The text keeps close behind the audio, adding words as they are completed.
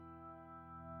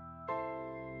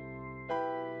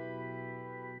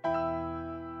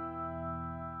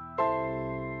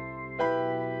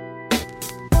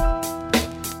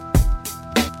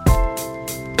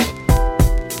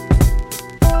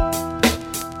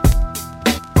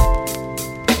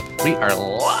We are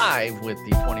live with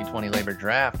the 2020 Labor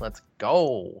Draft. Let's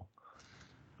go.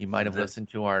 You might have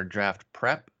listened to our draft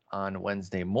prep on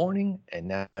Wednesday morning, and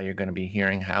now you're going to be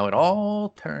hearing how it all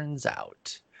turns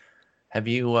out. Have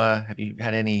you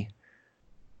had any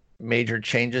major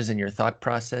changes in your thought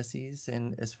processes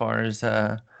and as far as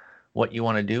what you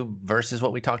want to do versus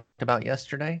what we talked about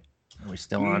yesterday? Are we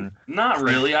still on? Not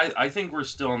really. I think we're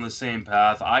still on the same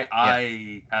path.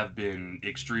 I have been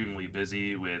extremely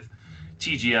busy with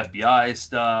TGFBI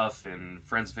stuff and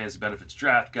Friends of Fantasy Benefits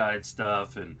Draft Guide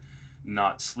stuff and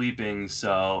not sleeping.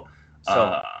 So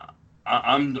I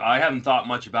haven't thought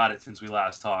much about it since we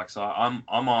last talked. So I'm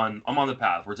on the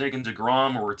path. We're taking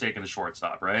DeGrom or we're taking a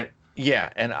shortstop, right?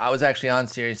 Yeah, and I was actually on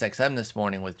SiriusXM this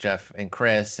morning with Jeff and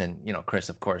Chris, and Chris,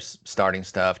 of course, starting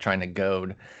stuff, trying to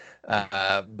goad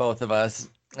both of us,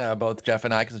 both Jeff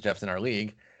and I, because Jeff's in our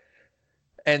league,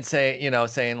 and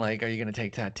saying like, are you going to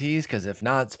take Tatis? Because if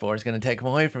not, Spore's going to take him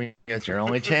away from you. It's your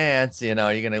only chance. You're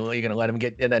gonna let him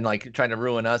get, and then like trying to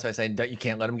ruin us by saying you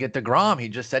can't let him get DeGrom. He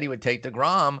just said he would take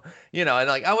DeGrom. And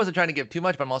like I wasn't trying to give too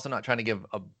much, but I'm also not trying to give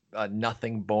a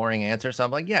nothing boring answer. So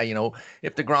I'm like, yeah,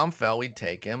 if DeGrom fell, we'd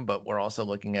take him, but we're also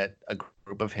looking at a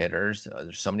group of hitters.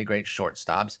 There's so many great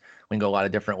shortstops. We can go a lot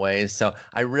of different ways. So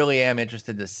I really am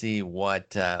interested to see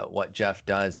what Jeff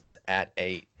does at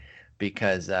 8,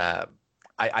 because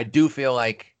I do feel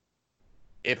like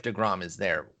if DeGrom is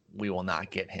there, we will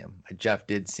not get him. Jeff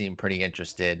did seem pretty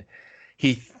interested.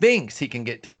 He thinks he can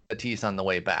get Tatis on the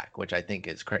way back, which I think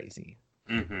is crazy.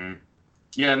 Mm-hmm.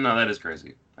 Yeah, no, that is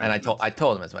crazy. And I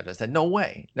told him as much. I said, no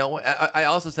way. I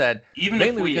also said, even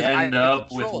if we end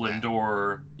up with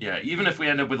Lindor, even if we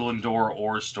end up with Lindor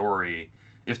or Story,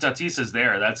 if Tatis is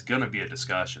there, that's gonna be a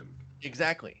discussion.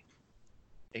 Exactly.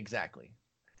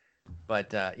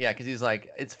 But because he's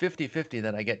like, it's 50-50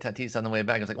 that I get Tatis on the way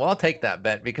back. I was like, well, I'll take that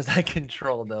bet because I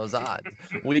control those odds.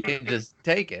 We can just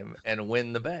take him and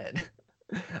win the bet.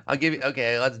 I'll give you,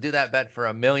 okay, let's do that bet for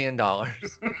 $1 million. I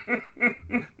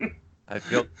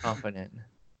feel confident.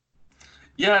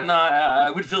 Yeah, no, I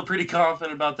would feel pretty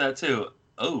confident about that too.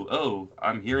 Oh,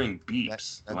 I'm hearing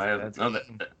beeps.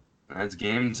 That's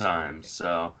game time.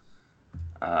 So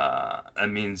that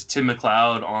means Tim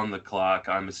McLeod on the clock.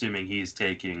 I'm assuming he's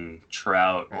taking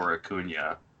Trout or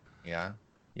Acuna. Yeah.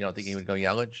 You don't think he would go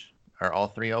Yelich? Are all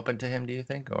three open to him, do you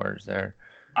think? Or is there...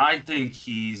 I think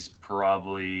he's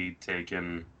probably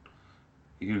taken...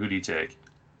 Who did he take?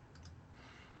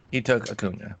 He took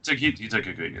Acuna. He took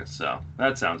Acuna, so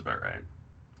that sounds about right.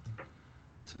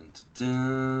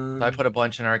 So I put a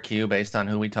bunch in our queue based on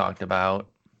who we talked about.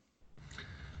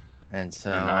 And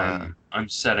so I'm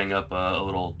setting up a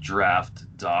little draft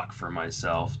doc for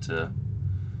myself to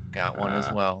got one as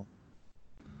well.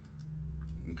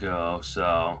 Go.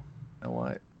 So you know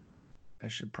what? I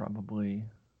should probably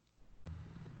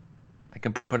I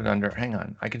can put it under hang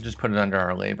on. I can just put it under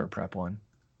our labor prep one.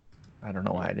 I don't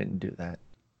know why I didn't do that.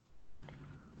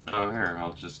 Oh, here,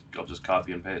 I'll just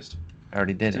copy and paste. I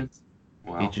already did it.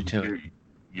 Well, beat you to it.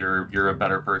 You're a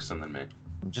better person than me.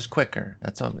 I'm just quicker.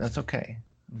 That's okay.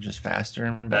 I'm just faster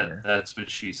and better. That's what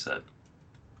she said.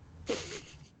 She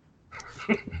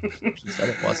said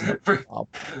it wasn't.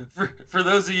 For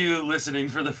those of you listening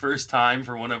for the first time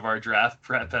for one of our draft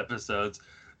prep episodes,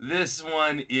 this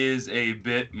one is a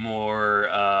bit more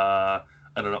I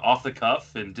don't know, off the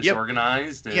cuff and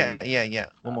disorganized. Yep. Yeah. A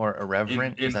little more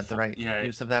irreverent. Is that the right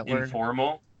use of that word?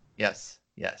 Informal. Yes,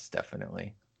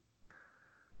 definitely.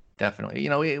 We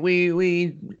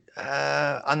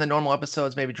on the normal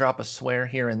episodes maybe drop a swear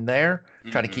here and there.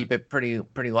 Try to keep it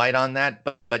pretty light on that,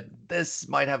 but this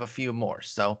might have a few more.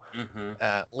 So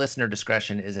listener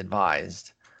discretion is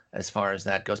advised as far as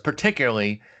that goes,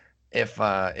 particularly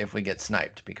if we get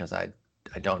sniped, because I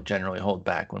don't generally hold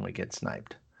back when we get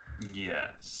sniped.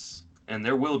 Yes, and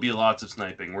there will be lots of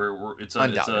sniping. It's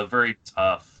a very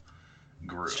tough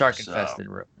group. Shark infested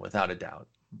room, without a doubt.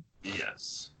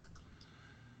 Yes.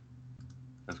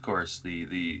 Of course,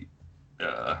 the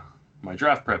my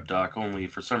draft prep doc only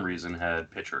for some reason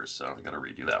had pitchers, so I got to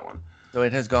redo that one. So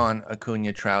it has gone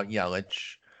Acuna, Trout,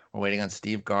 Yelich. We're waiting on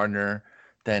Steve Gardner,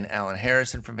 then Alan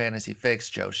Harrison from Fantasy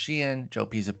Fix, Joe Sheehan, Joe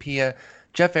Pisapia,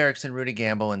 Jeff Erickson, Rudy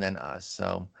Gamble, and then us.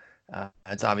 So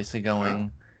it's obviously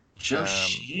going. Joe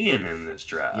Sheehan in this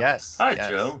draft. Yes. Hi,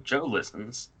 Joe. Joe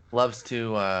listens. Loves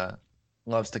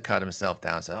to cut himself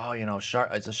down. So,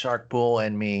 it's a shark pool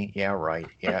and me. Yeah, right.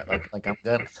 Yeah,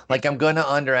 like I'm gonna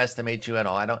underestimate you at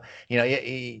all. I don't.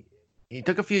 He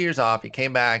took a few years off. He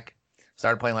came back,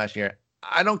 started playing last year.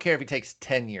 I don't care if he takes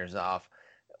 10 years off.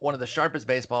 One of the sharpest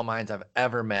baseball minds I've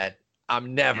ever met.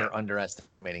 I'm never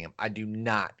underestimating him. I do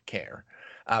not care.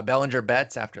 Bellinger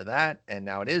bets after that, and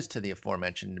now it is to the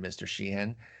aforementioned Mr.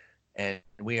 Sheehan. And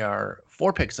we are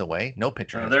 4 picks away. No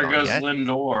pitcher has there gone goes yet.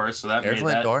 Lindor, so that There's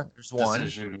made Lindor. that There's one.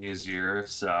 decision easier.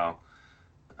 So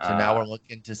now we're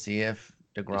looking to see if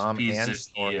DeGrom and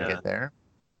Story can get there.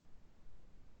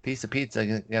 Piece of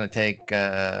pizza gonna take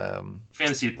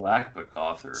Fantasy Black Book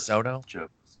author Soto.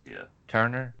 Jokes. Yeah.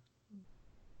 Turner.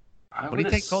 What do you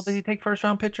take? Did he take first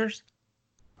round pitchers?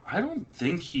 I don't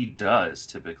think he does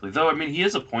typically, though. I mean, he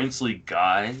is a points league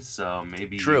guy, so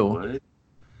maybe he would.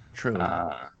 True.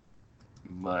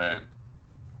 But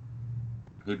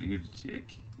who do you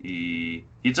take? He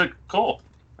took Cole.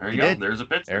 There you go. There's a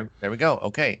pitcher. There we go.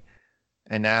 Okay,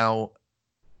 and now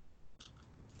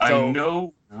I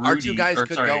know Rudy, our 2 guys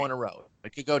could go in a row.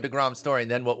 It could go DeGrom, Story,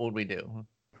 and then what would we do?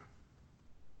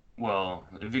 Well,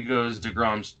 if he goes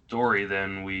DeGrom, Story,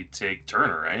 then we take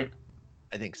Turner, right?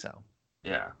 I think so.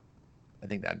 Yeah. I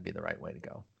think that'd be the right way to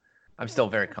go. I'm still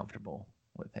very comfortable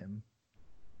with him.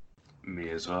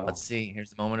 Me as well. Let's see. Here's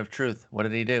the moment of truth. What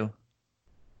did he do?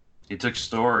 He took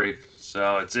Story,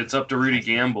 so it's up to Rudy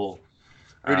Gamble.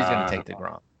 Rudy's gonna take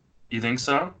DeGrom. You think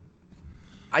so?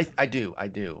 I do. He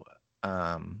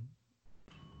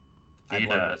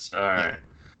does. All right. Yeah.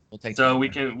 We'll take. So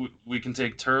Turner. we can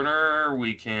take Turner.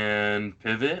 We can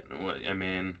pivot. I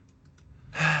mean,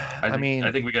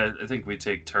 I think we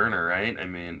take Turner, right? I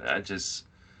mean,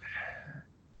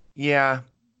 Yeah.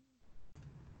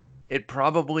 It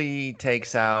probably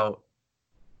takes out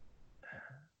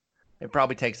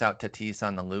Tatis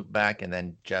on the loop back, and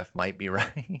then Jeff might be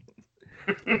right.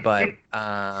 But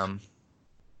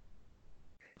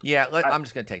yeah, I'm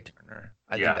just gonna take Turner.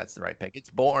 I think that's the right pick. It's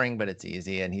boring, but it's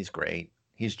easy, and he's great.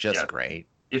 He's just great.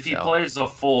 If he plays a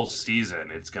full season,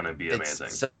 it's gonna be amazing.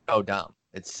 It's so dumb.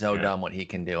 It's so dumb what he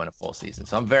can do in a full season.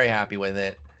 So I'm very happy with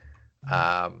it.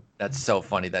 That's so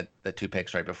funny that the 2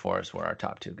 picks right before us were our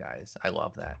top 2 guys. I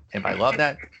love that. And I love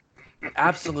that,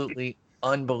 absolutely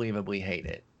unbelievably hate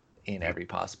it in every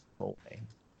possible way.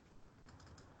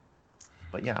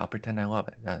 But yeah, I'll pretend I love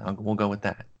it. We'll go with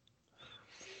that.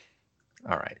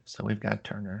 All right, so we've got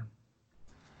Turner.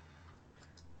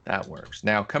 That works.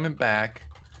 Now coming back,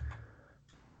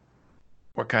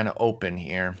 we're kind of open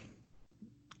here.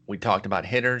 We talked about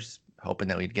hitters, hoping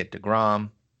that we'd get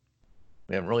DeGrom.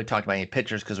 We haven't really talked about any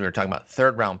pitchers because we were talking about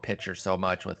 3rd-round pitchers so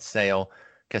much with Sale,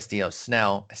 Castillo,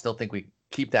 Snell. I still think we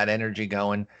keep that energy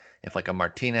going. If like a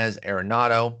Martinez,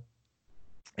 Arenado.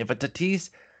 If a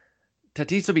Tatis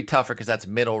will be tougher because that's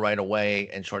middle right away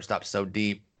and shortstop so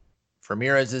deep.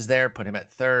 Ramirez is there, put him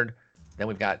at 3rd. Then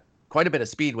we've got quite a bit of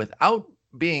speed without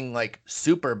being like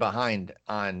super behind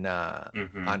on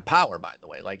power, by the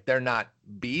way. Like they're not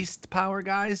beast power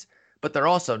guys, but they're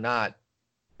also not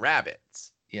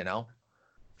rabbits, you know?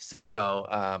 So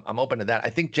I'm open to that. I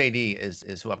think JD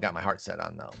is who I've got my heart set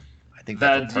on, though. I think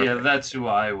that's who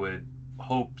I would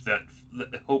hope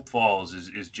falls is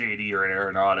JD or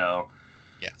Arenado.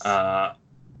 Yes.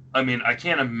 I mean, I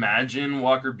can't imagine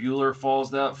Walker Buehler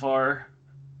falls that far,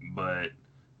 but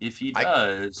if he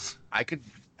does, I could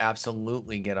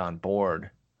absolutely get on board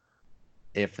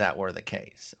if that were the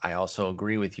case. I also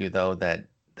agree with you, though, that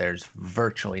there's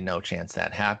virtually no chance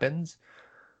that happens.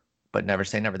 But never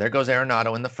say never. There goes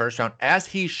Arenado in the 1st round, as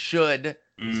he should.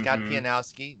 He's got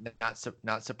Pianowski,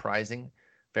 not surprising,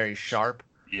 very sharp.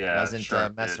 Yeah,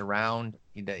 doesn't mess around.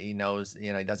 He knows,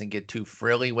 he doesn't get too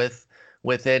frilly with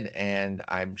it, and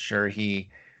I'm sure he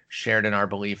shared in our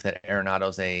belief that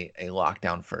Arenado's a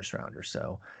lockdown 1st rounder.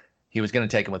 So he was going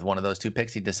to take him with one of those 2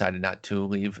 picks. He decided not to,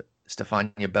 leave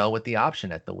Stefania Bell with the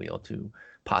option at the wheel to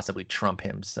possibly trump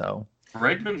him. So.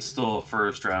 Bregman's still a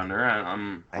 1st rounder.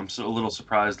 I'm a little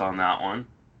surprised on that one.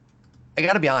 I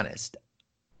got to be honest.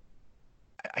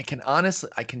 I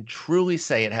can truly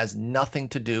say it has nothing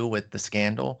to do with the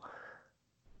scandal.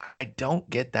 I don't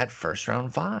get that 1st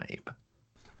round vibe.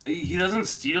 He doesn't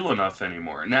steal enough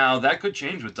anymore. Now that could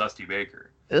change with Dusty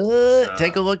Baker.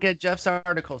 Take a look at Jeff's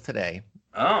article today.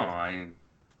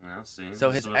 See. So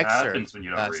his excerpt. So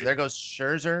there goes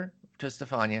Scherzer to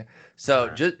Stefania. So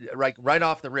just right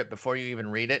off the rip, before you even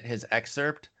read it, his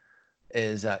excerpt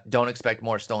is don't expect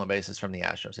more stolen bases from the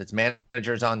Astros. It's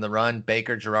managers on the run: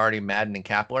 Baker, Girardi, Madden, and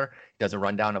Kapler. He does a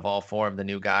rundown of all 4 of the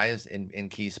new guys in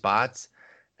key spots,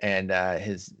 and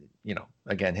his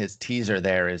teaser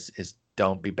there is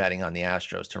don't be betting on the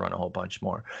Astros to run a whole bunch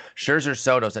more. Scherzer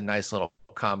Soto's a nice little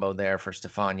combo there for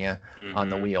Stefania on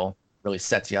the wheel. Really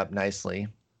sets you up nicely.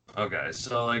 Okay,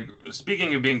 so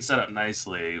speaking of being set up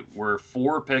nicely, we're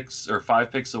 5 picks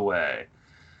away.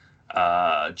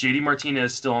 JD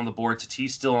Martinez still on the board.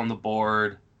 Tatis still on the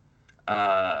board.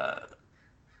 Walker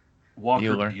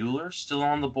Buehler still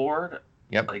on the board.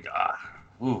 Yep.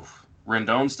 Oof.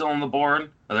 Rendon's still on the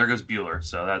board. Oh, there goes Buehler.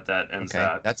 So that ends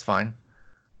that. That's fine.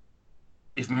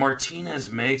 If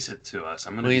Martinez makes it to us,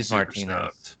 I'm going to be Please, super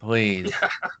Martinez. stoked. Please.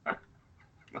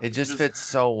 It just fits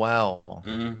so well.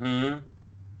 Mm-hmm.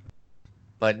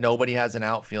 But nobody has an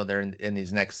outfielder in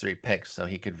these next 3 picks, so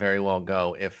he could very well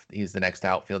go if he's the next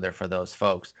outfielder for those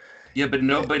folks. Yeah, but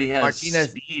nobody has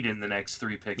Martinez, speed in the next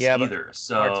 3 picks either.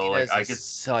 So Martinez like, is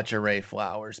such a Ray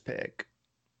Flowers pick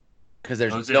because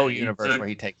there's Jose, no universe where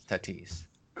he takes Tatis.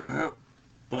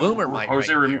 Bloomer might.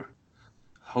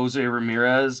 Jose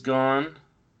Ramirez gone.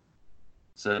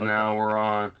 So now we're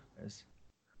on.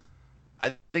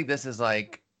 I think this is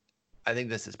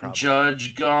probably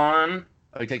Judge gone.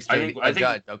 Oh, he takes Judge.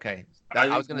 Okay.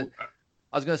 I was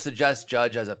gonna suggest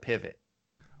Judge as a pivot.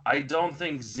 I don't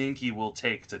think Zinke will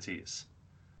take Tatis.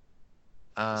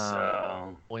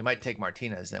 Well, we might take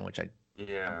Martinez then, which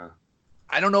yeah.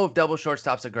 I don't know if double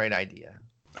shortstop's a great idea.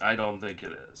 I don't think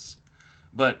it is.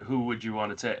 But who would you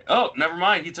want to take? Oh, never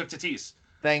mind. He took Tatis.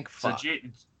 Thank fuck. So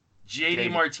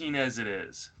JD Martinez it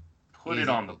is. Put it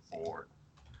on the board.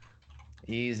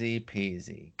 Easy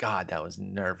peasy. God, that was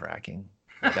nerve-wracking.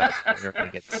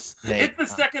 It's the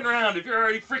second round. If you're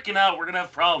already freaking out, we're going to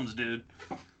have problems, dude.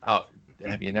 Oh,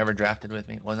 have you never drafted with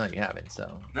me? Well, no, you haven't,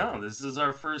 so. No, this is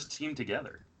our first team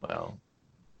together. Well.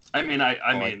 I mean,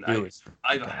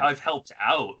 I've helped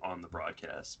out on the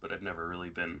broadcast, but I've never really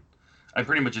been. I'm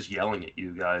pretty much just yelling at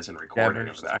you guys and recording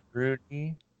in the back.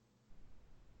 Rudy.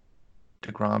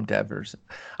 DeGrom, Devers.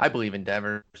 I believe in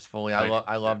Devers fully.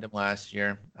 I loved him last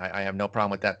year. I have no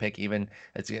problem with that pick. Even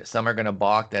some are going to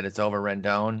balk that it's over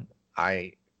Rendon.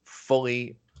 I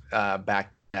fully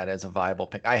back that as a viable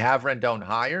pick. I have Rendon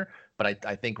higher, but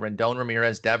I think Rendon,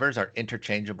 Ramirez, Devers are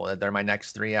interchangeable. They're my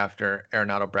next 3 after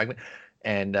Arenado, Bregman.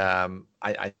 And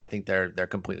I think they're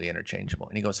completely interchangeable.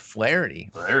 And he goes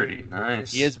Flaherty. Flaherty,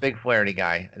 nice. He is a big Flaherty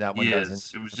guy. That one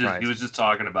doesn't. He was just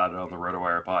talking about it on the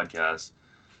RotoWire podcast.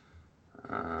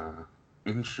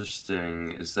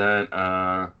 Interesting. Is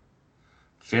that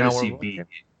Fantasy B?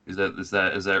 Is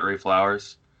that Ray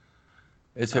Flowers?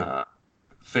 It's him.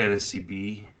 Fantasy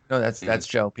B. No, that's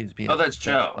Joe. Oh, that's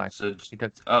Joe. So he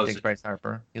takes Bryce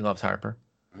Harper. He loves Harper.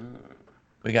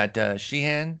 We got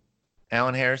Sheehan,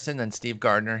 Alan Harrison, and Steve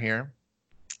Gardner here.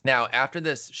 Now, after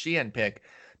this Sheehan pick,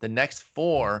 the next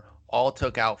 4 all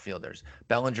took outfielders.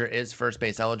 Bellinger is first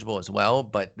base eligible as well,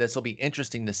 but this will be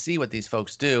interesting to see what these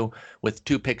folks do with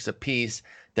 2 picks apiece.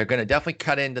 They're going to definitely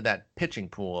cut into that pitching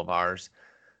pool of ours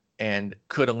and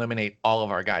could eliminate all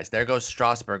of our guys. There goes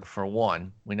Strasburg for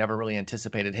 1. We never really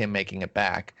anticipated him making it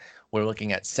back. We're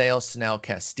looking at Sale, Snell,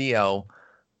 Castillo.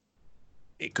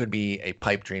 It could be a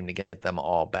pipe dream to get them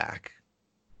all back.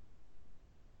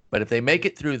 But if they make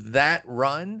it through that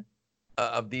run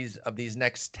of these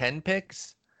next 10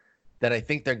 picks, then I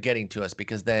think they're getting to us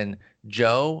because then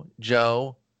Joe,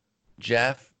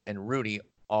 Jeff, and Rudy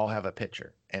all have a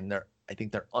pitcher, and I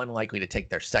think they're unlikely to take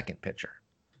their second pitcher.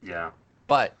 Yeah.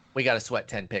 But we got to sweat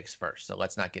 10 picks first, so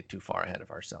let's not get too far ahead of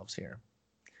ourselves here.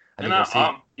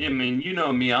 I mean, you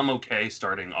know me, I'm okay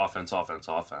starting offense. I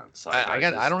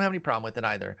don't have any problem with it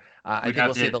either. I think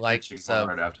we'll see the likes of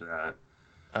right after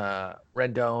that.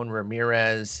 Rendon,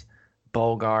 Ramirez,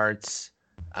 Bogarts,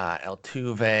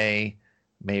 Altuve.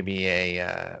 Maybe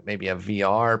a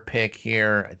VR pick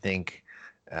here. I think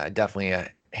definitely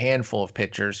a handful of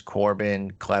pitchers: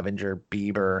 Corbin, Clevenger,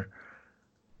 Bieber.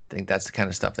 I think that's the kind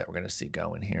of stuff that we're going to see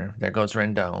going here. There goes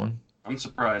Rendon. I'm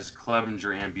surprised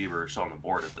Clevenger and Bieber are still on the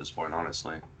board at this point,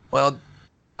 honestly. Well,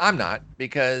 I'm not,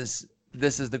 because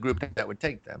this is the group that would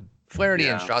take them. Flaherty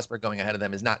and Strasburg going ahead of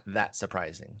them is not that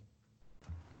surprising.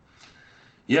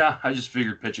 Yeah, I just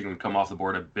figured pitching would come off the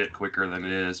board a bit quicker than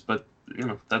it is, but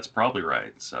that's probably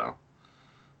right. So,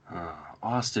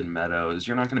 Austin Meadows,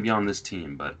 you're not going to be on this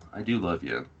team, but I do love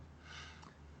you.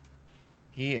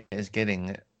 He is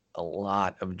getting a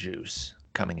lot of juice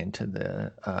coming into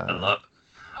the.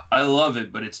 I love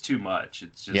it, but it's too much.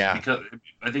 It's just because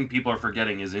I think people are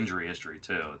forgetting his injury history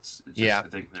too. It's just, I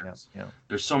think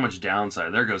there's so much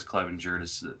downside. There goes Clevenger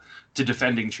to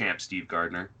defending champ Steve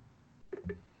Gardner.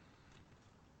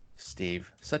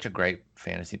 Steve, such a great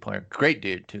fantasy player. Great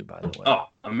dude, too, by the way. Oh,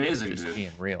 amazing just dude.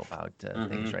 Being real about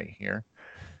things right here.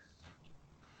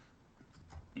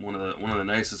 One of the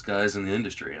nicest guys in the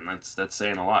industry, and that's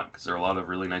saying a lot because there are a lot of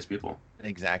really nice people.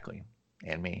 Exactly.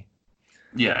 And me.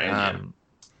 Yeah, and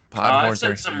I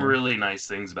said some really nice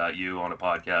things about you on a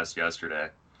podcast yesterday.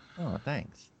 Oh,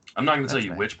 thanks. I'm not going to tell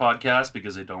you which podcast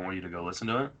because I don't want you to go listen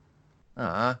to it.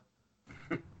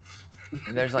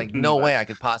 And there's like no way I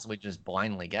could possibly just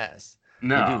blindly guess.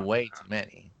 No. You do way too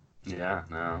many. Yeah,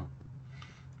 no.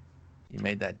 You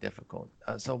made that difficult.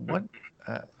 So what?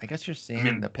 I guess you're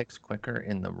seeing the picks quicker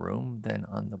in the room than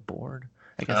on the board.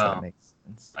 I guess that makes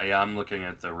sense. Yeah, I'm looking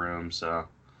at the room, so.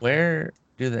 Where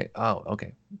do they? Oh,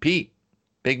 okay. Pete.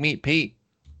 Big Meat Pete.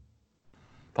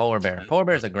 Polar Bear. Polar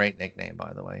Bear is a great nickname,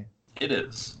 by the way. It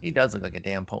is. He does look like a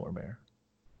damn polar bear.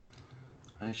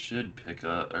 I should pick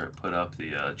up or put up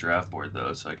the draft board,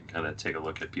 though, so I can kind of take a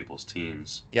look at people's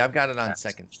teams. Yeah, I've got it on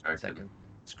second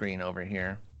screen over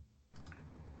here.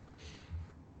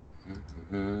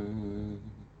 Mm-hmm.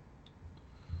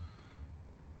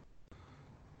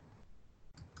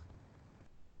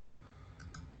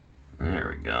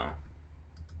 There we go.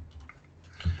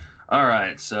 All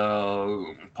right,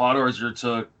 so Podorzer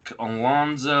took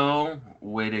Alonso,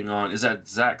 waiting on. Is that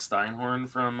Zach Steinhorn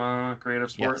from Creative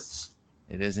Sports?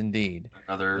 Yes, it is indeed.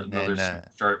 Another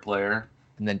sharp player.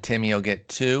 And then Timmy will get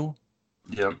 2.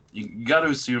 Yep, you got to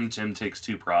assume Tim takes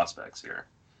 2 prospects here.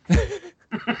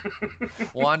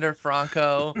 Wander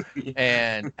Franco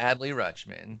and Adley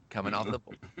Rutschman coming off the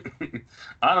board.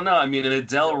 I don't know. I mean, an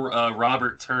Adele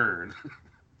Robert turn.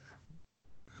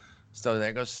 So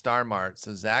there goes Star Mart.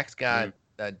 So Zach's got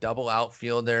a double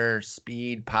outfielder,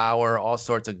 speed, power, all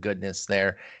sorts of goodness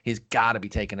there. He's got to be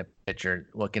taking a picture,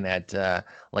 looking at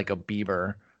like a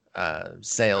Bieber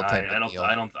Sale type of deal.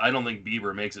 I don't think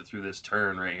Bieber makes it through this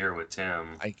turn right here with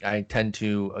Tim. I tend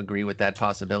to agree with that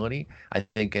possibility. I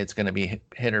think it's going to be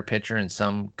hitter pitcher in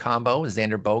some combo.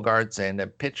 Xander Bogaerts and a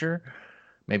pitcher,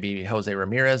 maybe Jose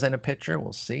Ramirez and a pitcher.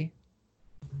 We'll see.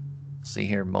 See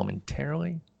here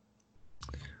momentarily.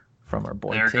 From our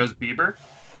boy. There goes Bieber.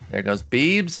 There goes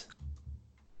Biebs.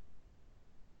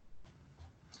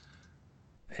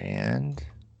 And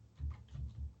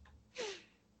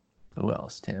who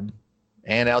else, Tim?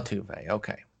 And Altuve.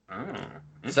 Okay. Oh,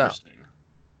 interesting. So,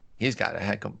 he's got a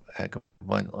heck of a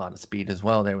lot of speed as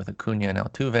well there with Acuna and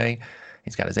Altuve.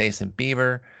 He's got his ace and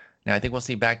Bieber. Now, I think we'll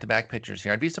see back-to-back pitchers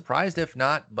here. I'd be surprised if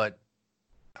not, but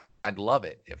I'd love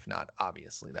it if not.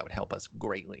 Obviously, that would help us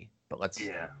greatly. But let's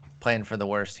plan for the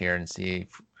worst here and see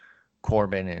if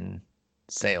Corbin and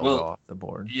Sale go off the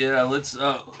board. Yeah, let's.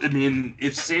 I mean,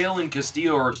 if Sale and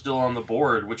Castillo are still on the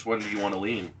board, which one do you want to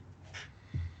lean?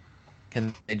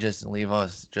 Can they just leave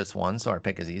us just one so our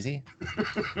pick is easy?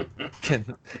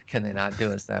 Can they not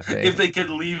do us that big? If they could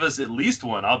leave us at least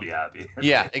one, I'll be happy.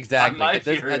 Yeah, exactly. At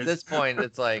this point,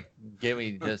 it's like, give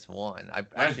me just one. I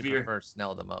actually prefer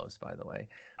Snell the most, by the way.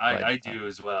 I do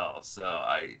as well. So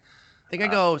I think I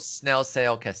go Snell,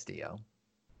 Sale, Castillo.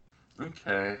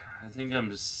 Okay. I think I'm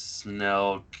just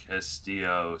Snell,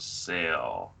 Castillo,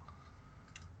 Sale.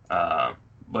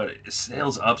 But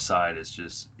Sale's upside is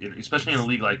just, especially in a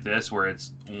league like this where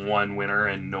it's one winner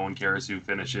and no one cares who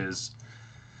finishes,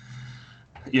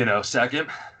 second.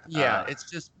 Yeah, it's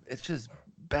just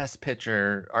best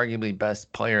pitcher, arguably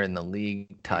best player in the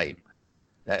league type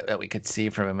that we could see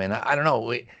from him. And I don't know,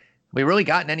 we really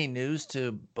gotten any news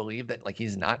to believe that like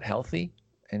he's not healthy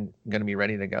and going to be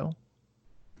ready to go?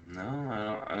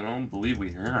 No, I don't believe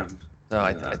we have. So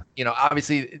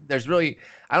obviously, there's really,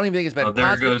 I don't even think it's been. Oh,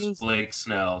 there goes Blake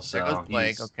Snell. So there goes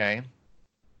Blake. Okay.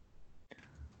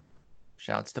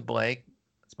 Shouts to Blake.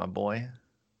 That's my boy.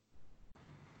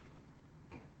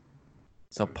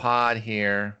 So Pod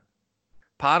here.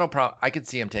 Pod will I could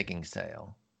see him taking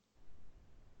Sale.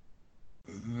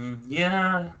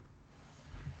 Yeah.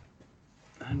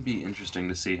 That'd be interesting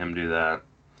to see him do that.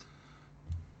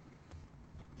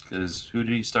 Because who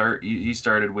did he start? He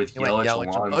started with Yelich.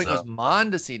 Alonso. Oh, it was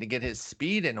Mondesi to get his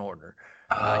speed in order.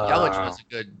 Yelich was a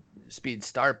good speed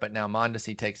start, but now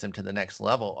Mondesi takes him to the next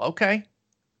level. Okay.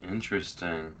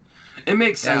 Interesting. It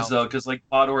makes sense, though, because like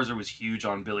Podorzer was huge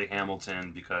on Billy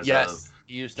Hamilton because of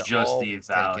he used to just the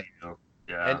value.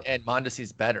 Yeah. And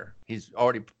Mondesi's better. He's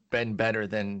already been better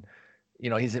than,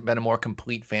 he's been a more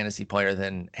complete fantasy player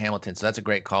than Hamilton. So that's a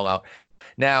great call out.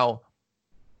 Now,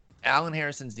 Alan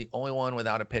Harrison's the only one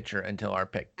without a pitcher until our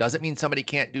pick. Doesn't mean somebody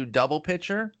can't do double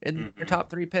pitcher in your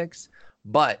top 3 picks,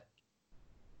 but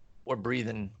we're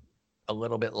breathing a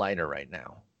little bit lighter right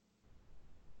now.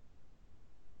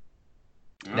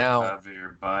 Now,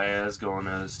 Javier Baez going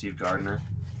to Steve Gardner.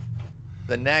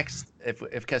 The next,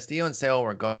 if Castillo and Sale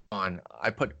were gone, I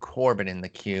put Corbin in the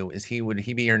queue. Would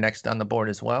he be your next on the board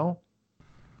as well?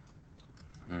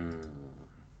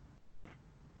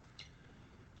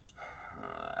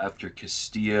 After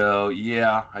Castillo,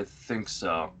 yeah, I think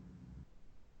so.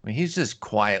 I mean, he's just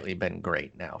quietly been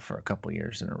great now for a couple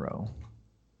years in a row.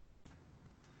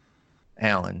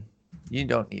 Alan, you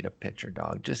don't need a pitcher,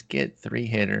 dog. Just get 3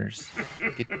 hitters.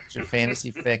 Get your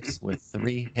fantasy fix with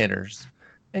 3 hitters,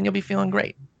 and you'll be feeling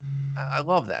great. I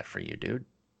love that for you, dude.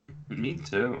 Me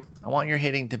too. I want your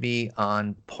hitting to be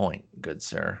on point, good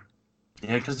sir.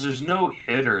 Yeah, because there's no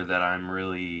hitter that I'm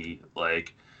really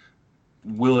like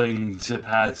willing to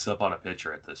pass up on a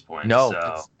pitcher at this point. No,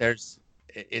 So, because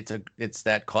it's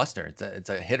that cluster. It's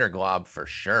a hitter glob for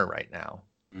sure right now.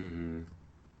 mhm.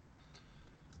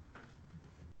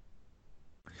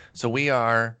 So we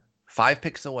are 5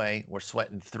 picks away. We're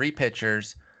sweating 3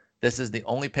 pitchers. This is the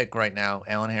only pick right now,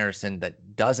 Alan Harrison,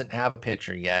 that doesn't have a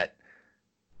pitcher yet.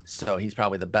 So he's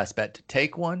probably the best bet to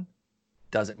take one.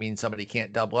 Doesn't mean somebody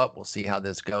can't double up. We'll see how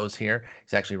this goes here.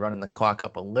 He's actually running the clock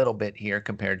up a little bit here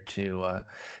compared to.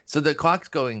 So the clock's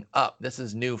going up. This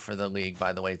is new for the league,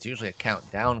 by the way. It's usually a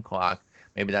countdown clock.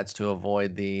 Maybe that's to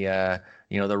avoid the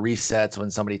resets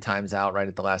when somebody times out right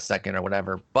at the last second or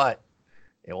whatever. But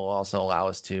it will also allow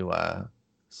us to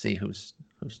see who's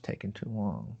taking too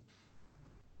long.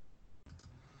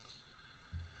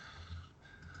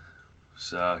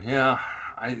 So yeah,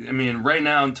 I mean, right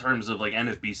now in terms of like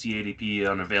NFBC ADP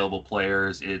on available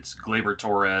players, it's Gleyber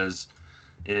Torres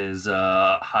is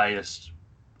highest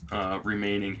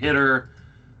remaining hitter,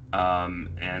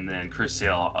 and then Chris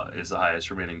Sale is the highest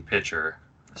remaining pitcher.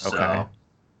 So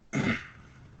Okay.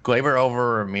 Gleyber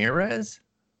over Ramirez?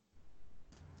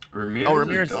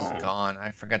 Ramirez is gone.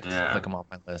 I forgot to click him off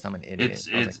my list. I'm an idiot.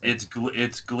 It's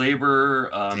Gleyber,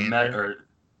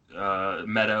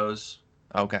 Meadows.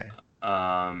 Okay.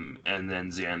 And then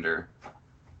Xander.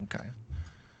 Okay.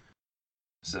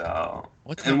 So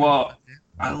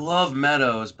I love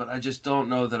Meadows, but I just don't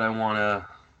know that I want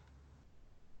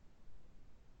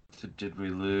to. Did we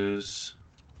lose?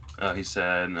 He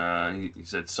said he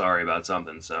said sorry about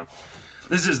something. So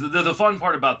this is the fun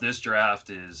part about this draft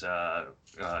is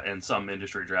and some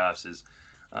industry drafts is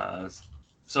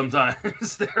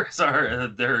sometimes there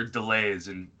are delays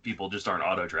and people just aren't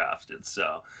auto drafted.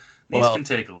 So these can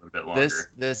take a little bit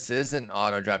longer. This isn't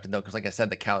auto drafted though, because like I said,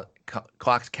 the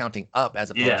clock's counting up as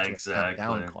opposed to a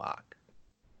countdown clock.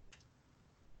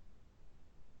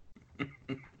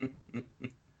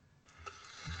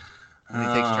 And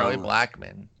he takes Charlie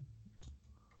Blackmon.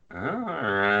 All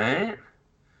right.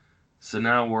 So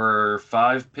now we're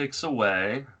 5 picks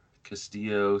away.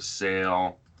 Castillo,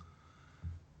 Sale.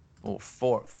 Well,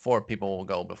 four people will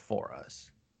go before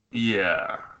us.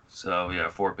 Yeah. So yeah,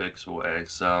 4 picks away.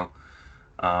 So,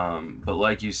 but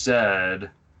like you said,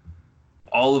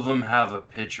 all of them have a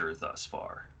pitcher thus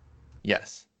far.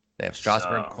 Yes, they have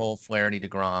Strasburg, Cole, Flaherty,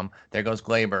 DeGrom. There goes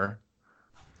Gleyber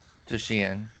to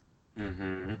Sheehan.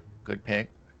 Mm-hmm. Good pick.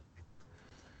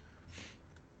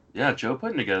 Yeah, Joe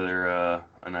putting together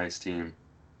a nice team.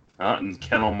 And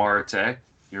Kendall Marte,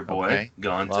 your boy,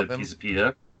 gone to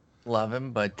Pisa. Love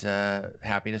him, but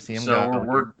happy to see him go.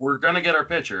 So we're gonna get our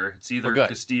pitcher. It's either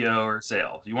Castillo or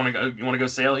Sale. You want to go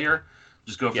Sale here?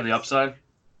 Just go for the upside.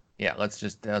 Yeah, let's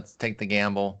take the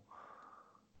gamble.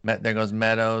 There goes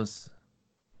Meadows.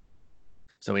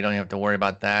 So we don't have to worry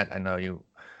about that. I know he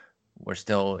was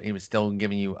still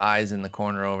giving you eyes in the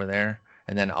corner over there,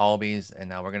 and then Albies, and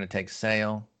now we're gonna take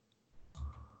Sale.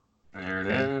 There it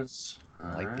is.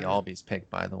 I like the Albies pick,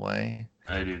 by the way.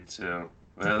 I do too.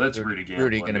 Well, that's Rudy Gamble.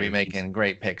 Rudy going to be making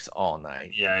great picks all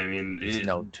night. Yeah, I mean, there's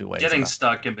no two ways. Getting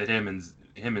stuck in him and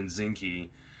Zinke.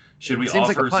 Should we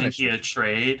offer Zinke a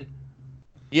trade?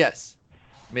 Yes,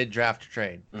 mid-draft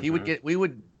trade. Mm-hmm. We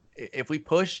would, if we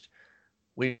pushed,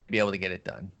 we'd be able to get it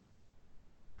done.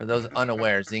 For those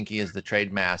unaware, Zinke is the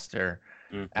trade master,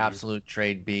 absolute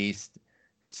trade beast.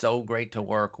 So great to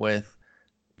work with.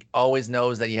 Always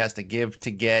knows that he has to give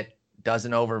to get.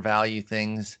 Doesn't overvalue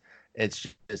things. It's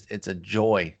a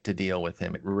joy to deal with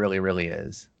him. It really, really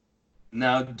is.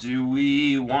 Now, do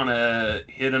we want to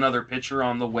hit another pitcher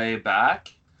on the way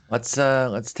back? Let's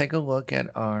take a look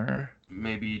at our.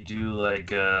 Maybe do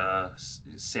like a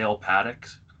Sale Paddock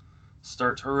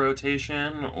start to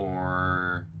rotation,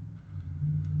 or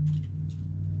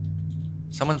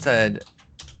someone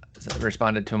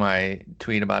responded to my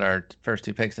tweet about our first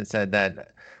 2 picks and said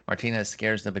that Martinez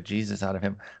scares the bejesus out of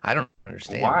him. I don't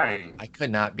understand. Why? I could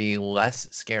not be less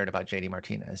scared about JD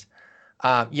Martinez.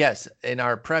 Yes, in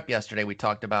our prep yesterday, we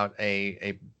talked about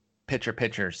a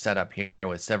pitcher setup here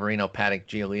with Severino, Paddock,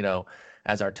 Giolito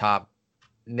as our top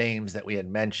names that we had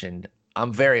mentioned.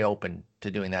 I'm very open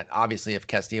to doing that. Obviously, if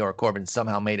Castillo or Corbin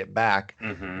somehow made it back,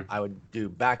 I would do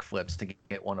backflips to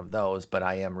get one of those, but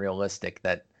I am realistic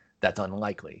that that's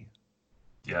unlikely.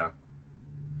 Yeah.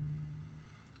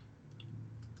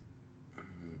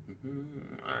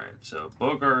 All right, so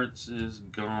Bogaerts is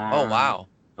gone. Oh, wow.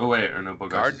 Oh, wait, or no, Bogaerts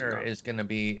Gardner is going to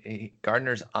be –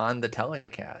 Gardner's on the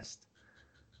telecast.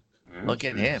 Look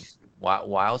at him.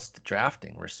 Whilst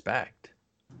drafting. Respect.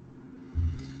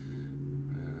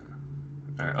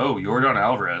 Oh, Yordan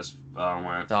Alvarez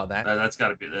went. Saw that. That's got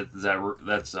to be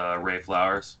that's Ray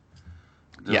Flowers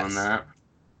doing that.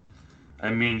 I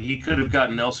mean, he could have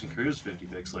gotten Nelson Cruz 50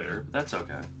 picks later, but that's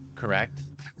okay. Correct.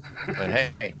 But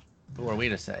hey, who are we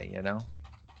to say, you know?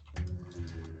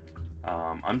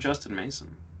 I'm Justin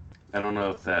Mason. I don't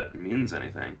know if that means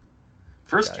anything.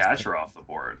 First catcher off the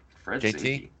board, Fred JT.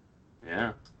 Zinke.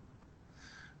 Yeah.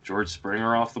 George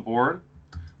Springer off the board,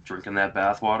 drinking that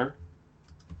bathwater.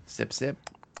 Sip, sip.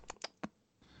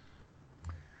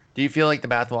 Do you feel like the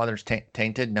bathwater's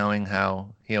tainted, knowing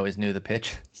how he always knew the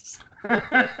pitch?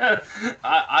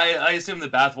 I assume the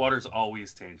bathwater's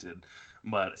always tainted,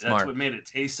 but Smart. That's what made it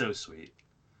taste so sweet.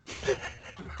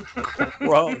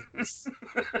 Gross.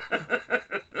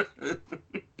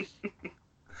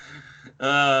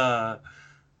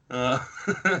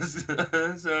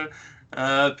 So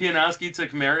Pianowski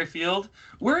took Merrifield.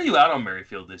 Where are you at on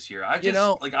Merrifield this year? I've been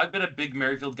a big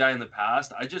Merrifield guy in the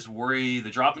past. I just worry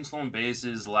the drop in stolen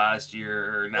bases last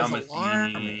year. Now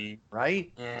Matheny,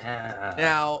 right? Yeah.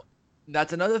 Now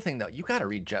that's another thing though. You got to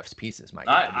read Jeff's pieces, Mike.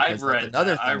 I've read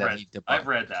another that. thing that he debunked. I've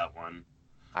read that one.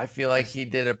 I feel like he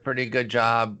did a pretty good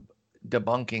job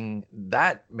debunking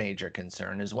that major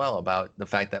concern as well about the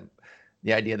fact that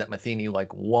the idea that Matheny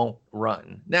won't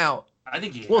run. Now, I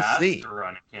think he we'll has see. to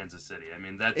run in Kansas City. I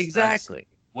mean, that's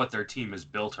what their team is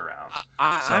built around.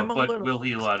 Will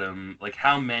he let him?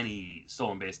 How many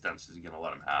stolen base attempts is he going to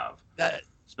let him have?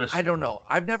 I don't know.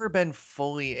 I've never been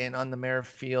fully in on the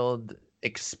Merrifield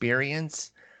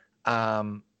experience.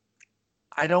 I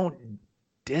don't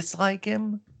dislike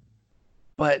him,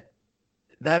 but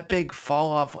that big fall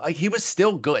off, he was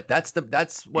still good. That's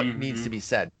what needs to be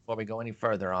said before we go any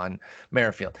further on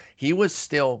Merrifield. He was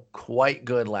still quite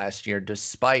good last year,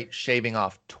 despite shaving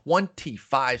off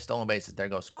 25 stolen bases. There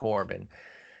goes Corbin.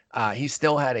 He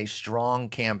still had a strong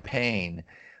campaign,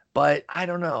 but I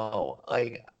don't know.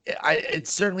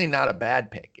 It's certainly not a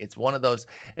bad pick. It's one of those,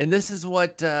 and this is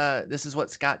what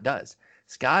Scott does.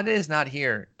 Scott is not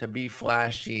here to be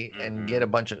flashy and get a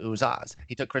bunch of oohs.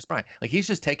 He took Chris Bryant. He's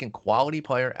just taking quality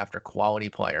player after quality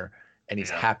player, and he's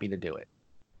happy to do it.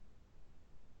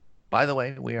 By the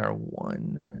way, we are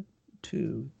 1,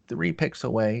 2, 3 picks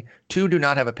away. 2 do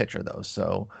not have a pitcher, though,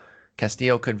 so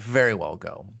Castillo could very well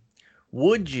go.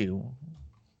 Would you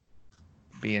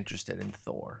be interested in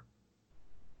Thor?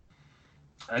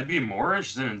 I'd be more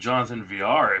interested in Jonathan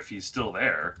VR if he's still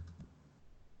there.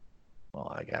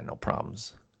 Well, I got no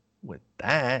problems with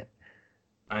that.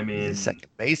 I mean, he's a second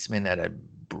baseman at a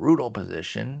brutal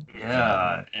position.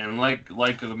 Yeah, and like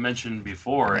I mentioned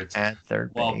before, it's at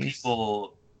third base.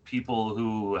 People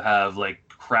who have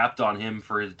crapped on him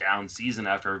for his down season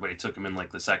after everybody took him in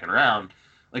the second round,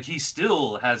 he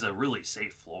still has a really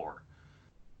safe floor.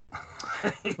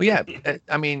 Well, yeah,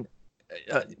 I mean,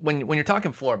 when you're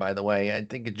talking floor, by the way, I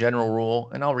think a general rule,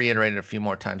 and I'll reiterate it a few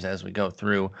more times as we go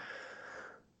through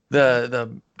the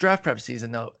draft prep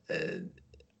season, though.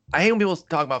 I hate when people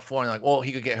talk about floor and well,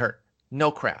 he could get hurt.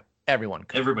 No crap. Everyone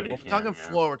could. Everybody When we're talking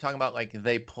floor, we're talking about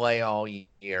they play all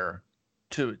year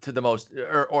to the most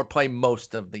or play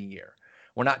most of the year.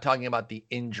 We're not talking about the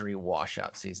injury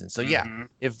washout season. So yeah,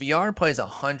 if VR plays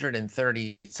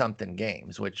 130 something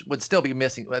games, which would still be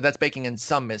missing, that's baking in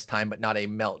some missed time, but not a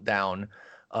meltdown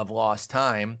of lost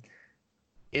time.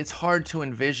 It's hard to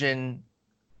envision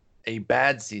a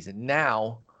bad season.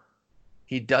 Now,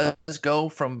 he does go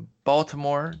from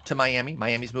Baltimore to Miami.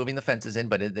 Miami's moving the fences in,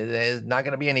 but it is not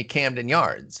going to be any Camden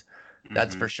Yards.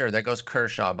 That's for sure. There goes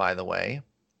Kershaw, by the way.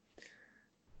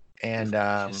 And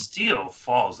Castillo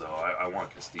falls, though. I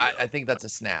want Castillo. I think that's a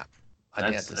snap. I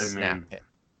think that's a snap hit.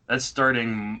 That's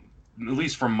starting, at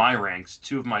least from my ranks,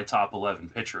 2 of my top 11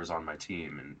 pitchers on my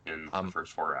team in the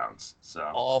first 4 rounds. So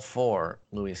all 4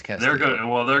 Luis Castillo.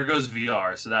 There goes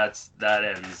VR. So that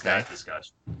ends that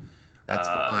discussion. That's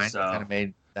fine. So kind of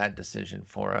made that decision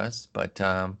for us. But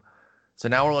so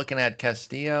now we're looking at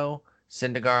Castillo,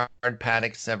 Syndergaard,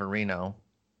 Paddock, Severino.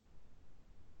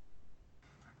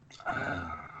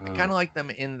 I kind of like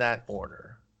them in that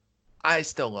order. I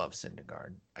still love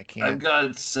Syndergaard. I've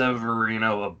got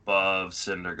Severino above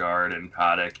Syndergaard and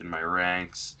Paddock in my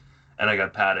ranks, and I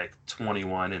got Paddock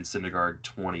 21 and Syndergaard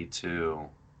 22.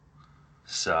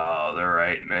 So they're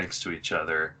right next to each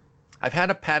other. I've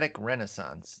had a Paddock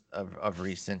renaissance of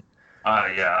recent.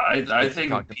 Yeah, I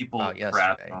think people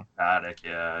crap on Paddock.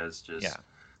 Yeah, it's just. Yeah,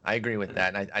 I agree with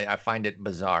that. And I find it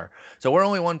bizarre. So we're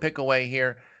only 1 pick away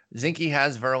here. Zinke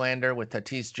has Verlander with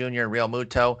Tatis Jr., Real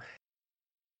Muto.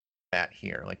 At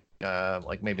here,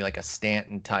 maybe a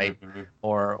Stanton type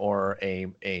or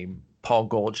a Paul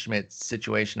Goldschmidt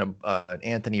situation, an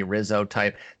Anthony Rizzo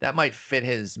type. That might fit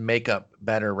his makeup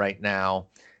better right now,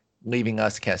 leaving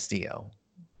us Castillo.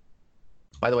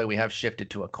 By the way, we have shifted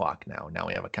to a clock now. Now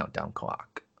we have a countdown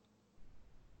clock.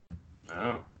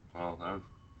 Oh, well.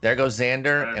 There goes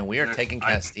Xander, and we are taking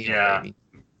Castillo, baby.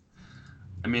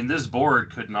 I mean, this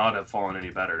board could not have fallen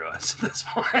any better to us at this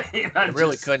point. It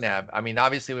really couldn't have. I mean,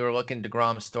 obviously we were looking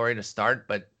DeGrom Story to start,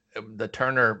 but the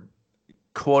Turner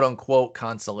quote unquote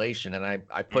consolation, and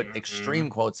I put extreme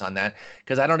quotes on that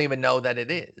because I don't even know that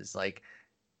it is. Like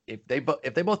if they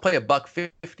both play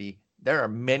 $150, there are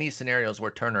many scenarios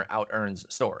where Turner out earns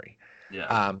Story.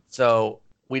 Yeah. So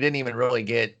we didn't even really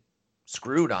get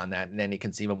screwed on that in any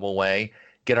conceivable way.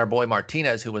 Get our boy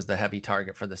Martinez, who was the heavy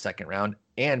target for the second round,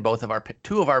 and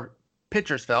two of our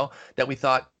pitchers fell that we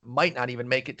thought might not even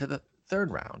make it to the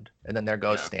third round. And then there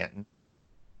goes Stanton.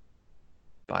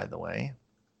 By the way,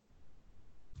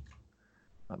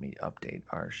 let me update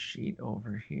our sheet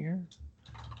over here.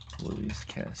 Luis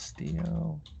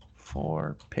Castillo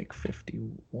for pick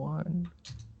 51.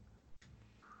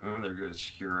 Oh, there goes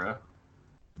Hira.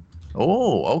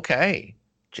 Oh, okay.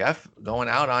 Jeff going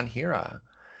out on Hira.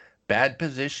 Bad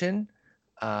position.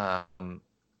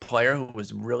 Player who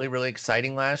was really, really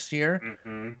exciting last year.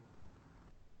 Mm-hmm.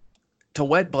 To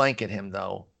wet blanket him,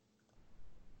 though,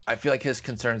 I feel like his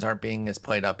concerns aren't being as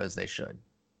played up as they should.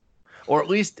 Or at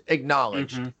least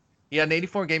acknowledged. Mm-hmm. He had an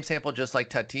 84 game sample just like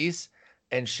Tatis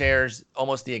and shares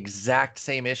almost the exact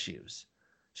same issues.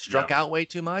 Struck out way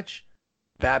too much.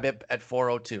 BABIP at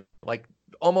 402. Like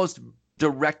almost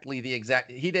directly the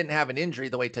exact. He didn't have an injury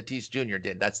the way Tatis Jr.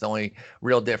 did. That's the only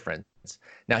real difference.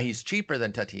 Now he's cheaper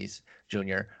than Tatis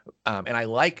Jr. And I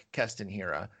like Keston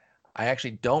Hira. I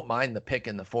actually don't mind the pick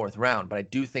in the fourth round, but I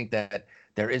do think that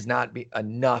there is not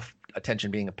enough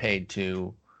attention being paid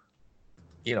to,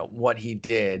 what he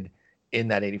did in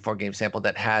that 84 game sample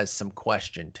that has some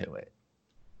question to it.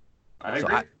 I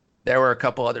agree. There were a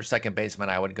couple other second basemen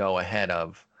I would go ahead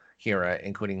of Hira,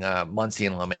 including Muncy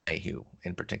and LeMahieu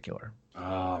in particular.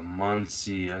 Oh,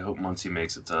 Muncy. I hope Muncy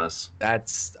makes it to us.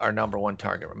 That's our number one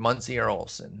target. Muncy or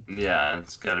Olsen. Yeah,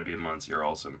 it's got to be Muncy or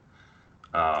Olsen.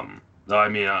 Though, I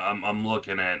mean, I'm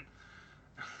looking at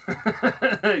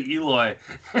Eloy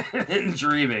and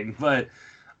dreaming, but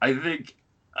I think,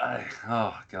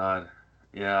 oh, God.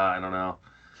 Yeah, I don't know.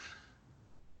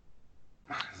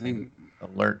 I think...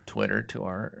 Alert Twitter to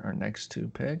our next two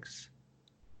picks.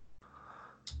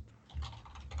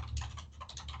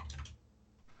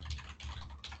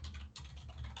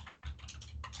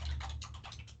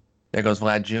 There goes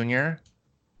Vlad Jr.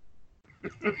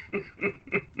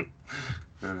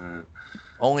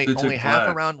 Only half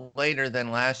a round later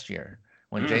than last year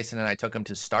when Jason and I took him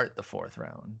to start the fourth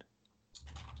round.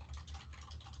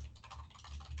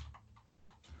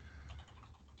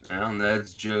 And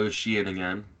that's Joe Sheehan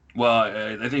again.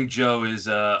 Well, I think Joe is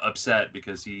upset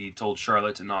because he told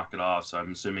Charlotte to knock it off. So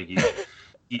I'm assuming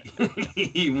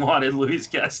he wanted Luis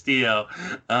Castillo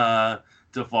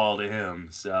to fall to him.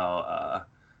 So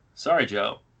sorry,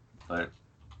 Joe. But,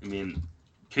 I mean,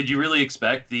 could you really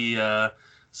expect the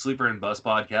Sleeper and Bus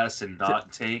podcast to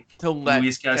not take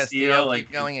Luis Castillo?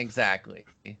 Keep going exactly.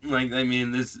 Like, I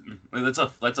mean, that's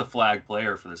a flag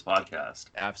player for this podcast.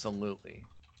 Absolutely.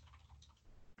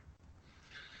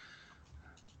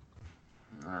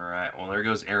 All right. Well, there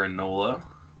goes Aaron Nola.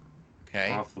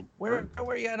 Okay. Where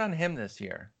are you at on him this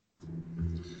year?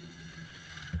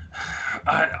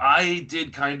 I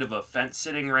did kind of a fence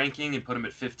sitting ranking and put him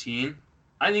at 15.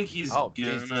 I think he's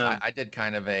gonna... I did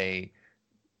kind of a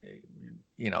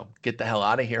get the hell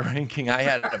out of here ranking. I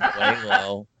had him way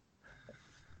low.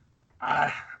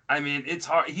 I mean, it's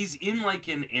hard. He's in like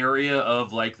an area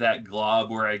of like that glob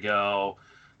where I go,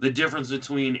 the difference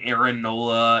between Aaron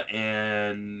Nola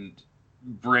and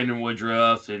Brandon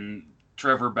Woodruff and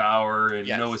Trevor Bauer and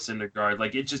Noah Syndergaard,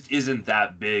 like it just isn't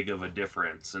that big of a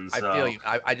difference. And so I feel you.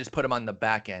 I just put him on the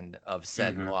back end of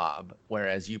said glob,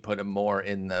 whereas you put him more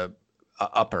in the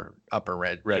upper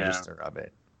register of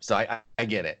it. So I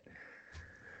get it.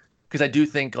 Because I do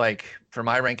think, like, for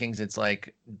my rankings, it's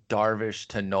like Darvish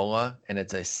to Nola, and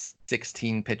it's a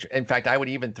 16 pitcher. In fact, I would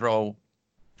even throw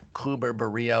Kluber,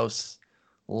 Barrios,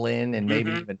 Lynn, and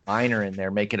maybe even Minor in there,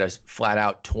 make it a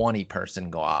flat-out 20-person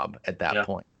glob at that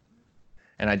point.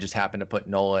 And I just happened to put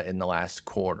Nola in the last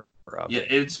quarter of it. Yeah,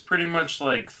 it's pretty much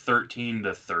like 13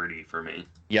 to 30 for me.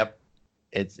 Yep.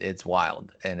 It's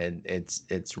wild, and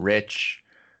it's rich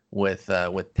with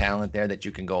talent there that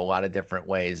you can go a lot of different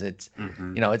ways. It's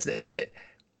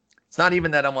it's not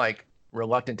even that I'm like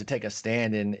reluctant to take a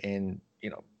stand and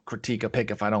critique a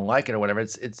pick if I don't like it or whatever.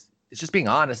 It's just being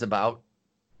honest about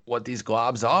what these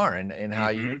globs are and how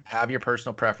you have your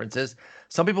personal preferences.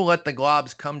 Some people let the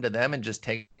globs come to them and just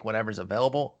take whatever's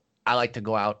available. I like to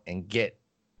go out and get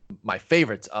my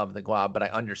favorites of the glob, but I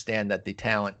understand that the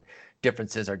talent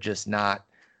differences are just not.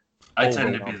 I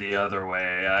tend to be the other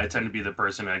way. I tend to be the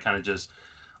person that kind of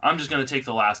I'm just going to take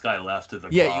the last guy left of the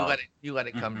glob. Yeah, you let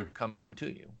it come to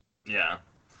you. Yeah.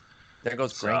 There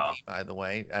goes Greinke, by the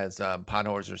way, as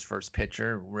Podhorser's first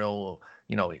pitcher. Real,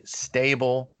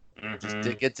 stable.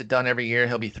 Just gets it done every year.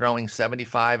 He'll be throwing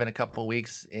 75 in a couple of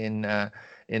weeks in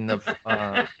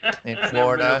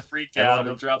Florida. Freak out.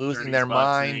 He'll drop losing their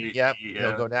mind. Yep. Yeah.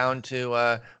 He'll go down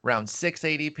to round 6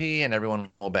 ADP, and everyone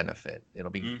will benefit.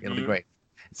 It'll be great.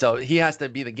 So he has to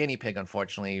be the guinea pig,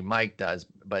 unfortunately. Mike does,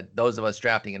 but those of us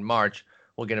drafting in March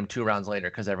will get him 2 rounds later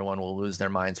because everyone will lose their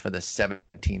minds for the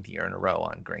 17th year in a row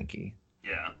on Greinke.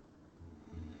 Yeah.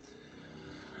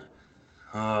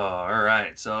 Oh, all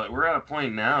right. So we're at a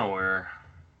point now where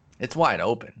it's wide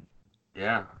open.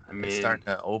 Yeah, I mean, it's starting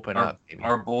to open up. Maybe.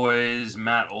 Our boys,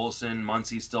 Matt Olson,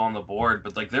 Muncy's still on the board,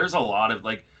 but there's a lot of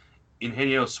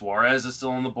Eugenio Suarez is still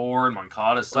on the board.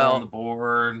 Moncada's still on the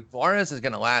board. Suarez is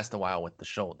going to last a while with the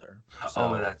shoulder.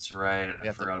 So that's right.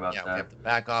 I forgot about that. We have to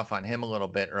back off on him a little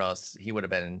bit, or else he would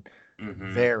have been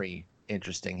very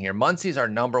interesting here. Muncy's our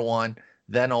number 1,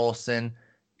 then Olson.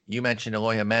 You mentioned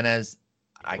Eloy Jimenez.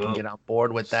 I can get on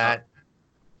board with that.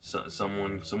 So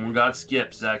someone got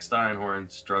skipped. Zach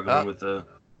Steinhorn struggling with the.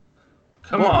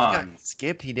 Come on. He got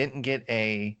skipped. He didn't get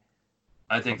a.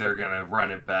 I think they're gonna run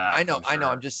it back. I know.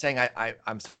 I'm just saying.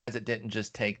 I'm surprised it didn't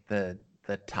just take the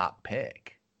top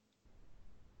pick.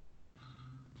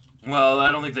 Well,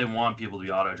 I don't think they want people to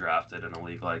be auto drafted in a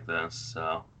league like this,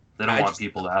 so they don't want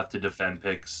people to have to defend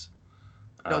picks.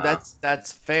 No,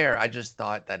 that's fair. I just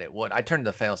thought that it would. I turned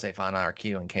the failsafe on our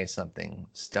queue in case something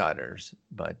stutters,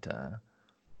 but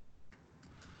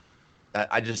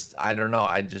I don't know.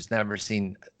 I just never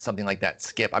seen something like that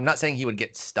skip. I'm not saying he would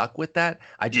get stuck with that.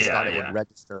 I just thought it would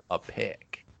register a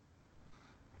pick.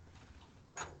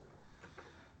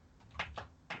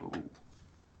 Ooh.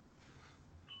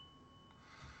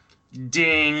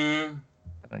 Ding.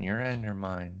 On your end or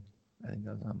mine? I think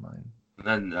that was on mine.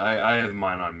 Then I have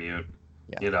mine on mute.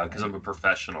 Yeah. Because I'm a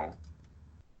professional.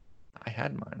 I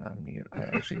had mine on mute. I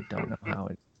actually don't know how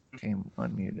it came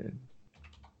unmuted.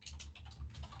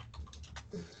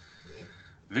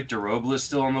 Victor Robles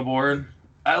still on the board.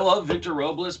 I love Victor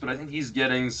Robles, but I think he's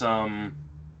getting some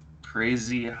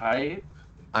crazy hype.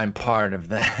 I'm part of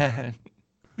that.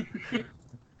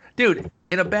 Dude,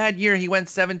 in a bad year, he went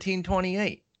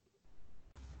 17-28.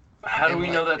 How do we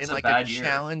know that's a bad year?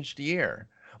 Challenged year.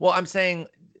 Well, I'm saying,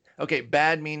 okay,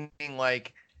 bad meaning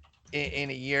in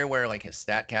a year where his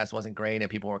StatCast wasn't great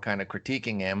and people were kind of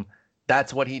critiquing him.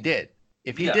 That's what he did.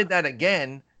 If he did that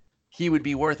again, he would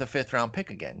be worth a 5th round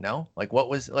pick again. No,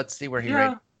 let's see where he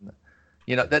rated.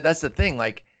 That's the thing.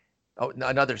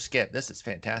 Another skip. This is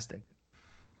fantastic.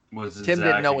 Tim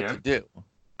didn't know what to do.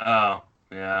 Oh,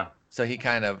 yeah. So he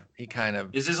kind of.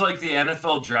 Is this like the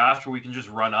NFL draft where we can just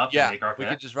run up and make our pick? We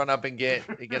could just run up and get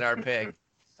our pick.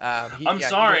 I'm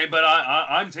sorry, but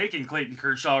I'm taking Clayton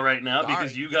Kershaw right now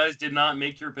because you guys did not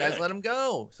make your pick. You guys let him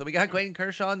go. So we got Clayton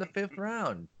Kershaw in the 5th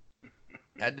round.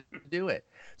 Had to do it.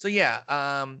 So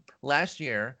last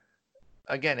year,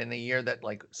 again, in a year that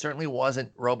certainly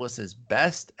wasn't Robles'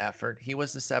 best effort, he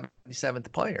was the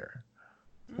 77th player,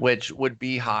 which would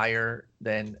be higher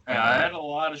than. I had a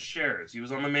lot of shares. He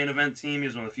was on the main event team. He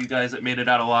was one of the few guys that made it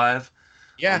out alive.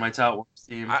 Yeah, on my Tout Wars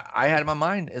team. I had him on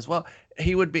mine as well.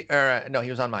 He would be, no, he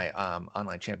was on my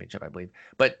online championship, I believe.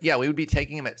 But yeah, we would be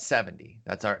taking him at 70.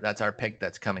 That's our pick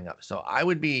that's coming up. So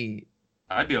I'd be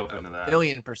open to that.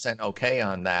 1,000,000% okay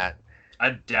on that.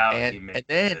 I doubt he makes it.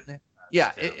 And then,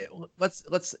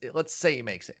 let's say he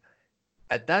makes it.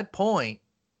 At that point,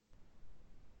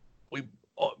 we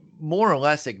more or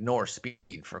less ignore speed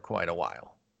for quite a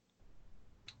while.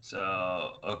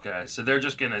 So okay, so they're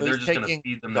just gonna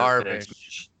feed them Darvish.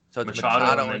 Picks. So it's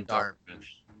Machado and Darvish.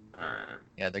 All right.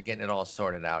 Yeah, they're getting it all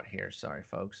sorted out here. Sorry,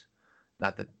 folks.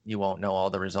 Not that you won't know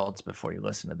all the results before you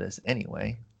listen to this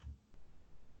anyway,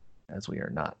 as we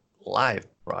are not live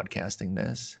broadcasting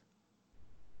this.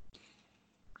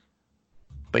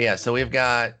 But yeah, so we've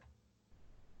got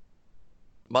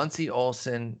Muncy,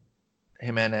 Olson,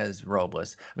 Jimenez,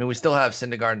 Robles. I mean, we still have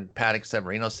Syndergaard, Paddock,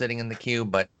 Severino sitting in the queue,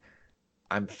 but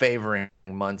I'm favoring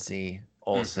Muncy,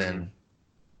 Olson,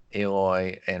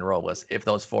 Eloy, and Robles. If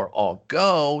those 4 all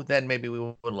go, then maybe we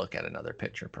would look at another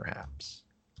pitcher, perhaps.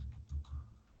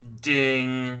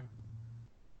 Ding.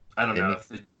 I don't know if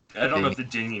the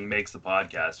dinging makes the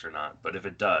podcast or not, but if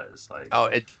it does,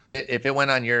 if it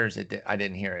went on yours, I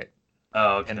didn't hear it.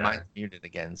 Oh, okay. And mine's muted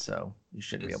again, so you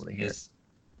should be able to hear it.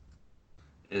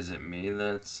 Is it me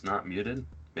that's not muted?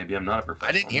 Maybe I'm not a professional.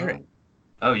 I didn't hear it.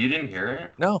 Oh, you didn't hear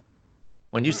it? No.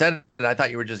 When you said it, I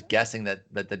thought you were just guessing that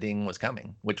the ding was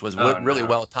coming, which was really no.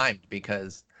 well timed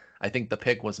because I think the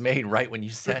pick was made right when you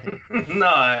said it. No,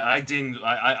 I dinged.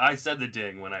 I said the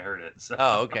ding when I heard it. So.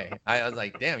 Oh, okay. I was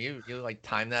like, damn, you like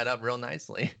timed that up real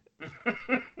nicely.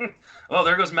 Well,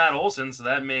 there goes Matt Olson. So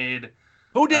that made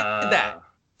who did that?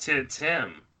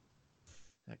 Tim.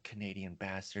 That Canadian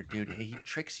bastard, dude. He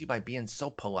tricks you by being so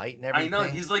polite and everything. I know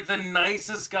he's like the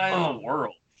nicest guy in the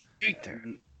world.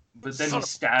 But then he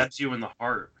stabs you in the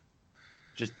heart.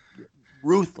 Just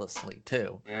ruthlessly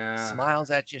too. Yeah.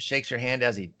 Smiles at you, shakes your hand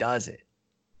as he does it.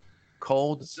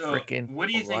 Cold freaking. What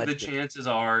do you think the chances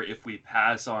are if we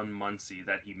pass on Muncy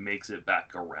that he makes it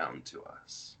back around to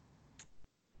us?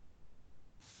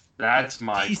 That's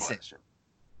my question.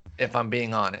 If I'm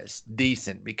being honest,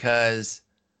 decent, because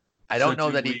I don't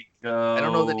know that he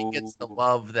gets the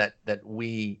love that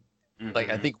we like.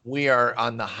 I think we are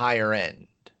on the higher end.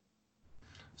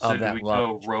 So do we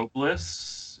go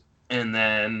Robles and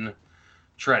then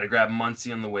try to grab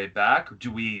Muncy on the way back?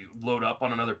 Do we load up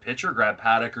on another pitcher, grab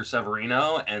Paddock or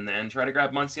Severino, and then try to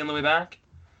grab Muncy on the way back?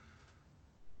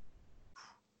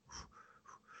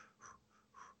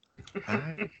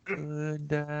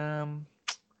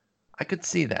 I could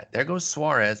see that. There goes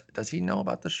Suarez. Does he know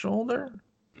about the shoulder?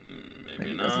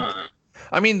 Maybe not.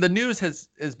 I mean, the news has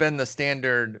been the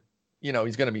standard. You know,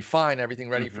 he's going to be fine. Everything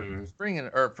ready for spring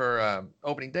or for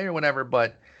opening day or whatever.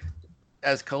 But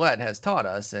as Colette has taught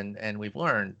us, and we've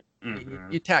learned,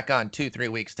 you tack on 2-3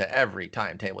 weeks to every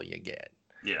timetable you get.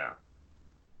 Yeah.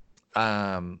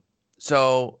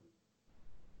 So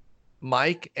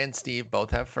Mike and Steve both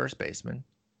have first baseman.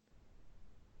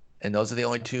 And those are the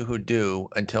only two who do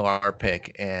until our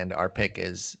pick. And our pick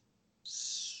is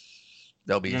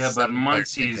there'll be but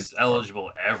Muncy's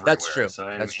eligible everywhere. That's true. So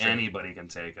anybody can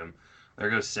take him. There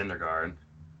goes Syndergaard.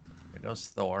 There goes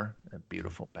Thor, that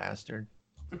beautiful bastard.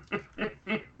 Love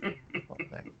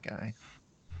that guy.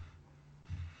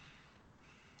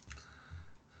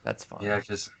 That's fine. Yeah,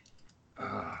 because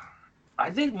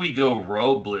I think we go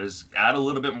Robles, add a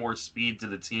little bit more speed to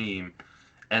the team,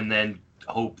 and then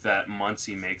hope that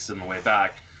Muncy makes it on the way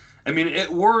back. I mean,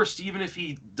 at worst, even if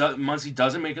Muncy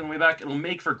doesn't make it on the way back, it'll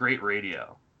make for great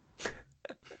radio.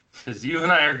 Because you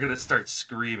and I are going to start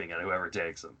screaming at whoever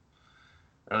takes him.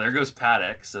 Now, there goes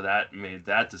Paddock, so that made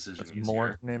that decision easier.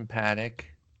 Morton and Paddock.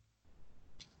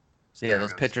 So yeah,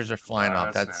 those pitchers are flying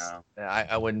off.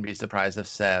 I wouldn't be surprised if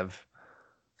Sev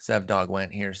Dog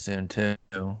went here soon too.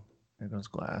 There goes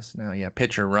Glass now. Yeah,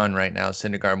 pitcher run right now.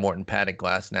 Syndergaard, Morton, Paddock,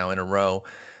 Glass now in a row.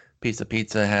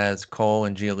 Pizza Has Cole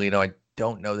and Giolito. I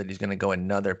don't know that he's going to go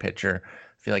another pitcher. I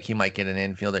feel like he might get an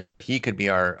infielder. He could be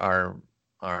our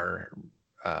where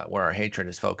our hatred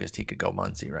is focused. He could go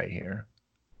Muncy right here.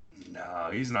 No,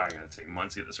 he's not going to take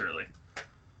Muncy this early.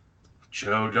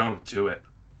 Joe, don't do it.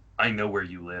 I know where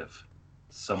you live.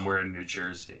 Somewhere in New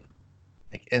Jersey.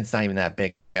 It's not even that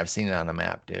big. I've seen it on a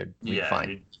map, dude. New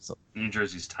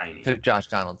Jersey's tiny. Took Josh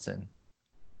Donaldson.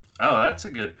 Oh, that's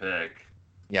a good pick.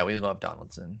 Yeah, we love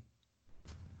Donaldson.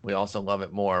 We also love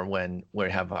it more when we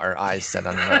have our eyes set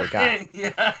on another guy.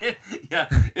 yeah,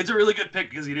 it's a really good pick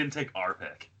because he didn't take our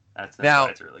pick. That's now, why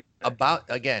it's a really good pick.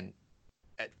 Again,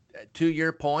 to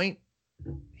your point,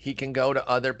 he can go to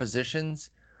other positions,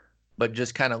 but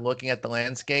just kind of looking at the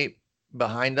landscape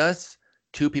behind us,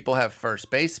 two people have first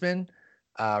baseman.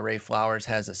 Ray Flowers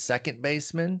has a second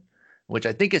baseman, which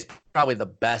I think is probably the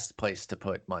best place to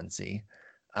put Muncy.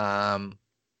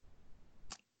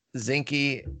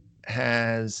 Zinke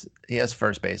has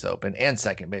first base open and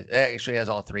second base. Actually, he has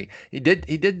all three. He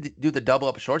did do the double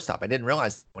up shortstop. I didn't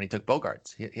realize when he took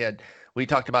Bogarts. We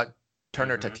talked about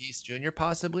Turner Tatis Jr.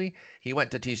 possibly. He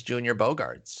went Tatis Jr.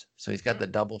 Bogarts. So he's got the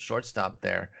double shortstop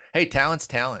there. Hey, talent's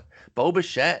talent. Bo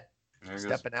Bichette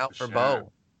stepping out for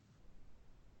Bo.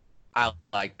 I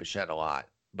like Bichette a lot,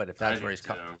 but if that's where he's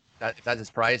coming, if that's his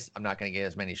price, I'm not going to get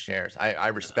as many shares. I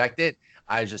respect it.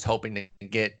 I was just hoping to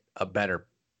get a better.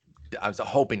 I was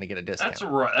hoping to get a discount. That's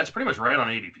right. That's pretty much right on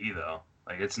ADP though.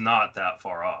 Like it's not that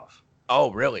far off.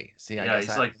 Oh really? See, I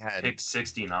guess he's pick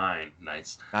 69.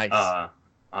 Nice. On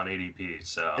ADP.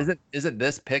 So isn't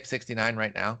this pick 69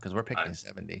 right now? Because we're picking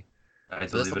 70.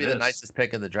 So this will be the nicest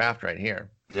pick of the draft right here.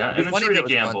 Yeah, and it's free to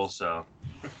gamble. So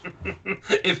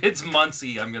if it's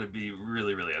Muncy, I'm gonna be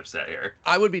really, really upset here.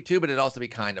 I would be too, but it'd also be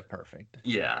kind of perfect.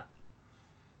 Yeah.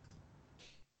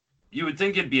 You would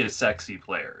think it'd be a sexy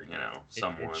player,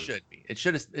 someone. It should be. It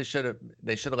should have.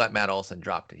 They should have let Matt Olson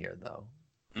drop to here, though.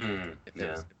 If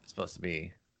it's supposed to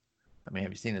be. I mean,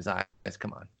 have you seen his eyes?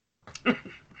 Come on.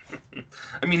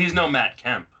 I mean, he's no Matt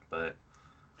Kemp, but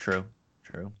True.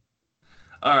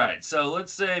 all right. So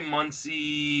let's say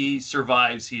Muncy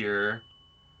survives here.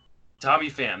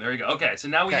 Tommy Pham. There you go. Okay, so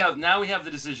now we have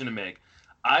the decision to make.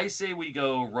 I say we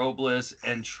go Robles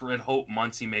and hope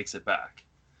Muncy makes it back.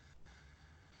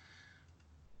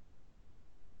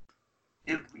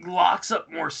 It locks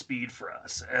up more speed for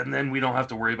us, and then we don't have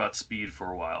to worry about speed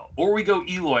for a while. Or we go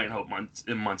Eloy and hope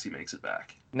Muncy makes it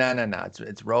back. No.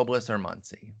 It's Robles or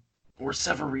Muncy. Or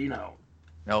Severino.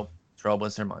 Nope. It's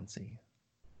Robles or Muncy.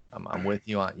 I'm with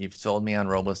you on. You've sold me on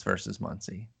Robles versus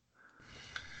Muncy.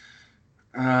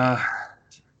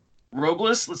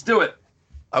 Robles, let's do it.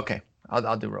 Okay,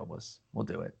 I'll do Robles. We'll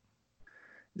do it.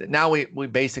 Now we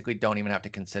basically don't even have to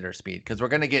consider speed because we're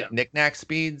gonna get knick-knack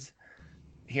speeds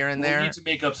here and there. We need to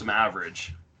make up some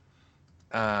average.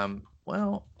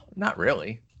 Well, not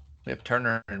really. We have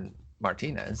Turner and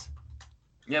Martinez.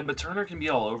 Yeah, but Turner can be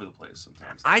all over the place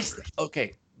sometimes.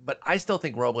 But I still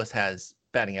think Robles has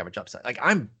batting average upside. Like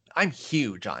I'm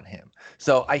huge on him.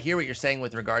 So I hear what you're saying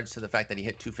with regards to the fact that he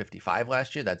hit 255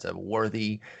 last year. That's a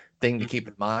worthy thing to keep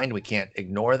in mind. We can't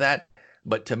ignore that.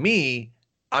 But to me,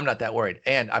 I'm not that worried.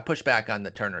 And I push back on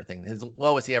the Turner thing. His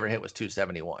lowest he ever hit was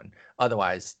 271.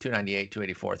 Otherwise, 298,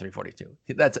 284,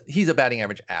 342. He's a batting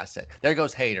average asset. There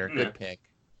goes Hader. Good pick.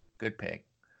 Good pick.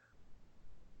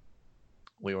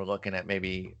 We were looking at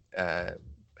maybe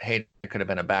Hader could have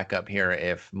been a backup here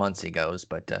if Muncy goes,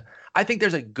 but I think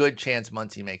there's a good chance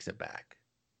Muncy makes it back.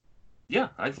 Yeah,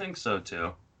 I think so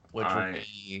too. Which would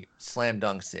be slam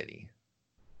dunk city.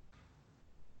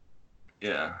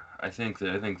 Yeah, I think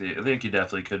he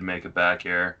definitely could make it back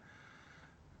here.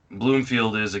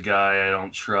 Bloomfield is a guy I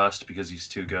don't trust because he's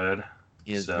too good.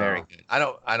 He is very good. I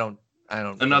don't.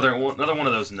 Another one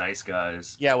of those nice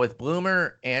guys. Yeah, with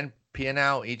Bloomer and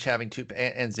Piano each having two,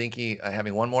 and Zinke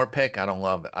having one more pick. I don't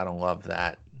love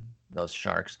that. Those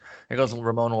Sharks. There goes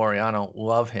Ramon Laureano.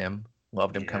 Loved him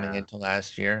coming into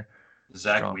last year.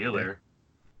 Zach Strong Wheeler. Pick.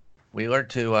 Wheeler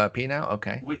to Piano.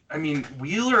 Okay.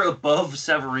 Wheeler above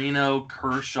Severino.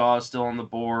 Kershaw still on the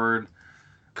board.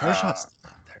 Kershaw's still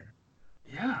out there.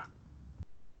 Yeah.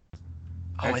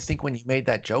 I think when you made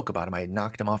that joke about him, I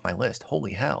knocked him off my list.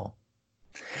 Holy hell.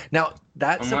 Now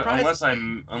that surprised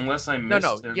unless I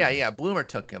missed him. Yeah. Bloomer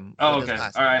took him. Oh, okay.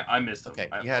 All right, I missed him. Okay,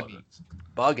 you had me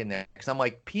bugging there because I'm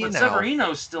like, But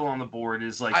Severino's still on the board.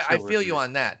 Is like I feel you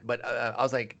on that, but I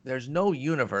was like, there's no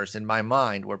universe in my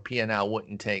mind where Piano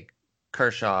wouldn't take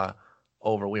Kershaw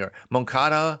over Wheeler.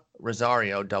 Moncada,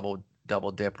 Rosario, double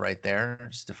dip right there.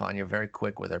 Stefania very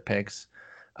quick with her picks.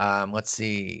 Let's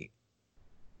see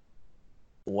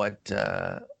what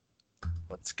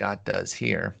Scott does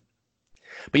here.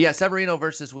 But yeah, Severino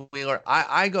versus Wheeler.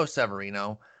 I go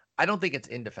Severino. I don't think it's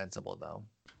indefensible though.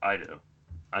 I do.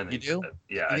 I think you do?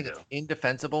 Yeah, I do. It's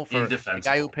indefensible for a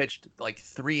guy who pitched like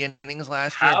 3 innings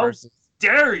last year. How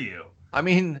dare you? I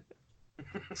mean,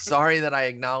 sorry that I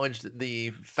acknowledged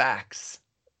the facts.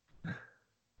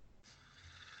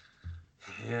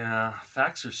 Yeah,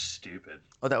 facts are stupid.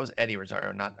 Oh, that was Eddie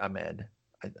Rosario, not Ahmed.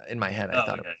 In my head, I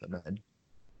thought it was Ahmed,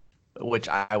 which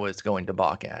I was going to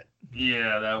balk at.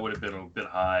 Yeah, that would have been a bit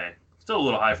high. Still a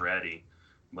little high for Eddie,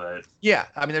 but yeah,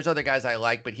 I mean, there's other guys I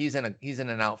like, but he's in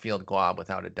an outfield glob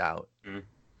without a doubt. Mm-hmm.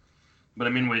 But I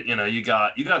mean, you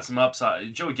got some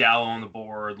upside. Joey Gallo on the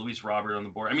board, Luis Robert on the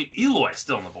board. I mean, Eloy's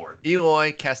still on the board.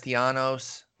 Eloy,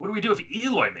 Castellanos. What do we do if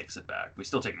Eloy makes it back? We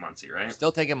still take Muncy, right?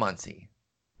 Still taking Muncy.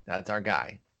 That's our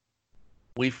guy.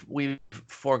 We've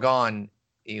foregone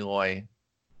Eloy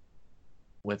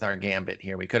with our gambit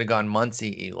here. We could have gone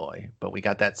Muncy Eloy, but we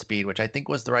got that speed, which I think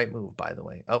was the right move, by the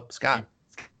way. Oh, Scott,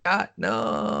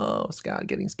 no, Scott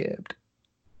getting skipped.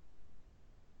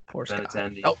 Poor Scott.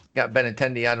 Oh, got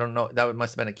Benintendi. I don't know. That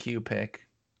must have been a Q pick.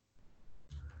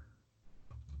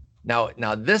 Now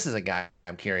this is a guy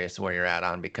I'm curious where you're at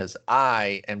on because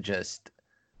I'm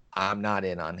not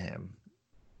in on him.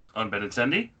 On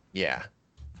Benintendi? Yeah.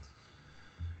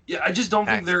 Yeah, I just don't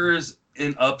think there is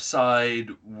an upside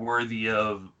worthy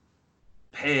of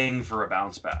paying for a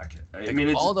bounce back. I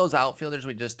mean, all those outfielders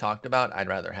we just talked about, I'd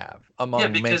rather have among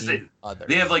many others.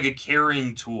 They have like a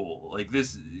carrying tool. Like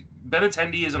this,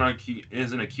 Benintendi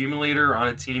is an accumulator on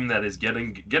a team that is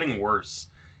getting worse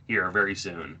here very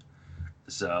soon.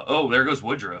 So, there goes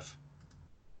Woodruff.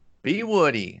 B.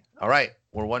 Woody. All right,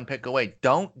 we're one pick away.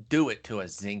 Don't do it to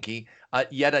us, Zinke.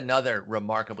 Yet another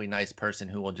remarkably nice person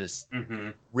who will just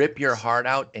rip your heart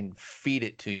out and feed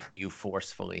it to you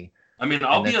forcefully. I mean,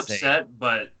 I'll be upset,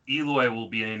 but Eloy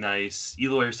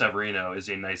or Severino is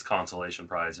a nice consolation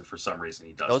prize if for some reason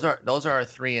he does. Those are our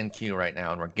 3 in queue right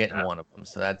now, and we're getting one of them.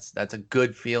 So that's a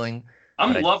good feeling.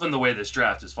 I'm loving the way this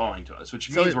draft is falling to us, which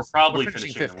means we're probably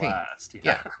finishing 15th. Last.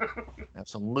 Yeah.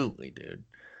 Absolutely, dude.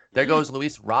 There goes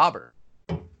Luis Robert.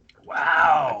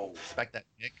 Wow. Respect that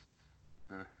pick.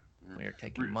 We are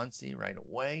taking Muncy right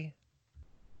away.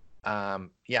 The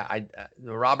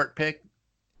Robert pick.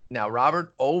 Now,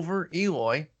 Robert over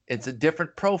Eloy, it's a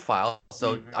different profile,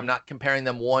 so I'm not comparing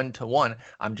them 1-to-1.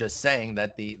 I'm just saying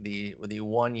that the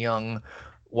one young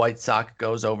White Sox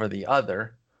goes over the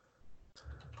other,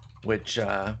 which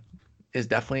is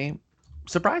definitely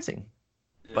surprising,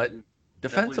 but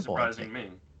defensible. Surprising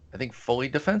me. I think fully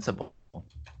defensible.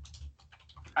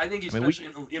 I think especially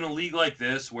in a league like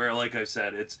this, where, like I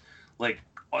said, it's like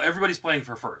everybody's playing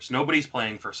for first. Nobody's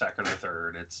playing for second or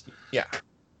third.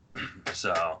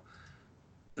 So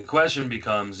the question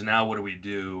becomes, now what do we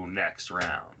do next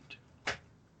round?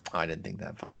 I didn't think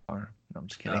that far. No, I'm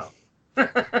just kidding.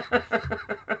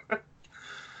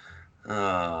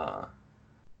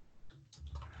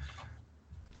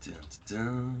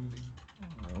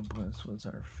 Robles was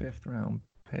our 5th round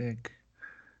pick.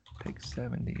 Pick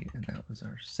 70, and that was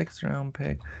our 6th round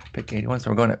pick. Pick 81.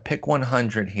 So we're going to pick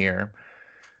 100 here.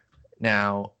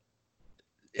 Now,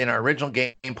 in our original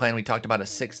game plan, we talked about a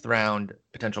 6th round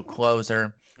potential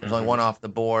closer. There's only one off the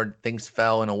board. Things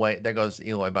fell in a way. There goes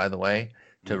Eloy, by the way,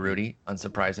 to Rudy,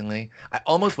 unsurprisingly. I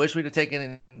almost wish we'd have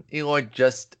taken Eloy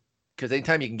just because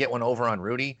anytime you can get one over on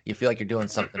Rudy, you feel like you're doing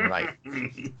something right.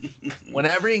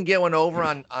 Whenever you can get one over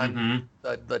on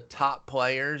the top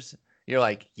players, you're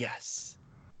like, yes,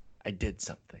 I did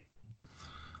something.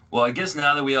 Well, I guess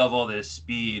now that we have all this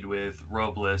speed with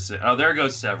Robles, there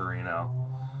goes Severino.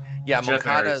 Yeah,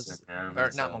 Moncada's,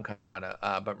 not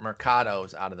Moncada, but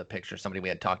Mercado's out of the picture. Somebody we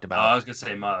had talked about. I was gonna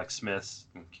say Malek Smith.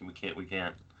 We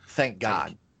can't. Thank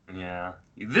God. Yeah,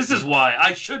 this is why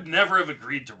I should never have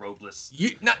agreed to Robles.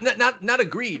 You not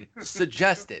agreed.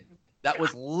 Suggested. That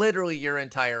was literally your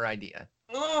entire idea.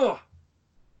 Oh,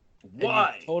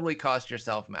 why? You totally cost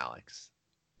yourself Malek's.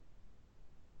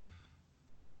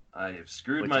 I have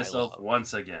screwed myself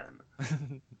once again.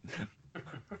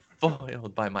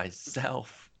 Foiled by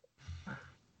myself.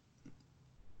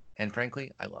 And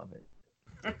frankly, I love it.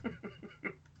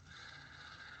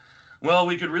 Well,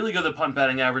 we could really go the punt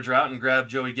batting average route and grab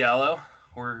Joey Gallo.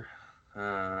 We're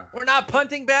not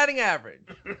punting batting average.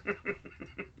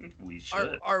 We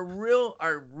should. Our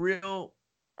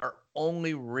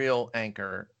only real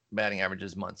anchor batting average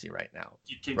is Muncy right now.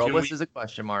 Robles is a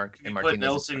question mark. Can we put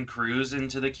Nelson Cruz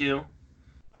into the queue?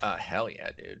 Hell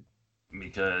yeah, dude.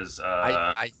 Because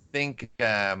I think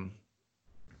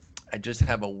I just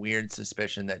have a weird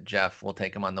suspicion that Jeff will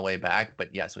take him on the way back.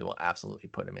 But yes, we will absolutely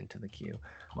put him into the queue.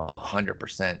 I'm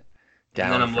 100% down.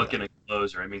 And then I'm looking at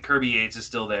closer. I mean, Kirby Yates is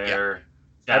still there.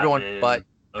 Yeah. Everyone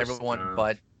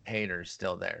but Hader's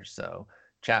still there. So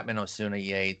Chapman, Osuna,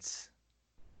 Yates.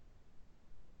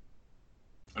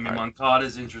 I mean,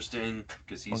 Moncada's interesting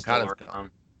because he's still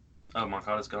around. Oh,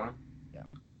 Moncada's gone? Yeah.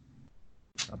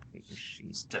 Update your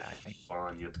sheet.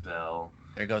 Stefania Bell.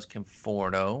 There goes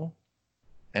Conforto.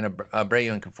 And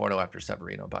Abreu and Conforto after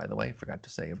Severino, by the way. Forgot to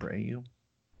say Abreu.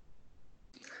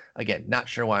 Again, not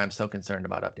sure why I'm so concerned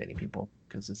about updating people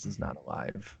because this is not a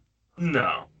live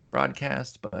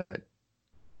broadcast, but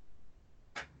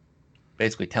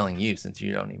basically telling you since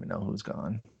you don't even know who's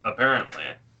gone. Apparently.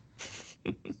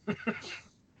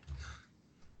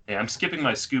 Yeah, I'm skipping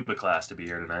my scuba class to be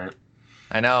here tonight.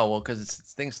 I know, well, because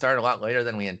things started a lot later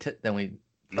than we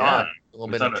thought. A little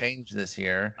bit of change this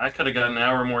year. I could have got an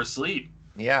hour more sleep.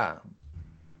 Yeah.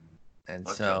 And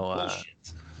so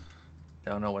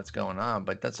don't know what's going on,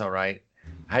 but that's all right.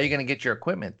 How are you going to get your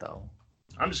equipment, though?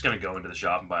 I'm just going to go into the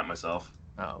shop and buy it myself.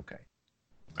 Oh, okay.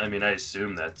 I mean, I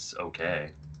assume that's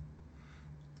okay.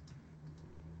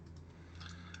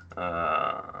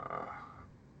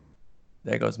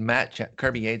 There goes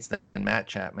Kirby Yates and Matt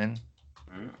Chapman.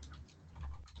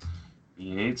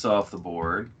 Yates off the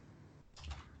board.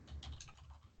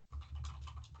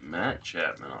 Matt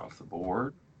Chapman off the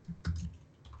board.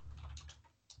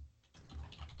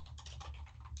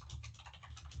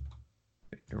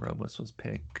 Victor Robles was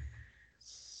pick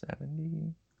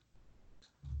 70.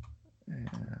 And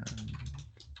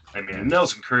I mean, if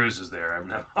Nelson Cruz is there, I'm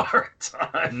having a hard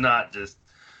time. Not just.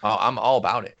 Oh, I'm all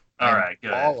about it. All right,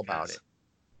 good. All about it.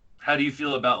 How do you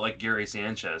feel about like Gary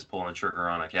Sanchez pulling the trigger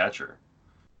on a catcher?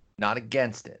 Not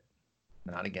against it.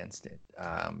 Not against it.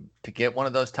 To get one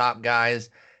of those top guys,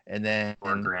 and then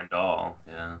or Grandal,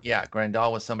 yeah. Yeah,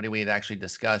 Grandal was somebody we had actually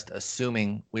discussed.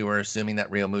 We were assuming that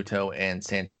Real Muto and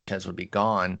Sanchez would be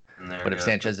gone. But if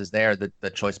Sanchez is there, the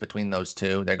choice between those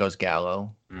two, there goes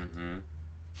Gallo. Mm-hmm.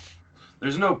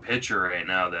 There's no pitcher right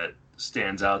now that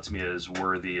stands out to me as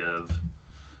worthy of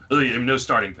No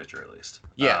starting pitcher, at least.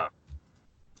 Yeah.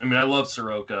 I mean, I love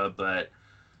Soroka, but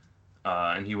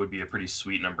and he would be a pretty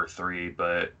sweet number 3,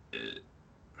 but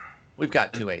we've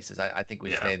got 2 aces. I think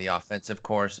we stay the offensive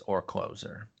course or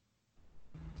closer.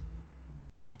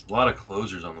 A lot of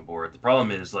closers on the board. The problem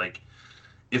is, like,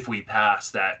 if we pass,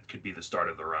 that could be the start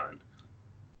of the run.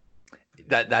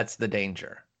 That's the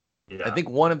danger. Yeah. I think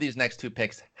one of these next 2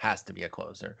 picks has to be a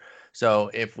closer. So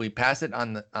if we pass it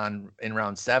in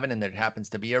round 7 and there happens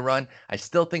to be a run, I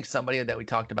still think somebody that we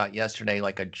talked about yesterday,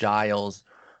 like a Giles,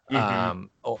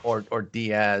 or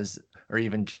Diaz, or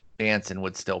even Jansen,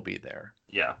 would still be there.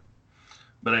 Yeah,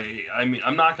 but I mean,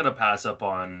 I'm not gonna pass up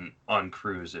on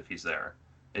Cruz if he's there.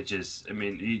 It just, I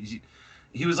mean,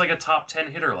 he was like a top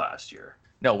 10 hitter last year.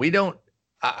 No, we don't.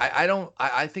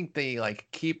 I think the like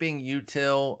keeping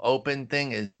util open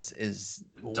thing is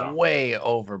dumb. Way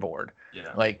overboard.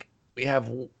 Yeah. Like we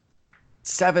have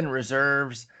 7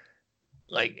 reserves.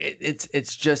 Like it's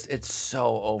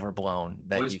so overblown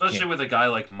that especially with a guy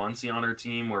like Muncy on our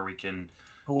team where we can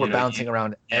we're bouncing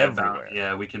around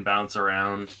everywhere. We can bounce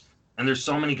around, and there's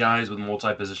so many guys with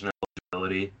multi-position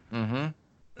eligibility. Mm-hmm.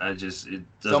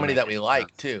 So many that we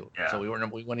like too. Yeah. So we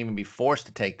wouldn't even be forced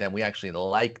to take them. We actually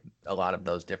like a lot of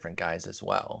those different guys as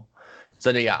well. So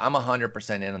yeah, I'm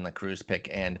 100% in on the Cruz pick,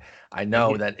 and I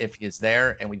know that if he's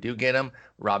there and we do get him,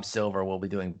 Rob Silver will be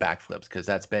doing backflips because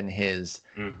that's been his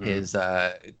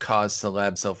cause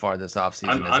celeb so far this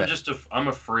offseason. I'm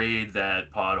afraid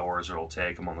that Pod Orzer will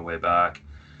take him on the way back.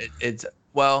 It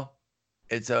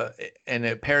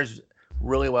pairs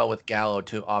really well with Gallo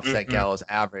to offset Gallo's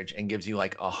average and gives you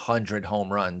like 100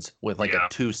 home runs with like a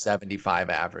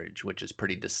 275 average, which is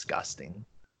pretty disgusting.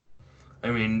 I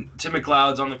mean, Tim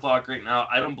McLeod's on the clock right now.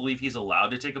 I don't believe he's allowed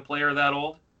to take a player that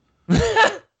old.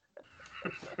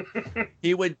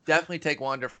 He would definitely take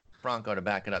Wander Franco to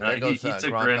back it up. There he took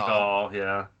Grandal,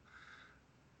 yeah.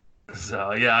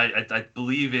 So, yeah, I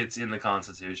believe it's in the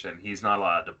Constitution. He's not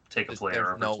allowed to take a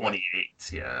player over 28.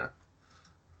 Yeah.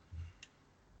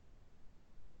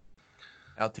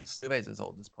 Altuve is his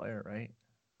oldest player, right?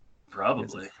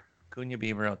 Probably. Cunha,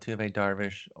 Bieber, Altuve,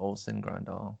 Darvish, Olsen,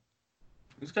 Grandal.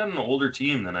 He's got an older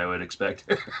team than I would expect.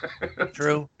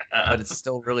 True, but it's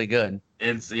still really good.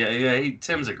 Tim's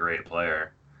a great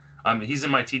player. He's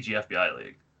in my TGFBI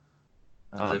league.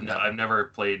 I've never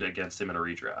played against him in a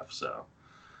redraft, so.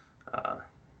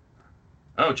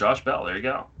 Josh Bell, there you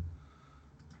go.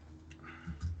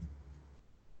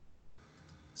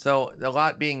 So a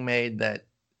lot being made that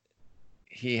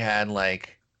he had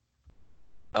like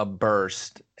a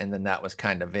burst, and then that was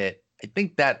kind of it. I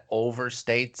think that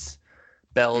overstates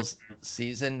Bell's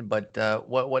season, but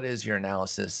what is your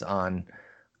analysis on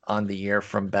the year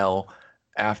from Bell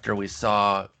after we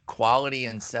saw quality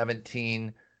in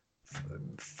 17,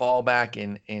 fall back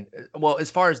in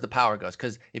as far as the power goes?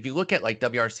 Because if you look at like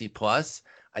WRC plus,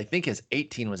 I think his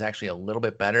 18 was actually a little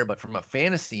bit better, but from a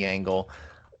fantasy angle,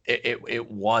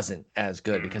 it wasn't as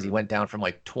good because he went down from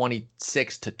like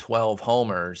 26 to 12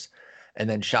 homers and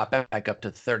then shot back up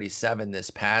to 37 this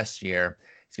past year.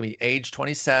 He's gonna be age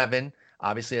 27.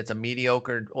 Obviously, it's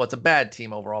a bad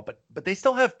team overall, but they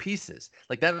still have pieces.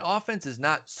 Like that offense is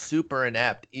not super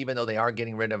inept, even though they are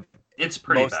getting rid of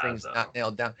most things not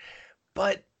nailed down.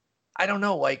 But I don't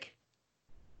know, like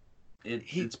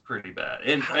it's pretty bad.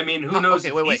 And I mean, who knows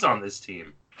if he's on this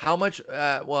team? How much?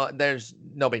 There's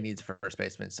nobody needs a first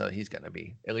baseman, so he's gonna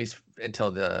be at least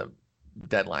until the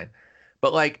deadline.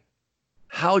 But like,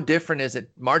 how different is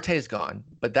it? Marte's gone,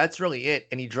 but that's really it,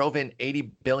 and he drove in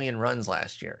 80 billion runs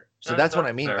last year. So that's what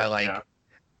I mean by like,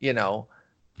 here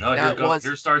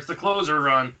starts the closer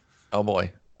run. Oh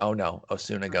boy. Oh no.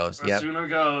 Osuna goes. Osuna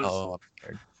goes. Oh, I'm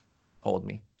scared. Hold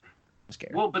me. I'm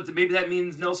scared. Well, but maybe that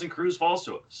means Nelson Cruz falls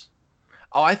to us.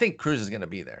 Oh, I think Cruz is going to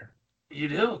be there. You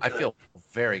do? I feel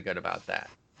very good about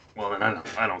that. Well, then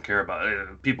I don't care about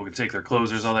it. People can take their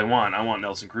closers all they want. I want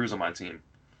Nelson Cruz on my team.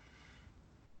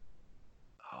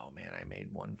 Oh man, I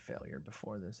made one failure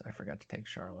before this. I forgot to take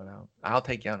Charlotte out. I'll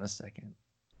take you out in a second.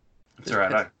 It's all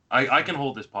right. I can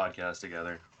hold this podcast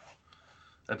together.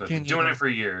 I've been doing it for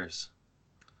years.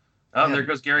 Oh, yeah. There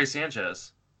goes Gary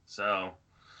Sanchez. So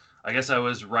I guess I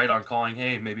was right on calling,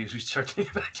 hey, maybe we should start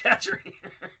thinking about a catcher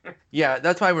here. Yeah,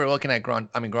 that's why we were looking at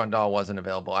Grandal wasn't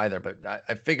available either, but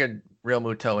I figured Real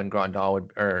Muto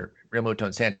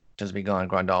and Sanchez would be gone.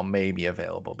 Grandal may be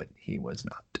available, but he was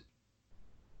not.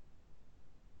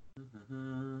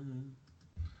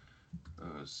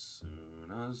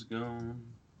 Osuna's gone.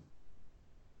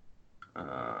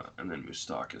 And then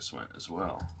Moustakas went as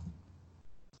well.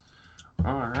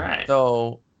 All right.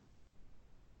 So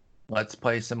let's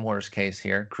play some worst case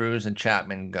here. Cruz and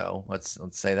Chapman go. Let's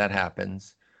say that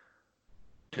happens.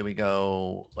 Do we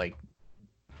go like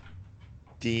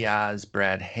Diaz,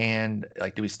 Brad Hand?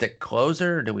 Like, do we stick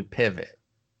closer or do we pivot?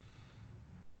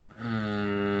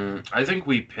 I think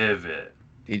we pivot.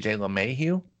 DJ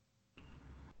LeMahieu?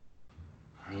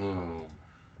 Oh.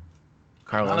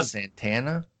 Carlos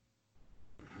Santana?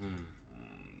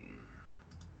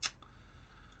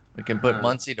 We can put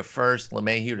Muncy to first,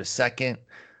 LeMahieu to second.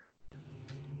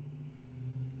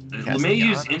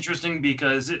 LeMahieu's interesting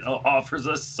because it offers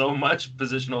us so much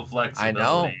positional flexibility. I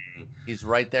know. He's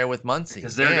right there with Muncy.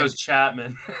 Because there goes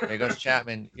Chapman. There goes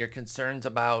Chapman. Your concerns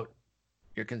about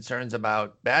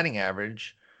batting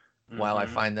average, while I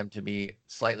find them to be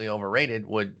slightly overrated,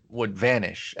 would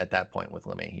vanish at that point with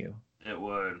LeMahieu. It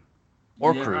would.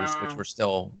 Or Cruz, which we're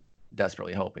still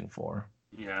desperately hoping for.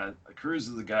 Yeah, Cruz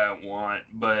is the guy I want,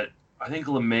 but I think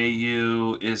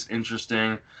LeMahieu is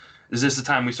interesting. Is this the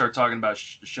time we start talking about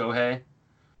Shohei?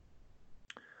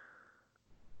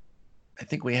 I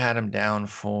think we had him down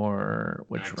for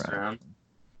which round?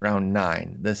 Round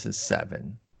 9. This is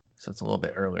 7. So it's a little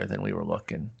bit earlier than we were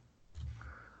looking.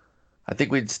 I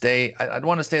think we'd stay. I'd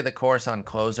want to stay the course on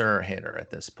closer or hitter at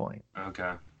this point.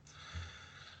 Okay.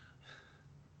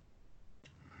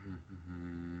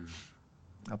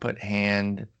 I'll put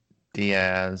Hand,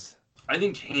 Diaz. I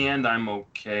think Hand I'm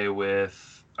okay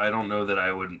with. I don't know that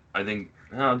I would. I think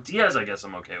Diaz I guess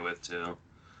I'm okay with too.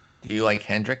 Do you like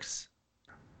Hendricks?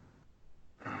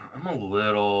 I'm a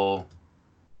little.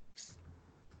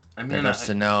 I mean,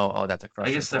 Sano. Oh, that's a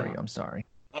crusher for you. I'm sorry.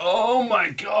 Oh my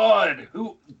God!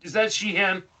 Who is that?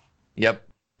 Sheehan? Yep.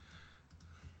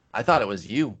 I thought it was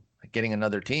you getting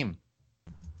another team.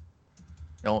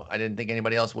 No, I didn't think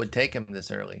anybody else would take him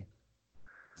this early.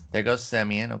 There goes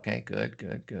Semien. Okay,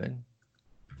 good.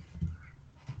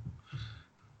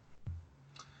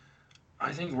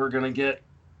 I think we're gonna get.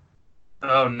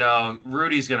 Oh no,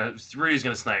 Rudy's gonna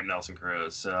snipe Nelson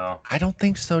Cruz. So I don't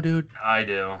think so, dude. I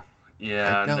do.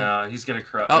 Yeah, no, he's gonna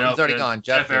crush. Oh, he's already gone.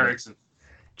 Jeff Erickson.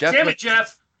 Damn it,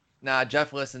 Jeff. Nah,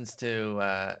 Jeff listens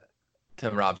to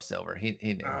Rob Silver. He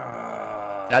knew.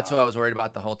 That's what I was worried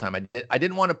about the whole time. I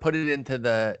didn't want to put it into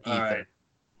the ether. All right.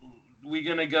 We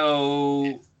gonna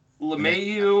go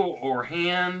LeMahieu or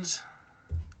Hand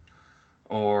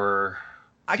or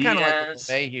I kind of like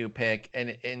the LeMahieu pick,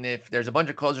 and if there's a bunch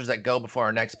of closers that go before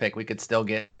our next pick, we could still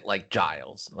get like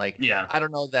Giles. Like, yeah, I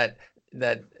don't know that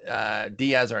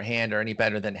Diaz or Hand are any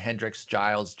better than Hendricks,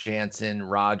 Giles, Jansen,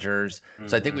 Rogers. Mm-hmm.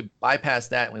 So I think we bypass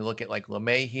that and we look at like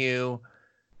LeMahieu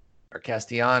or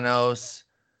Castellanos,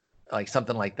 like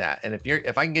something like that. And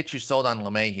if I can get you sold on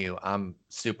LeMahieu, I'm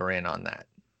super in on that.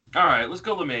 All right, let's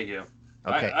go LeMahieu.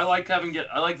 Okay. I like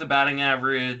the batting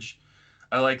average.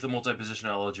 I like the multi-position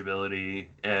eligibility,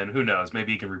 and who knows,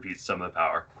 maybe he can repeat some of the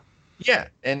power. Yeah,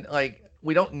 and like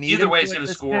we don't need either way. He's going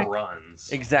to score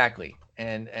runs. Exactly,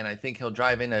 and I think he'll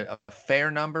drive in a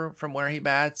fair number from where he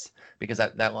bats because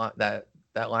that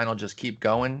line will just keep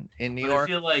going in New York.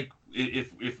 I feel like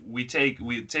if we take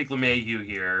LeMahieu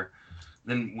here,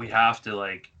 then we have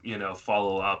to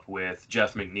follow up with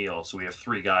Jeff McNeil, so we have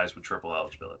 3 guys with triple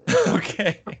eligibility.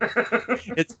 Okay,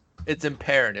 it's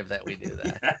imperative that we do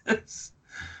that. Yes.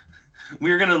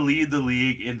 We're going to lead the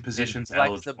league in positions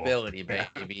eligible. Flexibility,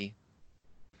 baby.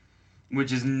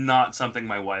 Which is not something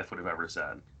my wife would have ever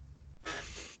said.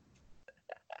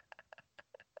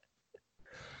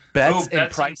 Bets and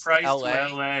price to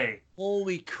LA.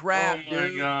 Holy crap, oh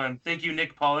my God. Thank you,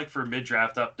 Nick Pollock, for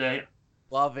mid-draft update.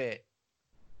 Love it.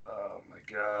 Oh my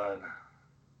God.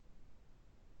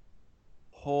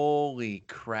 Holy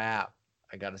crap.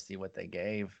 I got to see what they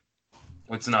gave.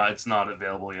 It's not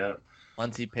available yet.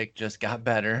 Muncy pick just got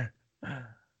better.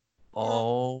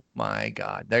 Oh my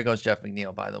God! There goes Jeff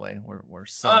McNeil. By the way, we're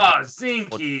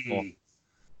Zinky.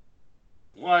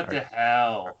 What the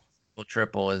hell?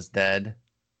 Triple is dead.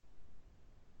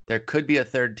 There could be a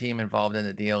third team involved in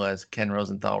the deal, as Ken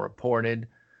Rosenthal reported.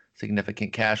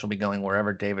 Significant cash will be going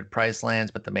wherever David Price lands,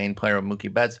 but the main player of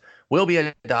Mookie Betts will be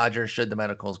a Dodger should the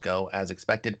medicals go as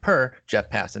expected, per Jeff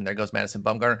Passan. There goes Madison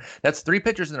Bumgarner. That's 3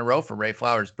 pitchers in a row for Ray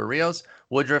Flowers. Berrios,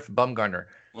 Woodruff, Bumgarner.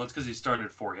 Well, it's because he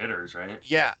started 4 hitters, right?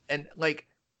 Yeah, and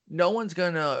no one's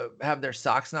gonna have their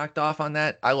socks knocked off on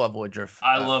that. I love Woodruff.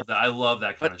 I love that. I love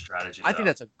that kind of strategy. I think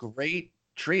that's a great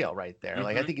trio right there. Mm-hmm.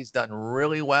 I think he's done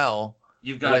really well.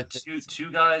 You've got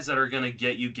two guys that are going to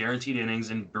get you guaranteed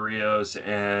innings in Berrios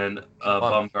and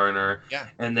Bumgarner,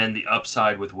 and then the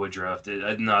upside with Woodruff.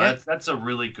 That's a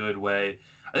really good way.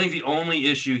 I think the only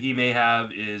issue he may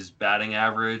have is batting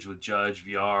average with Judge,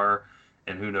 VR,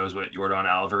 and who knows what Yordan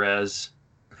Alvarez.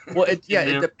 Well, it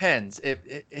depends. If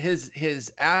his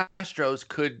Astros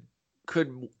could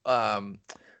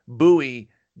buoy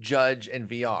Judge and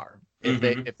VR.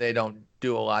 if they don't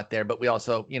do a lot there. But we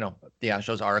also, the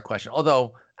Astros are a question.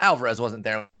 Although Alvarez wasn't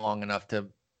there long enough to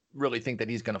really think that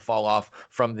he's going to fall off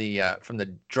from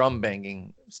the drum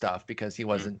banging stuff because he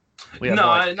wasn't.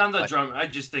 Not the drum. I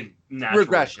just think natural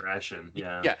regression.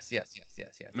 Yeah. Yes.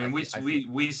 I mean,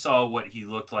 we saw what he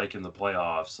looked like in the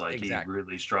playoffs. Like exactly. He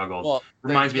really struggled. Well,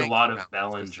 reminds me a lot of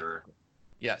Bellinger.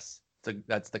 Yes, so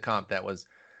that's the comp that was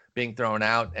being thrown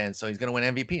out, and so he's going to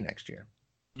win MVP next year.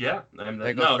 Yeah,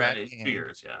 it's 2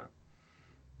 years. Yeah.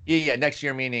 Yeah, next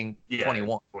year meaning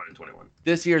 21. 21.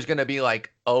 This year's going to be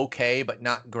like okay, but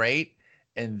not great,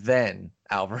 and then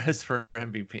Alvarez for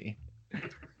MVP.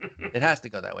 It has to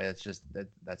go that way. That's just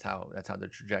that's how the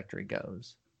trajectory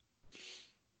goes.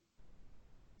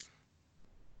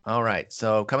 All right,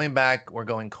 so coming back, we're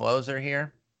going closer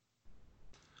here.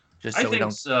 Just so we don't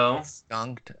get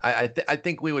skunked. I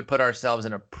think we would put ourselves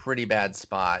in a pretty bad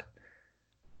spot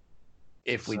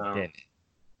if we didn't.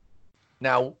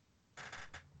 Now,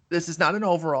 this is not an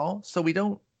overall, so we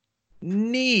don't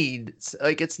need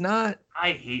it's not.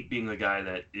 I hate being the guy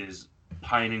that is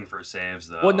pining for saves,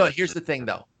 though. Well, no. Here's the thing,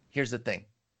 though. Here's the thing.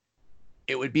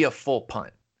 It would be a full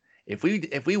punt if we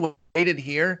waited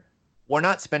here. We're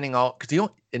not spending all because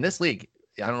in this league.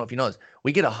 I don't know if you know this.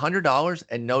 We get $100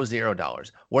 and no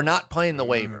 $0. We're not playing the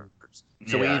waivers,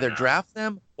 so we either draft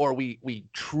them or we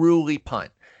truly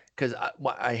punt. Because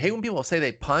I hate when people say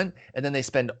they punt and then they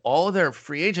spend all their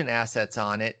free agent assets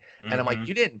on it, and I'm like,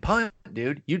 you didn't punt,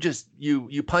 dude. You just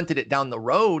you punted it down the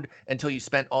road until you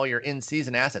spent all your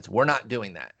in-season assets. We're not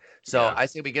doing that. So I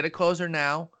say we get a closer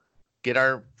now, get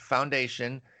our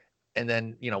foundation. And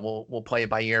then, we'll play it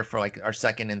by ear for like our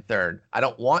second and third. I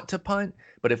don't want to punt,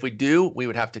 but if we do, we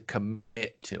would have to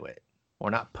commit to it. We're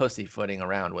not pussyfooting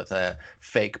around with a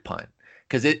fake punt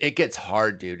because it gets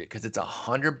hard, dude. Because it's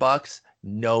 $100,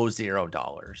 no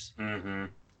 $0.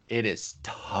 It is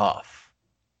tough.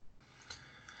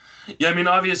 Yeah, I mean,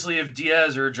 obviously, if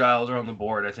Diaz or Giles are on the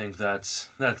board, I think that's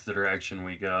the direction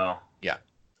we go. Yeah.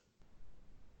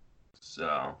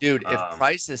 So, dude, if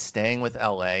Price is staying with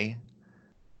LA.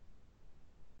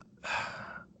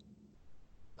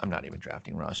 I'm not even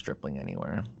drafting Ross Stripling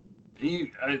anywhere.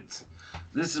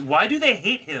 Why do they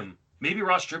hate him? Maybe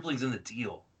Ross Stripling's in the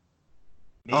deal.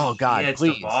 Maybe God,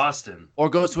 please. To Boston.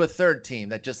 Or goes to a third team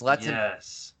that just lets him.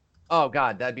 Yes. Oh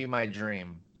God, that'd be my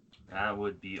dream. That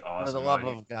would be awesome. For the love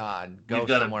of God, go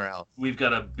somewhere else. We've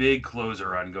got a big closer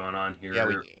run going on here. Yeah,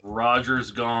 we do. Rogers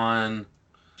gone.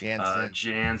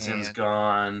 Jansen's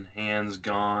gone. Hand's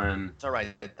gone. It's all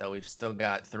right though. We've still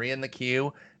got 3 in the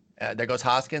queue. There goes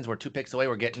Hoskins. We're 2 picks away.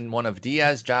 We're getting one of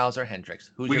Diaz, Giles, or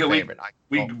Hendricks. Who's your favorite?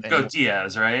 We go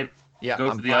Diaz, right? Yeah. Go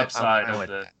for the upside of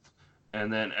the.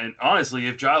 And honestly,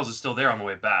 if Giles is still there on the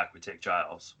way back, we take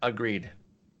Giles. Agreed.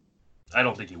 I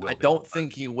don't think he will. I don't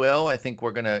think he will. I think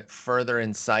we're gonna further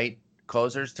incite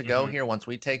closers to go here once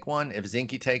we take one. If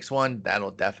Zinke takes one,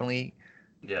 that'll definitely.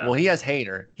 Yeah. Well, he has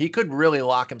Hader. He could really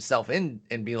lock himself in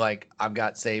and be like, "I've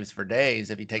got saves for days."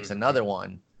 If he takes another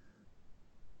one.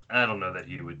 I don't know that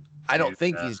he would. I don't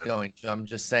think he's going to. I'm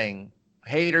just saying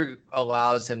Hader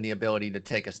allows him the ability to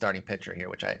take a starting pitcher here,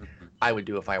 which I would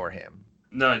do if I were him.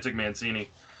 No, I took Mancini.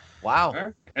 Wow.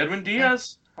 Right. Edwin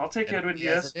Diaz. I'll take Edwin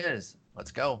Diaz. It is.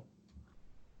 Let's go.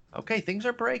 Okay, things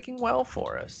are breaking well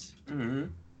for us.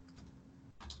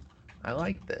 I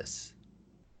like this.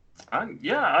 I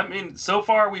mean, so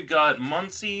far we've got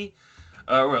Muncy.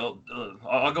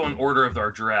 I'll go in order of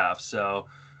our draft. So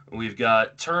we've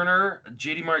got Turner,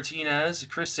 JD Martinez,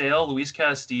 Chris Sale, Luis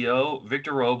Castillo,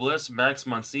 Victor Robles, Max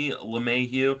Muncy,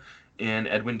 LeMahieu, and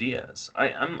Edwin Diaz.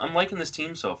 I'm liking this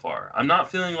team so far. I'm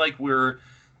not feeling like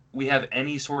we have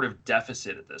any sort of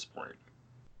deficit at this point.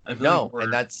 No,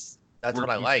 and that's what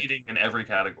I like. In every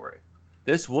category.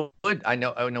 This would I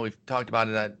know we've talked about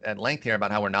it at length here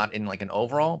about how we're not in like an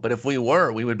overall, but if we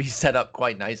were, we would be set up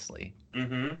quite nicely.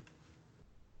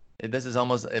 If this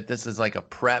is like a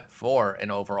prep for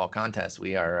an overall contest,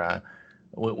 we are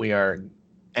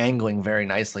angling very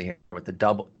nicely here with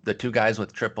the 2 guys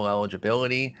with triple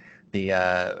eligibility,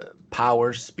 the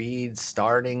power, speed,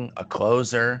 starting, a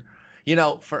closer.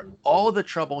 For all the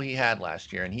trouble he had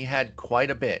last year, and he had quite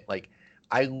a bit. Like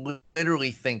I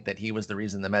literally think that he was the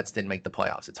reason the Mets didn't make the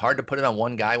playoffs. It's hard to put it on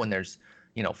one guy when there's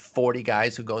 40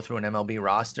 guys who go through an MLB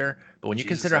roster, but when you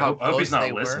consider how close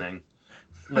they were,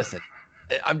 listen.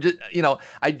 I'm just,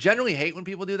 I generally hate when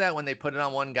people do that when they put it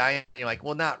on one guy and you're like,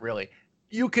 well, not really.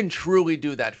 You can truly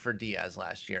do that for Diaz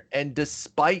last year. And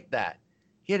despite that,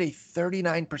 he had a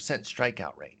 39%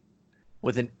 strikeout rate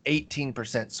with an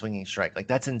 18% swinging strike. Like,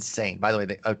 that's insane. By the way,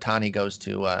 Ohtani goes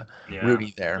to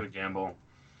Rudy there. Good gamble.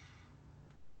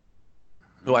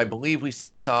 Who I believe we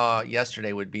saw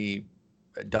yesterday would be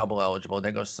double eligible.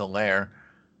 There goes Soler.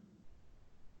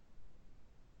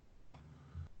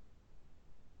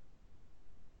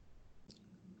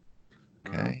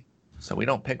 Okay. So we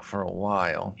don't pick for a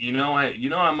while. You know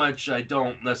how much I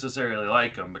don't necessarily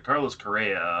like him, but Carlos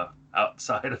Correa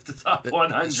outside of the top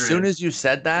 100. As soon as you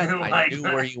said that, like I knew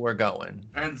where you were going.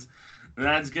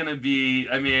 That's gonna be.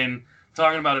 I mean,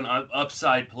 talking about an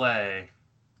upside play,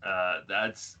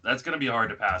 that's gonna be hard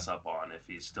to pass up on if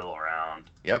he's still around.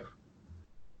 Yep.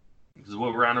 Because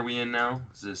what round are we in now?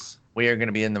 Is this? We are going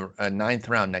to be in the 9th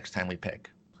round next time we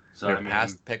pick. So we're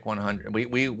past pick 100.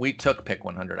 We took pick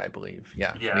 100, I believe.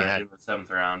 Yeah. Yeah, in the 7th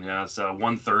round. Yeah. So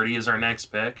 130 is our next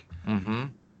pick. Mm-hmm.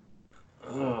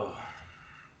 Oh.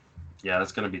 Yeah,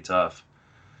 that's gonna be tough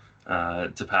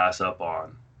to pass up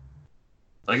on.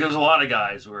 Like, there's a lot of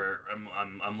guys where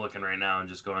I'm looking right now and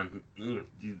just going,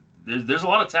 there's a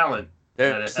lot of talent.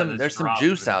 There's some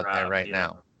juice out there right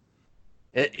now.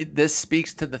 This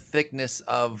speaks to the thickness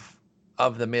of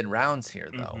the mid rounds here,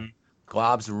 though. Mm-hmm.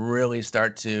 Globs really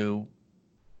start to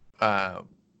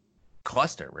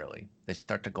cluster. Really, they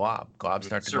start to glob. Globs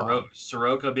start to glob.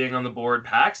 Soroka being on the board,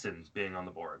 Paxton's being on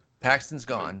the board. Paxton's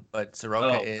gone, but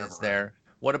Soroka is there.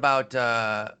 What about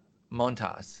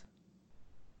Montas?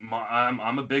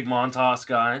 I'm a big Montas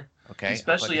guy. Okay,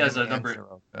 especially as a number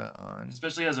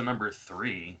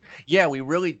 3. Yeah, we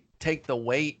really take the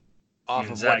weight off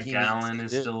of Zach what he Gallen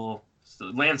needs is still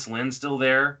Lance Lynn's still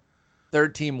there.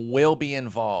 Third team will be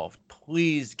involved.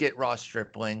 Please get Ross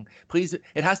Stripling. Please,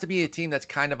 it has to be a team that's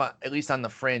kind of at least on the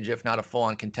fringe, if not a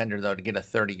full-on contender, though, to get a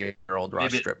 30-year-old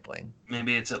Ross Stripling.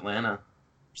 Maybe it's Atlanta,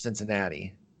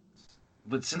 Cincinnati.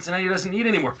 But Cincinnati doesn't need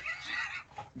any more.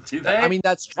 Do they? I mean,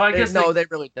 that's true. Well, they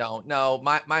really don't. No,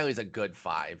 Miley's a good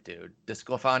 5, dude.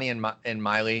 DeSclafani and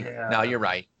Miley. Yeah. No, you're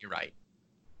right. You're right.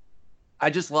 I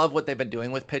just love what they've been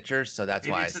doing with pitchers, so that's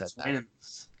why I said that.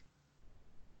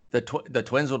 The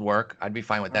Twins would work. I'd be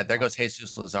fine with that. There goes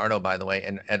Jesus Luzardo, by the way,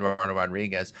 and Eduardo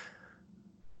Rodriguez.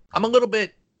 I'm a little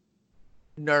bit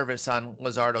nervous on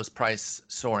Luzardo's price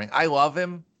soaring. I love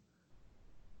him,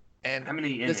 and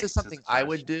this is something I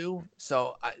would do.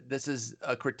 So this is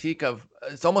a critique of.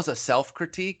 It's almost a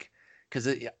self-critique because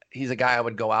he's a guy I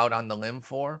would go out on the limb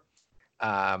for.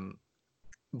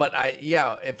 But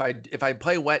if I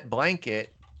play wet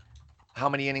blanket, how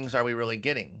many innings are we really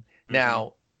getting? Mm-hmm.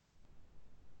 Now,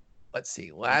 let's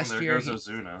see. Last year he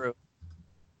threw,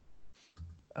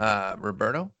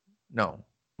 Roberto? No,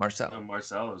 Marcell. No,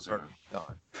 Marcell Ozuna.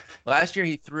 Gone. Last year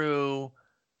he threw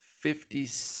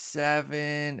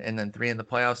 57 and then 3 in the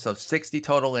playoffs, so 60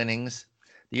 total innings.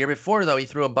 The year before, though, he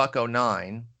threw a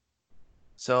 $109.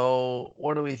 So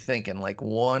what are we thinking? Like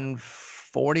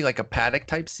 140, like a Paddock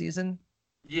type season?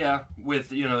 Yeah, with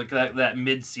that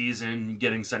mid-season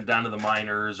getting sent down to the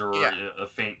minors or a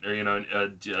faint or a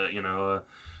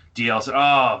DLC.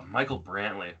 Oh, Michael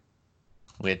Brantley.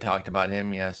 We had talked about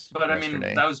him, yes. But yesterday. I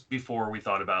mean, that was before we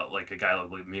thought about like a guy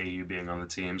like me, you being on the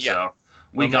team. Yeah. So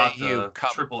we got the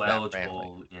triple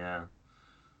eligible. Brantley. Yeah.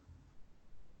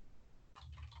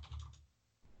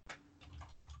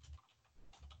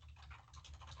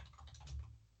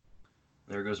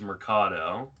 There goes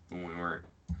Mercado. When we weren't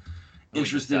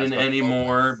interested in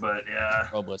anymore, but yeah.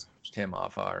 Robles pushed him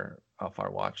off our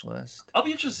watch list. I'll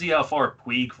be interested to see how far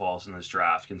Puig falls in this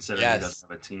draft, considering he doesn't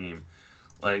have a team.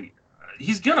 Like,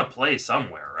 he's gonna play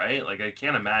somewhere, right? Like, I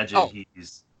can't imagine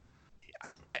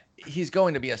he's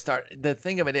going to be a start. The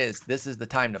thing of it is, this is the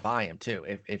time to buy him too.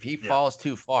 If he falls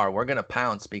too far, we're gonna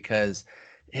pounce because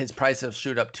his price will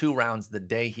shoot up 2 rounds the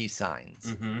day he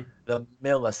signs, the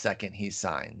millisecond he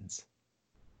signs.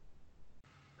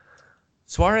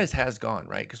 Suarez has gone,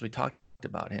 right? Because we talked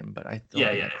about him, but I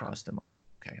thought crossed him.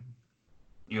 Okay.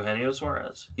 Eugenio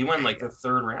Suarez. He went like the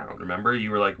 3rd round. Remember?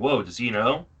 You were like, "Whoa, does he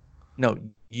know?" No,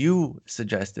 you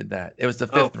suggested that. It was the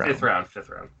 5th round. 5th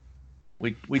round.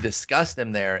 We discussed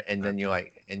him there, and then you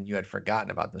had forgotten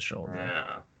about the shoulder.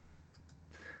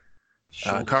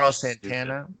 Yeah. Carlos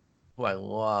Santana, who I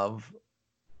love.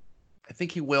 I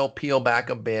think he will peel back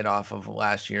a bit off of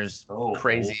last year's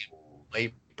crazy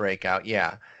late breakout.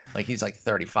 Yeah. Like he's like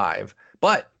 35,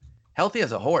 but healthy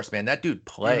as a horse, man. That dude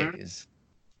plays.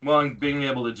 Well, and being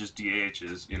able to just DH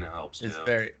is, helps. It's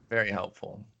very, very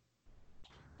helpful.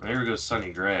 There goes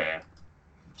Sonny Gray. I'm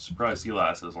surprised he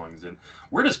lasted as long as he did.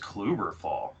 Where does Kluber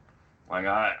fall? Like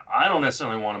I don't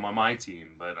necessarily want him on my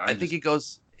team, but I think he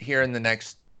goes here in the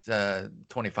next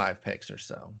 25 picks or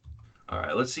so. All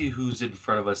right, let's see who's in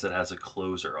front of us that has a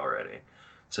closer already.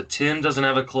 So Tim doesn't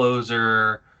have a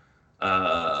closer.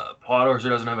 Podorser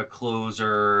doesn't have a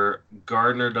closer.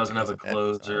 Gardner doesn't have a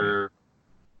closer.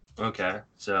 Okay,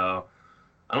 so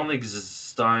I don't think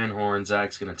Steinhorn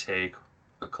Zach's going to take.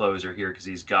 a closer here because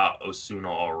he's got Osuna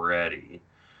already.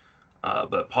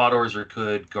 But Podorzer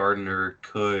could, Gardner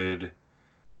could.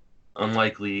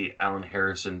 Unlikely Allen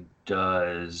Harrison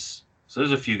does. So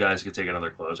there's a few guys who could take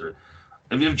another closer.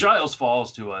 If Giles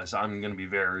falls to us, I'm going to be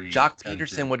very Jock tempted.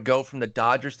 Peterson would go from the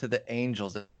Dodgers to the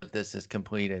Angels if this is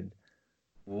completed.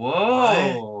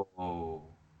 Whoa. What?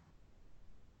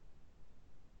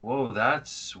 Whoa,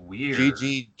 that's weird.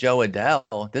 GG Joe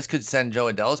Adell. This could send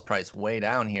Joe Adell's price way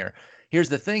down here. Here's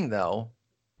the thing, though.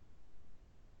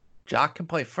 Jock can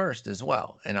play first as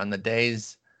well. And on the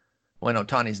days when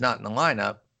Ohtani's not in the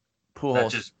lineup,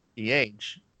 Pujols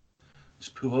DH. Is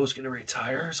Pujols going to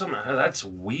retire or something? That's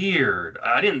weird.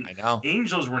 I know.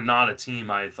 Angels were not a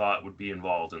team I thought would be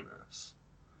involved in this.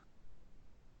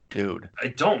 Dude. I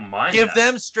don't mind. Give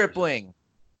them Stripling.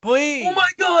 Please. Oh, my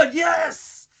God.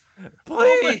 Yes.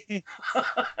 Please. Oh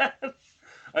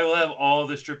I will have all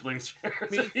the Striplings.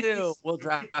 Me too. We'll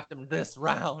draft him this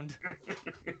round.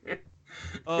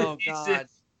 Oh, God.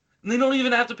 They don't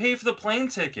even have to pay for the plane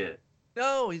ticket.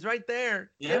 No, he's right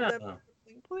there. Yeah.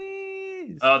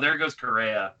 Please. Oh, there goes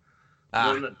Correa.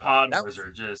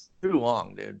 Podhorzer just too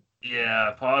long, dude.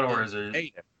 Yeah,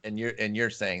 Podhorzer. And you're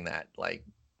saying that like.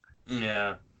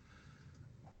 Yeah.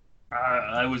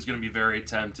 I was gonna be very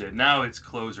tempted. Now it's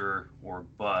closer or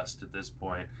bust at this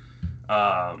point.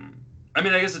 I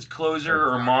mean, I guess it's closer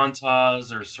or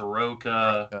Montas or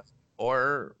Soroka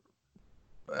or.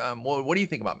 What do you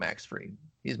think about Max Fried?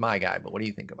 He's my guy, but what do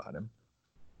you think about him?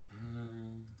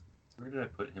 Where did I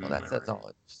put him? Well, that's all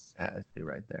it has to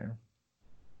right there.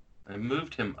 I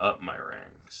moved him up my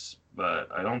ranks, but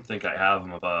I don't think I have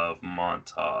him above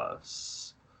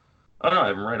Montas. Oh no, I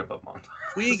have him right above Montas.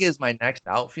 Puig is my next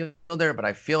outfielder, but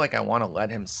I feel like I want to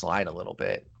let him slide a little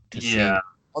bit. See.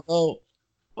 Although,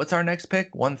 what's our next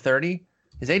pick? 130.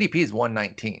 His ADP is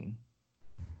 119.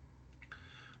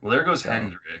 Well, there goes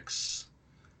Hendricks.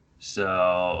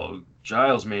 So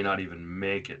Giles may not even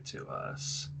make it to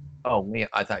us. Oh,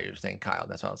 I thought you were saying Kyle.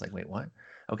 That's why I was like, wait, what?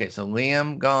 Okay, so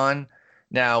Liam gone.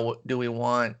 Now, do we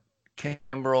want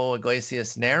Kimbrel,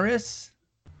 Iglesias, Neris?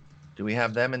 Do we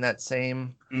have them in that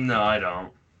same? No, I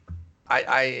don't.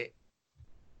 The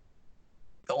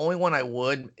only one I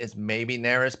would is maybe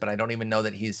Neris, but I don't even know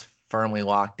that he's firmly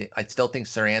locked in. I still think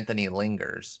Sir Anthony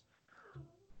lingers.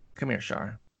 Come here,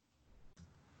 Shar.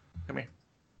 Come here.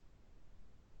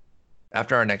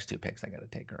 After our next two picks, I got to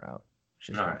take her out.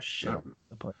 She's shit all over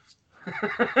the place.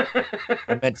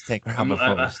 I meant to take her out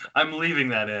before. I'm leaving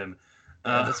that in.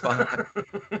 That's fine.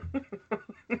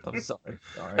 I'm sorry.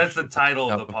 That's the title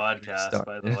of the podcast,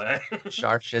 by the way.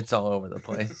 Sharp shits all over the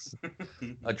place.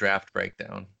 A draft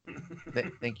breakdown.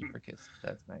 Thank you for kissing.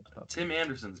 That's nice. Puppy. Tim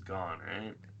Anderson's gone,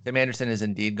 right? Tim Anderson is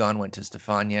indeed gone. Went to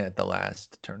Stefania at the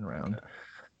last turnaround.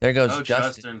 There goes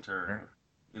Justin Turner.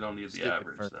 You don't need the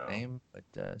average, though. Name, but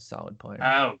solid player.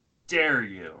 How dare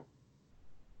you?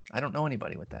 I don't know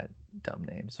anybody with that dumb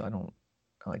name, so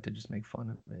I like to just make fun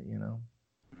of it, you know.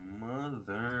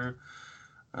 Mother.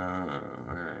 All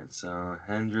right, so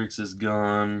Hendricks is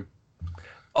gone.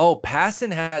 Oh,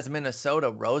 Passan has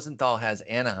Minnesota. Rosenthal has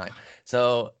Anaheim.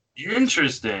 So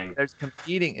interesting. There's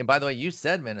competing. And by the way, you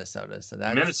said Minnesota, so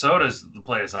that Minnesota's the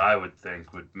place I would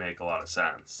think would make a lot of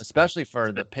sense, especially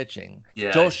for the pitching.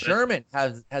 Yeah, Joel Sherman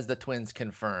has the Twins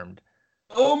confirmed.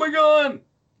 Oh my God!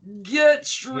 Get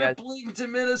Stripling to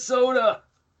Minnesota.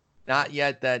 Not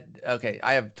yet that okay.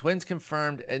 I have Twins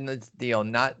confirmed in the deal.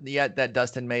 Not yet that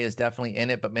Dustin May is definitely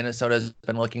in it, but Minnesota's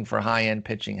been looking for high-end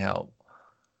pitching help.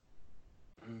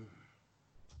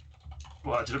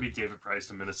 Well, it's gonna be David Price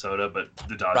to Minnesota, but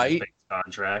the Dodgers make the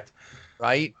contract.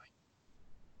 Right.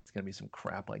 It's gonna be some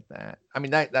crap like that. I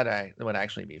mean, that would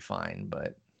actually be fine,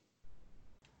 but.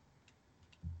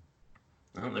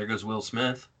 Oh, there goes Will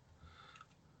Smith.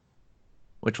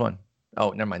 Which one?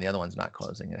 Oh, never mind. The other one's not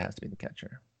closing. It has to be the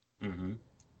catcher. Mm-hmm.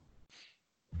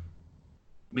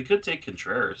 We could take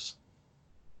Contreras.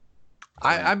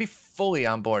 I'd be fully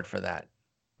on board for that.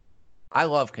 I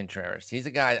love Contreras. He's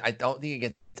a guy. I don't think he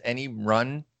gets any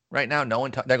run right now. No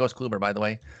one. There goes Kluber, by the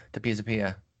way, to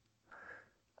Pisa.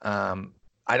 I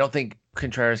don't think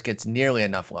Contreras gets nearly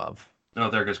enough love.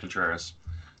 No, there goes Contreras.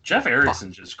 Jeff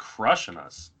Erickson just crushing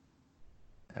us.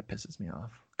 That pisses me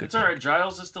off. Good. It's all right.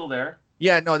 Giles is still there.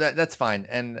 Yeah, no, that's fine.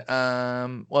 And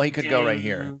well, he could go right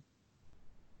here.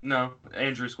 No,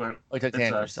 Andrews went. Oh, he took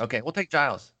Andrews. Okay, we'll take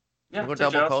Giles. Yeah, we'll go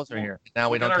double closer here.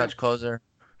 Now we don't touch closer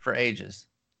for ages.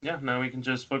 Yeah, now we can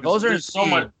just focus. Closer there's so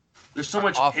much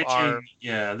pitching.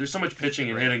 Yeah, there's so much pitching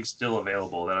and hitting still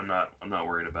available that I'm not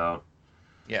worried about.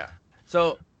 Yeah.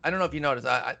 So I don't know if you noticed.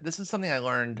 This is something I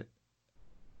learned,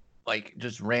 like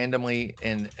just randomly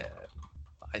in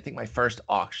I think my first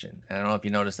auction, and I don't know if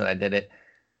you noticed that I did it.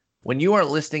 When you are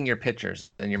listing your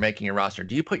pitchers and you're making your roster,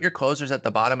 do you put your closers at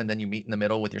the bottom and then you meet in the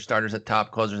middle with your starters at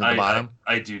top, closers at the bottom?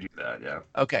 I do that, yeah.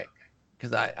 Okay.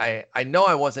 Because I know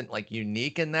I wasn't like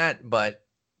unique in that, but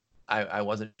I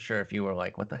wasn't sure if you were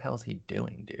like, what the hell is he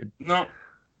doing, dude? No.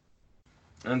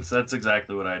 That's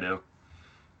exactly what I do.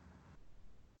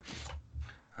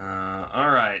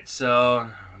 All right, so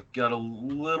we've got a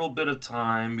little bit of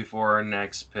time before our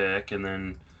next pick, and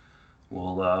then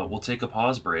we'll take a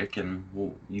pause break, and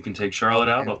you can take Charlotte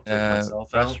out. I'll take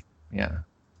myself out. Yeah.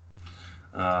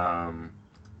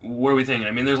 What are we thinking?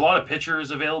 I mean, there's a lot of pitchers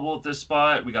available at this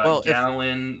spot. We got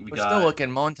Gallen. We're still looking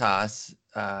Montas,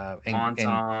 and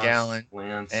Gallen,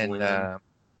 Lance, and Lynn.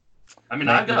 I mean,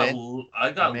 I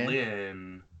got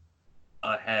Lynn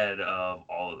ahead of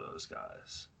all of those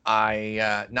guys.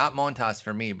 Not Montas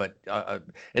for me, but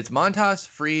it's Montas,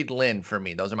 Fried, Lynn for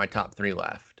me. Those are my top three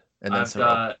left. And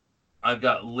then I've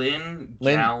got Lynn,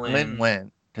 Gallen. Lynn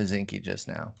went to Zinke just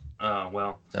now. Oh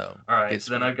well. So all right.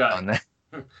 So then I've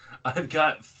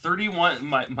got 31.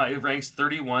 My ranks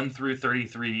 31 through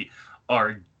 33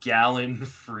 are Gallen,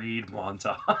 Fried,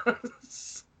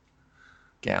 Montas.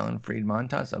 Gallen, Fried,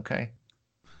 Montas. Okay.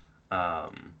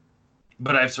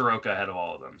 But I have Soroka ahead of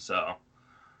all of them. So,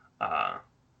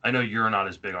 I know you're not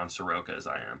as big on Soroka as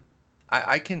I am.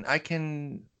 I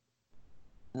can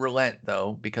relent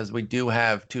though, because we do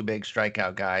have two big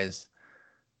strikeout guys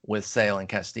with Sale and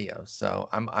Castillo. So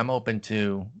I'm open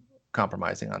to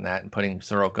compromising on that and putting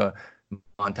Soroka,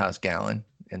 Montas, Gallen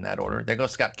in that order. There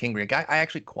goes Scott Kingery, a guy I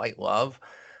actually quite love.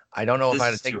 I don't know if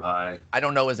I'd take. Too high. I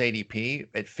don't know his ADP.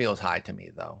 It feels high to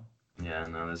me though. Yeah,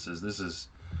 no, this is.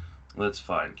 Let's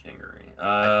find Kingery.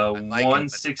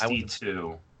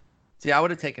 162. See, I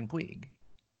would have taken Puig.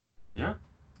 Yeah,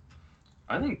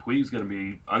 I think Puig's gonna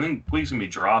be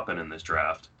dropping in this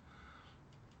draft.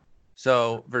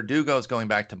 So Verdugo's going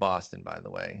back to Boston, by the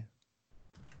way.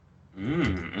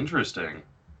 Interesting.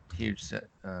 Huge.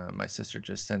 My sister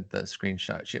just sent the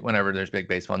screenshot. Whenever there's big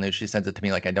baseball news, she sends it to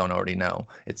me like I don't already know.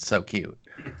 It's so cute.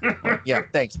 Yeah,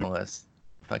 thanks, Melissa.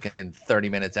 Fucking 30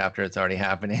 minutes after it's already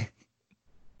happening.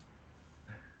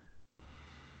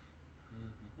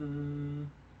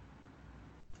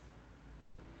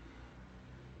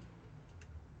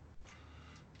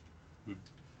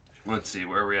 Let's see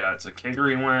where we at. So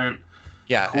Kingery went.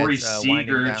 Yeah, Corey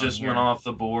Seager just went off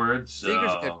the board. So.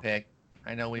 Seager's a good pick.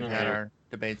 I know we've had our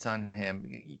debates on him.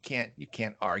 You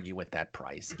can't argue with that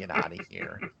price. Get out of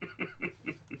here.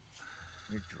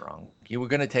 You're drunk. You were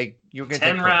gonna take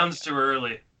 10 rounds too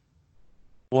early.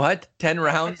 What? 10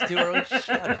 rounds too early?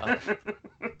 Shut up.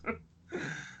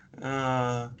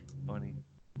 Funny.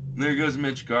 There goes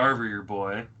Mitch Garver, your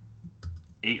boy.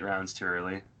 8 rounds too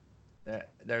early.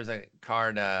 There's a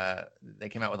card. They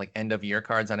came out with like end of year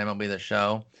cards on MLB The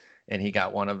Show, and he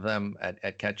got one of them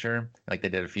at catcher. Like they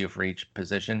did a few for each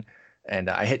position, and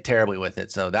I hit terribly with it.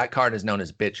 So that card is known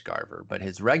as Bitch Garver, but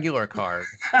his regular card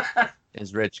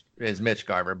is Mitch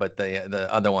Garver, but the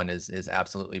other one is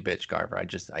absolutely Bitch Garver. I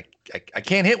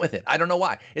can't hit with it. I don't know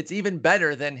why. It's even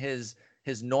better than his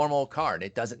normal card.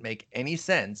 It doesn't make any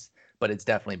sense, but it's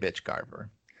definitely Bitch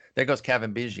Garver. There goes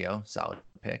Kevin Biggio, solid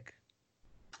pick.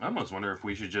 I almost wonder if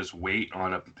we should just wait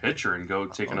on a pitcher and go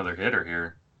take another hitter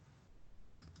here.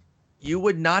 You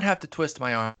would not have to twist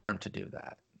my arm to do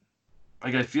that.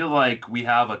 Like, I feel like we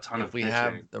have a ton of pitching. If we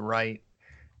have the right...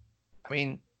 I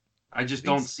mean... I just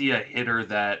don't see a hitter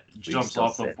that jumps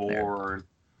off the board.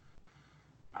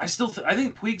 There. I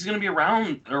think Puig's going to be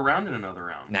around in another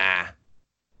round. Nah.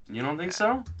 You don't think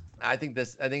so? I think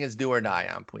it's do or die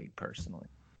on Puig, personally.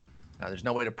 Now, there's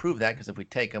no way to prove that, because if we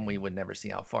take him, we would never see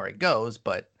how far it goes.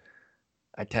 But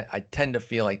I tend to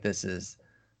feel like this is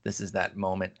that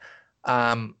moment.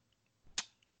 Where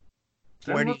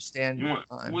do you stand? Why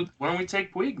don't we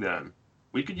take Puig then?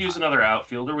 We could use another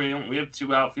outfielder. We have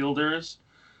 2 outfielders.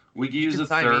 We could use a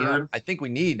third. I think we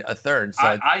need a third.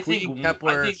 So I think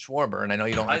Kepler, Schwarber, and I know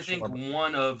you don't. I think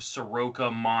one of Soroka,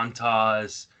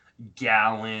 Montas,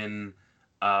 Gallen,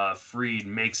 Fried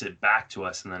makes it back to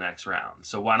us in the next round.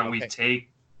 So why don't we take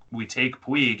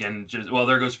Puig and just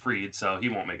there goes Fried, so he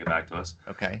won't make it back to us.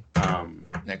 Okay.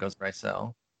 That goes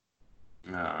Brysell.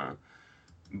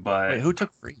 But wait, who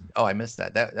took Fried? Oh, I missed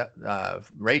that. That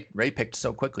Ray picked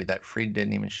so quickly that Fried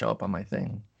didn't even show up on my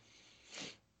thing.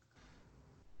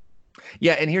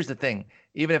 Yeah, and here's the thing.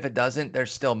 Even if it doesn't,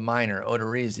 there's still Minor,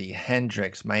 Odorizzi,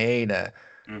 Hendricks, Maeda,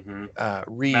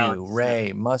 Ryu,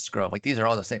 Ray, Musgrove. Like, these are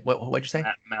all the same. What'd you say?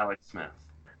 Malik Smith.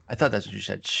 I thought that's what you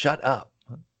said. Shut up.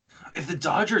 If the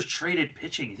Dodgers traded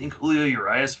pitching, you think Julio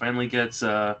Urias finally gets...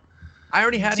 I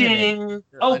already had him.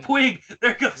 Oh, Puig!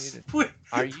 There goes Puig.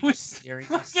 Are you serious?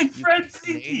 Fucking You Fred Zinkie.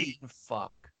 Canadian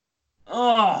fuck.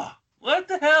 Oh, what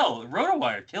the hell?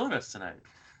 RotoWire killing us tonight.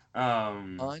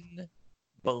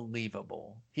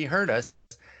 Unbelievable. He heard us.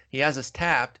 He has us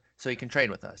tapped, so he can trade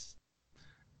with us.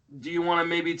 Do you want to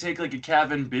maybe take like a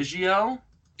Kevin Biggio?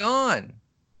 Gone.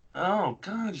 Oh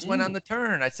God, Just went on the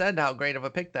turn. I said how great of a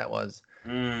pick that was.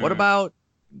 Mm. What about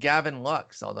Gavin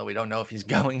Lux? Although we don't know if he's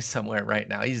going somewhere right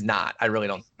now. He's not. I really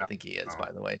don't think he is,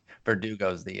 by the way.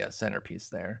 Verdugo's the centerpiece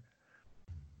there.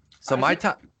 So my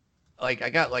top, like I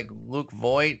got like Luke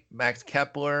Voigt, Max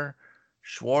Kepler,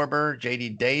 Schwarber, J.D.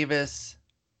 Davis.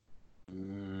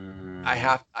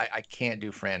 I can't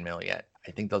do Franmil yet.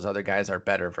 I think those other guys are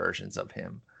better versions of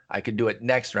him. I could do it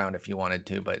next round if you wanted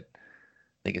to, but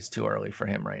I think it's too early for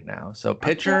him right now. So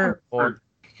pitcher or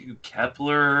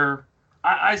Kepler.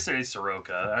 I say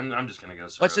Soroka. I'm just gonna go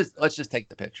Soroka. Let's just take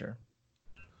the pitcher.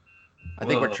 I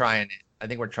think we're trying it. I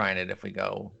think we're trying it if we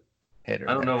go hitter.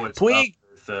 I don't know what's Puig.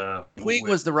 Puig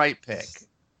was the right pick,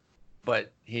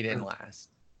 but he didn't last.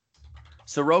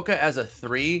 Soroka as a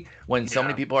 3, when so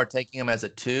many people are taking him as a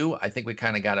 2, I think we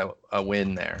kind of got a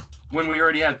win there. When we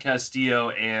already have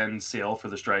Castillo and Sale for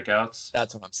the strikeouts.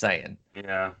 That's what I'm saying.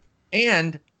 Yeah.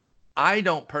 And I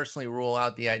don't personally rule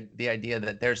out the idea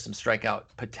that there's some strikeout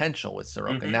potential with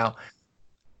Soroka. Mm-hmm. Now,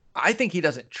 I think he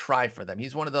doesn't try for them.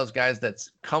 He's one of those guys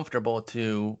that's comfortable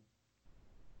to,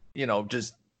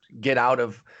 just get out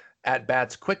of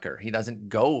at-bats quicker. He doesn't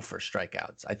go for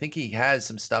strikeouts. I think he has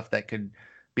some stuff that could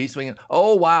be swinging.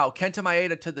 Oh, wow. Kenta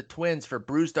Maeda to the Twins for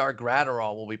Brusdar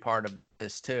Graterol will be part of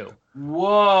this, too.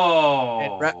 Whoa.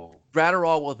 And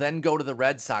Graterol will then go to the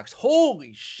Red Sox.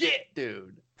 Holy shit,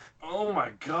 dude. Oh,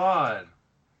 my God.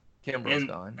 Kimbrel's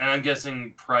gone. And I'm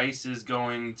guessing Price is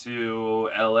going to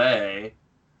L.A.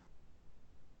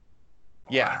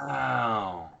 Yeah.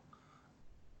 Wow.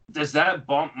 Does that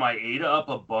bump Maeda up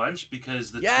a bunch?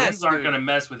 Because the Twins aren't going to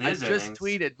mess with his innings. I just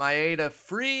tweeted Maeda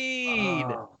freed.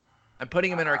 Oh. I'm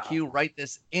putting him in our queue right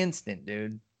this instant,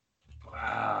 dude.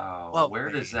 Wow. Well, where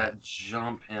does that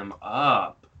jump him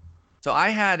up? So I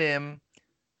had him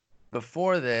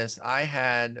before this. I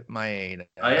had Maeda.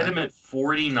 I had him at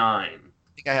 49. I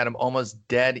think I had him almost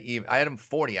dead even. I had him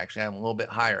 40, actually. I had him a little bit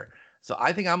higher. So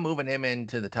I think I'm moving him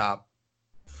into the top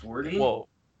 40. Whoa.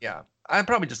 Yeah. I'd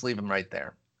probably just leave him right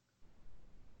there.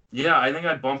 Yeah, I think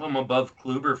I'd bump him above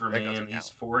Kluber for me, and he's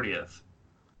 40th.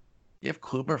 You have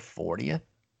Kluber 40th?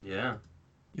 Yeah.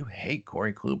 You hate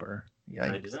Corey Kluber.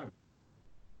 Yikes. I do.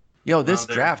 Yo, this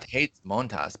draft hates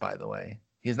Montas, by the way.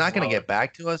 He's not going to get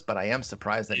back to us, but I am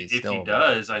surprised that he's still. If he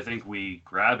does, I think we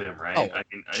grab him, right? Oh, I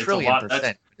mean, it's a lot.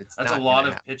 That's a lot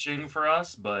of pitching for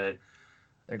us, but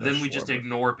then we just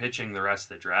ignore pitching the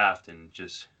rest of the draft and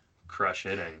just crush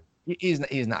hitting. He's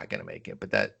not going to make it,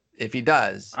 but that if he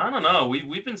does, I don't know.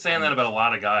 We've been saying that about a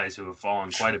lot of guys who have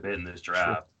fallen quite a bit in this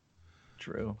draft.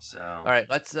 True. So all right,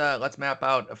 let's map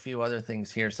out a few other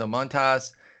things here. So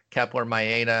Montas, Kepler,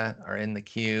 Maeda are in the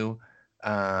queue.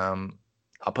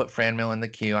 I'll put Franmil in the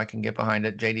queue. I can get behind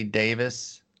it. J.D.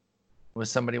 Davis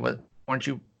was somebody. Weren't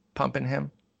you pumping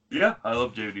him? Yeah, I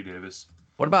love J.D. Davis.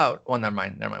 What about? Well, never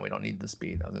mind. We don't need the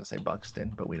speed. I was gonna say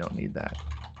Buxton, but we don't need that.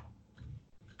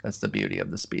 That's the beauty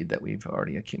of the speed that we've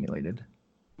already accumulated.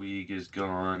 Puig is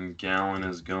gone. Gallen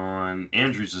is gone.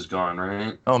 Andrews is gone,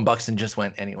 right? Oh, and Buxton just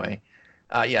went anyway.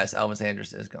 Yes, Elvis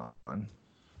Andrus is gone.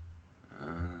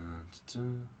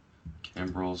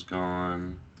 Kimbrel's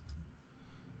gone.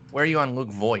 Where are you on Luke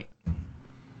Voigt?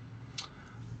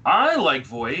 I like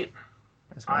Voigt.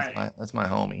 That's my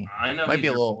homie. I know. Might be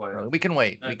a little early. We can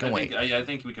wait. I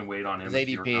think we can wait on him. His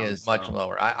ADP is much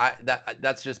lower.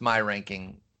 That's just my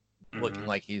ranking, looking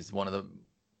like he's one of the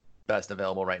best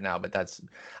available right now. But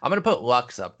I'm gonna put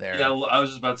Lux up there. Yeah, I was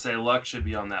just about to say Lux should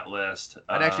be on that list.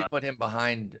 I'd actually put him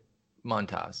behind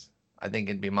Montas. I think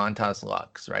it'd be Montas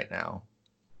Lux right now.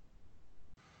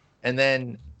 And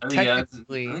then I think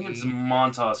it's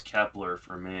Montas Kepler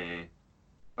for me.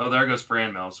 Oh, there goes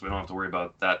Franmil, so we don't have to worry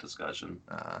about that discussion.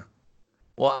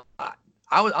 Well,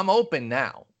 I'm open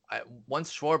now.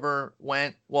 Once Schwarber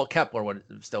went, well, Kepler would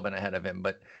have still been ahead of him,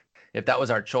 but if that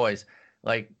was our choice,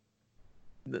 like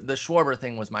the Schwarber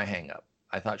thing was my hang-up.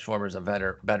 I thought Schwarber's a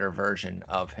better version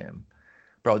of him.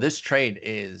 Bro, this trade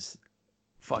is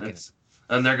fucking.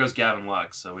 And there goes Gavin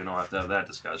Lux, so we don't have to have that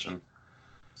discussion.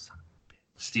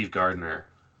 Steve Gardner,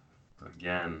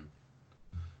 again.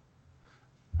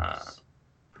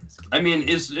 I mean,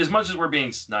 as much as we're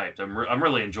being sniped, I'm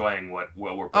really enjoying what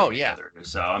we're putting together.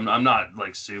 So I'm not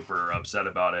like super upset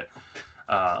about it.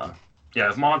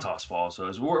 If Montas falls,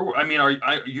 so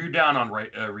you're down on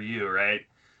Ryu, right?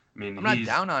 I mean, I'm not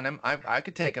down on him. I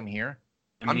could take him here.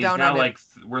 I mean, I'm he's down now on like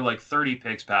we're like 30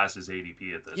 picks past his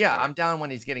ADP at this Yeah, point. I'm down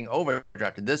when he's getting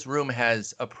overdrafted. This room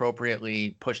has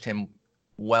appropriately pushed him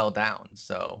well down.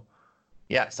 So,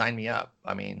 yeah, sign me up.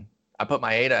 I mean, I put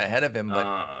my Ada ahead of him, but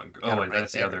Oh wait, right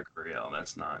that's there. the other Gurriel.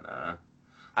 That's not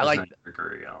I like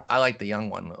Gurriel. I like the young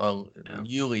one. Well, Yeah.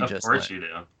 Yuli Of just course went. you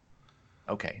do.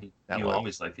 Okay, You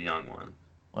always like the young one.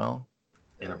 Well,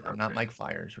 I'm not Mike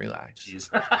Flyers. Relax.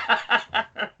 Jeez.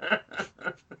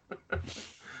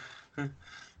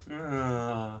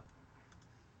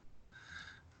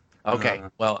 Okay.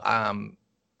 Well,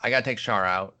 I gotta take Char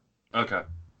out. Okay.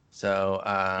 So,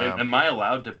 am I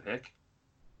allowed to pick?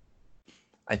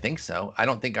 I think so. I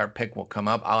don't think our pick will come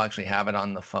up. I'll actually have it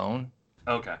on the phone.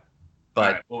 Okay.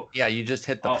 But right, well, yeah, you just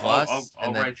hit the plus I'll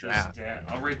and then write draft. this down.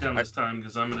 I'll write down this time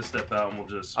because I'm gonna step out and we'll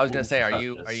just. I was gonna say, are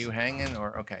you hanging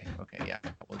or okay, yeah,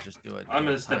 we'll just do it. I'm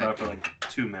gonna step out for like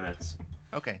 2 minutes.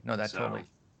 Okay, no, that totally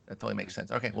makes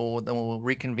sense. Okay, well then we'll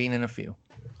reconvene in a few.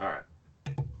 All right.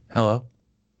 Hello.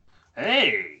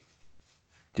 Hey.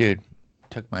 Dude,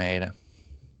 took my Ada.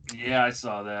 Yeah, I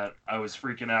saw that. I was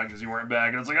freaking out because you weren't back,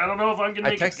 and I was like, I don't know if I'm gonna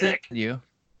make a pick. I texted you.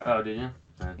 Oh, did you?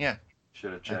 Yeah.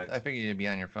 Should have checked. I figured you'd be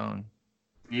on your phone.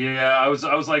 Yeah, I was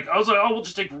like, oh, we'll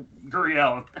just take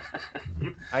Gurriel.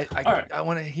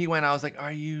 He went. I was like,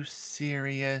 are you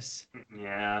serious?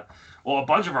 Yeah. Well, a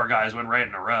bunch of our guys went right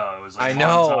in a row. It was like I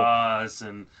know. Us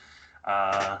and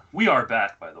we are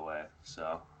back, by the way.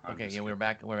 So. Okay, yeah, we're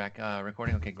back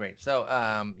recording. Okay, great. So,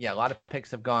 yeah, a lot of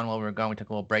picks have gone while we were gone. We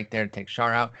took a little break there to take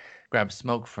Char out, grab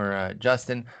smoke for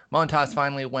Justin. Montas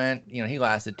finally went. You know, he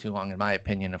lasted too long, in my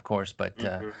opinion, of course. But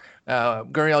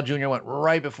Gurriel Jr. went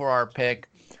right before our pick.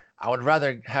 I would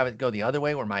rather have it go the other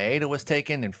way, where Maeda was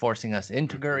taken and forcing us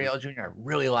into Gurriel Jr. I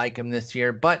really like him this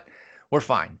year, but we're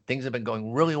fine. Things have been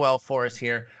going really well for us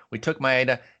here. We took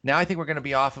Maeda. Now I think we're going to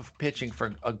be off of pitching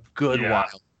for a good while.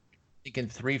 Thinking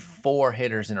 3-4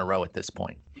 hitters in a row at this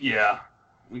point. Yeah,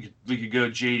 we could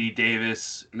go JD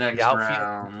Davis next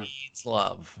round. Needs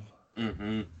love.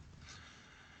 Mm-hmm.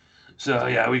 So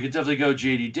yeah, we could definitely go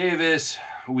JD Davis.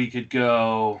 We could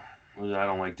go. I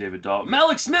don't like David Dahl.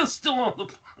 Mallex Smith still on the.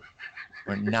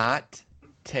 We're not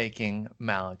taking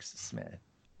Mallex Smith.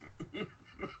 You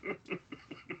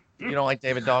don't like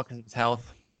David Dahl because of his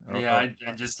health? I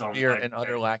just don't. Fear and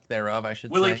utter lack thereof, I should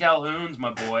Willie say. Calhoun's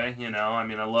my boy, you know. I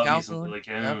mean, I love me some Willie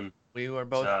Calhoun. Yep. We were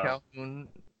both Calhoun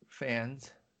fans.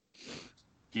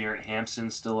 Garrett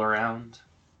Hampson's still around.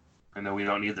 I know we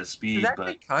don't need the speed,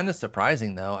 but kind of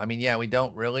surprising though. I mean, yeah, we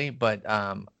don't really, but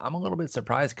I'm a little bit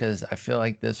surprised because I feel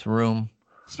like this room,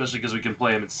 especially because we can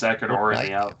play him at second or in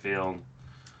the outfield.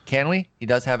 Can we? He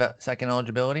does have a second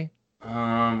eligibility.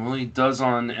 Well, he does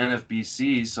on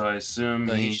NFBC, so I assume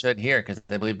he should here because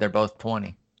they believe they're both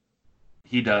 20.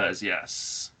 He does,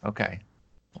 yes. Okay,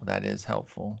 well that is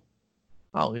helpful.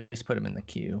 I'll at least put him in the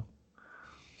queue.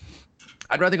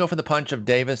 I'd rather go for the punch of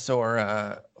Davis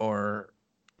or.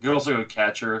 You could also go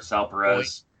catcher, Sal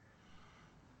Perez.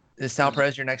 Is Sal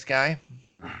Perez your next guy?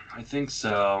 I think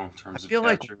so. In terms I feel of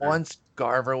like catcher. Once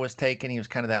Garver was taken, he was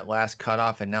kind of that last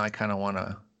cutoff, and now I kind of want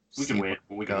to. We can wait.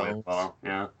 We can wait. Well,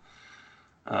 yeah.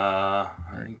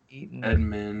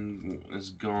 Edmund is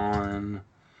gone.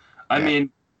 I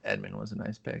mean, Edmund was a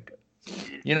nice pick.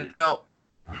 You know,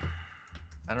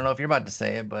 I don't know if you're about to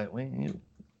say it, but we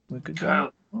could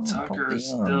go. Tucker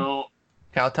still.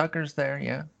 Kyle Tucker's there,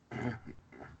 yeah.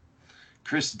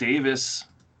 Chris Davis.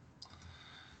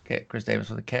 Okay, Chris Davis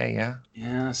with a K, yeah.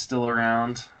 Yeah, still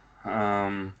around.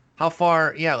 How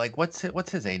far? Yeah, like what's his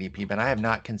ADP? But I have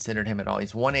not considered him at all.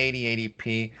 He's 180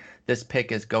 ADP. This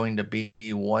pick is going to be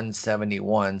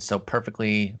 171, so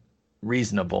perfectly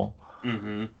reasonable.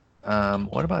 Mm-hmm.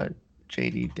 What about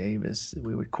JD Davis?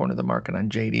 We would corner the market on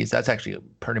JD's. That's actually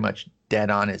pretty much dead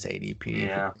on his ADP.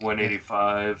 Yeah,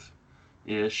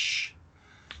 185-ish.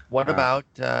 What about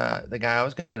the guy I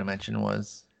was going to mention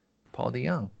was Paul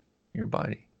DeJong, your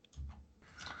buddy.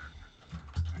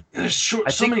 There's so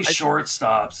many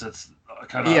shortstops. That's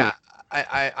kind of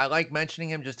I like mentioning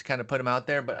him just to kind of put him out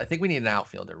there, but I think we need an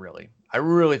outfielder, really. I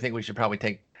really think we should probably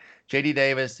take JD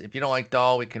Davis. If you don't like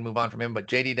Dahl, we can move on from him, but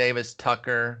JD Davis,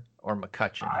 Tucker, or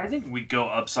McCutchen. I think we go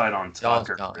upside on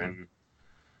Tucker. And,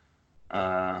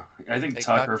 I think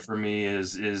Tucker for me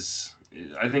is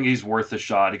I think he's worth a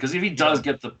shot because if he does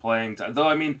get the playing time, though,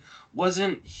 I mean,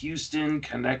 wasn't Houston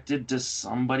connected to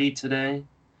somebody today?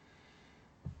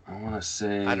 I want to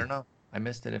say. I don't know. I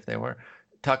missed it if they were.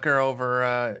 Tucker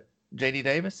over JD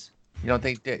Davis? You don't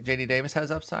think JD Davis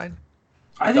has upside?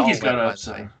 I think he's got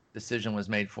upside. Decision was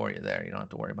made for you there. You don't have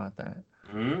to worry about that.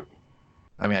 Mm-hmm.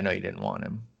 I mean, I know you didn't want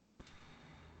him.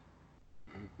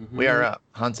 Mm-hmm. We are up.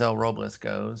 Hansel Robles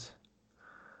goes.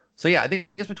 So yeah, I think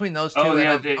it's between those two. Oh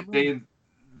and yeah, I'm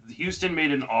Houston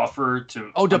made an offer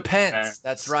to. Oh, depends.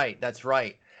 That's right. That's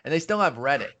right. And they still have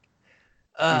Reddick.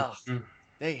 Ugh, Mm-hmm.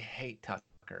 they hate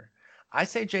Tucker. I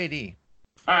say JD.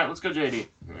 All right, let's go JD.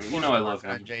 You know I love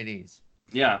him. JD's.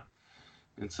 Yeah,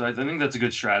 and so I think that's a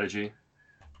good strategy.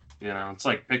 You know, it's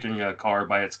like picking a car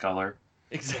by its color.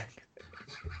 Exactly.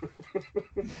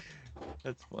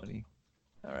 That's funny.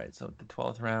 All right, so the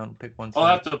 12th round, pick one. I'll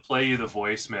have to play you the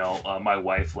voicemail my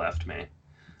wife left me.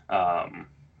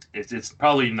 It's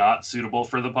probably not suitable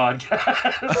for the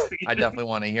podcast. I definitely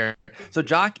want to hear. So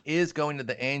Jock is going to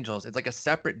the Angels. It's like a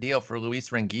separate deal for Luis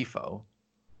Rengifo.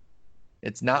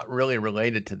 It's not really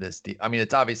related to this deal. I mean,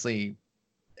 it's obviously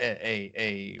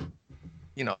a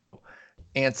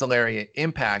ancillary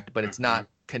impact, but it's not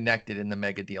connected in the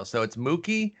mega deal. So it's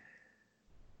Mookie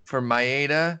for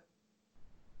Maeda,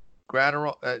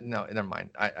 Gratterall. No, never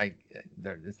mind.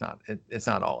 It's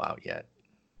not all out yet.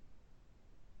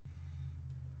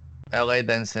 LA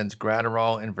then sends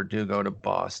Gratterall and Verdugo to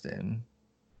Boston.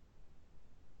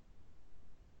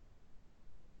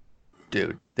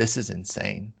 Dude, this is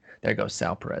insane. There goes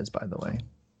Sal Perez, by the way.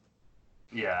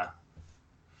 Yeah.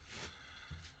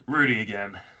 Rudy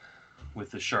again with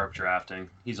the sharp drafting.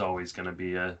 He's always going to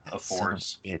be a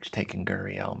force. Bitch taking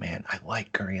Gurriel, man. I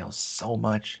like Gurriel so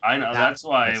much. I know. That's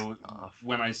why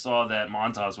when I saw that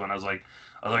Montas one, I was like,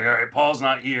 all right, Paul's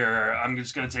not here. I'm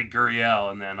just going to take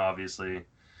Gurriel. And then obviously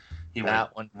he went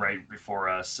right before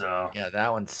us. So yeah,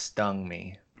 that one stung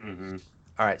me. Mm-hmm.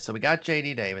 All right, so we got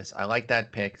JD Davis. I like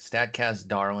that pick. Statcast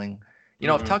darling. You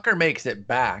know, if Tucker makes it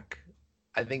back,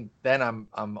 I think then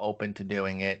I'm open to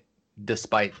doing it,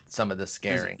 despite some of the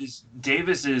scaring.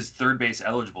 Davis is third base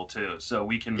eligible too, so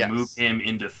we can move him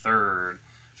into third,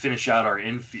 finish out our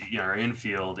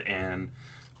infield, and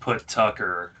put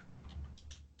Tucker.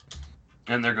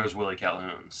 And there goes Willie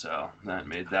Calhoun. So that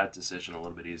made that decision a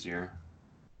little bit easier.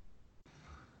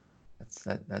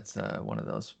 That's one of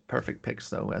those perfect picks,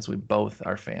 though, as we both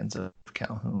are fans of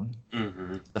Calhoun.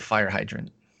 Mm-hmm. The fire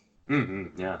hydrant.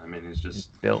 Mm-hmm. Yeah, I mean, he's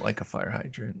built like a fire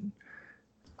hydrant.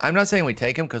 I'm not saying we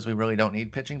take him because we really don't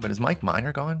need pitching, but is Mike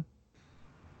Minor gone?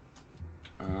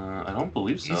 I don't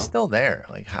believe so. He's still there.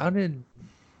 Like, how did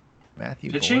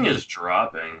Matthew pitching is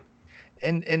dropping?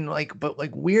 And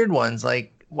but weird ones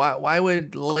like. Why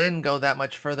would Lynn go that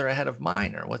much further ahead of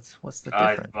Minor? What's the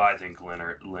difference? I think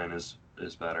Lynn is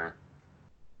better.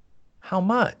 How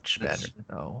much better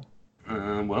though?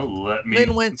 Well, let me.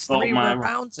 Lynn went 3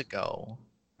 rounds ago.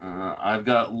 I've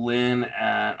got Lynn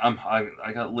at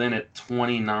I got Lynn at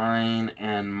 29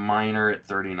 and Minor at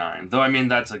 39. Though I mean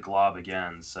that's a glob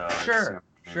again. So sure,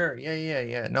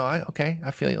 yeah. No,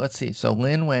 I feel you. Let's see. So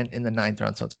Lynn went in the 9th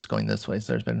round, so it's going this way.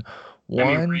 So there's been 1.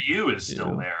 I mean, Ryu is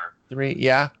still there. 3,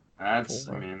 yeah. That's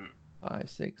 4, 5,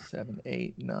 6, 7,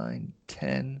 8, 9,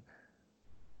 10.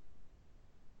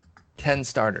 10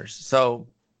 starters. So,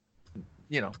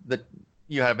 you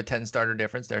have a 10 starter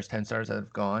difference. There's 10 starters that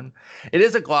have gone. It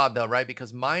is a glob though, right?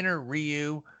 Because Minor,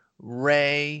 Ryu,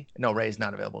 Ray's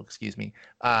not available, excuse me.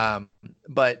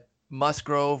 But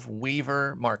Musgrove,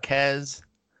 Weaver, Marquez.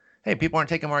 Hey, people aren't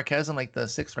taking Marquez in like the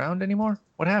 6th round anymore.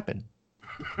 What happened?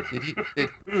 Did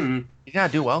he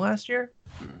not do well last year?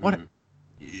 What happened?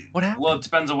 Well, it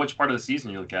depends on which part of the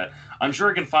season you look at. I'm sure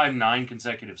he can find 9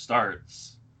 consecutive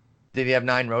starts. Did he have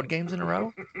 9 road games in a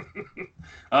row?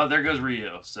 Oh, there goes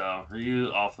Ryu. So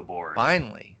Ryu off the board.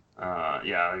 Finally.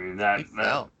 Yeah, I mean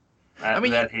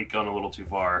that hate gone a little too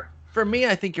far. For me,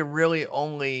 I think you're really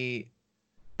only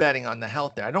betting on the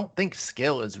health there. I don't think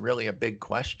skill is really a big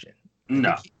question.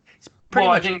 No. He's pretty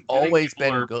much always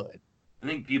been good. I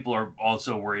think people are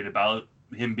also worried about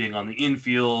him being on the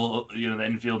infield, the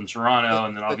infield in Toronto,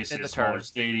 and then obviously a smaller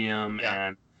stadium. Yeah.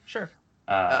 And sure.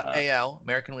 AL,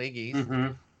 American League East.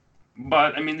 Mm-hmm.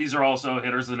 But, I mean, these are also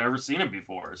hitters that have never seen him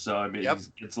before. So, I mean,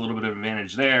 it's a little bit of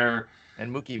advantage there.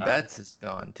 And Mookie Betts is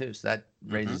gone, too. So that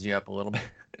raises you up a little bit.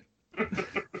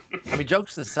 I mean,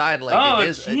 jokes aside,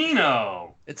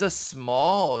 Kino. It's a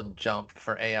small jump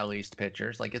for AL East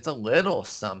pitchers. Like, it's a little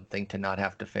something to not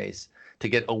have to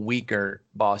get a weaker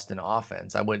Boston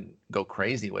offense. I wouldn't go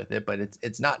crazy with it, but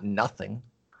it's not nothing.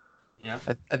 Yeah.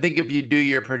 I think if you do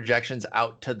your projections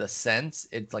out to the cents,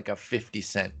 it's like a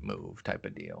 50-cent move type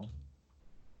of deal.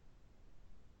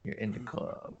 You're in the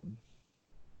club.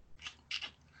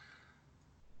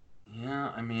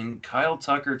 Yeah, I mean, Kyle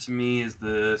Tucker to me is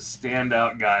the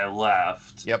standout guy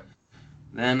left. Yep.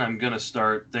 Then I'm going to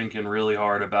start thinking really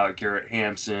hard about Garrett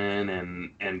Hampson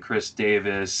and Chris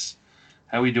Davis.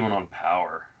 How are we doing on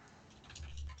power?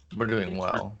 We're doing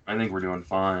well. I think we're doing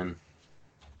fine.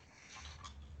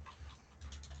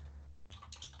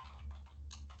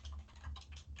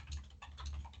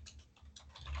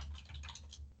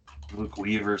 Luke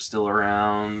Weaver's still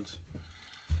around.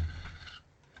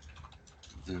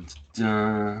 Dun,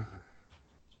 dun,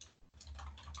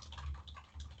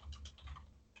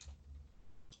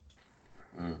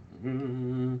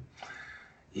 dun.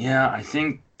 Yeah, I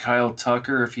think Kyle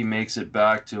Tucker, if he makes it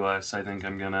back to us, I think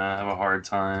I'm going to have a hard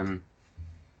time.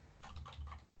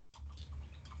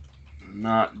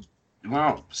 Not,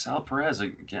 well, Sal Perez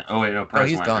again. Oh, wait, no, Perez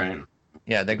he's went, gone. right?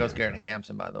 Yeah, there goes Garrett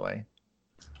Hampson, by the way.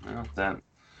 Well, that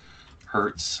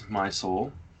hurts my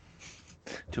soul.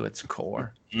 To its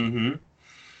core. Mm-hmm.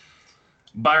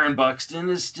 Byron Buxton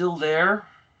is still there.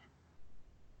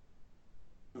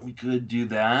 We could do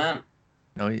that.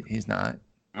 No, he's not.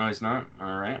 No, he's not.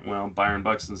 All right. Well, Byron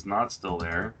Buxton's not still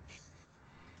there.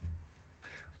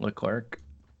 Leclerc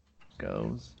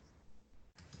goes.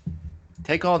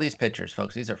 Take all these pitchers,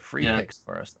 folks. These are free picks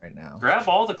for us right now. Grab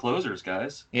all the closers,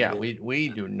 guys. Yeah, we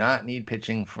do not need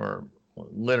pitching for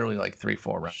literally like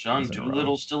 3-4 rounds. Sean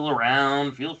Doolittle's still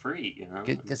around. Feel free. You know?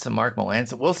 Get some Mark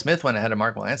Melancon. Will Smith went ahead of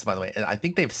Mark Melancon, by the way. I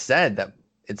think they've said that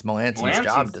it's Melanson's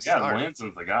job to start. Yeah,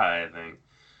 Melanson's the guy, I think.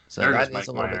 So that is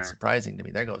a little bit surprising to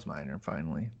me. There goes Minor,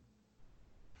 finally.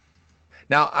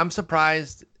 Now, I'm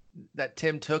surprised that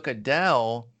Tim took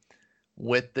Adele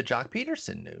with the Jock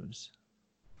Peterson news.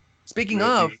 Speaking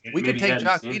of, we could take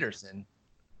Jock Peterson.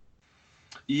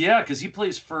 Yeah, because he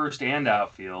plays first and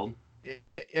outfield.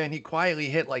 And he quietly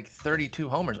hit like 32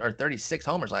 homers or 36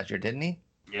 homers last year, didn't he?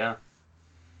 Yeah.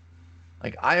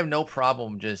 Like, I have no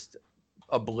problem just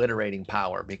obliterating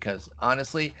power because,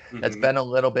 honestly, that's been a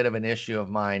little bit of an issue of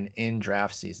mine in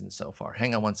draft season so far.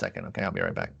 Hang on one second, okay? I'll be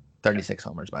right back. 36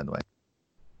 homers, by the way.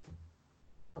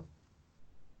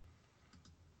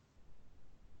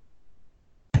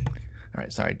 All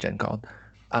right, sorry, Jen called.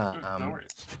 No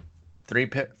worries.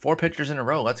 4 pitchers in a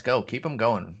row. Let's go. Keep them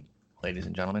going, ladies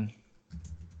and gentlemen.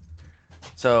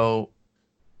 So,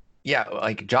 yeah,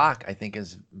 like Jock, I think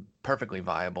is perfectly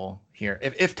viable here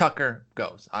if Tucker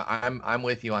goes. I'm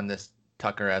with you on this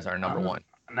Tucker as our number one.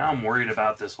 Now I'm worried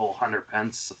about this whole Hunter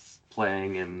Pence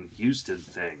playing in Houston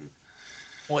thing.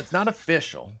 Well, it's not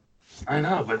official. I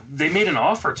know, but they made an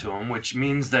offer to him, which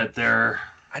means that they're.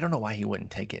 I don't know why he wouldn't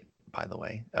take it. By the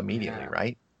way, immediately,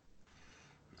 right?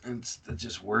 That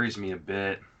just worries me a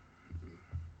bit.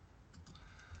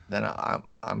 Then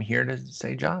I'm here to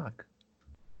say Jock.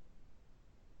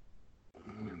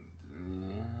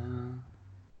 Yeah.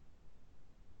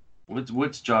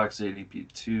 What's Jock's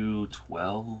ADP?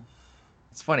 212.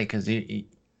 It's funny because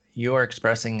you are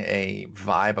expressing a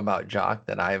vibe about Jock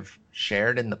that I've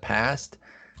shared in the past,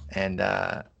 and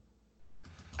I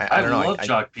don't know. I loved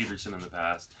Jock Peterson in the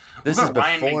past. This is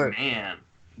before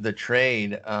the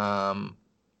trade. Like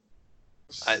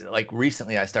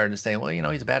recently, I started to say, well,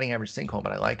 he's a batting average sinkhole,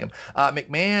 but I like him.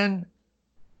 McMahon,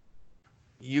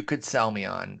 you could sell me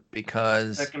on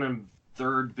because second and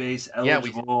third base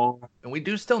eligible. Yeah, and we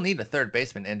do still need a third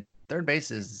baseman, and third base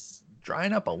is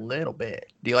drying up a little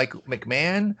bit. Do you like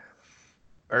McMahon,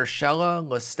 Urshela,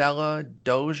 LaStella,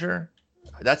 Dozier?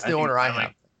 That's the order I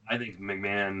have. I think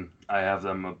McMahon. I have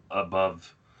them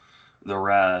above the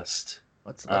rest.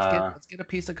 Let's get a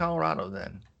piece of Colorado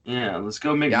then. Yeah, let's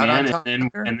go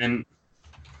McMahon and then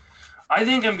I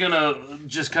think I'm gonna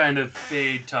just kind of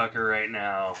fade Tucker right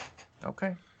now.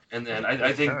 Okay. And then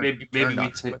I think maybe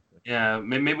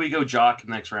we go Jock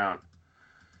next round.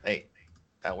 Hey,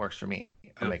 that works for me.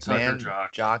 A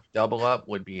McMahon Jock double up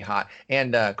would be hot,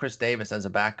 and Chris Davis as a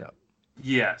backup.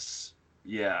 Yes.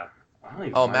 Yeah.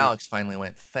 Oh, Malix finally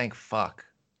went. Thank fuck.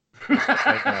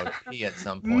 Pee at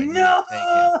some point.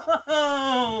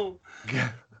 No.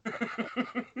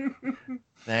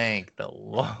 Thank the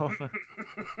Lord.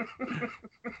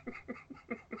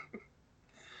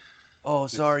 Oh,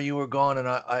 sorry, you were gone, and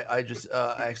I just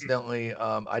accidentally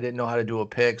I didn't know how to do a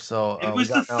pick, so it was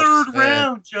the third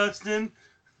round, Justin.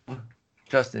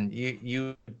 Justin,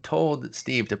 you told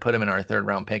Steve to put him in our third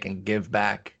round pick and give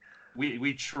back.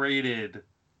 We traded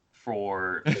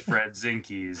for Fred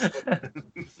Zinke's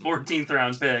 14th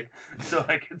round pick, so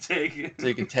I could take him. So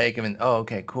you could take him, and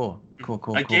okay, cool.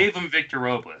 I gave him Victor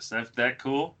Robles. That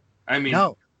cool? I mean,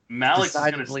 no, Malix is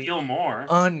gonna steal more.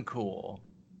 Uncool.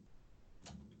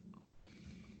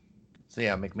 So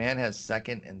yeah, McMahon has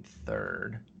second and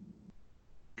third,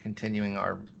 continuing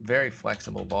our very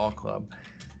flexible ball club.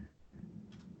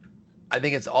 I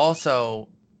think it's also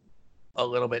a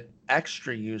little bit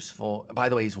extra useful. By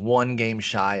the way, he's 1 game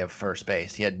shy of first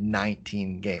base. He had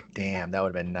 19 games. Damn, that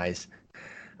would have been nice.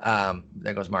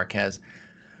 There goes Marquez.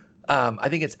 I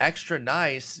think it's extra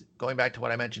nice, going back to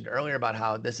what I mentioned earlier about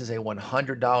how this is a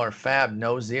 $100 fab,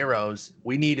 no zeros.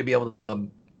 We need to be able to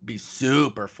be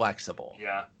super flexible.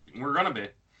 Yeah, we're going to be.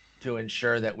 to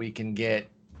ensure that we can get,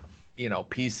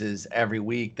 pieces every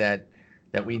week that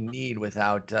we need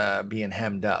without being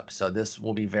hemmed up. So this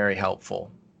will be very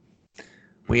helpful.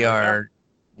 We are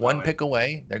one pick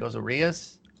away. There goes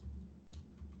Arias.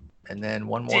 And then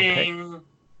one more pick.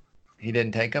 He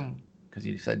didn't take him because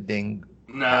you said ding.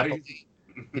 No, happily.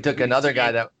 He took another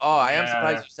guy that. Oh, I am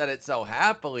surprised you said it so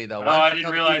happily, though. I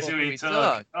didn't realize who he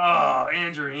took. Oh,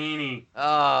 Andrew Heaney.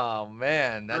 Oh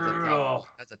man,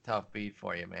 that's a tough beat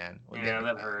for you, man.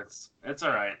 That hurts. It's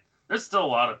all right. There's still a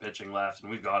lot of pitching left,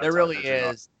 and we've got. There really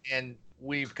is, and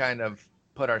we've kind of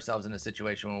put ourselves in a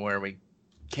situation where we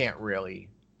can't really.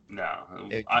 No,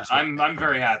 I'm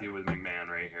very happy with McMahon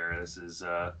right here. This is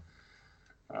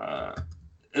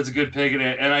it's a good pick,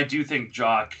 and I do think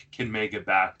Jock can make it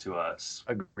back to us.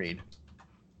 Agreed.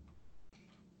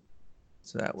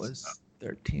 So that was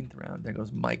 13th round. There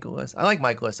goes Michaelis. I like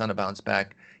Michaelis on a bounce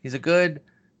back. He's a good.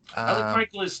 I like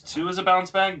Michaelis too as a bounce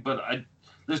back, but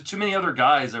there's too many other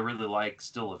guys I really like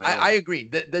still available. I agree.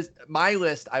 My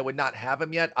list, I would not have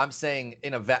him yet. I'm saying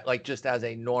in a vet, like just as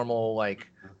a normal, like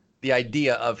the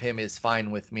idea of him is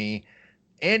fine with me.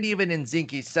 And even in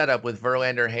Zinke's setup with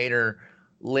Verlander, Hader,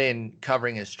 Lynn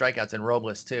covering his strikeouts and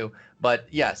Robles too. But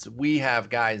yes, we have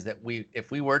guys that if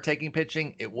we were taking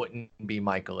pitching, it wouldn't be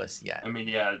Michaelis yet. I mean,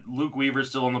 yeah, Luke Weaver's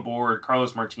still on the board.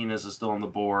 Carlos Martinez is still on the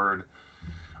board.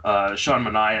 Sean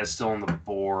Manaea is still on the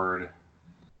board.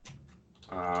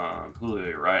 Julio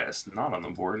Urias not on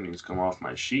the board, and he's come off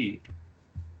my sheet.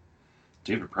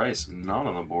 David Price not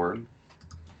on the board.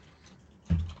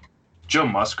 Joe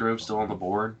Musgrove still on the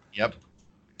board. Yep.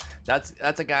 That's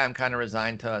a guy I'm kind of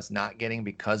resigned to us not getting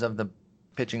because of the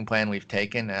pitching plan we've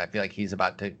taken. I feel like he's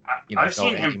about to, I've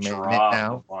seen him drop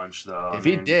a bunch though. If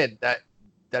he did,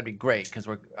 that'd be great because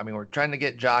we're trying to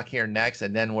get Jock here next,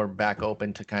 and then we're back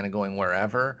open to kind of going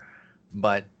wherever,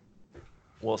 but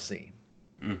we'll see.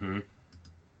 Mm-hmm.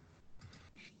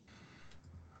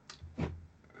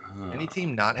 Any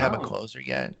team not have a closer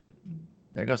yet?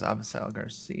 There goes Avisail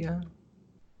Garcia.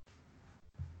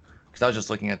 Because I was just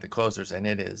looking at the closers, and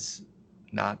it is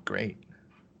not great.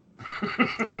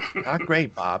 Not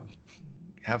great, Bob.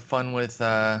 Have fun with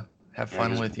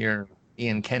your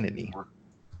Ian Kennedy.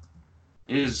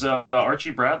 Is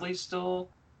Archie Bradley still?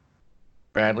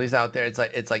 Bradley's out there.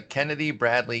 It's like Kennedy,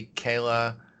 Bradley,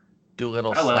 Kayla,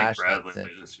 Doolittle. I like Bradley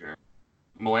this year.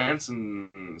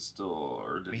 Melanson still,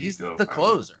 or did he's he go? The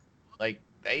closer. Like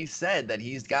they said that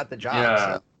he's got the job.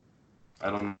 Yeah. So. I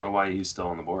don't know why he's still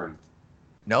on the board.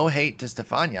 No hate to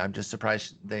Stefania. I'm just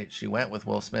surprised she went with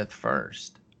Will Smith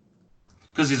first.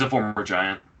 Because he's a former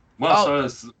Giant. Well, so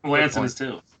is Melanson is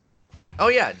too. Oh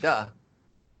yeah, duh.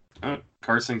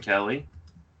 Carson Kelly,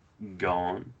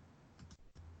 gone.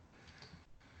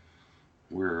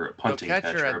 We're punting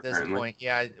catcher at this point.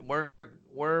 Yeah, we're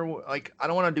like, I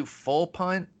don't want to do full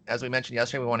punt. As we mentioned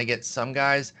yesterday, we want to get some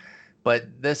guys, but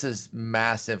this is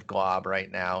massive glob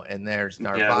right now. And there's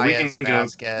Narvaez,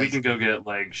 Vasquez. We can go get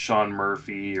like Sean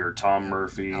Murphy or Tom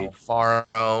Murphy.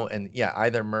 Alfaro, and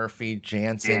either Murphy,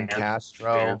 Jansen,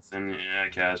 Castro.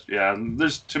 Castro. Yeah,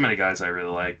 there's too many guys I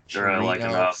really like. I like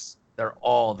enough. They're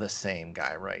all the same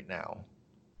guy right now.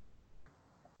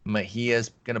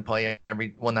 Mejia's going to play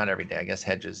not every day. I guess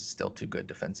Hedges is still too good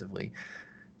defensively.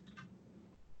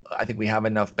 I think we have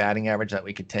enough batting average that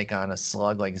we could take on a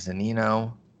slug like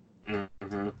Zunino.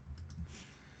 Mm-hmm.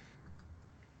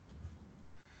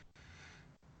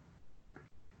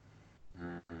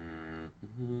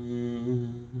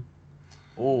 Mm-hmm.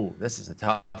 Oh, this is a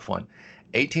tough one.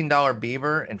 $18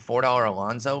 Bieber and $4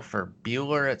 Alonso for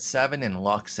Buehler at 7 and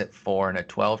Lux at 4 and a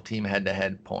 12-team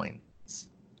head-to-head points.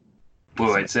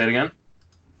 Wait, say it again.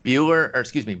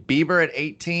 Bieber at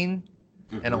 18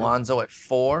 and Alonso at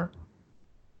 4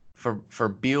 for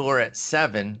Buehler at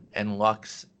 7 and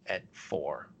Lux at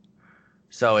 4.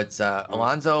 So it's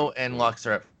Alonso and Lux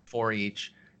are at 4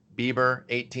 each. Bieber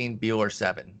 18, Buehler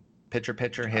 7. Pitcher,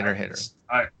 hitter.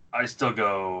 I still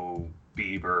go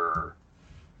Bieber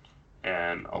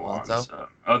and Alonso.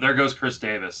 Oh, there goes Chris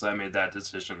Davis. I made that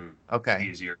decision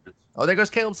easier. Oh, there goes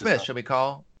Caleb Smith. Should we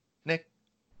call Nick?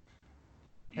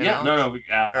 Yeah, no,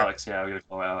 Alex. Yeah, we gotta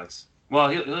call Alex. Well,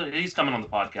 he's coming on the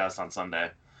podcast on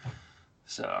Sunday,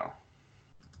 so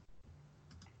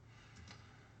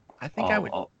I think I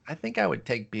would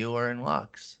take Buehler and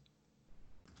Lux.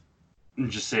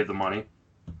 Just save the money.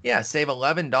 Yeah, save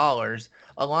 $11.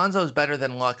 Alonso's better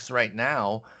than Lux right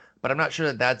now, but I'm not sure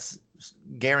that that's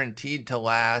guaranteed to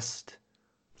last.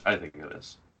 I think it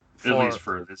is, at least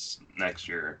for this next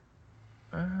year.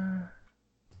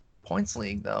 Points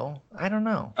league, though. I don't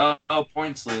know. Oh,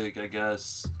 points league, I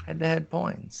guess. Head-to-head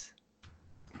points.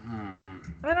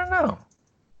 I don't know.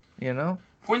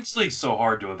 Points League's so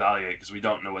hard to evaluate because we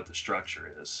don't know what the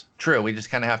structure is. True. We just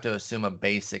kind of have to assume a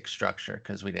basic structure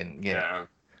because we didn't get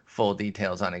full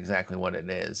details on exactly what it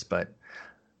is. But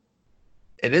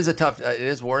it is it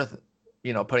is worth,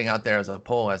 putting out there as a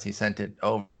poll as he sent it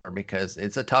over because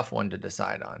it's a tough one to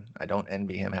decide on. I don't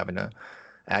envy him having to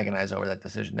agonize over that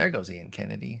decision. There goes Ian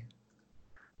Kennedy.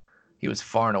 He was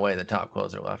far and away the top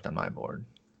closer left on my board.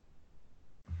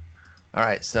 All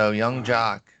right, so Young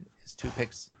Jock is 2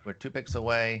 picks. We're 2 picks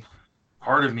away.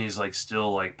 Part of me is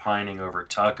still pining over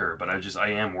Tucker, but I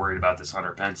am worried about this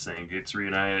Hunter Pence thing. It's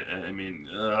reunited. I mean,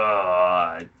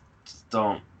 I just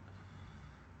don't.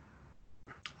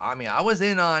 I mean,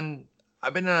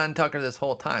 I've been in on Tucker this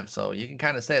whole time, so you can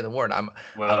kind of say the word. I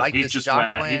like this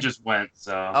Jock plan. He just went.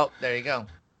 So. Oh, there you go.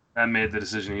 That made the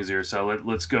decision easier. So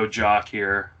let's go Jock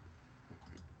here,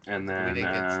 and then we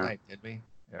didn't get sniped, did we?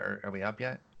 Are we up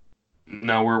yet?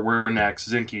 No, we're next.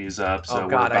 Zinke's up. So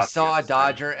God, I saw a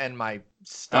Dodger and my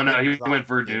stomach. Oh no, he went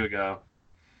Verdugo.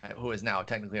 Who is now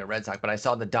technically a Red Sox, but I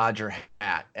saw the Dodger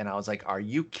hat and I was like, "Are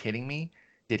you kidding me?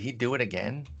 Did he do it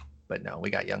again?" But no, we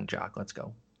got Young Jock. Let's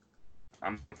go.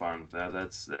 I'm fine with that.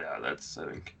 That's I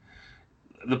think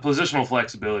the positional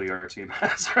flexibility our team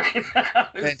has right now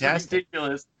is fantastic.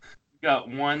 Ridiculous. We got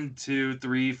 1, 2,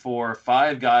 3, 4,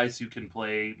 5 guys who can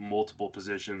play multiple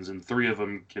positions, and 2 of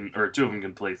them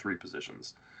can play 3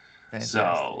 positions. Fantastic.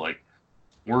 So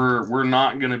we're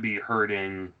not going to be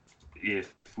hurting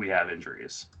if we have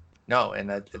injuries. No,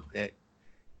 and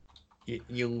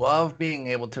you love being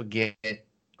able to get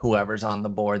whoever's on the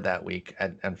board that week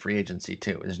and free agency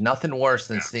too. There's nothing worse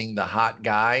than seeing the hot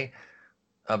guy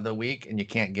of the week and you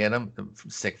can't get him.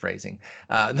 Sick phrasing.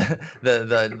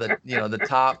 The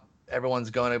top. Everyone's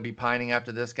going to be pining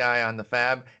after this guy on the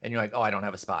fab, and you're like, oh, I don't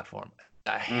have a spot for him.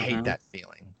 I hate that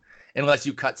feeling. Unless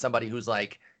you cut somebody who's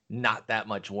not that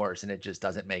much worse, and it just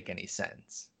doesn't make any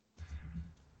sense.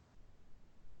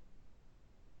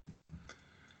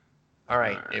 All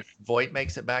right. If Voit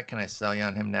makes it back, can I sell you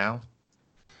on him now?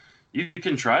 You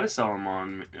can try to sell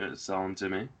him to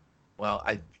me. Well,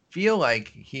 I feel like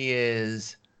he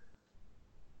is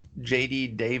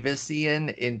J.D.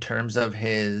 Davisian in terms of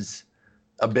his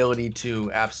ability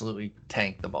to absolutely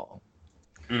tank the ball.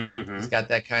 Mm-hmm. He's got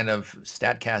that kind of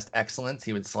StatCast excellence.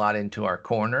 He would slot into our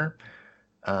corner.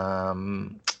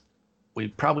 We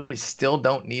probably still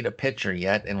don't need a pitcher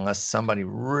yet, unless somebody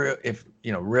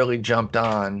really jumped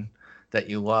on that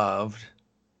you loved.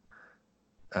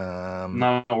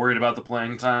 Not worried about the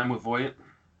playing time with Voit?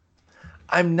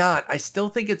 I'm not. I still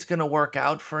think it's going to work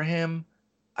out for him.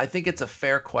 I think it's a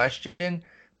fair question,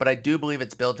 but I do believe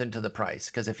it's built into the price.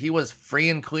 Because if he was free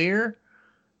and clear,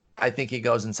 I think he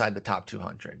goes inside the top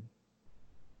 200.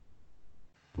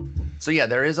 So, yeah,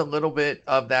 there is a little bit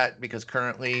of that because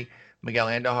currently Miguel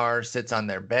Andujar sits on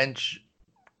their bench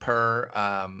per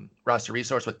roster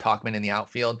resource with Tauchman in the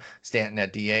outfield, Stanton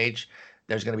at DH.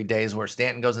 There's going to be days where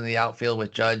Stanton goes in the outfield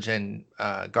with Judge and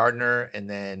Gardner, and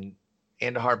then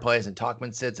Andujar plays and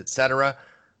Tauchman sits, etc.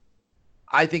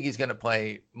 I think he's going to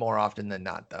play more often than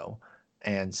not, though.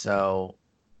 And so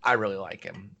I really like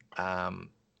him.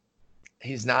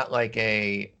 He's not like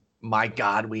my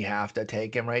God, we have to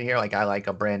take him right here. I like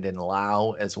a Brandon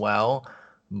Lau as well.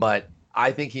 But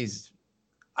I think he's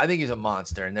a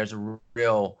monster, and there's a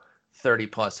real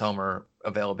 30-plus homer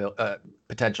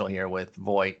potential here with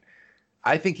Voit.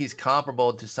 I think he's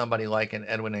comparable to somebody like an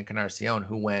Edwin Encarnacion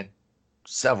who went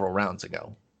several rounds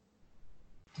ago.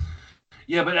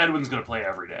 Yeah, but Edwin's going to play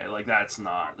every day.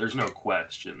 There's no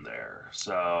question there.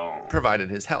 So provided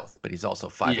his health, but he's also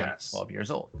 12 years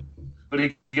old. But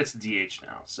he gets the DH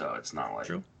now, so it's not like...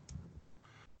 True.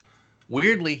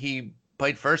 Weirdly, he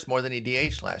played first more than he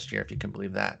DH'd last year, if you can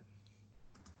believe that.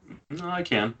 No, I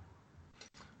can.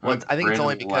 Well, I think it's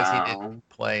only because he didn't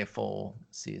play a full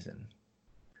season.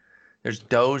 There's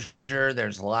Dozier,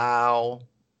 there's Lau.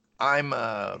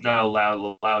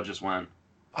 No, Lau just went.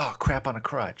 Oh, crap on a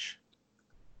crutch.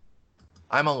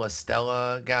 I'm a La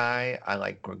Stella guy. I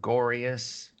like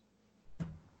Gregorius.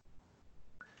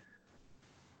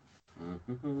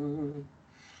 Mm-hmm.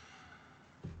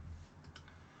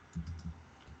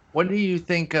 What do you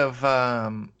think of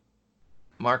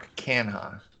Mark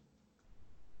Canha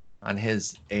on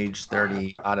his age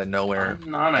 30 out of nowhere? I'm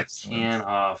not a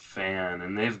Canha fan,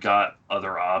 and they've got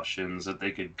other options that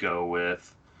they could go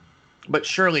with. But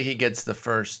surely he gets the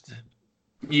first.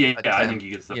 Yeah, attempt. I think he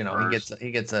gets the first.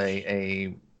 He gets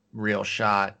a real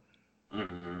shot.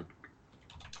 Mm-hmm.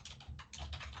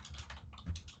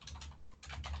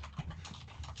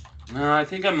 No, I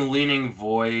think I'm leaning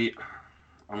Voit,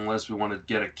 unless we want to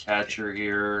get a catcher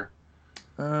here.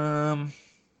 Oh,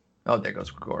 there goes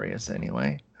Gregorius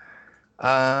anyway.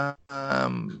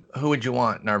 Who would you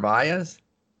want? Narvaez?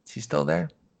 Is he still there?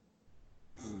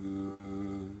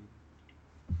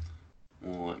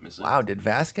 Well, let me see. Wow, did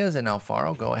Vasquez and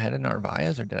Alfaro go ahead of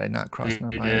Narvaez, or did I not cross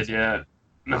Narvaez? He did, yeah.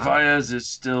 Narvaez is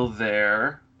still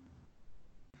there.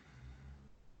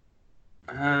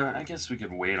 I guess we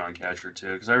could wait on catcher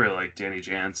too, because I really like Danny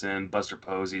Jansen. Buster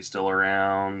Posey still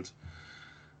around.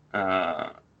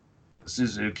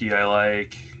 Suzuki I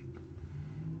like.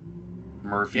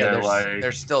 Murphy I like.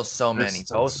 There's still so many.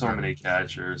 So many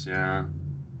catchers, yeah.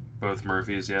 Both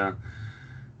Murphys, yeah.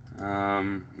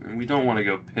 And we don't want to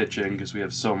go pitching because we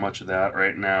have so much of that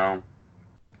right now.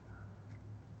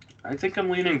 I think I'm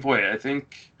leaning Voit. I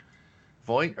think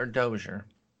Voit or Dozier.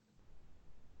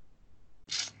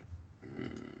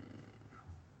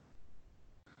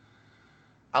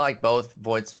 I like both.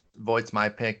 Voigt's my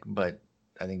pick, but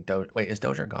I think Wait, is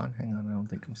Dozier gone? Hang on, I don't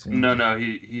think I'm seeing. No,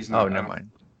 he's not. Oh, never mind.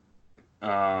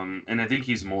 And I think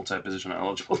he's multi-position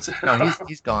eligible too. No,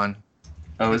 he's gone.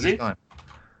 Oh, is he? Gone.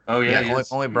 Oh yeah.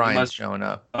 Only Brian's showing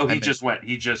up. Oh, he just went.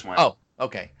 Oh,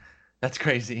 okay. That's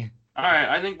crazy. All right,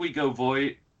 I think we go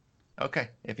Voit. Okay,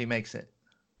 if he makes it.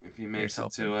 If he makes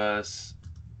it to us.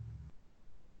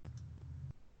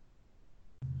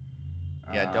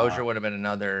 Yeah, Dozier would have been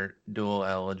another dual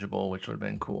eligible, which would have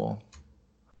been cool.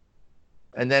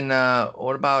 And then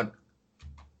what about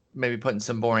maybe putting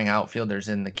some boring outfielders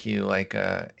in the queue, like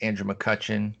Andrew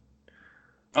McCutchen?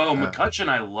 Oh, McCutchen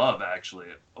I love, actually.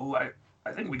 Oh, I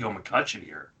think we go McCutchen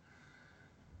here.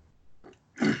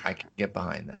 I can get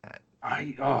behind that.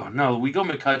 No, we go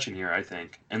McCutchen here, I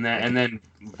think. And then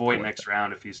Voit next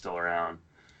round if he's still around.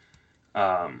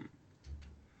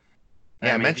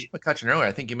 Yeah, I mentioned McCutchen earlier.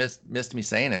 I think you missed me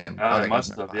saying him. I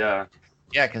must have, yeah.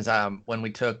 Yeah, because when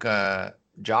we took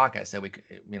Jock, I said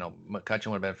McCutchen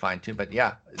would have been fine too. But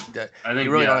yeah, I think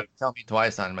you really don't have to tell me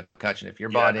twice on McCutchen. If you're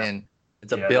bought in,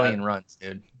 it's a billion runs,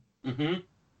 dude. Mm-hmm.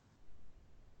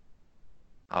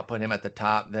 I'll put him at the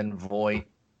top, then Voit.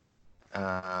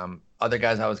 Other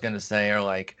guys I was going to say are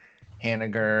like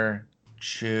Haniger,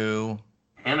 Chu.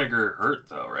 Haniger hurt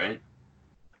though, right?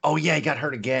 Oh yeah, he got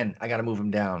hurt again. I got to move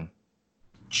him down.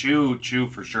 Chu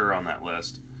for sure on that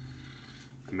list.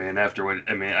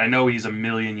 I know he's a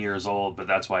million years old, but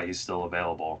that's why he's still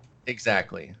available.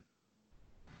 Exactly.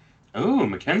 Oh,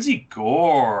 Mackenzie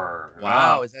Gore.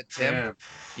 Wow, is that Tim?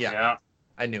 Yeah.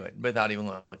 I knew it without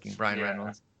even looking. Brian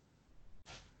Reynolds.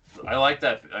 I like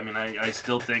that. I mean, I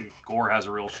still think Gore has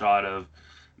a real shot of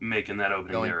making that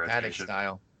opening day rotation.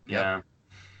 Style. Yeah.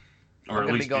 Or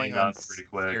at least going on pretty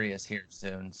quick. Serious here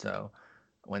soon. So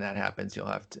when that happens, you'll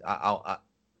have to.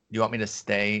 Do you want me to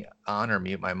stay on or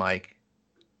mute my mic?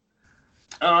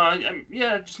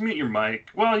 Yeah, just mute your mic.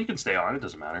 Well, you can stay on. It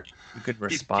doesn't matter. You could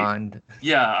respond.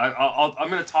 I'm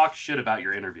going to talk shit about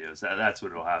your interviews. That's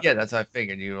what it'll happen. Yeah, that's what I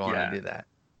figured you want to do that.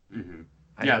 Mm-hmm.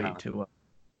 I know you too well.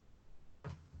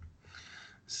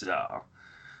 So,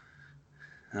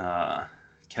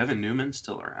 Kevin Newman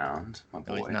still around, my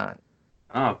boy. No, he's not.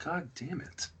 Oh, god damn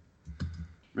it!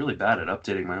 Really bad at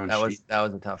updating my own sheet. That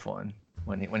was a tough one.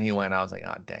 When he went, I was like,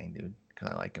 oh dang, dude, because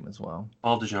I like him as well.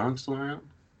 Paul DeJong still around?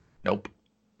 Nope.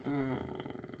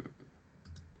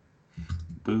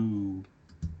 Boo.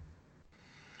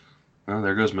 Well,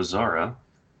 there goes Mazzara.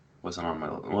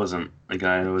 Wasn't a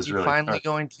guy who was really finally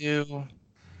going to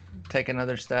take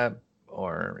another step,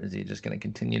 or is he just going to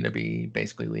continue to be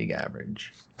basically league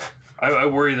average? I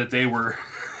worry that they were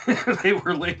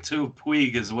linked to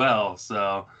Puig as well.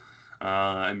 So,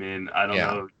 I don't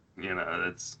know.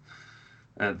 That's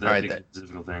a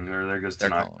difficult thing. Or there goes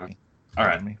Tanaka. All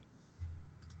right.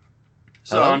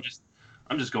 So hello?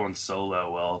 I'm just going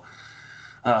solo while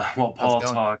Paul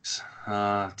talks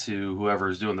to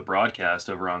whoever's doing the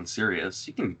broadcast over on Sirius.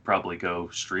 You can probably go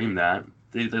stream that.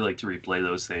 They like to replay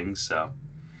those things. So.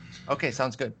 Okay,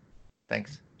 sounds good.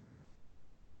 Thanks.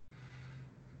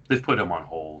 They've put him on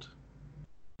hold,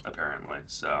 apparently.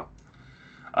 So,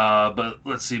 but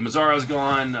let's see. Mazzaro's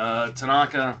gone.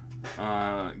 Tanaka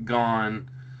gone.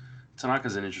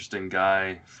 Tanaka's an interesting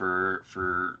guy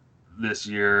for this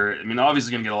year. I mean,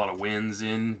 obviously going to get a lot of wins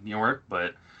in New York,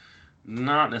 but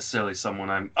not necessarily someone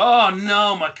I'm... Oh,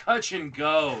 no! McCutchen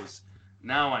goes!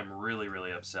 Now I'm really,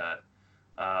 really upset.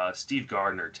 Steve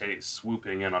Gardner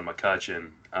swooping in on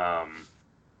McCutchen.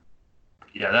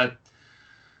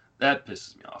 That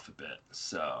pisses me off a bit.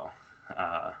 So,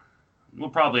 we'll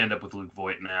probably end up with Luke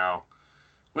Voit now,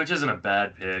 which isn't a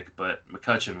bad pick, but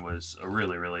McCutchen was a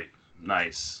really, really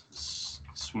nice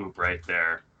swoop right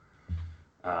there.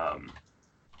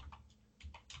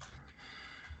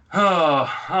 Oh,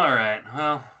 all right.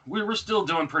 Well, we're still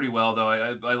doing pretty well, though.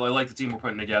 I like the team we're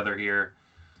putting together here.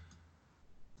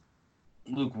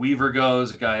 Luke Weaver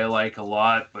goes, a guy I like a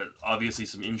lot, but obviously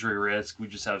some injury risk. We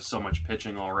just have so much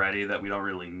pitching already that we don't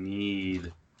really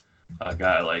need a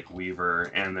guy like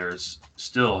Weaver, and there's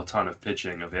still a ton of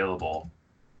pitching available.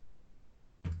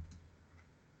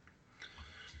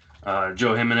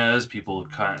 Joe Jimenez, people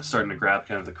kind of starting to grab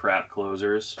kind of the crap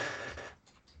closers.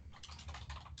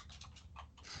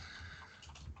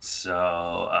 So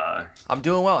I'm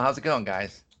doing well. How's it going,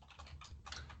 guys?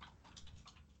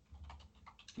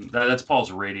 That's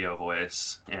Paul's radio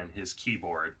voice and his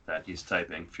keyboard that he's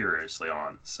typing furiously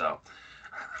on. So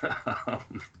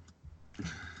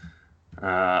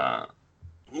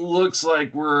looks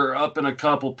like we're up in a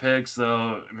couple picks,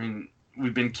 though. I mean,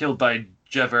 we've been killed by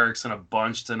Jeff Erickson a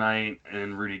bunch tonight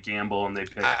and Rudy Gamble, and they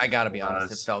picked. I got to be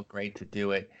honest, it felt great to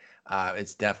do it.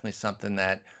 It's definitely something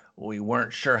that we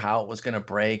weren't sure how it was going to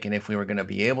break and if we were going to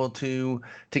be able to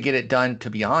get it done.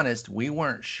 To be honest, we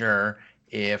weren't sure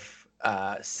if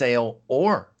Sale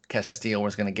or Castillo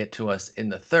was going to get to us in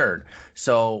the third.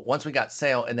 So once we got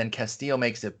Sale and then Castillo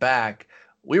makes it back,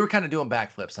 we were kind of doing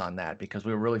backflips on that because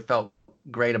we really felt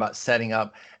great about setting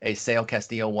up a Sale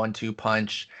Castillo 1-2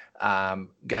 punch.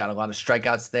 Got a lot of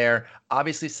strikeouts there.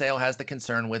 Obviously, Sale has the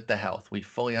concern with the health. We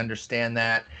fully understand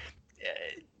that.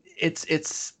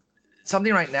 It's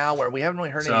something right now where we haven't really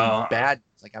heard any bad.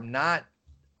 Like, I'm not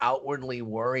outwardly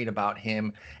worried about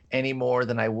him any more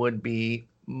than I would be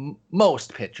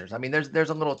most pitchers. I mean, there's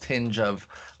a little tinge of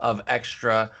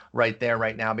extra right there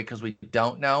right now because we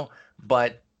don't know,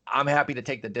 but I'm happy to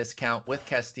take the discount with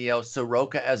Castillo.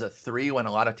 Soroka as a 3 when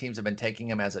a lot of teams have been taking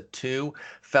him as a 2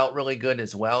 felt really good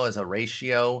as well as a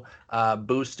ratio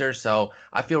booster. So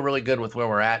I feel really good with where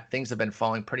we're at. Things have been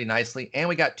falling pretty nicely. And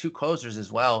we got 2 closers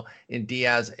as well in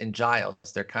Diaz and Giles.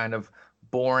 They're kind of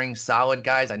boring, solid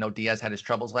guys. I know Diaz had his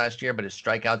troubles last year, but his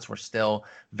strikeouts were still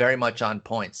very much on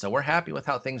point. So we're happy with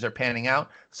how things are panning out.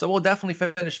 So we'll definitely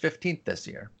finish 15th this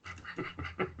year.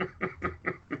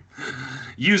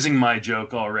 Using my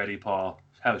joke already, Paul.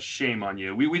 How shame on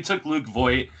you. We took Luke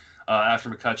Voit after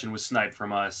McCutchen was sniped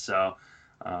from us. So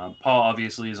Paul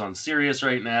obviously is on Sirius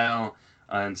right now.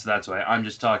 And so that's why I'm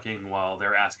just talking while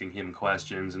they're asking him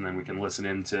questions. And then we can listen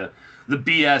into the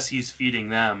BS he's feeding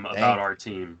them about our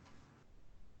team.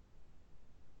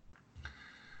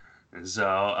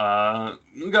 So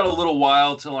we got a little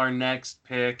while till our next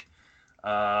pick.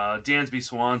 Dansby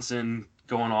Swanson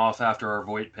going off after our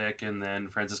Voit pick, and then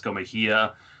Francisco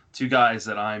Mejia, 2 guys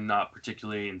that I'm not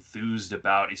particularly enthused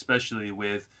about, especially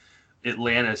with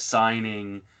Atlanta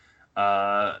signing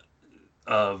of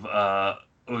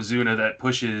Ozuna that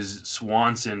pushes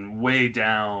Swanson way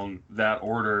down that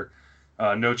order.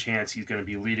 No chance he's going to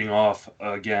be leading off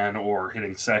again or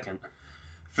hitting second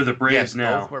for the Braves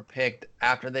now. Both were picked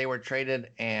after they were traded,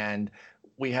 and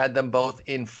we had them both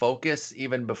in focus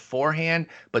even beforehand,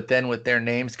 but then with their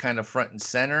names kind of front and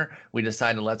center, we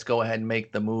decided let's go ahead and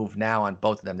make the move now on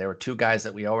both of them. There were 2 guys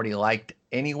that we already liked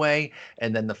anyway,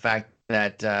 and then the fact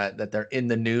that they're in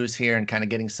the news here and kind of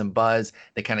getting some buzz,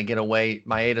 they kind of get away.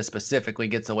 Maeda specifically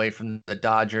gets away from the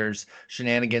Dodgers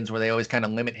shenanigans where they always kind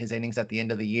of limit his innings at the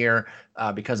end of the year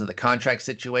because of the contract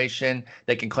situation.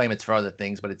 They can claim it's for other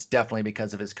things, but it's definitely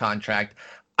because of his contract.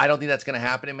 I don't think that's going to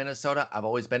happen in Minnesota. I've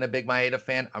always been a big Maeda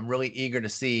fan. I'm really eager to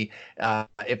see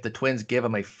if the Twins give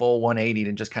him a full 180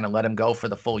 and just kind of let him go for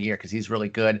the full year because he's really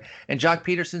good. And Jock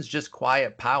Peterson's just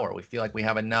quiet power. We feel like we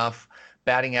have enough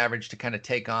batting average to kind of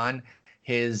take on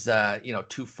his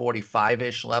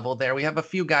 245-ish level there. We have a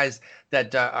few guys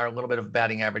that are a little bit of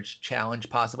batting average challenge,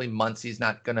 possibly. Muncie's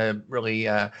not going to really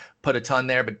put a ton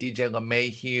there, but DJ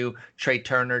LeMahieu, Trey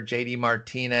Turner, JD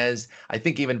Martinez, I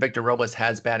think even Victor Robles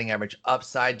has batting average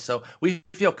upside. So we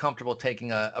feel comfortable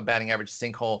taking a batting average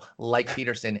sinkhole like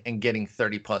Peterson and getting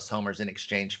 30-plus homers in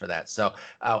exchange for that. So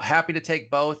happy to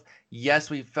take both. Yes,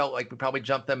 we felt like we probably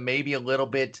jumped them maybe a little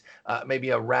bit,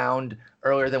 maybe a round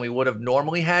earlier than we would have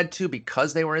normally had to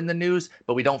because they were in the news,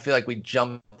 but we don't feel like we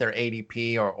jumped their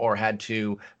ADP or had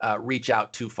to reach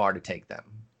out too far to take them.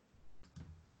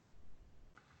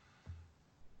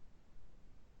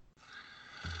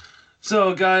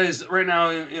 So, guys, right now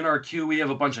in our queue, we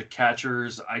have a bunch of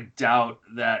catchers. I doubt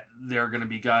that they're going to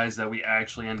be guys that we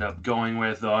actually end up going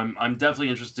with, though. I'm definitely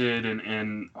interested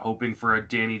in hoping for a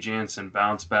Danny Jansen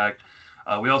bounce back.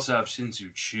 We also have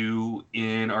Shin-Soo Choo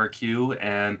in our queue,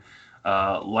 and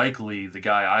likely the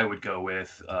guy I would go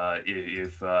with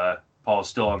if Paul's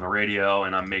still on the radio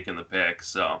and I'm making the pick.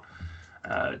 So,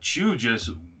 Choo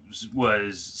just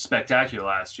was spectacular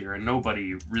last year, and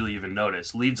nobody really even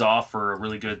noticed. Leads off for a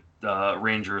really good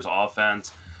Rangers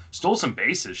offense. Stole some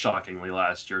bases, shockingly,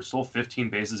 last year. Stole 15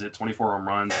 bases at 24 home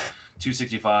runs,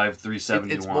 265,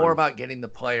 371. It's more about getting the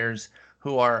players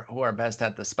who are best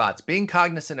at the spots. Being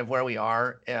cognizant of where we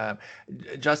are.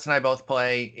 Justin and I both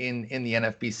play in the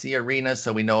NFBC arena,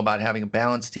 so we know about having a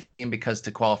balanced team, because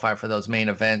to qualify for those main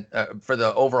event for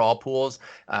the overall pools,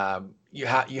 you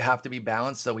have to be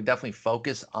balanced. So we definitely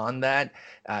focus on that.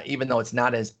 Even though it's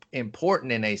not as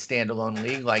important in a standalone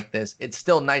league like this, it's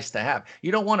still nice to have.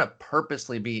 You don't want to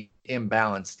purposely be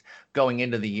imbalanced going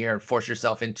into the year and force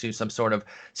yourself into some sort of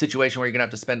situation where you're gonna have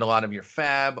to spend a lot of your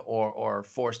fab, or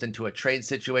forced into a trade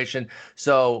situation.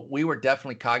 So we were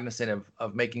definitely cognizant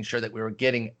of making sure that we were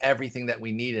getting everything that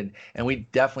we needed, and we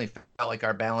definitely felt like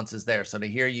our balance is there. So to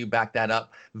hear you back that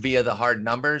up via the hard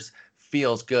numbers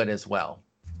feels good as well.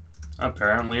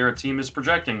 Apparently our team is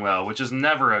projecting well, which is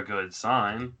never a good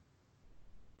sign.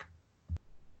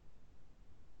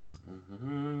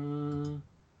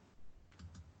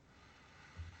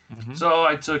 So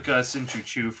I took Sinchu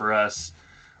Chu for us.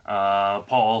 Paul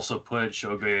also put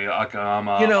Shohei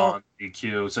Akiyama on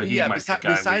DQ, so he might be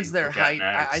besides their height,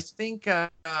 I think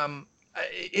it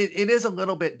is a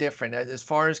little bit different as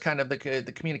far as kind of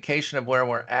the communication of where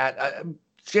we're at.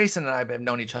 Jason and I have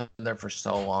known each other for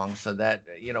so long, so that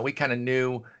we kind of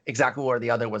knew exactly where the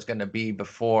other was going to be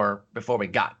before we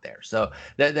got there. So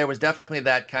there was definitely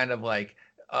that kind of like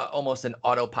almost an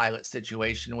autopilot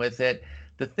situation with it.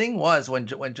 The thing was, when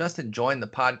Justin joined the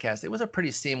podcast, it was a pretty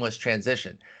seamless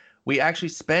transition. We actually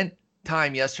spent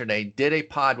time yesterday, did a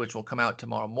pod, which will come out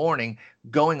tomorrow morning,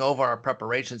 going over our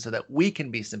preparation so that we can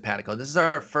be simpatico. This is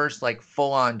our first like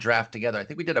full-on draft together. I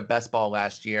think we did a best ball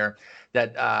last year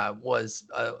that was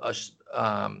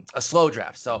a slow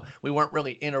draft. So we weren't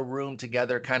really in a room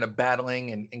together kind of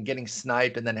battling and getting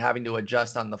sniped and then having to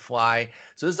adjust on the fly.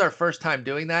 So this is our first time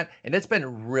doing that, and it's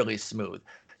been really smooth.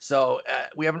 So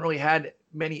we haven't really had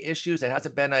many issues. It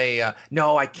hasn't been a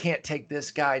no, I can't take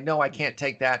this guy. No, I can't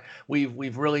take that.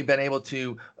 We've really been able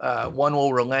to one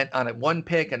will relent on one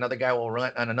pick, another guy will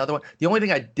relent on another one. The only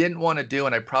thing I didn't want to do,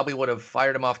 and I probably would have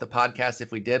fired him off the podcast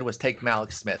if we did, was take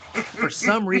Malik Smith. For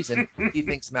some reason, he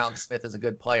thinks Malik Smith is a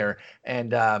good player,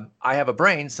 and I have a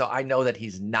brain, so I know that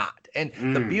he's not. And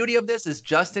the beauty of this is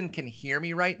Justin can hear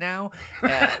me right now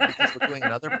because we're doing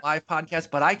another live podcast,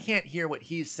 but I can't hear what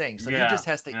he's saying, so he just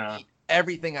has to eat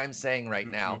everything I'm saying right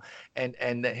now. And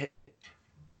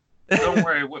don't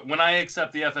worry, when I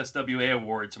accept the FSWA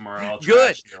award tomorrow, I'll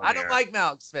good. I don't like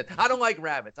Malik Smith. I don't like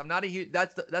rabbits. I'm not a huge.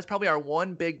 That's probably our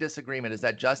one big disagreement, is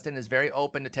that Justin is very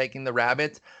open to taking the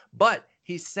rabbits, but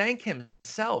he sank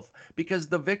himself because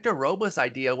the Victor Robles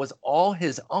idea was all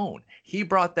his own. He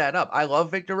brought that up. I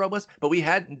love Victor Robles, but we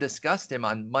hadn't discussed him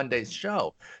on Monday's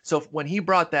show. So when he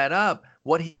brought that up,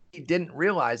 what he didn't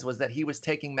realize was that he was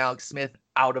taking Malik Smith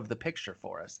out of the picture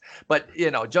for us. But,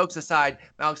 jokes aside,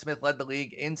 Malik Smith led the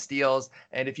league in steals.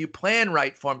 And if you plan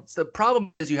right for him, the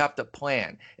problem is you have to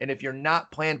plan. And if you're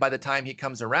not planned by the time he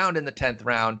comes around in the 10th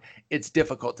round, it's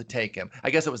difficult to take him.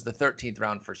 I guess it was the 13th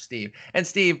round for Steve. And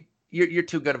Steve, you're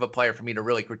too good of a player for me to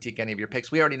really critique any of your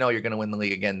picks. We already know you're going to win the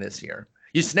league again this year.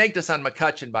 You snaked us on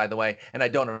McCutchen, by the way, and I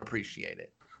don't appreciate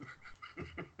it.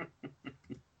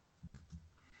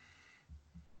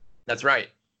 That's right.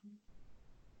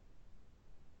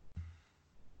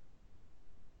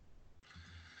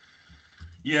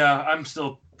 Yeah, I'm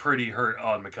still pretty hurt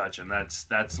on McCutchen.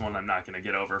 That's one I'm not going to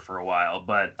get over for a while.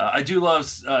 But I do love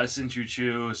Sinchu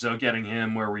Chu, so getting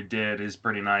him where we did is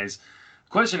pretty nice. The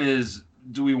question is,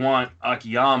 do we want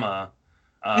Akiyama,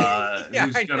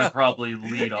 who's going to probably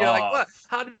lead off? Like, what?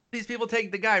 How did these people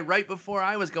take the guy right before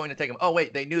I was going to take him? Oh,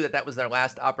 wait, they knew that was their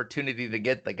last opportunity to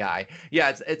get the guy.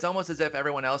 Yeah, it's almost as if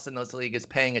everyone else in this league is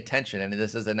paying attention, and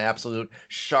this is an absolute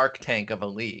Shark Tank of a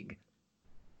league.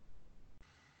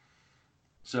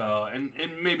 So, and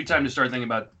maybe time to start thinking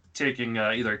about taking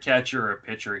either a catcher or a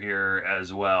pitcher here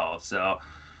as well. So,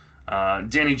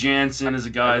 Danny Jansen is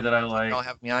a guy that I like. Don't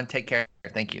have me on. Take care.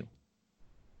 Thank you.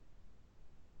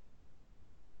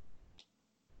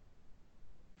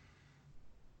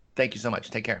 Thank you so much.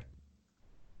 Take care.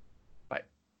 Bye.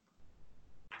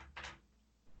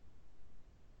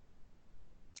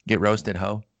 Get roasted,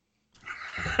 ho.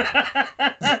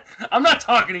 I'm not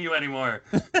talking to you anymore.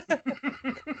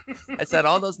 I said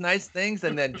all those nice things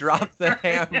and then dropped the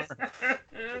hammer.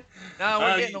 No,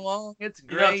 we're getting along. It's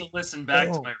great. You have to listen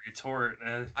back to my retort.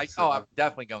 I'm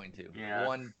definitely going to. Yeah.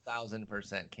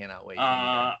 1,000% cannot wait.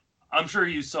 I'm sure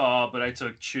you saw, but I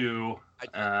took Chu.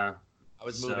 I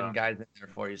was moving guys in there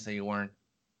for you, so you weren't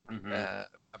having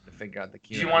to figure out the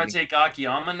key. Do you want to take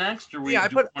Akiyama next, or do you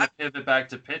want to pivot back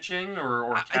to pitching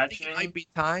or catching? I think it might be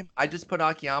time. I just put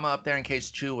Akiyama up there in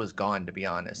case Chu was gone, to be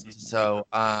honest. Mm-hmm. So,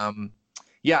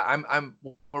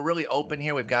 we're really open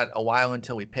here. We've got a while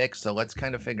until we pick, so let's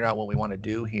kind of figure out what we want to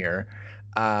do here.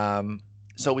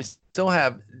 so we still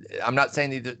have. I'm not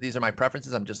saying these are my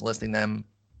preferences. I'm just listing them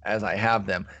as I have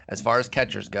them. As far as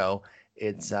catchers go,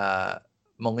 it's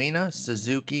Molina,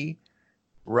 Suzuki,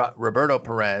 Roberto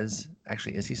Perez.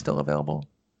 Actually, is he still available?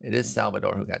 It is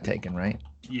Salvador who got taken, right?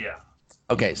 Yeah.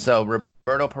 Okay, so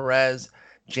Roberto Perez,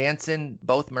 Jansen,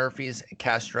 both Murphys,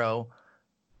 Castro,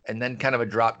 and then kind of a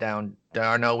drop down.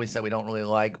 Darno, we said we don't really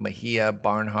like. Mejia,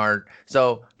 Barnhart.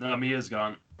 So no, Mejia's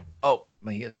gone. Oh,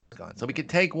 Mejia's gone. So we could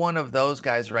take one of those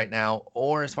guys right now.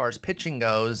 Or as far as pitching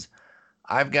goes,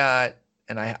 I've got,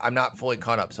 and I'm not fully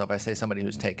caught up. So if I say somebody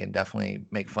who's taken, definitely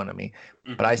make fun of me.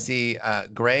 Mm-hmm. But I see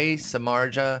Gray,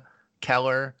 Samardzija,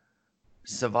 Keller,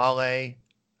 Savale.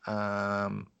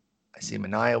 I see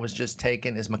Manaea was just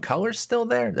taken. Is McCullers still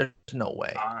there? There's no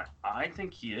way. I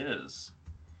think he is.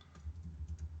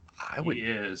 I would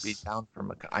be down for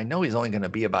McCullers. I know he's only going to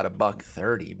be about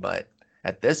 $130, but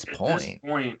at this point,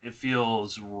 it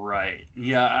feels right.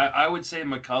 Yeah, I would say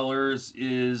McCullers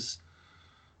is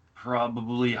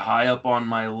probably high up on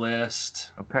my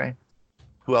list. Okay.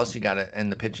 Who else you got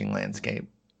in the pitching landscape?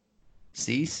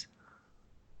 Cease?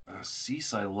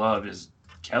 Cease I love. Is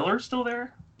Keller still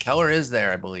there? Keller is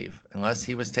there, I believe, unless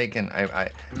he was taken. I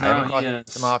haven't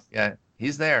crossed him off yet.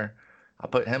 He's there. I'll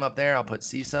put him up there. I'll put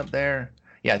Cease up there.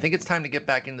 Yeah, I think it's time to get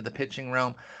back into the pitching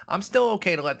realm. I'm still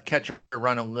okay to let the catcher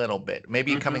run a little bit.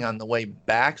 Maybe coming on the way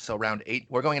back. So round 8,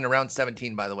 we're going into round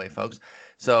 17, by the way, folks.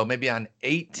 So maybe on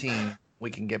 18, we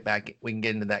can get back. We can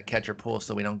get into that catcher pool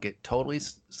so we don't get totally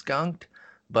skunked.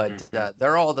 But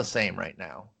they're all the same right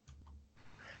now.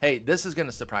 Hey, this is going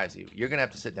to surprise you. You're going to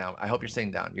have to sit down. I hope you're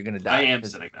sitting down. You're going to die. I am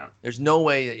sitting down. There's no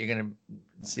way that you're going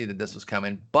to see that this was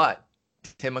coming. But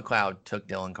Tim McLeod took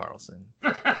Dylan Carlson.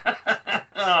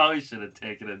 Oh, he should have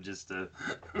taken him just to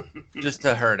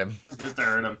hurt him. Just to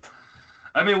hurt him.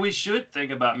 I mean, we should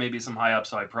think about maybe some high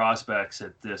upside prospects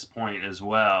at this point as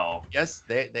well. Yes,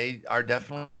 they are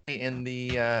definitely in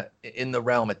the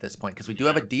realm at this point because we do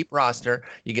have a deep roster.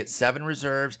 You get 7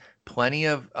 reserves, plenty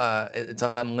of it's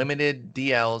unlimited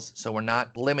DLs, so we're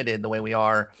not limited the way we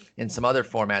are in some other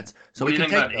formats. So what we do you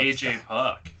can think about AJ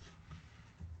Puck?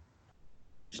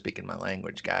 Speaking my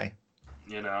language, guy.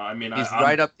 You know, I mean, he's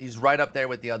right up there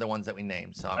with the other ones that we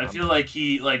named. So I feel like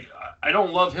I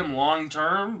don't love him long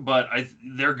term, but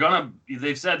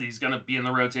they've said he's gonna be in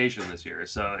the rotation this year.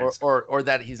 So or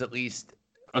that he's at least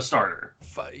a starter.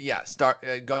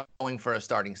 Going for a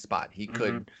starting spot. He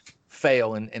could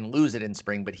fail and lose it in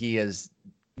spring, but he is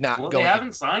not. Well, they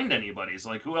haven't signed anybody.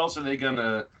 So who else are they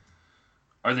gonna?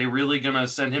 Are they really gonna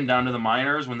send him down to the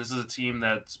minors when this is a team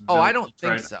that's? I don't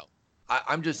think so.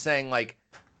 I'm just saying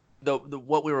The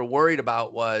what we were worried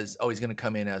about was, he's going to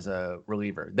come in as a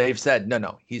reliever. They've said,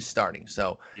 no, he's starting.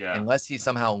 So unless he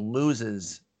somehow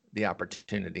loses the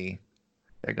opportunity,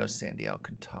 there goes Sandy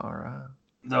Alcantara.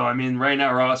 No, I mean, right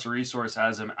now, Roster Resource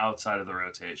has him outside of the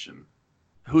rotation.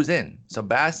 Who's in? So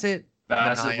Bassett,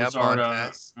 Lazardo,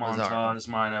 Montas,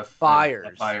 Mina,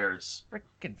 Fires.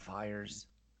 Freaking Fires.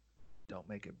 Don't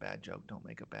make a bad joke.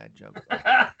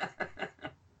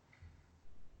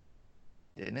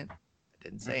 Didn't it?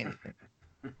 Didn't say anything.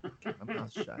 Kept my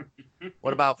mouth shut.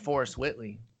 What about Forrest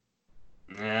Whitley?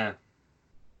 Yeah.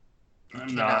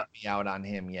 I'm not be out on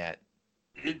him yet.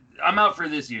 I'm out for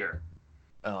this year.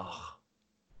 Oh.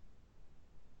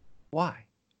 Why?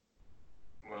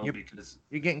 Well, because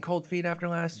you're getting cold feet after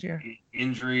last year.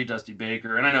 Injury, Dusty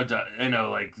Baker, and I know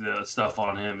like the stuff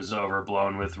on him is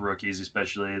overblown with rookies,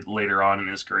 especially later on in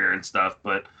his career and stuff.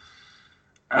 But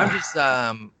I'm just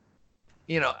I'm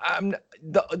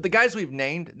the guys we've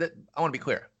named. That I want to be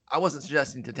clear. I wasn't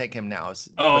suggesting to take him now.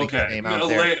 Okay.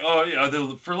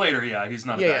 For later, yeah, he's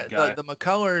not a bad guy. The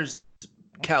McCullers,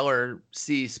 Keller,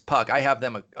 Cease, Puck. I have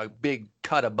them a big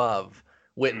cut above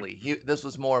Whitley. This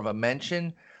was more of a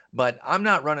mention, but I'm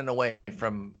not running away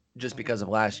from just because of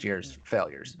last year's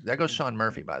failures. There goes Sean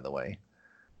Murphy, by the way.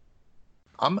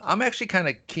 I'm actually kind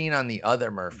of keen on the other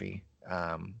Murphy.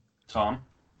 Tom.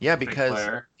 Yeah,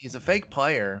 because he's a fake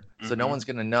player, so no one's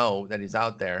going to know that he's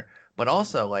out there. But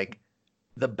also,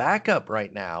 the backup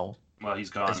right now. Well, he's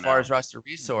gone. As far as roster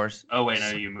resource. Oh wait,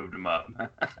 no, you moved him up.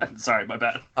 Sorry, my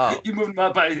bad. Oh, you moved him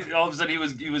up. All of a sudden,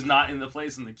 he was not in the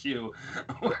place in the queue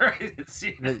where I had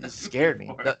seen him. It scared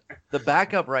me. The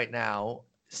backup right now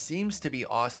seems to be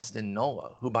Austin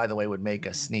Nola, who, by the way, would make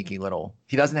a sneaky little.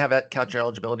 He doesn't have that catcher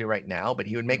eligibility right now, but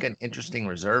he would make an interesting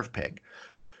reserve pick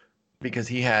because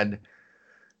he had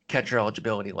catcher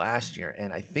eligibility last year,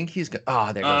 and I think he's good.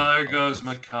 Oh, there goes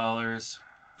McCullers.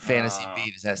 Fantasy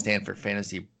B. Does that stand for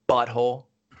fantasy butthole?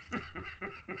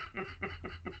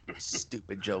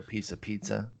 Stupid Joe piece of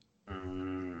pizza.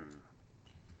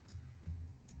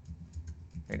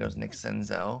 There goes Nick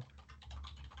Senzel.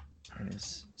 in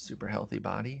his super healthy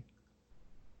body.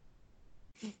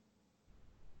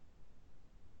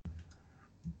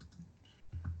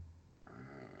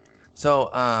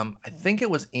 So I think it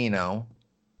was Eno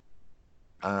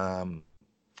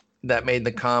that made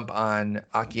the comp on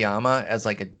Akiyama as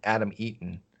like an Adam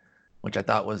Eaton, which I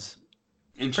thought was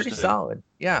pretty solid.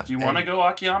 Yeah. Do you want to go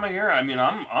Akiyama here? I mean,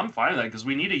 I'm fine with that because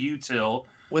we need a util.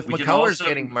 With McCullers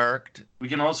getting murked. We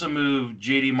can also move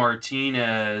JD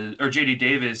Martinez or JD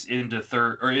Davis into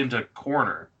third or into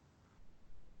corner.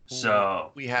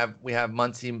 So we have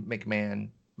Muncie, McMahon,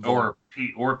 or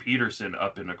Peterson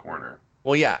up in the corner.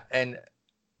 Well, yeah, and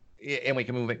we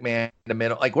can move McMahon in the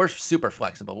middle. Like, we're super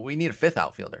flexible, but we need a fifth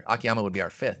outfielder. Akiyama would be our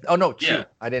fifth. Oh no, Chu. Yeah.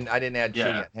 I didn't add Chu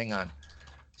yet. Hang on.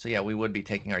 So yeah, we would be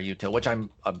taking our util, which I'm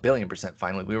 1,000,000,000%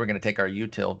 fine with. We were going to take our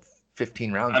util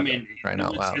 15 rounds. I mean,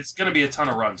 it's going to be a ton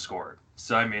of runs scored.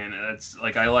 So I mean, it's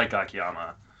like I like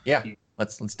Akiyama. Yeah,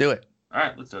 let's do it. All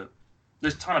right, let's do it.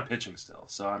 There's a ton of pitching still,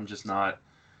 so I'm just not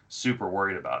super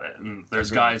worried about it. And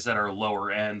there's guys that are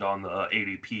lower end on the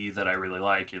ADP that I really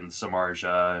like, in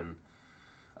Samardzija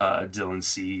and Dylan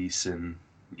Cease, and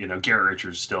Garrett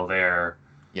Richards still there.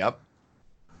 Yep.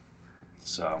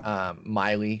 So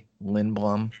Miley,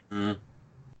 Lindblom,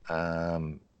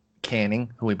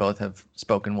 Canning, who we both have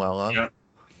spoken well of. Yep.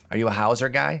 Are you a Hauser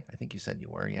guy? I think you said you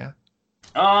were. Yeah.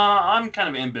 I'm kind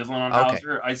of ambivalent on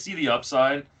Hauser. I see the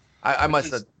upside. I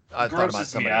must have thought about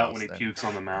somebody me out else when he pukes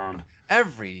on the mound.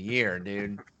 Every year,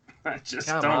 dude. I just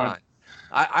Come don't. on.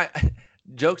 I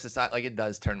jokes aside, like, it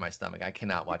does turn my stomach. I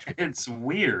cannot watch it. It's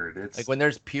weird. It's like when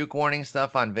there's puke warning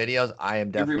stuff on videos. I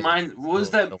am definitely. What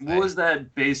was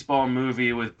that baseball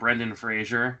movie with Brendan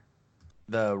Fraser?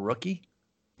 The Rookie.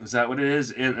 Is that what it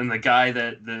is? And the guy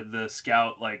that the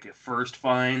scout like first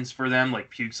finds for them like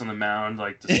pukes on the mound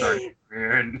like to start their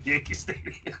career in Yankee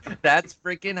Stadium. That's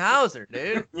freaking Hauser,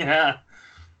 dude. Yeah.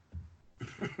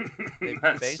 They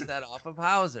based that off of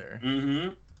Hauser.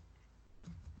 Mm-hmm.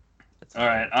 All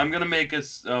right, I'm gonna make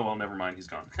us. Oh well, never mind. He's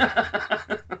gone.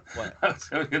 What? I was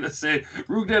gonna say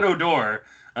Rougned Odor,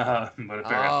 but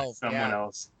apparently someone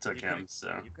else took him.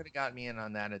 So you could have got me in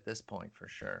on that at this point for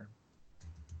sure.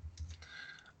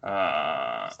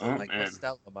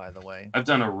 Stella, by the way. I've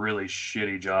done a really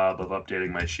shitty job of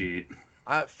updating my sheet.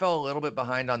 I fell a little bit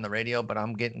behind on the radio, but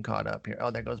I'm getting caught up here.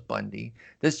 Oh, there goes Bundy.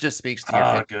 This just speaks to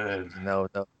your good. No,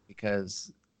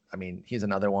 because I mean he's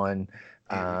another one.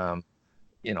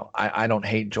 I don't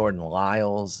hate Jordan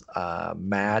Lyles.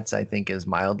 Matz, I think, is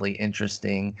mildly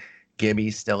interesting.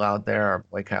 Gibby's still out there, our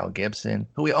boy Kyle Gibson,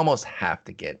 who we almost have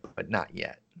to get, but not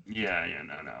yet. Yeah,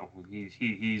 no.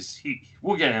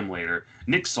 We'll get him later.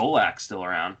 Nick Solak's still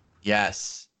around.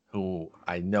 Yes, who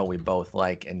I know we both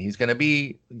like, and he's going to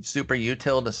be super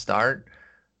util to start.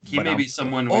 He may be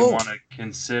someone we want to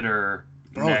consider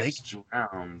next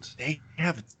round. They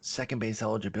have second base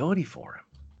eligibility for him.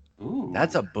 Ooh,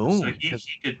 that's a boom. So he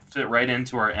could fit right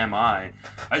into our MI.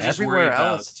 I just worry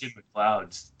about Tim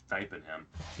McLeod sniping him.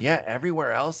 Yeah,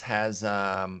 everywhere else has.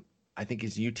 I think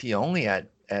he's UT only at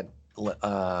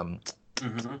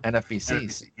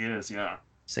NFBC. He is, yeah.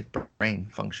 Sick brain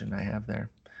function I have there.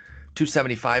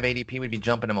 275 ADP would be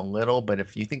jumping him a little, but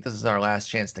if you think this is our last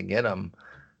chance to get him,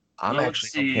 I'm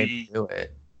actually okay to do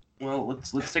it. Well,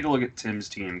 let's take a look at Tim's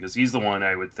team because he's the one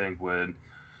I would think would.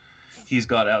 He's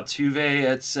got Altuve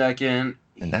at second,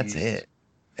 and that's it.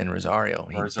 And Rosario,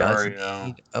 he doesn't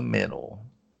need a middle.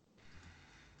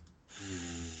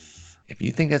 If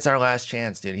you think it's our last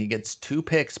chance, dude, he gets 2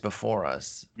 picks before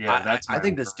us. Yeah, I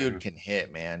think this dude can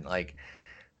hit, man. Like,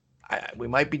 we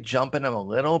might be jumping him a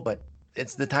little, but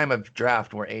it's the time of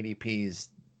draft where ADPs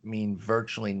mean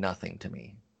virtually nothing to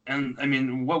me. And I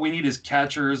mean, what we need is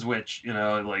catchers, which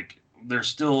like there's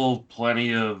still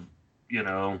plenty of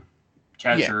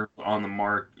catcher on the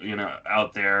mark,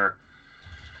 out there.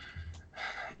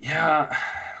 Yeah,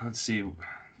 let's see.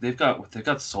 They've got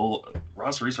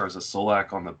Ross Reesar has a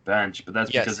Solak on the bench, but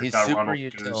that's because they've got Ronald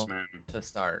Guzman to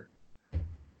start.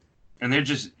 And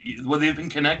they've been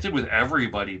connected with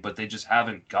everybody, but they just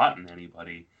haven't gotten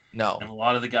anybody. No. And a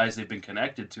lot of the guys they've been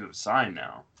connected to have signed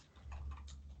now.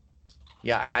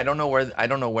 Yeah, I don't know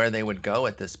where they would go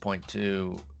at this point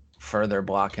to further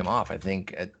block him off. I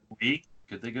think Puig?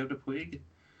 Could they go to Puig?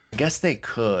 I guess they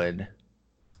could.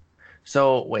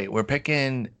 So wait, we're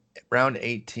picking round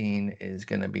 18 is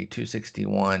going to be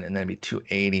 261 and then be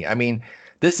 280. I mean,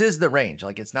 this is the range.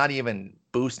 Like, it's not even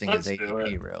boosting his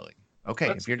ADP really. Okay,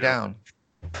 if you're down.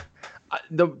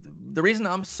 The reason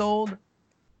I'm sold,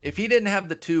 if he didn't have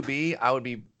the 2B, I would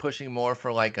be pushing more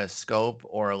for like a Scope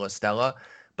or a La Stella.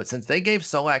 But since they gave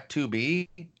Solak 2B,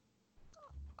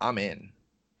 I'm in.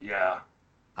 Yeah.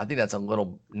 I think that's a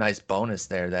little nice bonus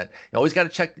there. That you always got to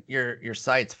check your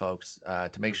sites, folks,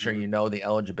 to make sure you know the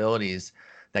eligibilities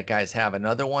that guys have.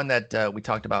 Another one that we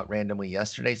talked about randomly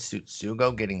yesterday,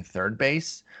 Sugo getting third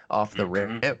base off the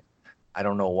rip. I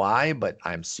don't know why, but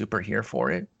I'm super here for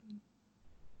it.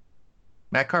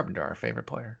 Matt Carpenter, our favorite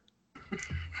player.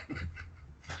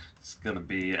 It's going to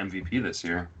be MVP this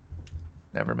year.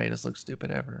 Never made us look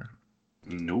stupid ever.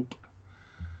 Nope.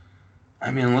 I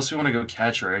mean, unless we want to go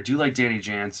catcher, I do like Danny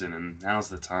Jansen, and now's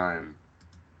the time.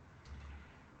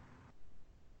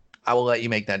 I will let you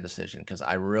make that decision because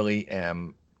I really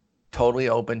am totally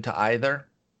open to either,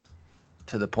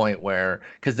 to the point where,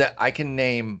 because I can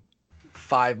name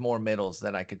 5 more middles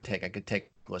that I could take. I could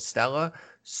take LaStella,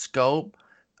 Scope,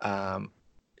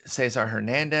 Cesar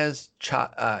Hernandez,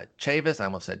 Chavis. I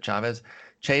almost said Chavez.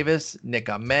 Chavis, Nick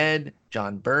Ahmed,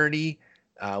 John Birdie.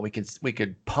 We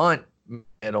could punt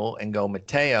middle and go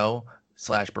Mateo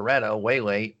 / Barreto way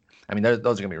late. I mean, those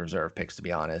are gonna be reserve picks, to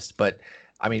be honest. But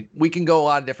I mean, we can go a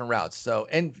lot of different routes. So,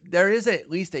 and there is at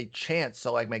least a chance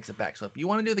Solak makes it back. So if you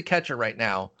want to do the catcher right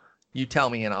now, you tell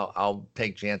me, and I'll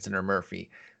take Jansen or Murphy.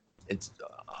 It's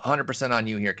 100% on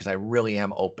you here because I really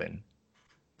am open.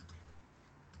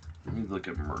 Let me look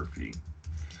at Murphy.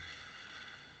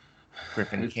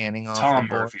 Griffin Canning off Tom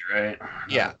Murphy, right?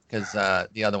 Yeah, because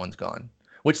the other one's gone,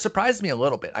 which surprised me a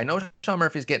little bit. I know Sean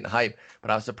Murphy's getting hype, but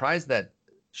I was surprised that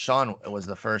Sean was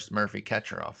the first Murphy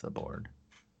catcher off the board.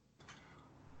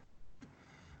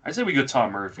 I say we go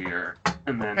Tom Murphy here,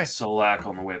 and then Solak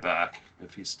on the way back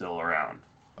if he's still around.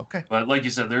 Okay. But like you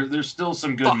said, there's still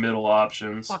some good middle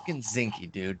options. Fucking Zinky,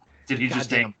 dude. Did he just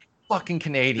take fucking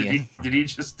Canadian? Did he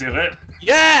just do it?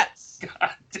 Yes.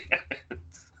 God damn it.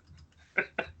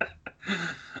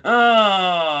 Oh,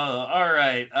 all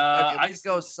right. I just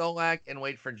go Solak and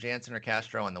wait for Jansen or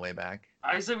Castro on the way back.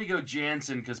 I say we go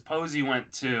Jansen because Posey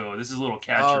went 2. This is a little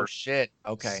catcher. Oh shit.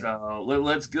 Okay. So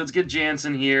let's get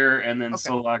Jansen here and then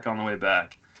Solak on the way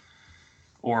back,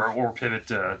 or pivot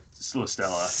to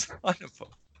LaStella. Son of a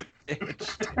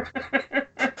bitch.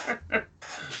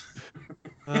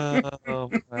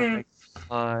 Oh my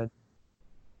god.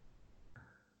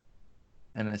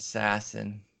 An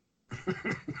assassin.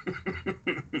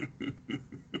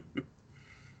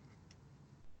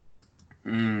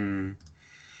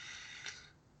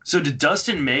 So did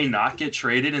Dustin May not get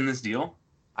traded in this deal?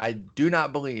 I do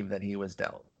not believe that he was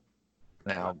dealt.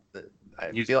 Now,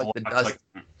 I feel like the Dustin...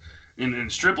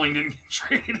 And Stripling didn't get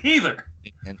traded either.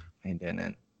 He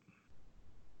didn't.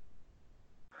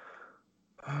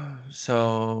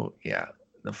 So, yeah.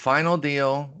 The final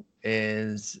deal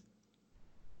is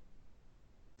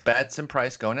Betts and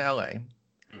Price going to LA.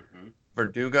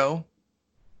 Verdugo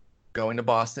going to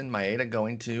Boston. Maeda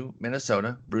going to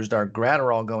Minnesota. Brusdar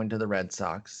Graterol going to the Red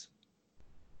Sox.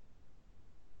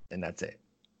 And that's it.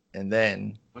 And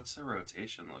then... what's the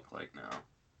rotation look like now?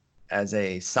 As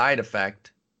a side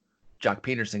effect, Jock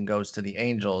Peterson goes to the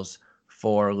Angels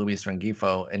for Luis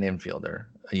Rengifo, an infielder,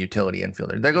 a utility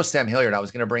infielder. There goes Sam Hilliard. I was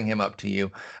going to bring him up to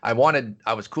you. I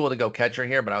was cool to go catcher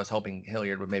here, but I was hoping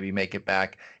Hilliard would maybe make it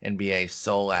back and be a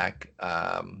Solak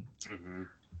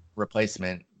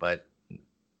replacement. But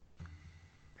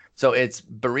so it's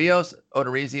Barrios,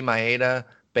 Odorizzi, Maeda,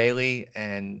 Bailey,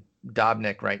 and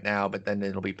Dobnik right now, but then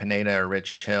it'll be Pineda or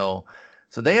Rich Hill.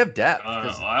 So they have depth.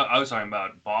 I was talking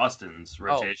about Boston's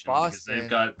rotation. Because they've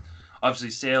got obviously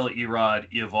Sale,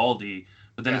 Erod, Eovaldi,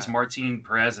 but then it's Martin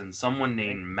Perez and someone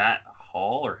named Matt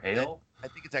Hall or Hale. I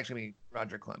think it's actually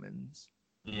Roger Clemens.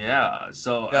 Yeah.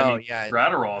 So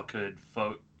Graterol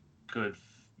could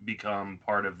become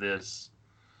part of this.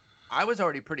 I was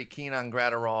already pretty keen on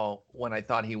Graterol when I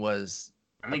thought he was.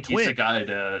 I think he's the guy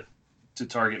to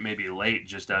target maybe late,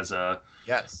 just as a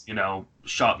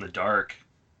shot in the dark.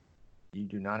 You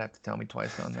do not have to tell me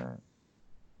twice on that.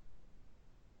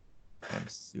 I'm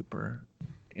super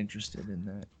interested in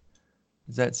that.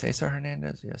 Is that Cesar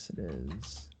Hernandez? Yes, it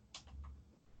is.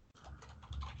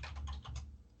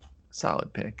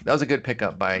 Solid pick. That was a good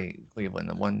pickup by Cleveland.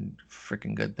 The one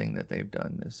freaking good thing that they've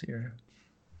done this year.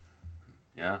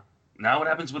 Yeah. Now what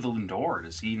happens with Lindor?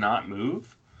 Does he not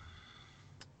move?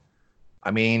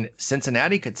 I mean,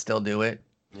 Cincinnati could still do it.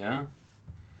 Yeah.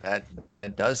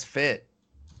 It does fit.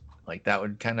 Like, that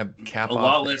would kind of cap a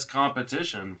lot less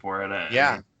competition for it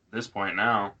at this point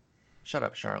now. Shut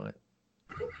up, Charlotte.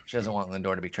 She doesn't want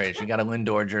Lindor to be traded. She got a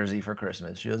Lindor jersey for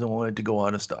Christmas. She doesn't want it to go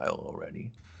out of style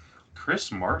already.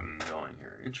 Chris Martin going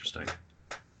here. Interesting.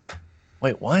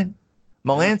 Wait, what?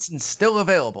 Melanson's still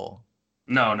available.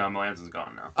 No, Melanson's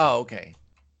gone now. Oh, okay.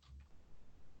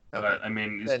 But, I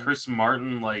mean, is Chris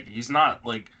Martin, like, he's not,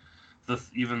 like,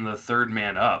 even the third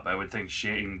man up. I would think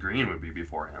Shane Green would be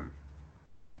before him.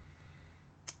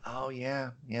 Oh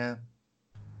yeah, yeah.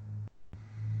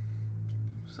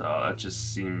 So that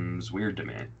just seems weird to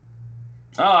me.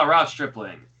 Oh, Ross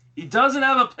Stripling. He doesn't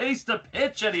have a pace to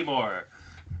pitch anymore.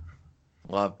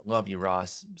 Love you,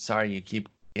 Ross. Sorry you keep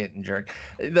getting jerked.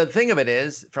 The thing of it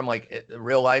is, from like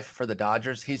real life for the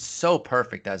Dodgers, he's so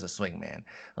perfect as a swingman.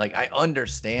 Like I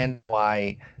understand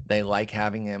why they like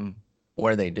having him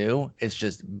where they do. It's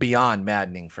just beyond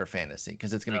maddening for fantasy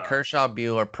because it's gonna be Kershaw,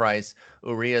 Buehler, Price,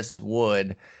 Urias,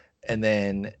 Wood, and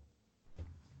then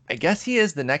I guess he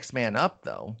is the next man up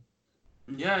though.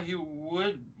 Yeah, he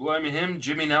would. Well, I mean, him,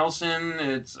 Jimmy Nelson.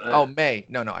 It's May.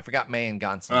 No, I forgot May and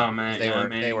Gonsolin. Oh man,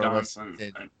 They were Gonsolin.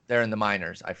 listed. They're in the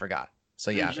minors. I forgot. So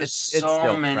yeah, There's just it's so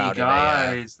still many crowded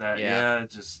guys that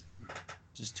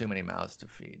just too many mouths to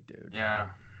feed, dude. Yeah.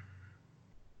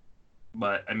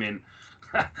 But I mean,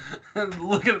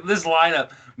 look at this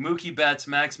lineup: Mookie Betts,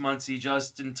 Max Muncy,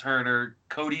 Justin Turner,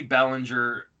 Cody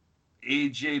Bellinger,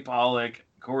 AJ Pollock,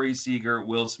 Corey Seager,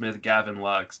 Will Smith, Gavin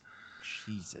Lux.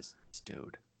 Jesus,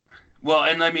 dude. Well,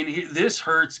 and I mean, this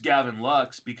hurts Gavin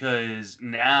Lux because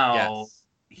now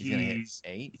he's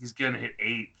gonna hit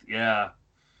eighth. Yeah.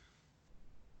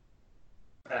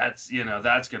 That's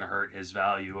gonna hurt his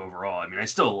value overall. I mean, I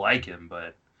still like him,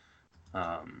 but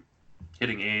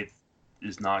hitting eighth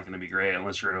is not gonna be great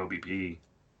unless you're an OBP.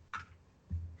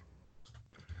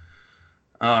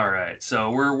 All right, so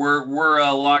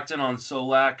we're locked in on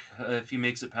Solak if he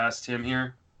makes it past Tim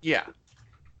here. Yeah.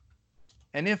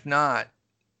 And if not,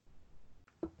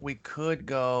 we could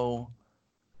go.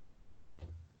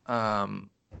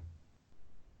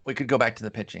 We could go back to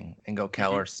the pitching and go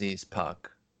Keller, Cease,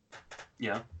 Puck.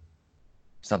 Yeah.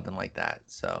 Something like that.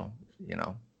 So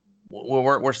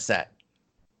we're set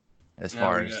as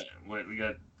far as we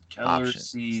got Keller,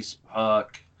 Cease,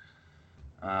 Puck.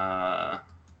 What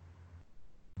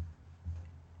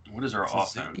is our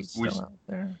offense? Still out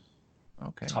there?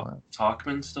 Okay.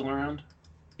 Talkman still around?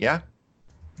 Yeah.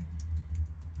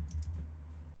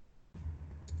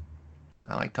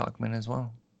 I like Talkman as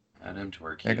well. Add him to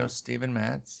our queue. There goes Steven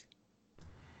Matz.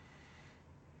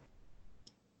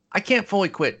 I can't fully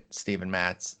quit Steven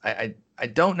Matz. I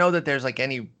don't know that there's like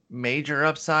any major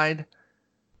upside,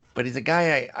 but he's a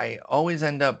guy I always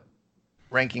end up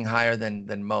ranking higher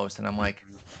than most. And I'm like,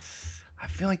 I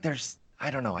feel like I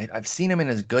don't know. I've seen him in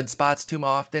his good spots too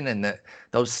often, and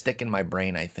those stick in my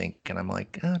brain, I think. And I'm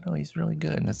like, oh no, he's really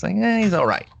good. And it's like, he's all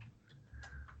right.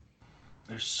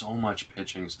 There's so much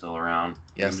pitching still around.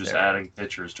 Yes, I'm just adding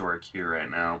pitchers to our queue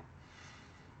right now.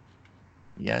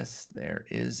 Yes, there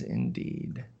is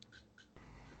indeed.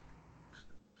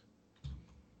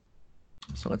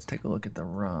 So let's take a look at the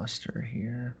roster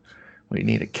here. We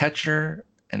need a catcher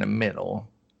and a middle.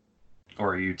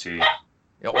 Or a UT.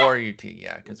 Or a UT,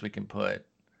 yeah, because we can put...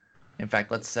 In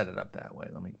fact, let's set it up that way.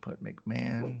 Let me put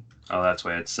McMahon. Oh, that's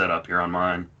why it's set up here on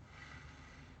mine.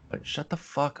 But shut the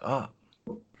fuck up.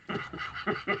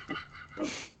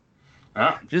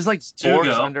 Just like forks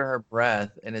under her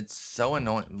breath, and it's so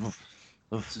annoying.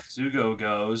 Tsutsugo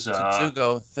goes.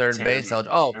 Tsutsugo, third base.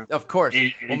 Oh, of course.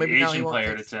 Well, maybe now he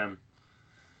player to Tim.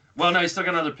 Well, no, he's still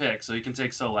got another pick, so he can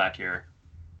take Solak here.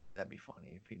 That'd be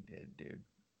funny if he did, dude.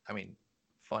 I mean,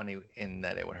 funny in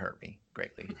that it would hurt me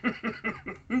greatly.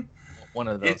 One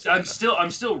of those. I'm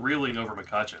still reeling over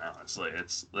McCutcheon, honestly.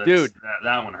 Dude,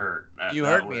 that one hurt. You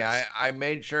hurt me. I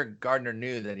made sure Gardner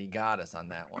knew that he got us on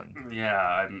that one.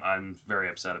 Yeah, I'm very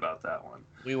upset about that one.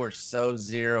 We were so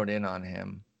zeroed in on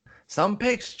him. Some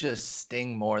picks just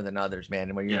sting more than others,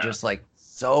 man, where you're just like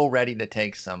so ready to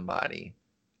take somebody.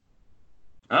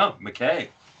 Oh, McKay.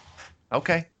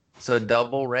 Okay. So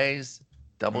double Rays,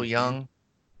 double Young.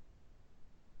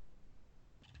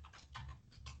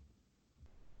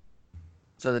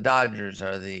 So the Dodgers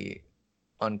are the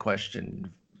unquestioned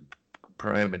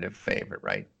prohibitive favorite,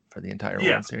 right? For the entire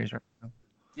World Series right now?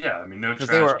 Yeah, I mean, no trash because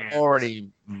they were cans. already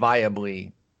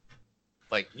viably,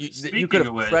 like, you could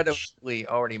have credibly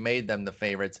already made them the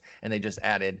favorites, and they just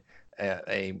added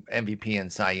a MVP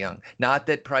and Cy Young. Not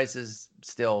that Price is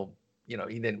still, he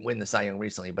didn't win the Cy Young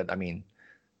recently, but I mean,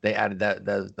 they added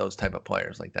those type of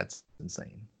players. Like, that's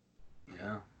insane.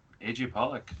 Yeah. AJ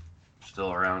Pollock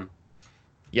still around.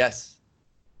 Yes.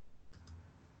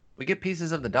 We get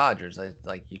pieces of the Dodgers.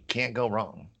 Like, you can't go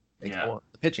wrong. The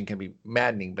pitching can be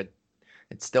maddening, but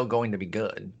it's still going to be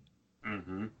good.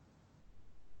 Mm-hmm.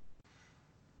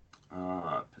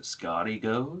 Piscotty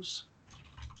goes.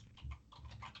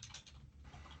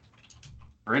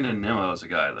 Brandon Nimmo is a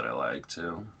guy that I like,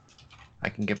 too. I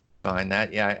can get behind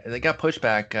that. Yeah, they got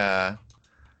pushback.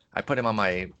 I put him on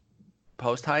my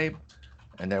post hype,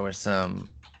 and there was some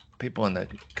people in the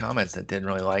comments that didn't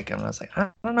really like him. And I was like, I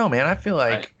don't know, man. I feel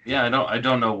like I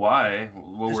don't know why.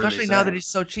 What especially now that he's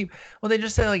so cheap. Well, they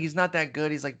just said like he's not that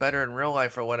good. He's like better in real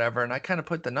life or whatever. And I kind of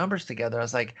put the numbers together. I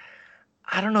was like,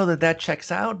 I don't know that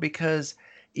checks out because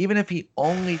even if he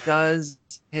only does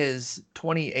his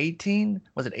 2018,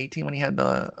 was it 18 when he had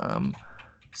the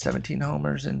 17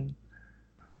 homers and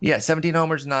 17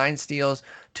 homers, 9 steals,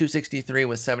 263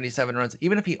 with 77 runs.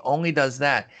 Even if he only does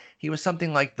that, he was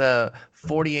something like the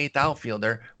 48th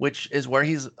outfielder, which is where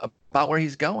he's about where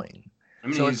he's going. I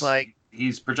mean, so it's like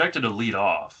he's projected to lead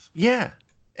off. Yeah,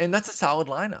 and that's a solid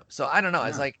lineup. So I don't know. Yeah.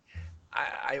 It's like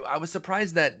I was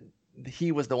surprised that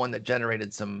he was the one that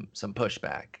generated some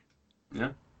pushback. Yeah.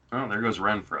 Oh, there goes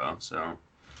Renfroe. So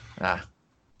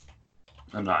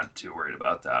I'm not too worried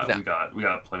about that. No. We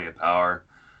got plenty of power.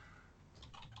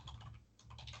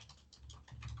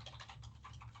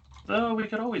 Though we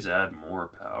could always add more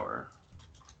power.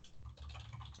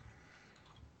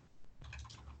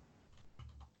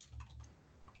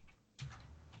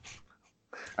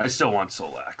 I still want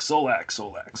Solak.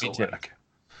 Solak.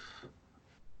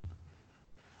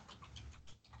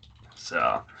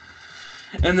 So,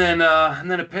 and then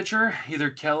a pitcher, either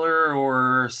Keller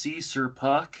or Cease or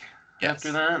Puck. Yes.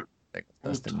 After that,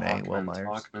 Dustin May, Will Myers.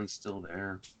 Talkman's still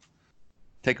there.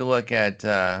 Take a look at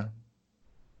the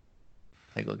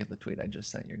tweet I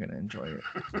just sent. You're gonna enjoy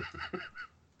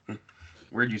it.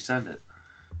 Where'd you send it?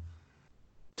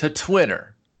 To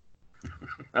Twitter.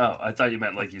 Oh, I thought you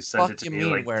meant like you sent it to me.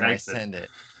 Like where I send it?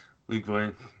 Luke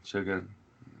Boy, Sugar.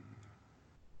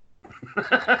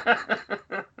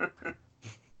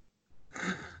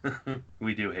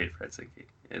 We do hate Fred Sinke.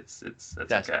 That's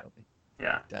okay.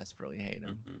 Yeah, desperately hate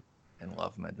him and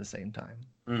love him at the same time.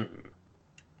 Mm-hmm.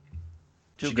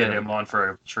 Should get him on for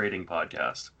a trading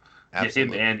podcast.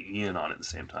 Absolutely. Get him and Ian on at the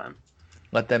same time.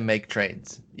 Let them make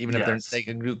trades, even if they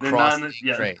can do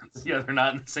cross-league trades. Yeah, they're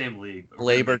not in the same league.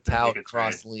 Labor tout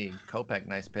cross-league. Kopech,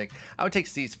 nice pick. I would take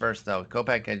Cease first, though.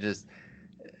 Kopech,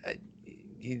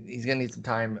 he's gonna need some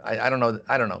time. I don't know.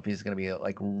 I don't know if he's gonna be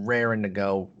like raring to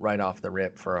go right off the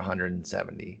rip for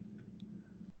 170.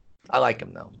 I like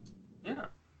him though. Yeah,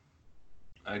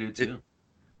 I do too.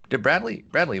 Did Bradley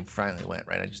finally went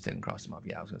right? I just didn't cross him off.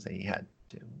 Yeah, I was gonna say he had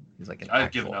to. He's like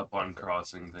I've given up on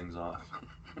crossing things off.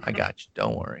 I got you.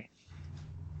 Don't worry.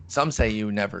 Some say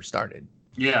you never started.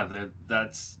 Yeah,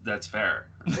 that's fair.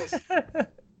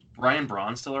 Ryan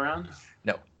Braun still around?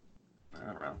 No. I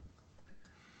don't know.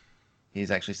 He's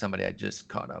actually somebody I just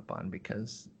caught up on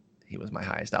because he was my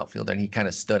highest outfielder and he kind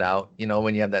of stood out. You know,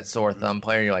 when you have that sore thumb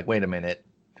player, you're like, wait a minute.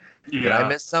 Yeah. Did I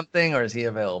miss something or is he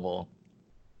available?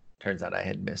 Turns out I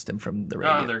had missed him from the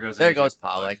radio. Oh, there goes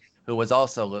Pollock, who was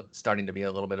also starting to be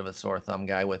a little bit of a sore thumb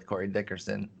guy with Corey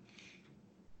Dickerson.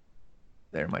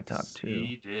 They're my top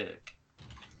two.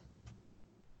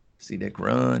 C-Dick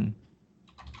run.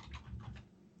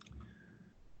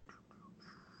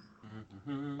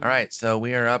 Mm-hmm. All right, so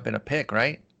we are up in a pick,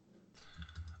 right?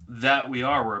 That we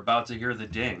are. We're about to hear the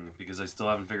ding because I still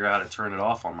haven't figured out how to turn it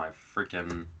off on my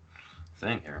freaking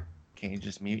thing here. Can you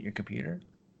just mute your computer?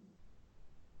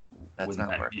 That's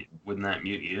not working. Wouldn't that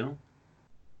mute you?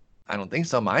 I don't think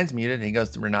so. Mine's muted. He goes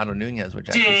to Renato Nunez, which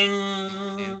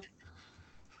ding!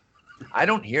 I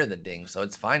don't hear the ding, so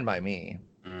it's fine by me.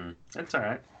 That's all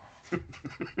right.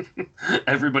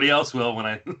 Everybody else will when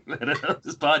I edit up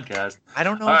this podcast. I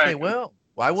don't know if they will.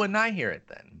 Why wouldn't I hear it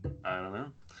then? I don't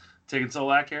know. Taking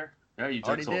Solak here? Yeah, you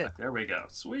took Solak. Did. There we go.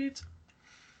 Sweet.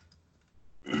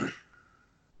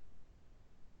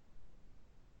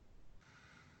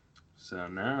 So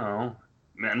now,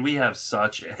 man, we have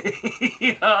such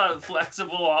a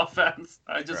flexible offense.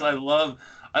 I love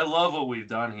what we've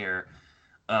done here.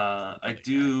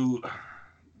 Do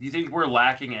you think we're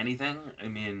lacking anything? I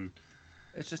mean,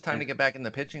 it's just time to get back in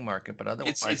the pitching market, but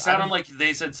otherwise, it sounded like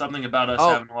they said something about us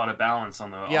having a lot of balance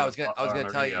on the. Yeah, I was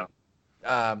gonna tell you.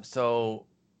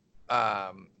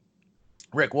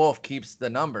 Rick Wolf keeps the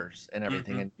numbers and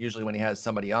everything, and usually when he has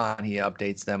somebody on, he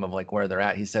updates them of like where they're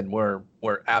at. He said we're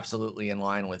absolutely in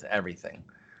line with everything.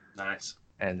 Nice.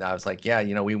 And I was like, yeah,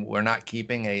 you know, we're not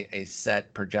keeping a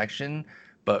set projection,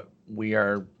 but we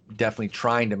are definitely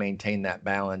trying to maintain that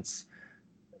balance.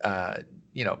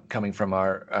 You know, coming from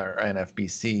our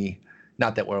NFBC,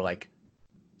 not that we're like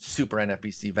super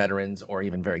NFBC veterans or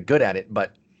even very good at it,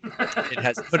 but it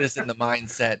has put us in the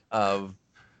mindset of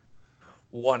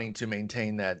wanting to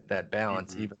maintain that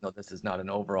balance, even though this is not an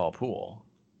overall pool.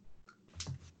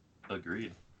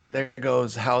 Agreed. There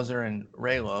goes Hauser and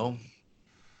Raylo.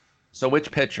 So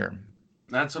which pitcher?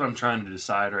 That's what I'm trying to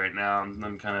decide right now.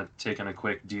 I'm kind of taking a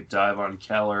quick deep dive on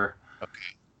Keller. Okay.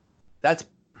 That's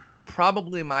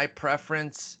probably my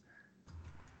preference.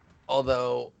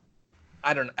 Although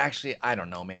I don't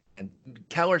know, man.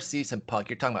 Keller, Cease, and Puck,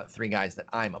 you're talking about three guys that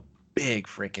I'm a big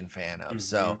freaking fan of.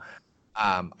 So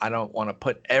I don't want to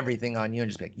put everything on you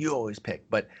and just be like, you always pick.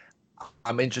 But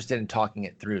I'm interested in talking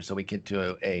it through so we get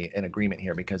to an agreement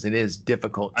here, because it is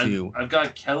difficult to. I've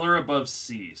got Keller above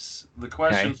Cease. The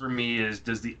question for me is,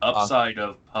 does the upside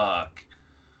of Puck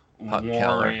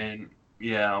warrant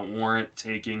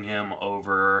taking him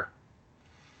over?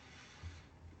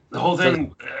 The whole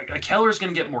thing, Keller's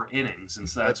going to get more innings, and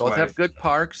so that's both have good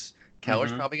parks.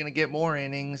 Keller's probably going to get more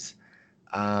innings.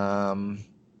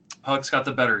 Puck's got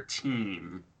the better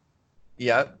team.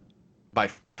 Yep, by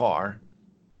far.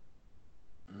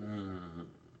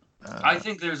 I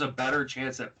think there's a better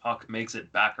chance that Puck makes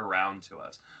it back around to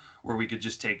us, where we could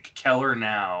just take Keller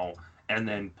now and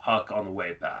then Puck on the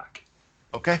way back.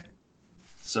 Okay.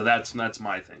 So that's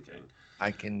my thinking. I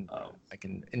can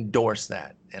endorse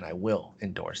that, and I will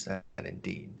endorse that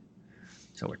indeed.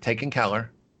 So we're taking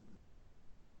Keller.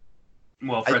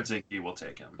 Well, Fred Zinke will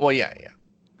take him. Well, yeah.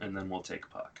 And then we'll take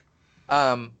Puck.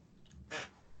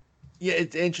 Yeah,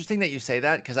 it's interesting that you say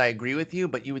that, because I agree with you,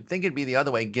 but you would think it'd be the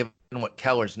other way given what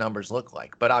Keller's numbers look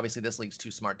like. But obviously this league's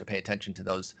too smart to pay attention to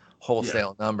those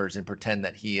wholesale numbers and pretend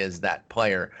that he is that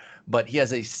player. But he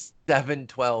has a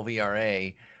 7.12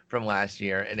 ERA from last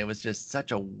year, and it was just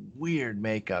such a weird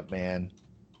makeup, man.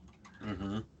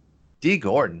 D.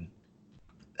 Gordon,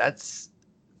 that's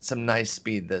some nice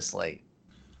speed this late.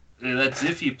 That's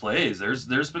if he plays.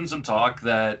 There's been some talk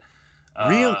that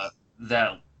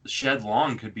that Shed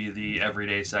Long could be the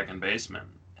everyday second baseman,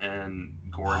 and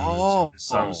Gordon is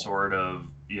some sort of,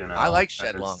 I like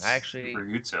Shed Long. Super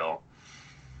util.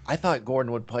 I thought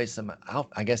Gordon would play some out.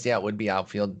 I guess it would be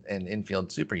outfield and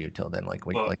infield super util then.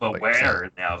 But where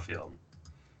in the outfield?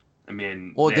 I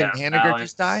mean, didn't Haniger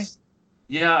just die?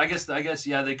 Yeah, I guess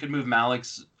they could move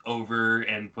Malix over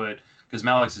and because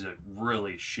Malix is a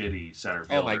really shitty center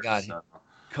fielder. Oh my God. So.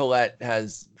 Colette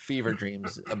has fever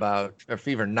dreams or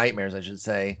fever nightmares, I should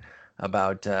say,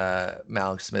 about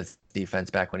Malix Smith's defense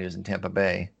back when he was in Tampa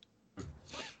Bay.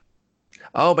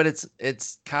 Oh, but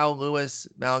it's Kyle Lewis,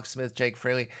 Malix Smith, Jake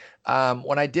Fraley.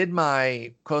 When I did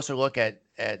my closer look at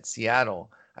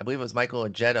Seattle, I believe it was Michael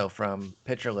Ojetto from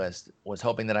Pitcher List was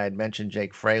hoping that I had mentioned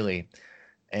Jake Fraley,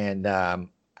 and I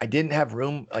didn't have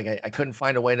room. Like I couldn't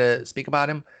find a way to speak about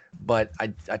him. But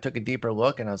I took a deeper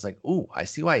look, and I was like, ooh, I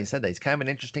see why he said that. He's kind of an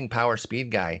interesting power speed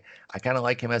guy. I kind of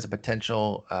like him as a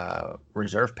potential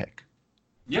reserve pick.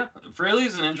 Yeah,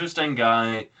 Fraley's an interesting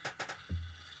guy.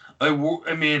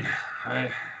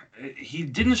 He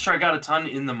didn't strike out a ton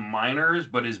in the minors,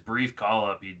 but his brief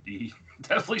call-up, he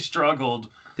definitely struggled.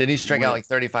 Did he strike out like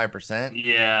 35%?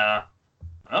 Yeah.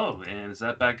 Oh, and is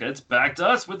that back? It's back to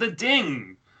us with a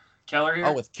ding. Keller here?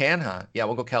 Oh, with Canha. Yeah,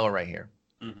 we'll go Keller right here.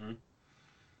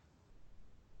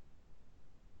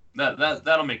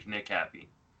 That'll make Nick happy.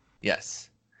 Yes.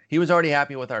 He was already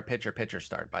happy with our pitcher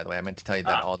start, by the way. I meant to tell you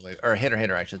that all the way, or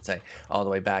hitter, I should say, all the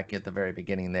way back at the very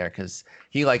beginning there, because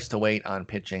he likes to wait on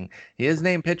pitching. He is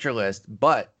named Pitcher List,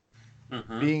 but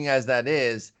being as that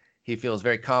is, he feels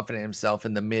very confident in himself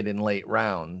in the mid and late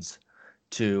rounds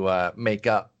to make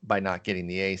up by not getting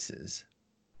the aces.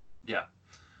 Yeah.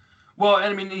 Well,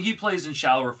 I mean, he plays in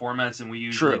shallower formats than we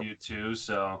usually do too,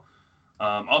 so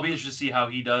I'll be interested to see how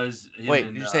he does. Wait,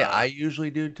 did you say I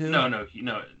usually do too? No.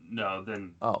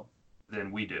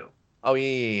 Then we do. Oh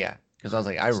yeah. Because I was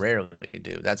like, I rarely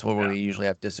do. That's where we usually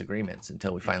have disagreements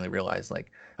until we finally realize,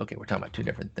 like, okay, we're talking about two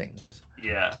different things.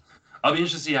 Yeah, I'll be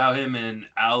interested to see how him and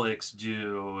Alex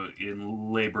do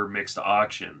in labor mixed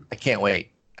auction. I can't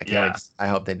wait. I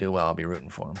hope they do well. I'll be rooting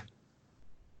for them.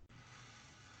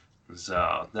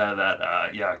 So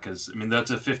because I mean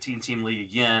that's a 15-team league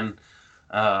again.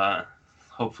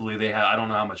 Hopefully they have. I don't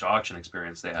know how much auction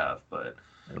experience they have, but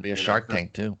it'll be a Shark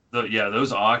Tank too.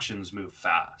 Those auctions move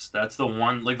fast. That's the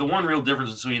one real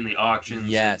difference between the auctions,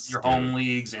 your home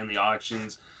leagues, and the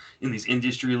auctions in these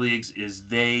industry leagues is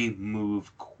they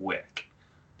move quick.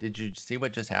 Did you see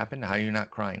what just happened? How are you not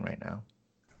crying right now?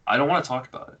 I don't want to talk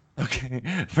about it.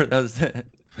 Okay, for those that.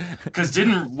 Because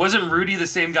wasn't Rudy the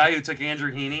same guy who took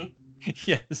Andrew Heaney?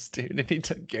 Yes, dude, and he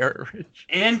took Garrett Rich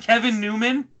and Kevin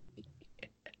Newman.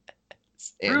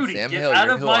 Yes. And Rudy, Sam get Hill, out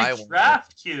of my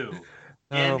draft queue.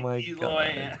 And oh my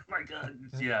Eloy, God! My God,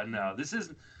 yeah, no, this is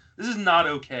not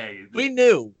okay. We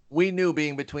knew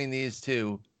being between these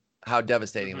two how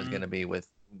devastating it was going to be with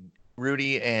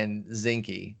Rudy and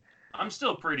Zinke. I'm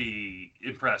still pretty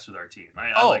impressed with our team.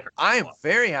 I am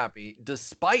very happy,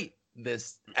 despite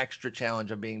this extra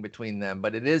challenge of being between them.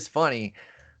 But it is funny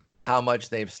how much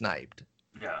they've sniped.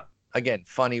 Yeah. again,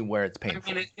 funny where it's I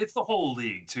painful. mean, it's the whole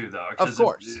league too, though. Of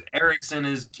course. Erickson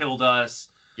has killed us.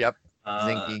 Yep.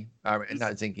 Zinke, not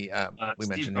Zinke. We Steve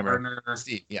mentioned him. Garner,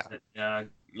 Steve, yeah. Yeah,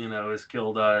 has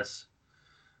killed us.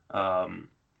 I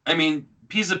mean,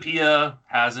 Pia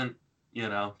hasn't.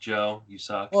 Joe, you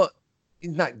suck. Well,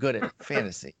 he's not good at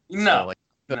fantasy. No,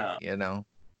 so, no.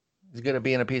 He's good at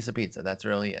being a piece of pizza. That's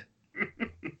really it.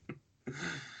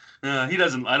 He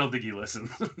doesn't. I don't think he listens,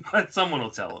 but someone will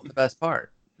tell him. That's the best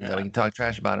part. Yeah. We can talk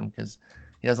trash about him because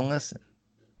he doesn't listen.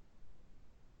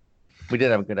 We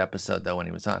did have a good episode though when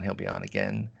he was on. He'll be on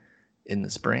again in the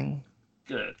spring.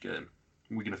 Good.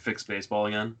 We gonna fix baseball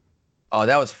again? Oh,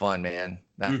 that was fun, man.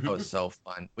 That was so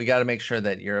fun. We got to make sure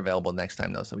that you're available next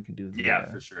time though, so we can do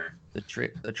for sure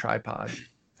the tripod.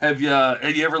 Have you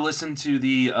ever listened to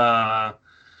the 2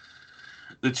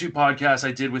 podcasts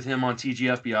I did with him on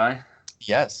TGFBI?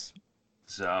 Yes.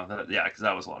 So because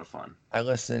that was a lot of fun. I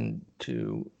listen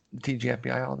to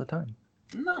TGFBI all the time.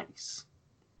 Nice.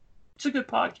 It's a good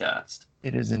podcast.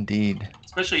 It is indeed.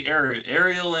 Especially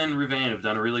Ariel and Ruvain have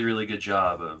done a really, really good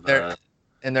job of.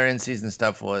 And their in-season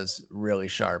stuff was really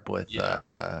sharp with,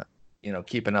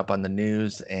 keeping up on the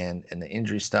news and the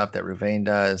injury stuff that Ruvain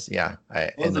does. Yeah.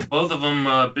 Both of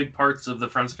them big parts of the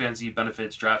Friends Fantasy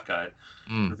Benefits Draft Guide.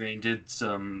 Ruvain did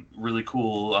some really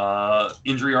cool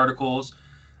injury articles,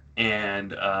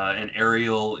 and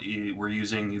Ariel were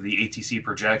using the ATC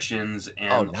projections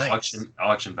and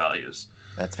auction values.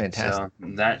 That's fantastic. So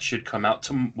that should come out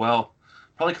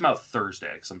probably come out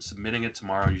Thursday because I'm submitting it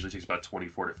tomorrow. It usually takes about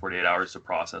 24 to 48 hours to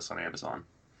process on Amazon.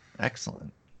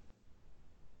 Excellent.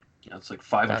 Yeah, it's like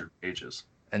 500 pages.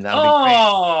 And that'll be great.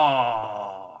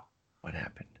 What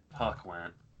happened? Puck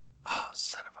went. Oh,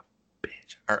 son of a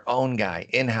bitch. Our own guy,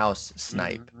 in-house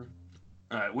snipe. Mm-hmm.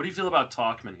 All right, what do you feel about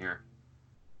Talkman here?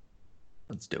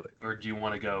 Let's do it. Or do you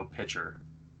want to go pitcher?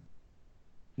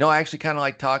 No, I actually kind of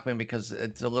like Talkman because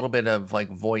it's a little bit of like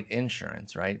Voight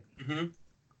insurance, right? Mm-hmm.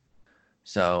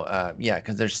 So,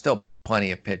 because there's still plenty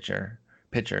of pitchers.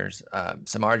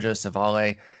 Samardzija,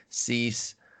 Savale,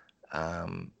 Cease.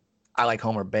 I like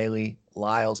Homer Bailey,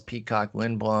 Lyles, Peacock,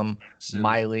 Lindblom,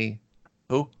 Miley.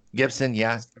 Who? Gibson,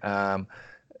 yeah.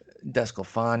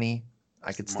 Desclafani.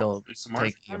 I could still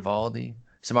take Eovaldi.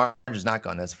 Samardzija's not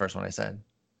gone. That's the first one I said.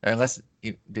 Unless,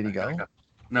 did he go?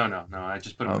 No. I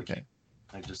just put him okay.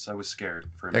 I was scared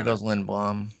for a minute. There goes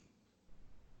Lindblom.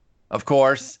 Of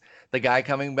course. The guy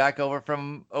coming back over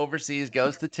from overseas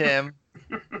goes to Tim.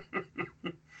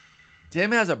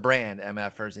 Tim has a brand,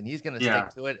 MFers, and he's going to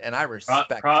stick to it, and I respect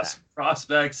that.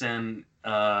 Prospects and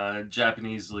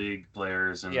Japanese league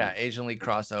players. And Asian league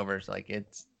crossovers. Like,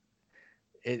 it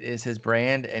is his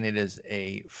brand, and it is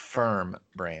a firm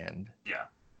brand. Yeah.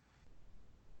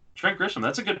 Trent Grisham,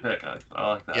 that's a good pick. I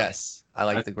like that. Yes, I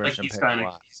like the Grisham pick a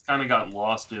lot. He's kind of got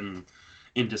lost in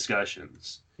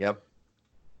discussions. Yep.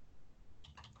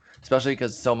 Especially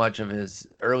because so much of his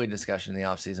early discussion in the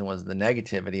offseason was the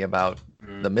negativity about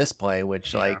the misplay,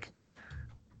 which, I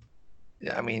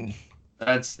mean,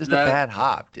 that's just a bad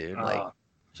hop, dude.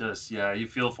 You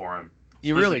feel for him.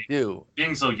 You really do.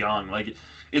 Being so young. Like,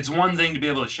 it's one thing to be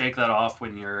able to shake that off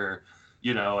when you're, a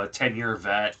 10-year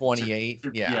vet. 28,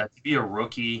 to be a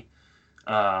rookie,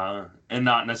 and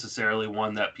not necessarily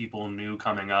one that people knew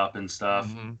coming up and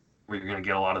stuff, where you're going to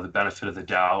get a lot of the benefit of the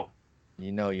doubt.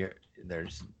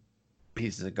 There's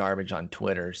pieces of garbage on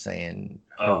Twitter saying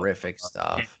horrific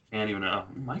stuff. Can't even know.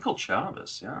 Michael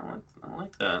Chavis, I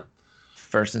like that.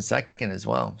 First and second as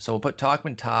well. So we'll put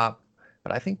Talkman top,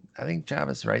 but I think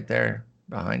Chavis right there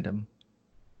behind him.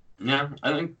 Yeah,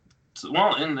 I think.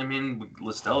 Well, and I mean,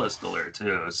 Listella's still there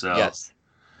too. So yes.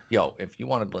 Yo, if you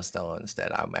wanted Listella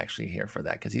instead, I'm actually here for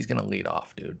that because he's gonna lead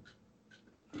off, dude.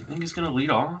 You think he's gonna lead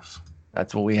off?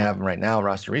 That's what we have right now,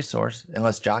 roster resource.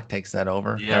 Unless Jock takes that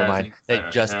over. Yeah, never mind. They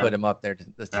just put him up there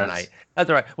tonight. That's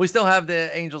all right. We still have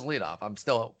the Angels lead off. I'm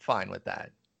still fine with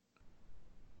that.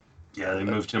 Yeah, they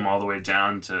moved him all the way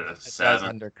down to 7. Does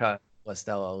undercut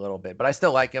Listella a little bit, but I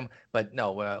still like him. But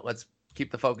no, let's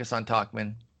keep the focus on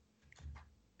Talkman.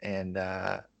 And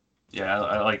I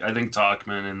think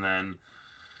Talkman,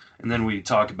 and then we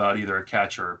talk about either a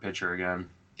catcher or a pitcher again.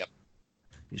 Yep.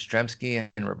 Yastrzemski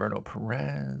and Roberto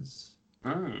Perez.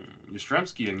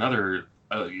 Yastrzemski, another.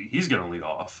 He's going to lead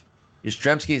off.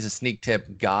 Yastrzemski is a sneak tip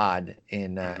god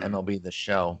in MLB The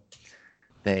Show.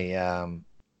 They, I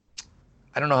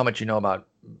don't know how much you know about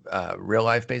real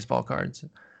life baseball cards,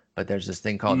 but there's this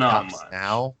thing called Topps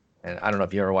Now, and I don't know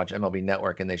if you ever watch MLB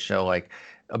Network, and they show like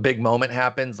a big moment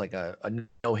happens, like a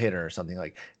no hitter or something.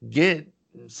 Like get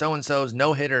so-and-so's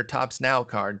no-hitter tops now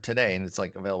card today, and it's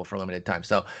like available for a limited time.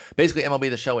 So basically MLB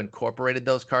The Show incorporated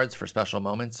those cards for special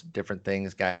moments, different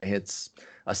things. Guy hits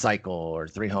a cycle or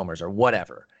 3 homers or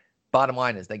whatever. Bottom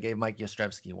line is they gave Mike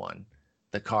Yastrzemski one.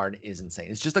 The card is insane.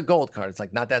 It's just a gold card. It's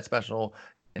like not that special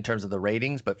in terms of the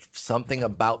ratings, but something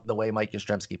about the way Mike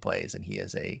Yastrzemski plays, and he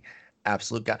is a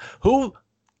absolute guy. Oh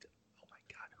my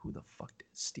God, who the fuck did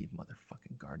Steve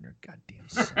motherfucking Gardner? Goddamn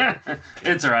son.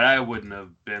 It's all right. I wouldn't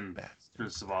have been through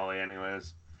Savali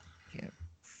anyways. Can't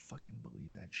fucking believe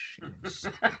that shit.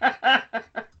 Son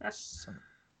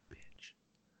of a bitch.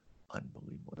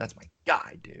 Unbelievable. That's my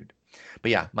guy, dude.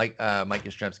 But yeah, Mike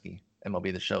Yastrzemski,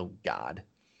 MLB The Show god.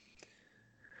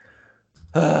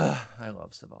 I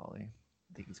love Savali. I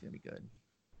think he's gonna be good.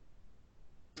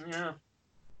 Yeah.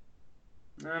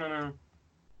 I don't know.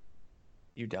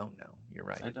 You don't know. You're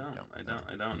right. I don't know.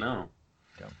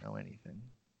 Don't know anything.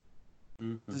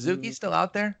 Mm-hmm. Suzuki's still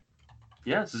out there?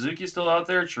 Yeah, Suzuki's still out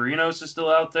there. Chirinos is still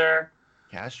out there.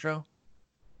 Castro's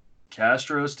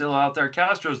still out there.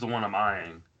 Castro's the one I'm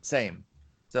eyeing. Same.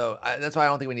 So that's why I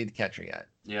don't think we need the catcher yet.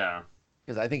 Yeah.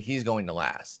 Because I think he's going to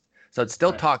last. So it's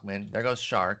still Tauchman. There goes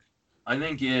Shark. I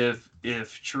think if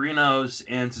Chirinos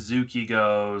and Suzuki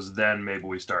goes, then maybe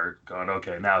we start going,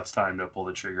 okay, now it's time to pull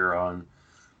the trigger on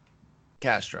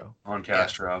Castro.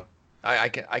 Yeah.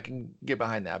 I can get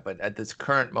behind that, but at this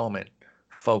current moment,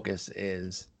 focus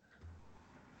is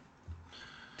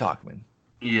Tauchman.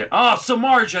 Yeah. Oh,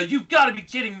 Samardzija, you've got to be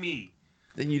kidding me.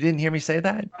 You didn't hear me say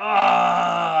that?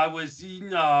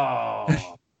 No.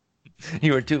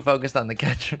 You were too focused on the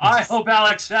catcher. I hope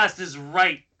Alex Fast is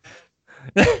right.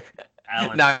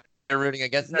 Alex. Now you're rooting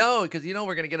against. No, because we're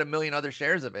going to get a million other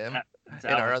shares of him in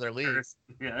our other leagues.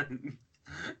 Yeah.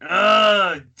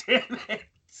 Damn it.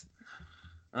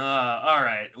 All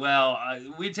right. Well,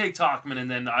 we take Tauchman, and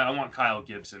then I want Kyle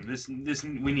Gibson. This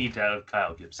we need to have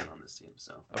Kyle Gibson on this team.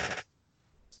 So okay,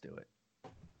 let's do it.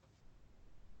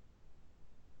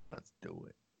 Let's do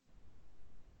it.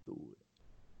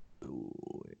 Do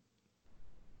it.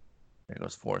 There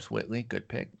goes Forrest Whitley. Good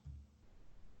pick.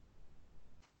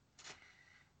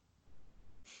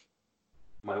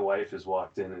 My wife has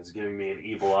walked in and is giving me an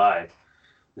evil eye.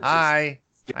 Hi,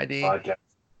 Dee. Hi,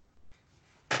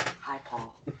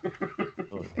 Paul.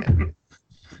 Okay.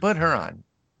 Put her on.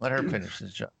 Let her finish the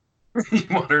show. You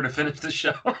want her to finish the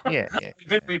show? Yeah.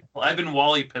 I've been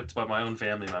Wally pipped by my own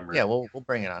family member. Yeah, we'll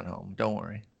bring it on home. Don't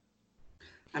worry.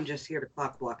 I'm just here to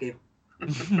clock block you.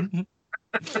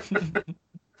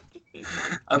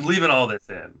 I'm leaving all this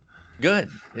in.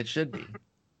 Good. It should be.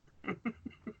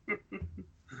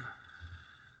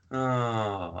 Oh.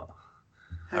 All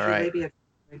right.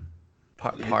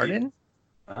 Pardon?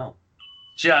 Oh.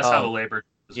 Just how the labor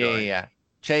is going. Yeah.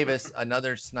 Chavis,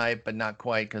 another snipe, but not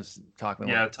quite because Tauchman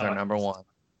was our number one.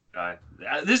 Guy.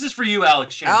 This is for you,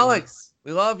 Alex Chamberlain. Alex,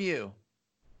 we love you.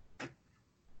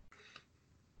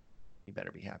 You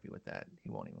better be happy with that. He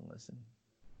won't even listen.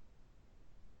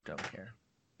 Don't care.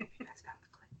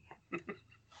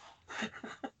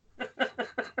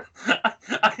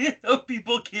 I hope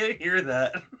people can't hear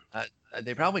that.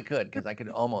 They probably could because I could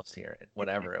almost hear it,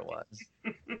 whatever it was.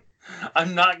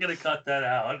 I'm not going to cut that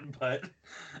out, but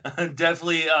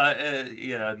definitely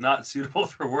not suitable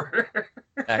for work.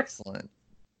 Excellent.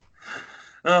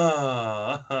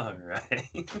 Oh, all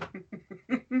right.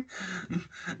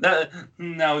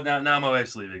 now my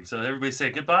wife's leaving, so everybody say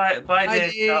goodbye. Bye,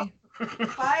 Dan.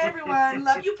 Bye, everyone.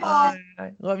 Love you, Paul.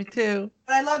 Bye. Love you too.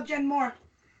 But I love Jen more.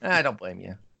 I don't blame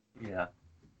you. Yeah.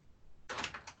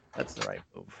 That's the right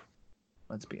move.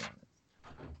 Let's be honest.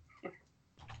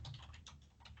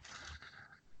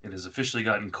 It has officially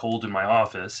gotten cold in my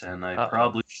office, and I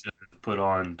probably should put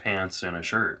on pants and a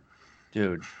shirt.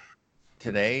 Dude,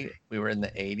 today we were in the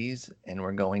 80s, and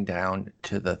we're going down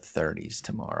to the 30s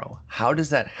tomorrow. How does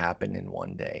that happen in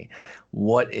one day?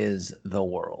 What is the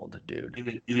world,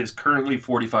 dude? It is currently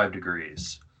 45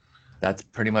 degrees. That's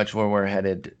pretty much where we're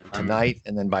headed tonight,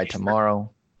 and then by tomorrow,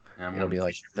 it'll be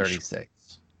like 36.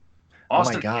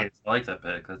 Austin, oh my God. I like that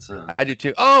pick. That's it. I do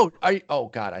too. Oh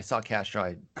God, I saw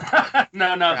Castro.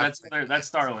 No, that's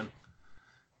Starlin.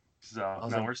 So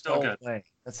no, we're still good.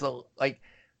 That's the I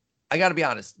got to be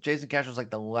honest. Jason Castro's like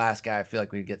the last guy I feel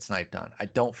like we'd get sniped on. I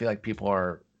don't feel like people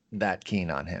are that keen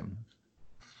on him.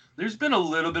 There's been a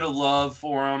little bit of love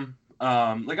for him.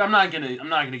 I'm not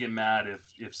gonna get mad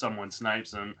if someone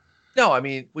snipes him. No, I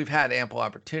mean we've had ample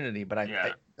opportunity, but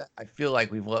I feel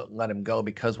like we've let him go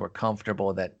because we're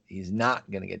comfortable that he's not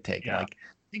going to get taken. Yeah. Like,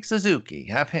 take Suzuki,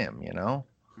 have him,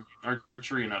 Our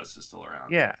Chirinos is still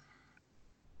around. Yeah.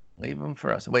 Leave him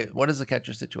for us. Wait, what is the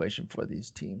catcher situation for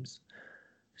these teams?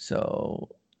 So,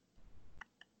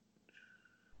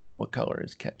 What color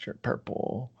is catcher?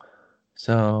 Purple.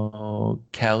 So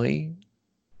Kelly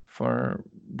for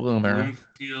Bloomer.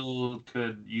 Bloomfield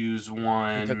could use He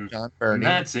one. took John And Birdie.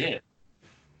 that's it.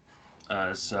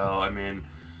 So I mean,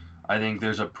 I think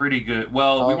there's a pretty good.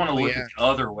 Well, we want to look at the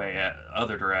other way,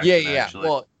 other direction. Yeah. Actually.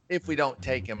 Well, if we don't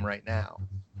take him right now,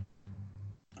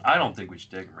 I don't think we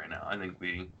should take him right now. I think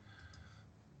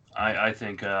I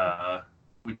think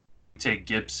we take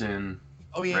Gibson.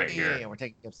 Oh yeah, right yeah, here. We're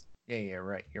taking Gibson. Yeah,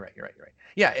 right. You're right.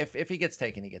 Yeah, if he gets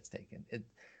taken, he gets taken. It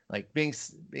like being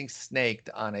snaked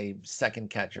on a second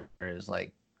catcher is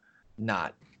like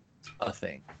not a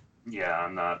thing. Yeah,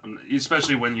 I'm not.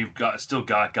 Especially when you've still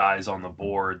got guys on the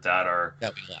board that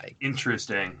we like.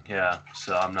 Interesting. Yeah.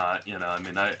 So I'm not. I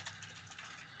mean,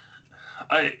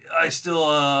 I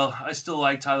still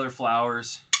like Tyler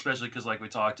Flowers, especially because like we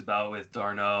talked about with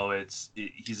d'Arnaud,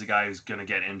 he's a guy who's gonna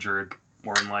get injured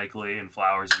more than likely, and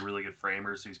Flowers is a really good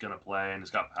framer, so he's gonna play and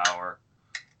he's got power.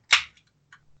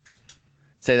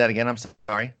 Say that again. I'm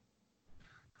sorry.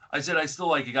 I said I still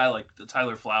like a guy like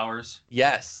Tyler Flowers.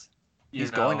 Yes. He's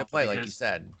going to play, like you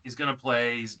said. He's going to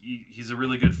play. He's a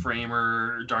really good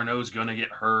framer. d'Arnaud's going to get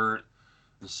hurt.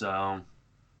 So.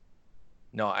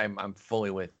 No, I'm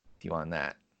fully with you on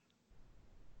that.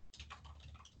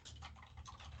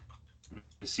 Let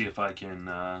me see if I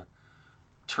can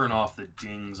turn off the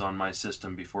dings on my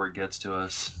system before it gets to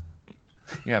us.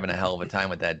 You're having a hell of a time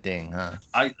with that ding, huh?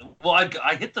 I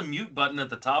hit the mute button at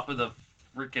the top of the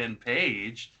freaking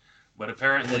page, but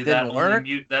apparently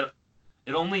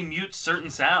it only mutes certain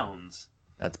sounds.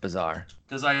 That's bizarre.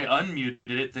 Because I unmuted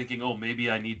it thinking, oh, maybe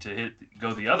I need to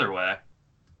go the other way.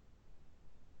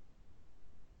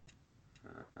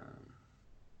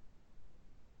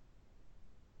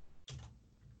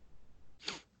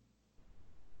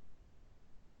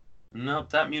 Nope,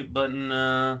 that mute button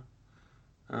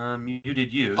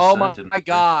muted you. Oh my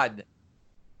God.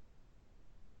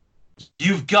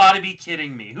 You've got to be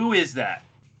kidding me. Who is that?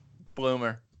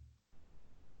 Bloomer.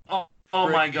 Oh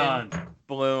my God.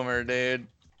 Bloomer, dude.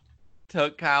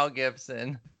 Took Kyle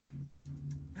Gibson.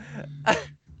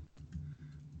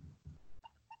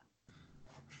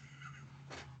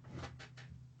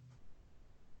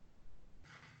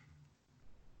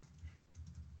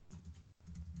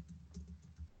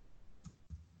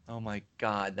 Oh my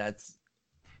God, that's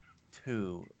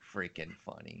too freaking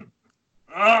funny.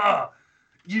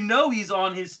 He's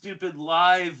on his stupid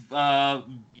live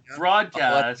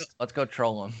broadcast. Let's go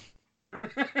troll him.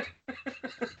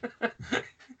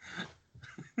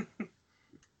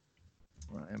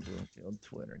 Ryan Bloomfield,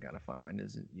 Twitter. Gotta find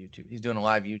his YouTube. He's doing a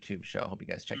live YouTube show. Hope you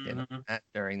guys checked in on that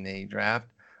during the draft.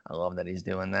 I love that he's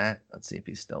doing that. Let's see if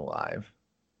he's still live.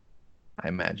 I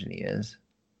imagine he is.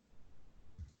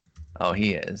 Oh,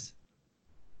 he is.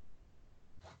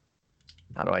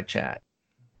 How do I chat?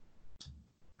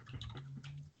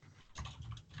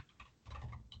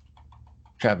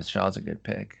 Travis Shaw's a good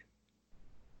pick.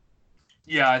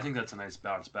 Yeah, I think that's a nice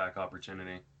bounce back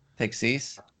opportunity. Take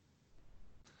Cease.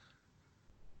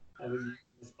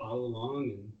 Follow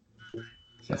along and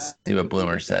let's see what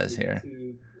Bloomer says here.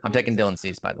 I'm taking Dylan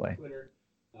Cease, by the way.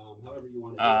 However you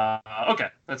want to okay,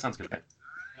 that sounds good.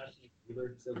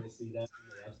 So we'll see that on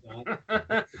the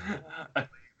left side.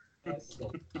 That's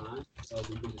still on, so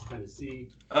we can just kind of see.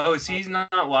 Oh, is he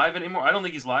not live anymore? I don't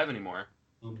think he's live anymore.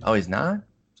 Oh, he's not?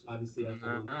 Obviously, I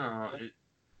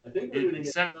think it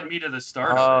sent me to the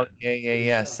start. Oh,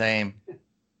 yeah, same.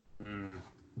 Damn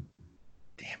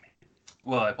it.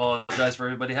 Well, I apologize for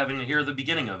everybody having to hear the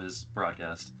beginning of his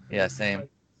broadcast. Yeah, same.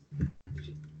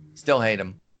 Still hate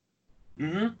him.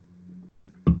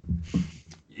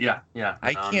 Yeah.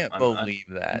 I can't believe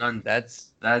that.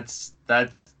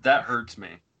 That hurts me.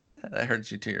 That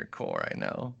hurts you to your core, I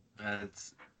know.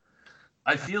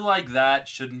 I feel like that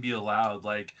shouldn't be allowed.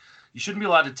 Like, you shouldn't be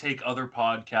allowed to take other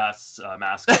podcasts'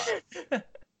 mascots.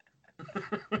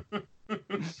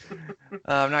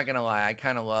 I'm not gonna lie, I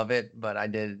kind of love it, but I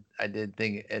did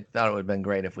think thought it would have been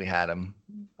great if we had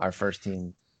our first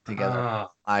team together,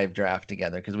 live draft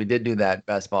together, because we did do that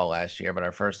best ball last year, but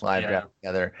our first live draft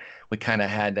together, we kind of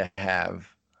had to have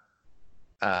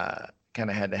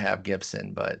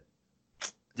Gibson, but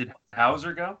did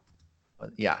Hauser go?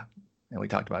 But yeah, and we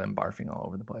talked about him barfing all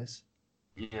over the place.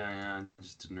 Yeah, I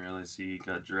just didn't realize he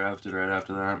got drafted right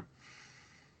after that.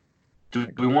 Do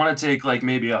we want to take like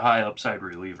maybe a high upside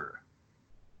reliever?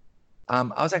 I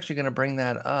was actually going to bring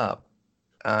that up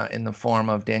in the form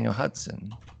of Daniel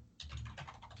Hudson.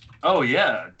 Oh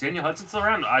yeah, Daniel Hudson's still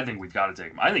around. I think we've got to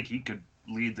take him. I think he could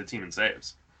lead the team in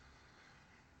saves.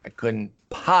 I couldn't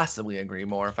possibly agree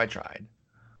more if I tried.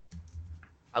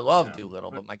 I love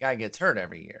Doolittle, but my guy gets hurt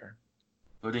every year.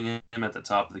 Putting him at the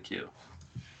top of the queue.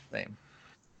 Same.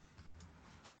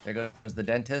 There goes the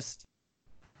dentist.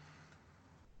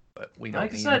 But we don't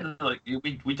like I need said, it. like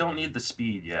we don't need the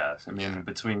speed yet. I mean,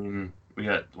 between we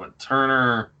got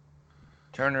Turner,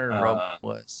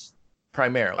 Robles,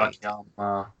 primarily.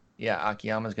 Akiyama. Yeah,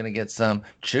 Akiyama's going to get some.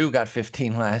 Chu got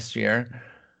 15 last year.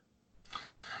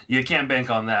 You can't bank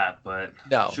on that, but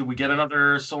no. Should we get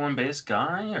another stolen base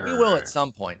guy? Or? We will at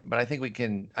some point, but I think we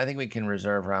can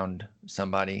reserve round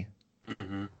somebody,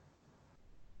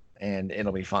 and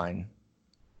it'll be fine.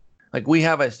 Like we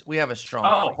have a strong.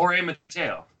 Oh, Jorge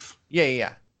Mateo.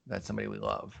 Yeah, that's somebody we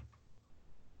love.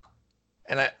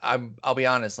 And I'll be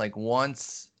honest, like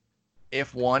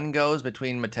if one goes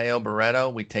between Mateo Barreto,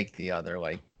 we take the other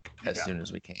as soon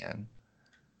as we can.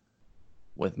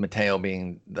 With Mateo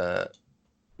being the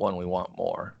one we want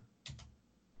more.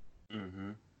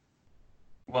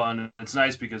 Well, and it's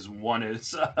nice because one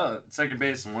is second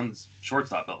base and one's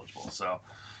shortstop eligible, so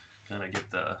kind of get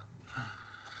the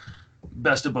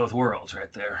best of both worlds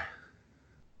right there.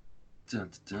 Dun,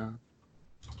 dun,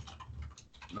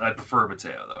 dun. I prefer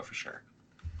Mateo though, for sure.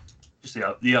 Just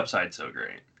the upside's so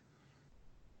great.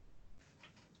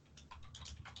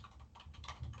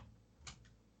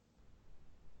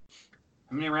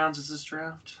 How many rounds is this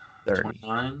draft? 30.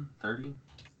 29? 30?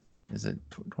 Is it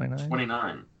 29?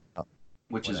 29. Oh,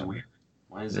 which whatever. Is weird.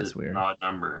 Why is it weird. an odd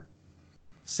number?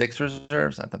 6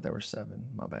 reserves? I thought there were 7.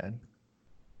 My bad.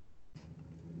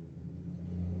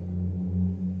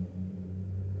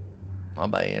 My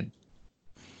bad.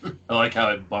 I like how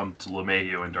it bumped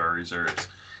LeMahieu into our reserves.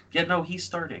 Yeah, no, he's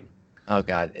starting. Oh,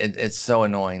 God. It's so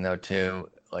annoying, though, too,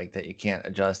 like that you can't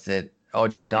adjust it. Oh,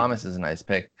 Thomas is a nice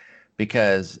pick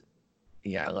because,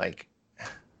 yeah, like,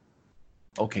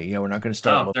 okay, yeah, we're not going to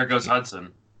start. Oh, there goes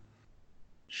Hudson.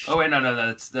 Oh, wait, no,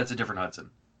 that's a different Hudson.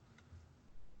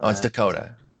 Oh, it's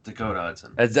Dakota. Dakota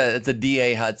Hudson. It's a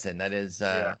DA Hudson. That is,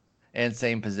 and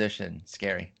same position.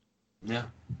 Scary. Yeah.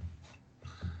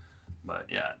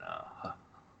 But, yeah, no.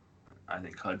 I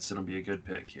think Hudson will be a good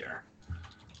pick here.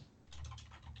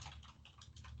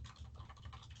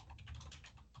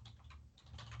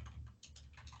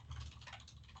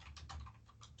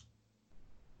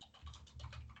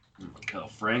 Cal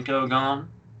Franco gone.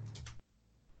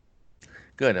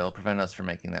 Good. It'll prevent us from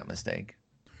making that mistake.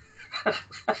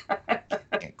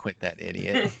 Can't quit that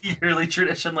idiot. Yearly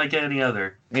tradition like any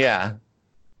other. Yeah.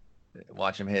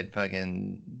 Watch him hit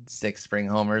fucking 6 spring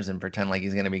homers and pretend like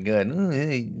he's going to be good. Oh,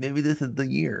 hey, maybe this is the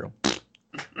year.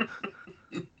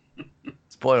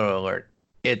 Spoiler alert.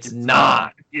 It's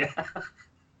not. Yeah.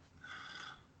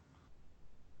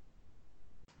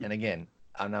 And again,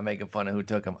 I'm not making fun of who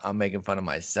took him. I'm making fun of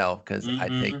myself because I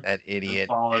take that idiot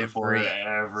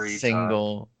every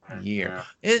single year.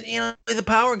 Yeah. He's a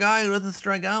power guy who doesn't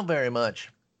strike out very much.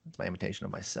 That's my imitation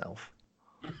of myself.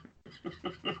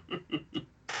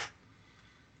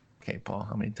 Okay, Paul,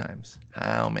 how many times?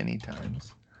 How many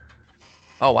times?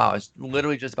 Oh, wow. I was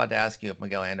literally just about to ask you if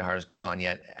Miguel Andujar's gone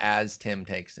yet as Tim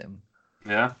takes him.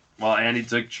 Yeah. Well, Andy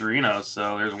took Chirino,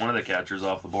 so there's one of the catchers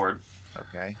off the board.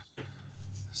 Okay.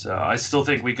 So I still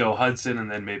think we go Hudson, and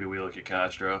then maybe we look at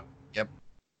Castro. Yep.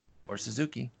 Or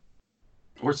Suzuki.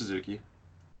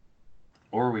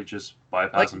 Or we just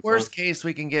bypass him. Worst case,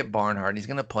 we can get Barnhart. He's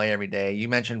going to play every day. You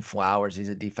mentioned Flowers. He's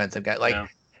a defensive guy.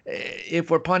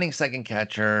 If we're punting second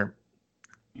catcher,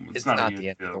 it's not the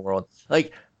end of the world.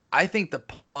 Like, I think the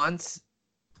punts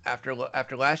after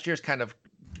last year's kind of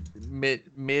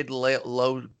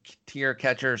low tier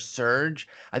catcher surge,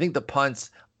 I think the punts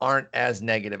aren't as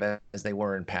negative as they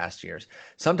were in past years.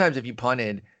 Sometimes if you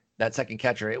punted that second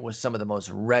catcher, it was some of the most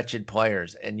wretched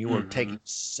players, and you were taking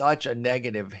such a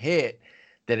negative hit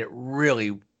that it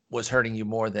really was hurting you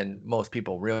more than most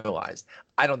people realized.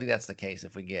 I don't think that's the case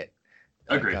if we get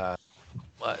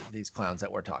these clowns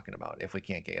that we're talking about, if we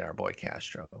can't get our boy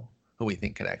Castro, who we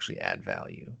think could actually add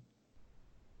value.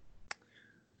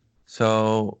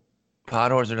 So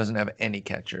Podhorser doesn't have any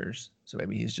catchers, so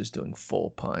maybe he's just doing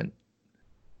full punt.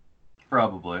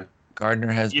 Probably.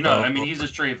 Gardner has he's a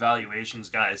straight valuations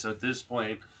guy, so at this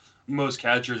point most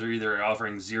catchers are either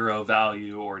offering zero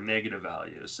value or negative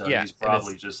value, so he's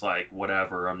probably just like,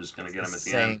 whatever, I'm just going to get him at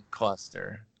the end. Same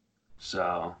cluster.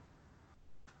 So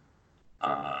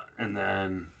and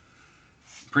then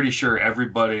pretty sure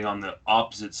everybody on the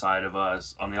opposite side of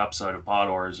us, on the opposite side of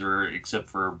Podhorser, except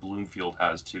for Bloomfield,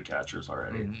 has 2 catchers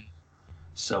already.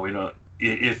 So we don't.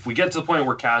 If we get to the point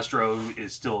where Castro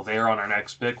is still there on our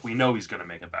next pick, we know he's going to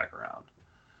make it back around.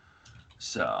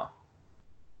 So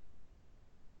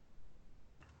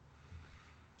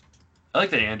I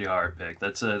like the Andujar pick.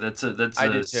 That's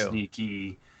a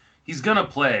sneaky. He's going to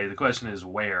play. The question is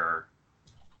where.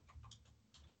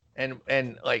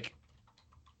 And like,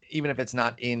 even if it's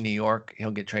not in New York,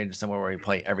 he'll get traded somewhere where he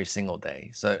play every single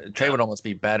day. So trade would almost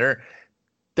be better.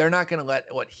 They're not going to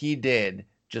let what he did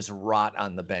just rot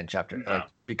on the bench after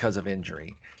because of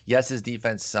injury. Yes, his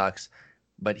defense sucks,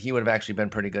 but he would have actually been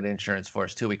pretty good insurance for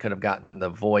us too. We could have gotten the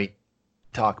Voit,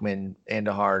 Talkman,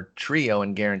 Andahar trio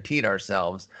and guaranteed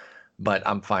ourselves. But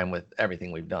I'm fine with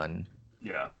everything we've done.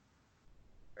 Yeah.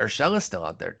 Urshela's still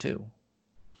out there too.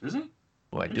 Is he?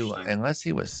 Oh, I do. Unless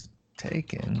he was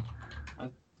taken.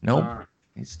 Nope.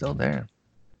 He's still there.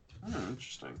 Oh,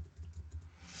 interesting.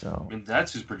 So. I mean,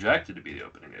 that's who's projected to be the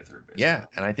opening day third base. Yeah,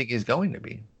 and I think he's going to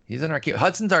be. He's in our queue.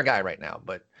 Hudson's our guy right now,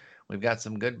 but we've got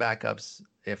some good backups.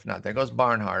 If not, there goes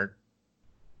Barnhart.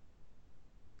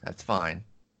 That's fine.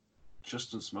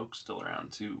 Justin Smoke's still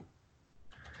around too.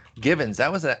 Givens,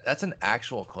 that's an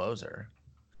actual closer.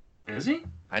 Is he?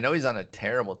 I know he's on a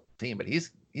terrible team, but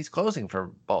he's closing for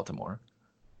Baltimore.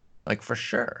 Like, for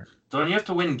sure. Don't you have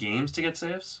to win games to get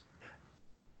saves?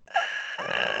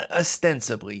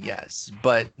 Ostensibly, yes,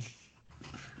 but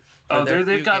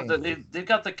they've got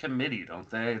the committee, don't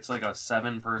they? It's like a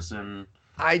 7-person.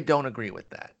 I don't agree with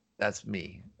that. That's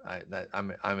me.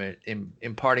 I'm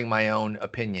imparting my own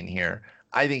opinion here.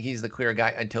 I think he's the clear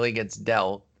guy until he gets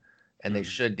dealt, and they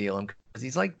should deal him because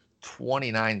he's like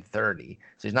 29, 30.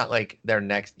 So he's not like their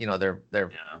next,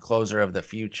 their closer of the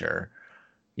future.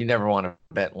 You never want to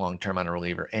bet long term on a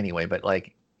reliever anyway, but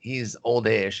like he's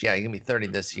old-ish. Yeah, he's gonna be 30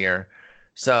 this year.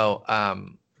 So,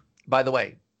 by the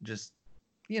way, just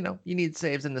you need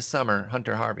saves in the summer.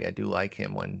 Hunter Harvey, I do like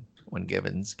him when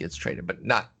Givens gets traded, but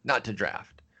not to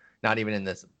draft. Not even in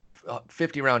this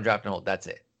 50-round draft and hold. That's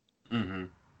it. Mm-hmm.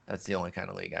 That's the only kind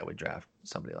of league I would draft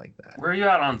somebody like that. Where are you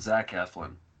at on Zach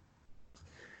Eflin?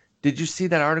 Did you see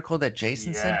that article that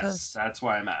Jason sent us? Yes, that's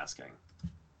why I'm asking.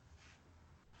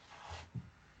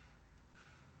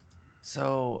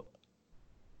 So,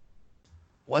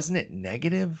 wasn't it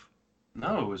negative?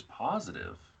 No, it was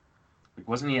positive. Like,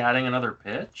 wasn't he adding another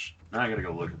pitch? Now I gotta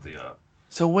go look at the.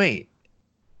 So wait.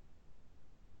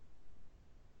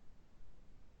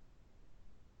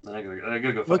 I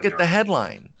gotta go. Look at the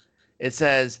headline. It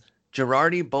says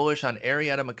Girardi bullish on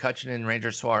Arrieta, McCutchen, and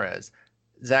Ranger Suarez.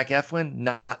 Zach Eflin,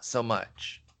 not so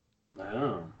much.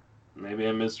 Oh, maybe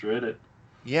I misread it.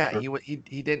 Yeah, he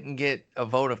didn't get a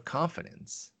vote of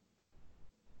confidence.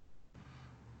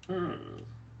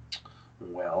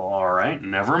 Well, all right.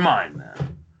 Never mind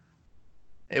then.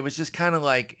 It was just kind of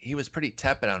like he was pretty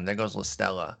tepid on him. There goes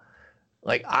LaStella.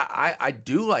 Like I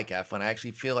do like Eflin. I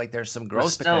actually feel like there's some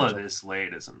growth potential. LaStella this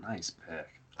late is a nice pick.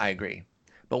 I agree.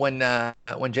 But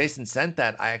when Jason sent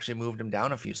that, I actually moved him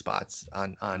down a few spots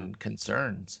on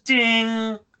concerns.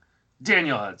 Ding!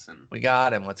 Daniel Hudson. We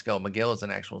got him. Let's go. McGill is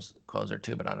an actual closer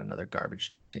too, but on another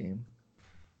garbage team.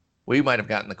 We might have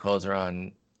gotten the closer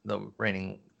on the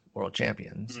reigning world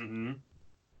champions. Mm-hmm.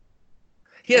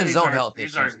 He has his own health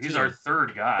issues. He's our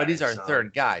third guy. But he's our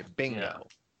third guy. Bingo. Yeah.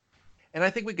 And I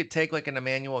think we could take like an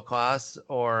Emmanuel Klaus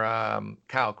or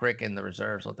Kyle Crick in the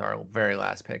reserves with our very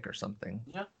last pick or something.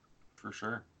 Yeah, for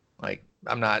sure. Like,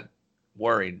 I'm not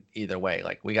worried either way.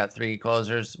 Like, we got 3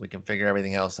 closers. We can figure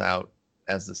everything else out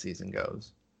as the season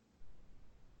goes.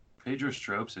 Pedro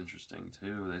Strope's interesting,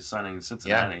 too. They're signing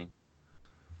Cincinnati. Yeah.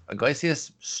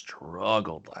 Iglesias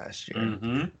struggled last year.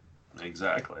 Mm-hmm.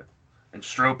 Exactly. And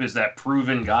Strope is that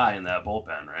proven guy in that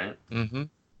bullpen, right? Mm-hmm.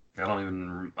 I don't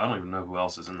even know who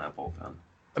else is in that bullpen.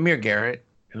 Amir Garrett,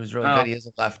 who's really good. He is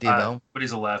a lefty, though. But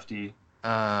he's a lefty. We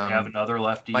have another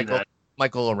lefty.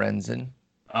 Michael Lorenzen.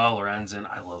 Oh, Lorenzen.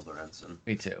 I love Lorenzen.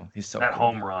 Me too. He's so that cool.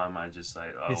 home run, he's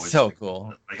so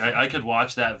cool. Like I could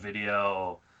watch that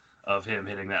video of him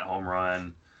hitting that home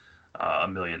run a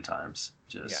million times.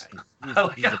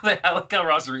 I like how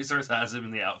Ross Resource has him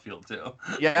in the outfield too.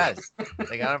 Yes,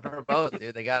 they got him for both,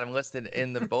 dude. They got him listed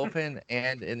in the bullpen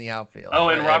and in the outfield. Oh,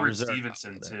 and Robert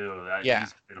Stevenson too.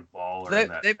 He's been a baller.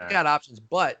 So they've got options,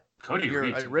 but Cody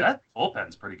Reed, that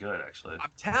bullpen's pretty good, actually.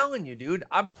 I'm telling you, dude.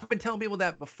 I've been telling people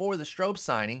that before the Strope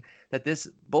signing that this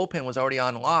bullpen was already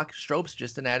on lock. Strope's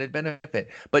just an added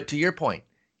benefit. But to your point,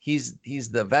 he's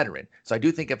the veteran. So I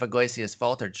do think if Iglesias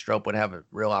faltered, Strope would have a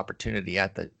real opportunity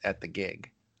at the gig.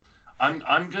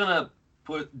 I'm gonna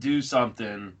do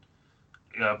something.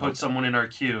 Put someone in our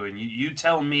queue, and you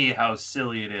tell me how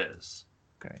silly it is.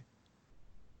 Okay.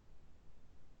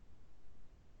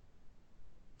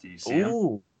 Do you see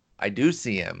him? I do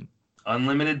see him.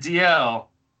 Unlimited DL.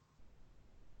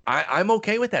 I'm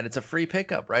okay with that. It's a free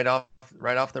pickup right off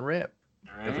the rip.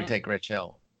 Right. If we take Rich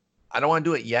Hill, I don't want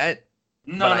to do it yet.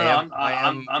 No,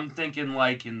 I'm thinking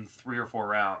like in 3 or 4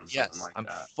 rounds. Yes, like I'm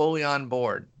that. fully on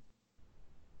board.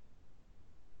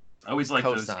 I always like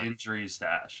those Cosign. injury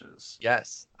stashes.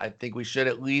 Yes, I think we should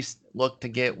at least look to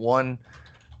get one.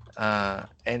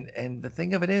 And the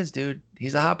thing of it is, dude,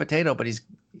 he's a hot potato, but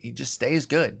he just stays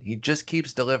good. He just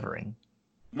keeps delivering.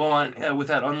 Well, and, with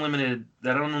that unlimited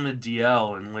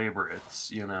DL in labor,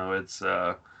 it's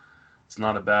it's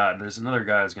not a bad. There's another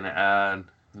guy who's going to add.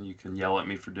 You can yell at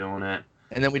me for doing it.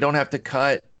 And then we don't have to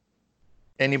cut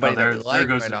anybody that we like. There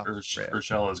goes right off the rip.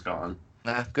 Urshela's gone.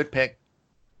 Good pick.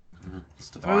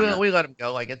 We let him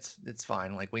go. Like it's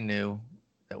fine. Like we knew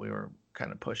that we were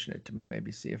kind of pushing it to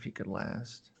maybe see if he could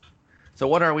last. So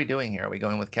what are we doing here? Are we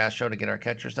going with Castro to get our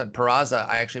catchers done? Peraza,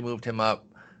 I actually moved him up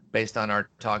based on our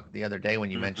talk the other day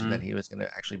when you mentioned that he was going to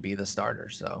actually be the starter.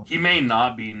 So he may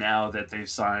not be now that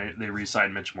they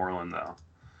re-signed Mitch Moreland though.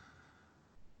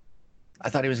 I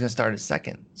thought he was going to start at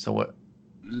second. So what?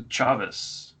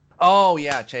 Chavez. Oh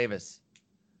yeah, Chavis.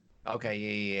 Okay,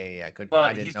 yeah. Good.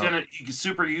 But he's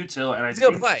super util, and he's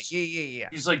gonna play. Yeah.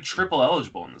 He's like triple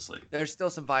eligible in this league. There's still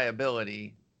some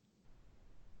viability.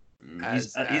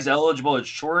 He's eligible at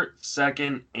short,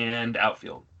 second, and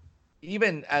outfield.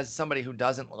 Even as somebody who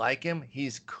doesn't like him,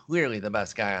 he's clearly the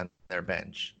best guy on their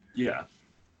bench. Yeah.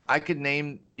 I could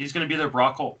name. He's going to be their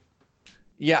Brock Holt.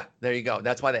 Yeah, there you go.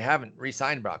 That's why they haven't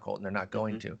re-signed Brock Holt, and they're not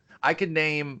going to. I could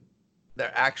name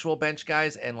their actual bench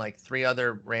guys and like 3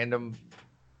 other random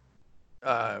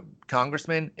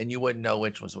congressmen, and you wouldn't know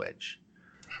which was which.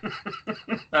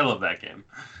 I love that game.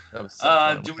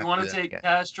 Do we want to take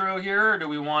Castro here, or do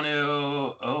we want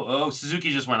to?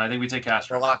 Suzuki just went. I think we take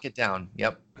Castro. Lock it down.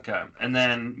 Yep. Okay, and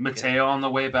then Mateo on the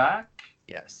way back.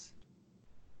 Yes.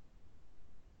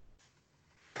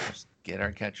 Just get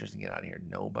our catchers and get out of here.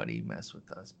 Nobody mess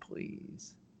with us,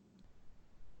 please.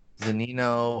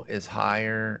 Zunino is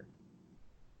higher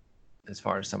as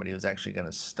far as somebody who's actually going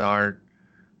to start.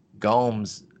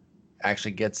 Gomes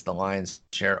actually gets the lion's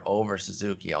share over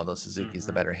Suzuki, although Suzuki's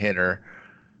the better hitter.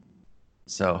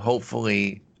 So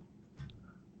hopefully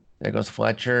there goes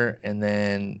Fletcher, and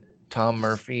then Tom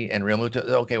Murphy and Real Muto.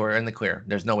 Okay, we're in the clear.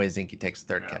 There's no way Zinke takes the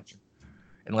third catcher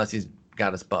unless he's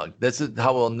got us bugged. This is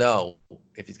how we'll know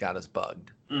if he's got us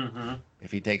bugged.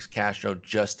 If he takes Castro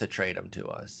just to trade him to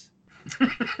us.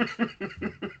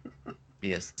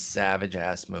 Be a savage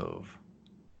ass move.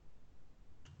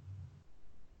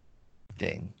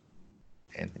 Ding.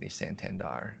 Anthony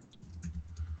Santander.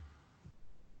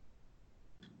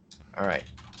 All right.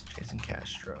 Jason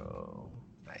Castro.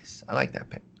 Nice. I like that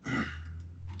pick.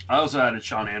 I also added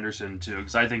Sean Anderson, too,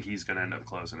 because I think he's going to end up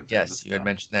closing. Yes, you had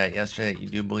mentioned that yesterday. You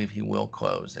do believe he will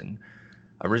close. And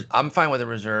I'm fine with a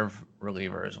reserve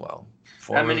reliever as well.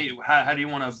 How do you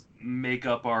want to make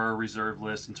up our reserve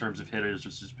list in terms of hitters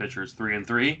versus pitchers? 3 and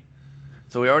 3?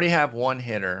 So we already have one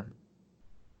hitter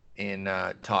in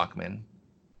Tauchman.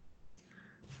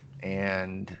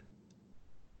 And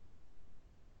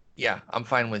yeah, I'm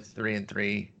fine with 3 and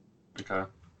 3. Okay.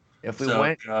 If we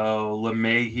went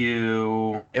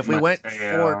LeMahieu, if we went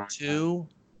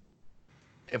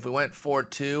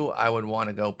 4-2, I would want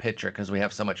to go pitcher because we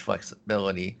have so much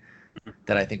flexibility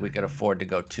that I think we could afford to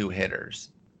go 2 hitters.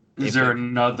 Is there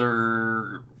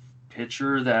another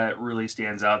pitcher that really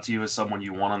stands out to you as someone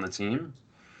you want on the team?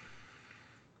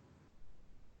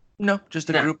 No,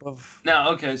 just a group of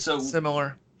so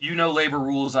similar. You know labor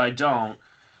rules, I don't.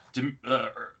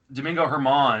 Domingo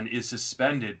Germán is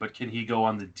suspended, but can he go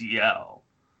on the DL?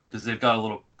 Because they've got a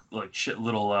little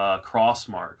cross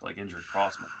mark, like injured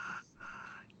cross mark.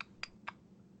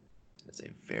 That's a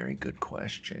very good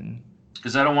question.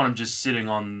 Because I don't want him just sitting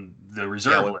on the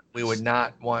reserve list. We would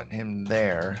not want him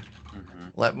there.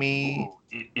 Let me.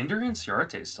 Ender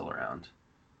Inciarte is still around.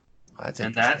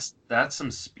 And that's some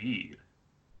speed.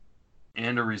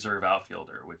 And a reserve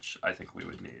outfielder, which I think we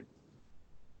would need.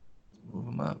 Move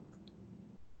him up.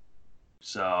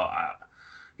 So,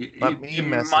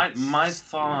 my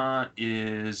thought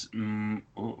is,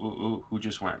 who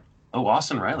just went? Oh,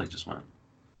 Austin Riley just went.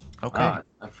 Okay. I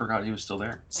forgot he was still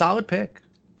there. Solid pick.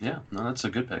 Yeah, no, that's a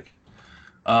good pick.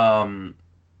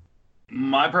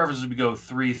 My preference would be go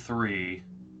 3-3,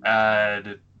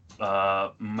 add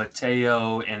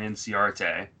Mateo and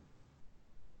Inciarte.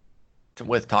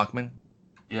 With Tauchman?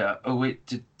 Yeah. Oh, wait,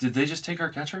 did they just take our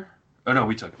catcher? Oh, no,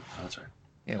 we took him. Oh, that's right.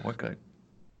 Yeah, we're good.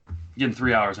 Getting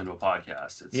 3 hours into a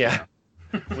podcast.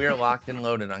 We are locked and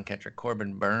loaded on catcher.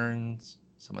 Corbin Burns.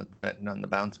 Someone's betting on the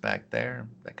bounce back there.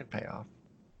 That could pay off.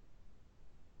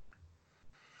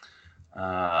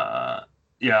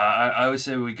 I would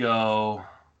say we go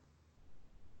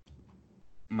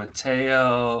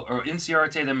Mateo or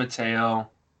Inciarte, then Mateo,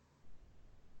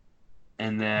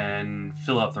 and then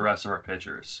fill up the rest of our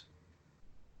pitchers.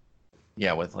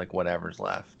 Yeah, with like whatever's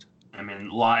left. I mean,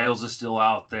 Lyles is still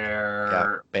out there.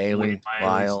 Yeah, Bailey,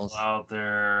 Lyles. Still out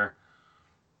there.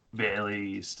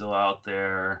 Bailey still out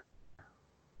there.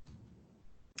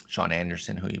 Sean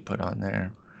Anderson, who you put on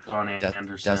there. Sean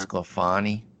Anderson.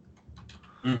 Desclafani.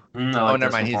 Mm-hmm. Oh,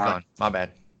 never mind. He's gone. My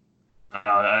bad.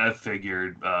 I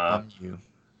figured you.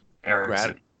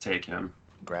 Erickson take him.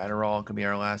 Gratterall could be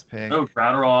our last pick. Oh,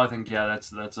 Gratterall, I think, yeah,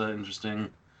 that's an interesting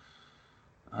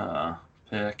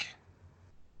pick.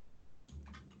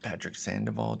 Patrick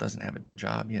Sandoval doesn't have a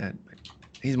job yet. But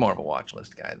he's more of a watch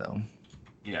list guy, though.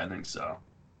 Yeah, I think so.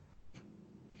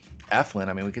 Eflin,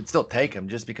 I mean, we could still take him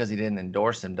just because he didn't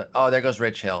endorse him. Oh, there goes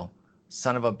Rich Hill.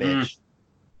 Son of a bitch.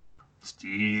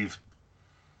 Steve.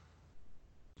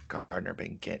 Gardner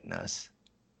been getting us.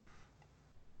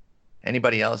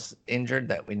 Anybody else injured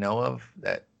that we know of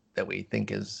that we think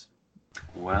is?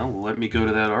 Well, let me go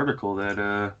to that article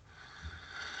that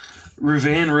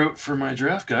Ruvain wrote for my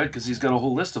draft guide because he's got a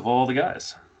whole list of all the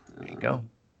guys. There you go.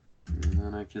 And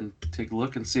then I can take a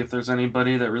look and see if there's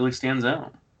anybody that really stands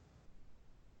out.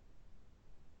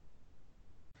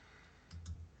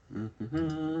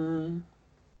 Mm-hmm.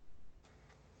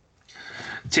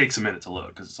 Takes a minute to load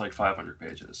because it's like 500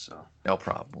 pages. So no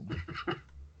problem.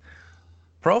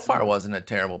 Profar wasn't a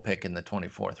terrible pick in the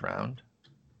 24th round.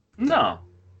 No.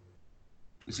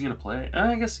 Is he gonna play?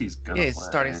 I guess he's gonna play. Yeah, he's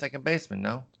starting second baseman.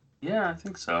 No. Yeah, I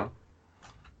think so.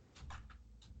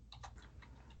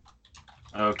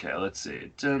 Okay, let's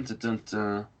see. Dun, dun, dun,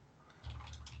 dun.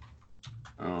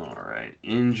 All right,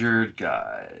 injured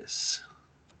guys.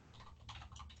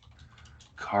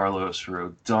 Carlos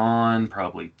Rodon,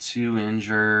 probably 2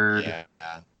 injured.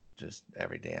 Yeah, just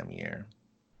every damn year.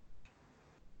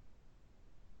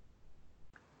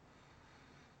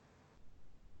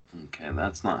 Okay,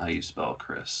 that's not how you spell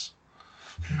Chris.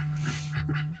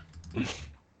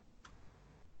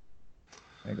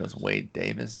 There goes Wade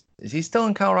Davis. Is he still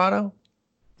in Colorado?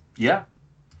 Yeah.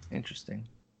 Interesting.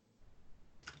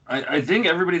 I think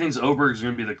everybody thinks Oberg's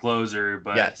going to be the closer,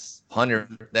 but yes,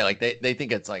 100. They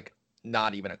think it's like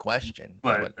not even a question.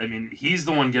 But I mean, he's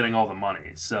the one getting all the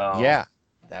money, so yeah,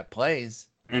 that plays.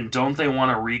 And don't they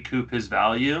want to recoup his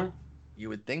value? You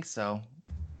would think so.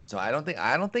 So I don't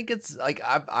think it's like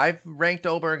I've ranked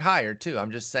Oberg higher too.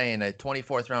 I'm just saying a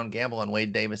 24th round gamble on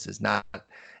Wade Davis is not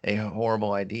a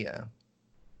horrible idea.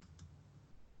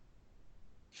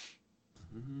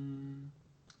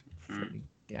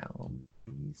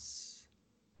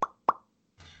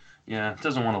 Yeah, it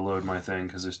doesn't want to load my thing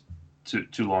because it's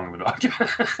too long of a document.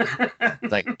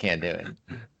 It's like can't do it.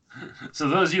 So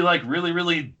those of you like really,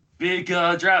 really big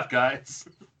draft guides,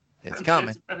 it's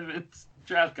coming.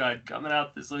 Draft guide coming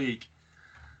out this week.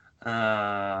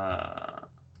 Yeah,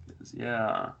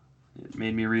 it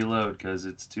made me reload because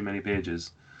it's too many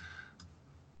pages.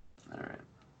 All right.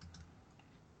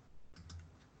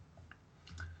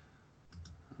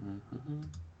 Mm-hmm.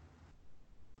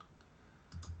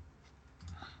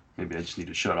 Maybe I just need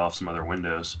to shut off some other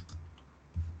windows.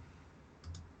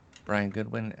 Brian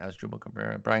Goodwin, Asdrubal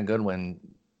Cabrera. Brian Goodwin's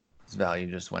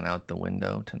value just went out the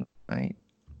window tonight.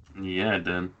 Yeah, it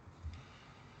did.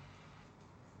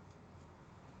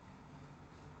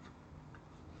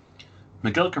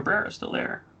 Miguel Cabrera is still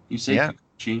there. You say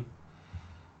Kikuchi.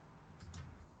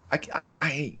 I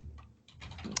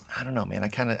don't know, man.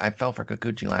 I fell for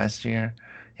Kikuchi last year.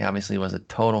 He obviously was a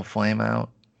total flame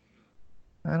out.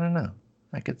 I don't know.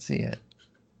 I could see it.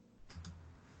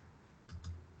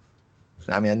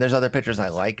 I mean, there's other pitchers I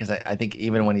like because I think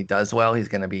even when he does well, he's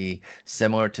going to be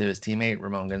similar to his teammate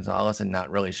Ramon Gonzalez and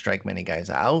not really strike many guys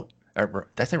out. Or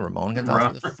did I say Ramon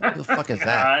Gonzalez? Who the fuck is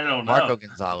that? I don't know. Marco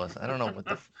Gonzalez. I don't know what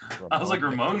the. I was like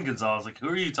Ramon Gonzalez. Like, who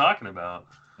are you talking about?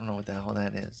 I don't know what the hell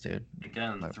that is, dude.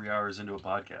 Again, 3 hours into a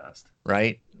podcast.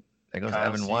 Right. There goes Kyle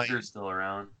Evan White. Seeger's still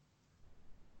around.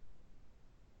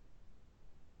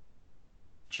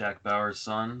 Jack Bauer's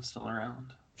son still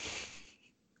around.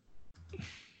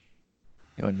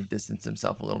 He wanted to distance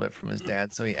himself a little bit from his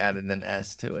dad, so he added an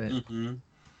S to it. Mm-hmm.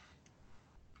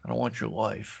 I don't want your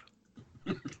life.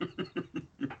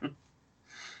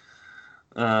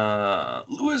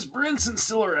 Lewis Brinson's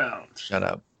still around. Shut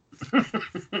up.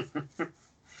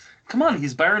 Come on,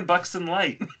 he's Byron Buxton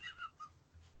light.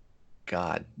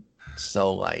 God,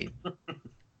 so light.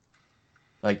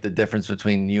 Like the difference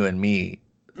between you and me,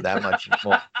 that much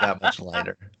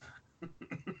lighter.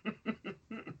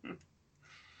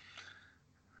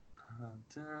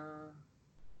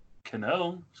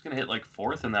 Cano is going to hit like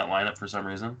 4th in that lineup for some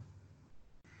reason.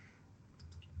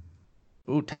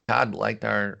 Ooh, Todd liked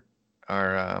our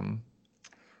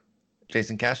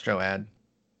Jason Castro ad.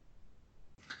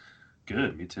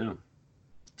 Good, me too.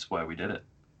 That's why we did it.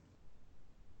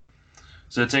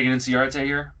 So taking Inciarte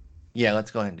here? Yeah,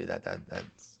 let's go ahead and do that.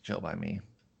 That's chill by me.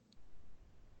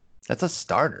 That's a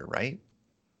starter, right?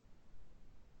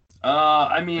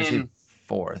 I Actually, mean,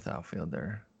 fourth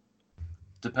outfielder.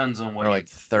 depends on what Or you. like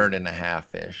third and a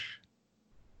half ish.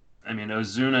 I mean,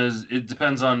 Ozuna's. It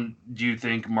depends on. Do you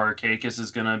think Markakis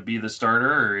is gonna be the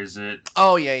starter, or is it?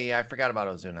 Oh yeah, I forgot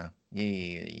about Ozuna.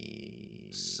 Yeah.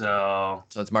 So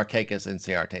So it's Markakis and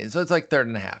Ciarte. So it's like third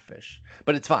and a half ish.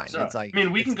 But it's fine. So, It's like I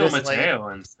mean, we it's can go this late. Mateo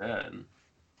instead.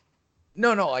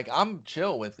 No, like I'm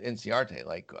chill with Inciarte.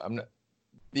 Like I'm not,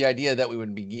 the idea that we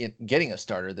would be getting a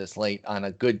starter this late on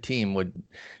a good team would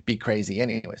be crazy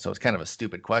anyway. So it's kind of a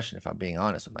stupid question if I'm being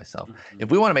honest with myself. Mhm.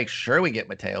 If we want to make sure we get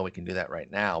Mateo, we can do that right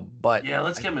now. But Yeah,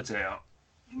 let's get Mateo.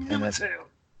 And that's- Mateo.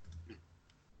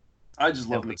 I just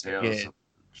love we Mateo. get-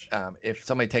 if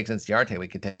somebody takes Inciarte, we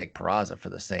could take Peraza for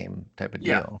the same type of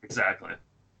Yeah, deal. exactly.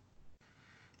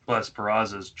 Plus,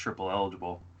 Peraza's triple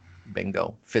eligible.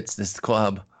 Bingo. Fits this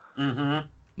club. Mm-hmm.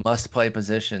 Must play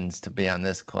positions to be on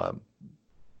this club.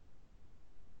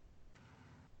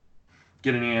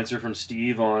 Get any answer from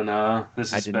Steve on the I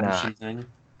did not. suspension thing?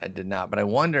 I did not, but I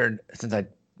wondered, since I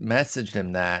messaged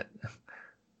him that,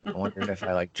 I wondered if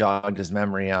I like jogged his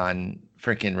memory on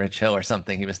freaking Rich Hill or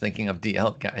something. He was thinking of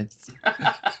DL guys.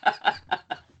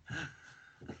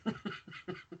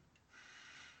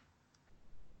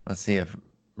 Let's see if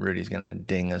Rudy's gonna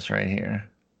ding us right here.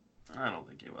 I don't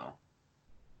think he will.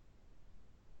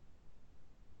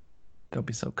 Don't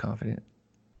be so confident.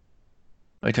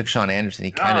 Oh, he took Sean Anderson.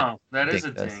 He kind of that is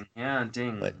a dinged us. ding. Yeah,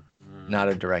 ding. But not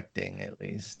a direct ding, at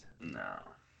least. No.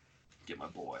 Get my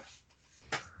boy.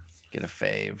 Get a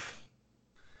fave.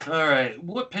 All right.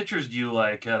 What pitchers do you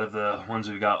like out of the ones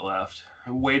we got left?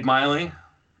 Wade Miley?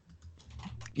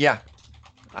 Yeah,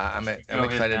 I'm Go ahead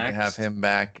excited to have next. him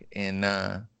back in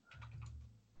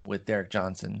with Derek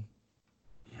Johnson.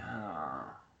 Yeah.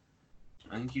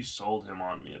 I think you sold him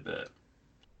on me a bit.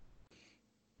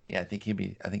 Yeah, I think he'd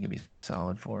be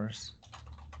solid for us.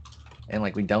 And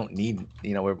like we don't need,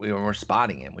 we're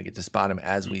spotting him. We get to spot him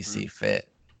as we see fit.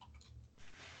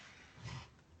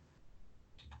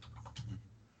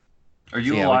 Are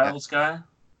you Yeah, a we got- Lyles guy?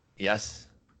 Yes.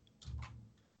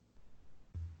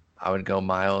 I would go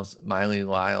Miley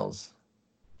Lyles,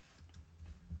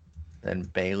 then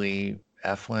Bailey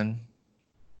Eflin,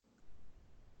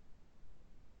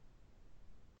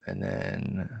 and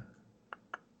then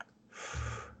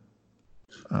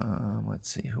let's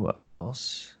see who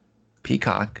else.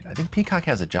 Peacock. I think Peacock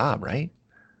has a job, right?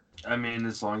 I mean,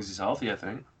 as long as he's healthy, I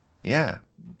think. Yeah,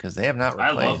 because they have not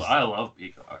replaced. I love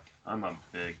Peacock. I'm a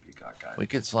big Peacock guy. We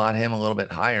could slot him a little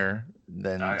bit higher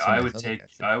than I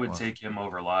would take him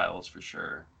over Lyles for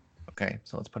sure. Okay,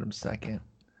 so let's put him second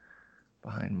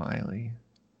behind Miley.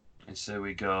 And so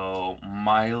we go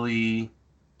Miley,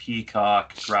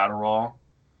 Peacock, Gratterall.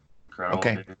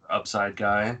 Okay. Big upside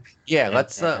guy. Yeah, And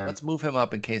let's move him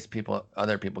up in case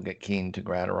other people get keen to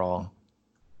Gratterall.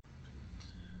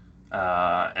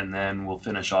 And then we'll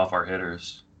finish off our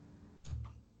hitters.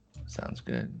 Sounds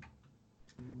good.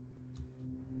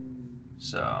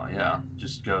 So yeah,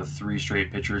 just go 3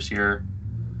 straight pitchers here.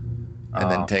 And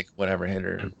then take whatever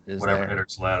hitter is whatever there.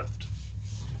 hitter's left.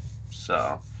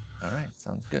 So All right,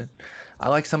 sounds good. I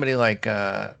like somebody like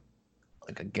a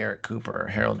Garrett Cooper or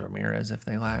Harold Ramirez if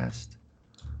they last.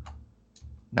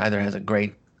 Neither has a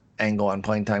great angle on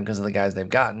playing time because of the guys they've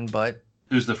gotten, but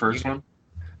who's the first one?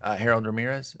 Harold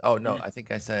Ramirez. Oh no, Yeah. I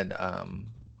think I said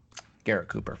Garrett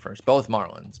Cooper first. Both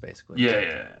Marlins, basically.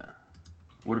 Yeah.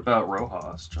 What about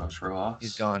Rojas? Josh Rojas?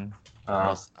 He's gone. Or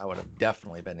else I would have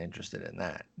definitely been interested in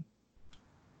that.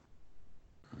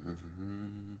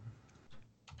 Mhm.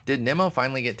 Did Nimmo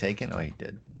finally get taken? Oh, he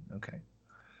did. Okay.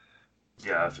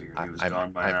 Yeah, I figured he was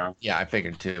gone by now. Yeah, I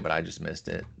figured too, but I just missed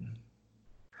it.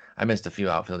 I missed a few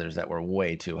outfielders that were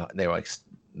way too high. They were like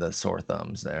the sore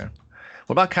thumbs there.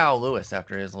 What about Kyle Lewis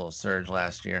after his little surge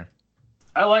last year?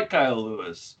 I like Kyle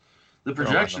Lewis. The Throw him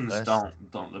on the projections list.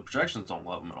 don't. The projections don't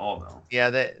love him at all, though. Yeah,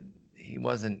 that he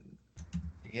wasn't.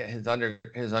 Yeah,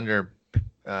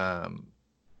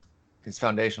 his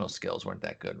foundational skills weren't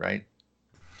that good, right?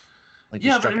 Like he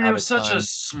Yeah, but struck I mean, out it was such ton. a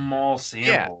small sample.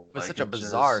 Yeah, it was Like, such a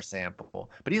bizarre just- sample.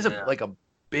 But he's Yeah. a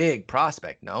big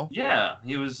prospect, no? Yeah,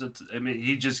 he was. I mean,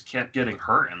 he just kept getting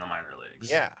hurt in the minor leagues.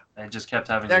 Yeah. and just kept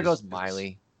having. There these- goes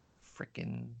Miley.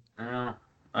 Freaking. Yeah.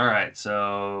 All right,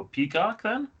 so Peacock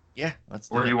then, Yeah, let's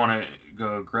do or do it. you want to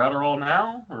go Gratterall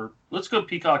now, or let's go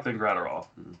Peacock then Gratterall.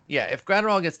 Yeah, if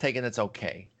Gratterall gets taken, it's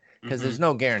okay because Mhm. there's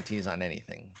no guarantees on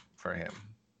anything for him.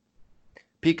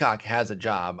 Peacock has a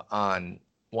job on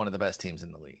one of the best teams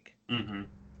in the league. Mm-hmm.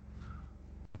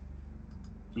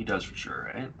 He does for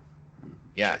sure, right?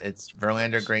 Yeah, it's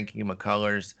Verlander, Greinke,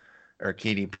 McCullers, or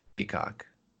Urquidy, Peacock.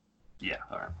 Yeah,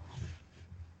 all right.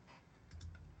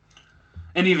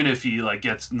 And even if he like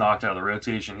gets knocked out of the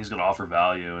rotation, he's gonna offer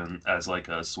value and as like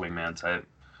a swingman type.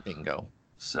 Bingo.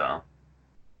 So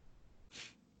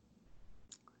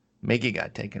Miggy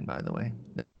got taken, by the way.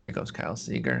 There goes Kyle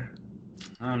Seager.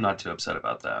 I'm not too upset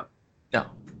about that. No.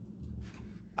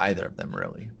 Either of them,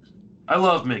 really. I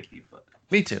love Mickey, but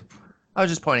Me too. I was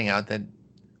just pointing out that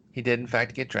he did, in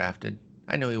fact, get drafted.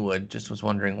 I knew he would. Just was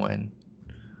wondering when.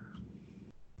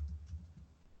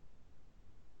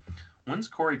 When's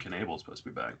Corey Knebel supposed to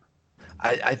be back?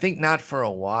 I think not for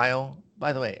a while.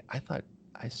 By the way, I thought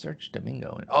I searched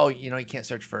Domingo. Oh, you can't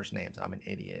search first names. I'm an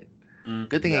idiot.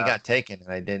 Good thing he got taken,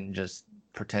 and I didn't just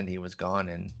pretend he was gone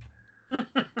and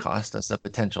cost us a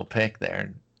potential pick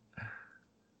there.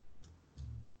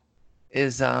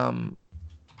 Is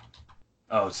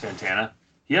Santana?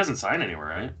 He hasn't signed anywhere,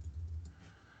 right?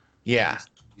 Yeah.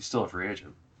 He's still a free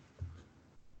agent.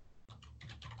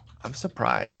 I'm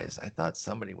surprised. I thought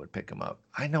somebody would pick him up.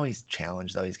 I know he's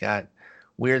challenged, though. He's got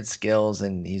weird skills,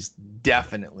 and he's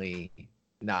definitely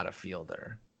not a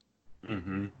fielder.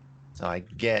 Mm-hmm. So I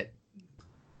get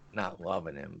not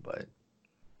loving him, but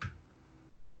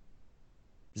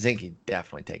Zinke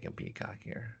definitely taking Peacock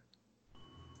here.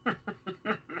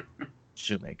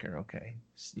 Shoemaker, okay.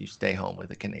 You stay home with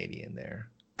a Canadian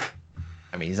there.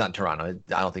 I mean, he's on Toronto.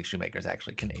 I don't think Shoemaker's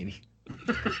actually Canadian.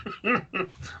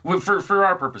 Well, for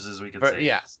our purposes, we can say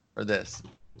yes. For this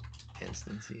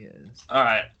instance, he is. All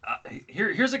right,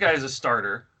 here's a guy who's a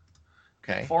starter.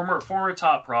 Okay. Former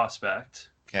top prospect.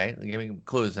 Okay, give me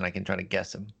clues, and I can try to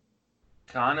guess him.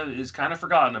 Kind of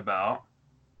forgotten about.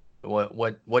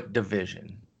 What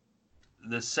division?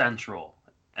 The Central,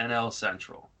 NL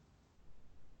Central.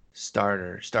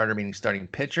 Starter meaning starting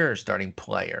pitcher or starting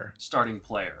player? Starting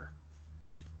player.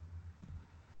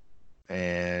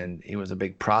 And he was a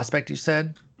big prospect, you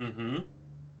said? Mm-hmm.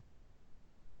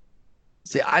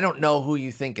 See, I don't know who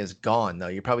you think is gone, though.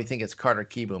 You probably think it's Carter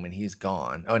Kieboom, and he's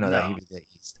gone. Oh, no. That'd be the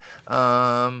East.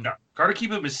 No, Carter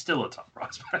Kieboom is still a top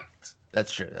prospect.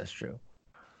 That's true. This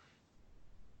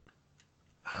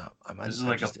is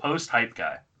like a post-hype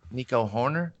guy. Nico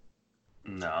Horner?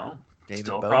 No. David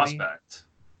still a Bodie? Prospect.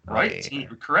 Right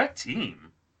team. Correct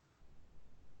team.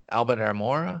 Albert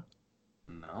Almora?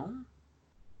 No.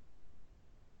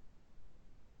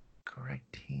 Correct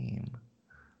team.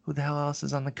 Who the hell else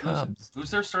is on the Cubs? Who's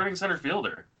their starting center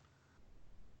fielder?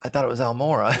 I thought it was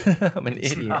Almora. I'm an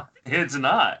idiot. It's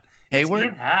not. Hayward? It's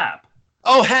Ian Happ.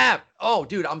 Oh, Happ. Oh,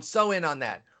 dude, I'm so in on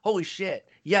that. Holy shit.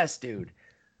 Yes, dude.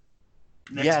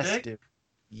 Dude. Yes,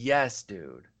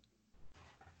 dude.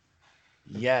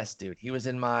 Yes, dude. He was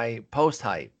in my post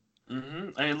hype. Mm-hmm.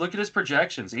 I mean, look at his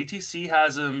projections. ATC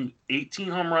has him 18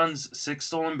 home runs, 6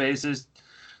 stolen bases,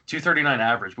 239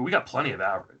 average, but we got plenty of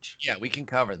average. Yeah, we can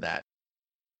cover that.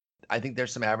 I think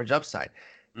there's some average upside.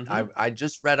 Mm-hmm. I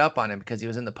just read up on him because he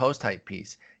was in the post hype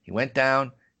piece. He went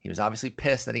down. He was obviously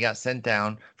pissed that he got sent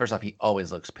down. First off, he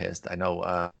always looks pissed. I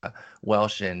know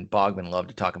Welsh and Bogman love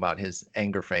to talk about his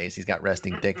anger face. He's got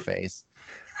resting dick face.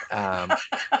 They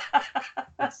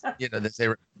say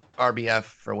RBF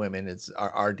for women. It's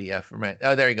RDF for men.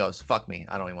 Oh, there he goes. Fuck me.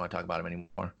 I don't even want to talk about him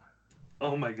anymore.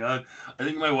 Oh my god. I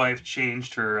think my wife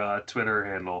changed her Twitter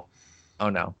handle. Oh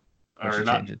no. Or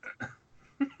not.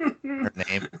 Her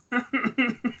name.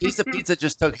 Pizza Pizza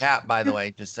just took Hap, by the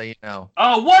way, just so you know.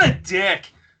 Oh, what a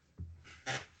dick!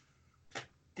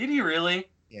 Did he really?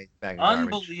 Yeah, he's a bag of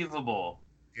Unbelievable.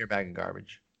 Garbage. You're a bag of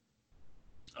garbage.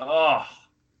 Oh,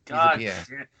 God.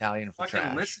 Italian for fucking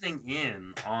trash. listening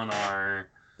in on our...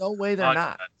 No way they're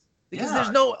not. Because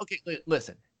there's no... Okay,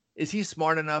 listen. Is he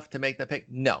smart enough to make the pick?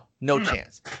 No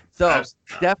chance. So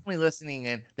definitely listening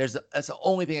in. That's the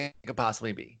only thing it could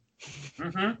possibly be.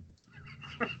 Mm-hmm.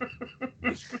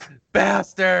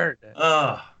 Bastard.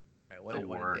 Ugh. What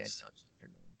worst.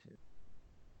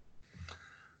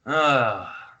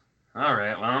 All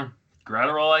right. Well,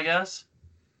 Gratterall, I guess.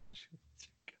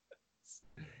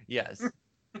 Yes.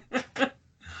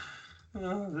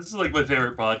 This is like my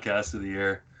favorite podcast of the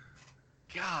year.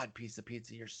 God, Piece of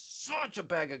Pizza, you're such a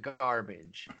bag of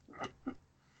garbage.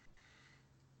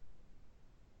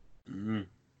 Mm.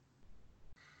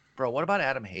 Bro, what about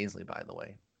Adam Hazley, by the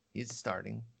way? He's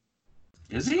starting.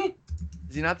 Is he?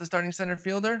 Is he not the starting center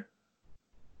fielder?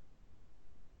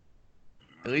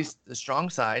 At least the strong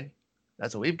side.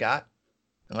 That's what we've got.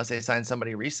 Unless they signed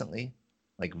somebody recently.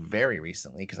 Like, very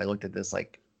recently, because I looked at this,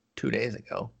 2 days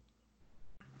ago.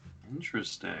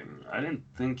 Interesting. I didn't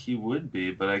think he would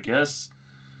be, but I guess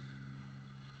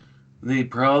they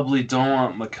probably don't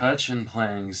want McCutchen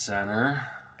playing center.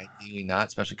 Ideally not,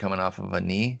 especially coming off of a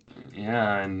knee.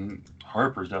 Yeah, and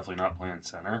Harper's definitely not playing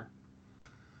center.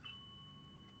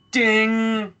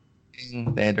 Ding!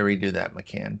 They had to redo that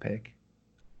McCann pick.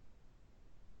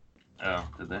 Oh,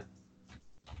 did they?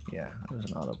 Yeah, it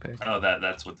was an auto pick. Oh,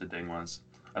 that's what the ding was.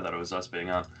 I thought it was us being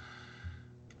on.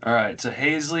 All right, so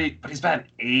Hazley, but he's batting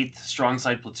 8th, strong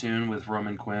side platoon with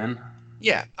Roman Quinn.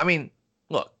 Yeah, I mean,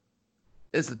 look,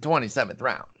 it's the 27th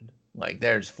round. Like,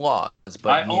 there's flaws, but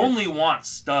I only want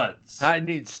studs. I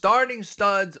need starting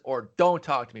studs or don't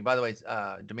talk to me. By the way,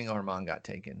 Domingo Germán got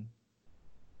taken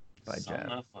by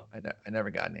Jeff. I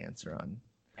never got an answer on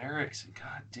Erickson.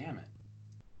 God damn it.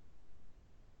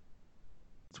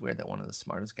 It's weird that one of the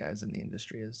smartest guys in the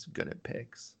industry is good at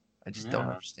picks. I just don't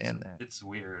understand that. It's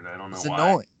weird. I don't know it's why.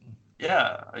 Annoying.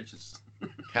 Yeah, I just.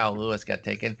 Cal Lewis got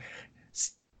taken.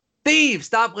 Steve,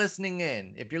 stop listening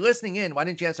in. If you're listening in, why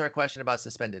didn't you answer our question about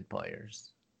suspended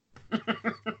players?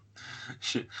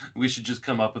 We should just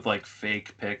come up with like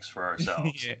fake picks for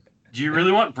ourselves. Yeah. Do you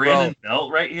really want Brandon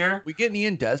Belt right here? We getting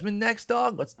Ian Desmond next,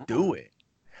 dog? Let's do it.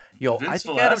 Yo, I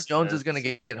think Adam Jones is going to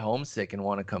get homesick and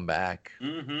want to come back.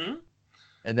 Mm-hmm.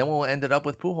 And then we'll end it up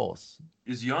with Pujols.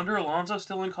 Is Yonder Alonso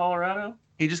still in Colorado?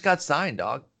 He just got signed,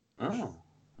 dog. Oh.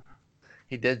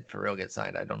 He did for real get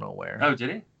signed. I don't know where. Oh, did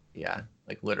he? Yeah,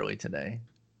 like literally today.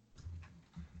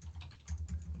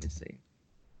 Let me see.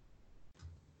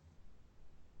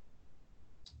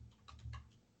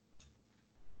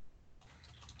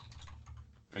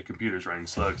 My computer's running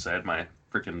slow because I had my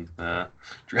freaking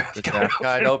draft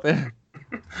guide open.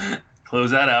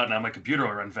 Close that out. Now my computer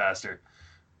will run faster.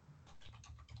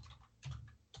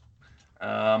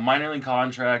 Minor league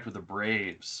contract with the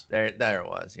Braves. There it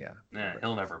was. Yeah. Yeah,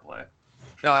 he'll never play.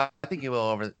 No, I think he will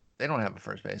over. They don't have a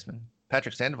first baseman.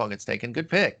 Patrick Sandoval gets taken. Good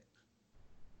pick.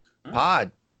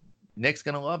 Pod. Nick's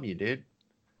gonna love you, dude.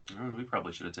 We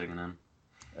probably should have taken him.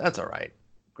 That's all right.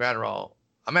 Gratterall.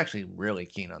 I'm actually really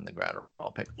keen on the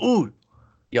Gratterall pick. Ooh,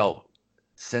 yo,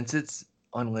 since it's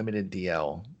unlimited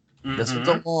DL, this one's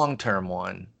a long-term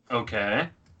one. Okay.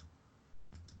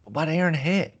 What about Aaron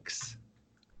Hicks?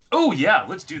 Oh yeah,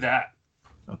 let's do that.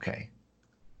 Okay.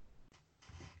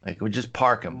 Like we just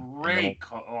park him. Great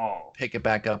call. Pick it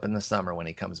back up in the summer when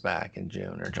he comes back in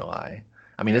June or July.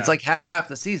 I mean, it's like half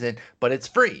the season, but it's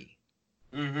free.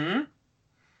 Mm-hmm.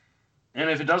 And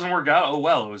if it doesn't work out, oh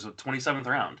well, it was a 27th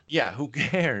round. Yeah, who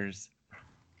cares?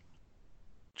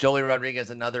 Joey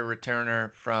Rodriguez, another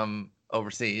returner from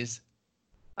overseas.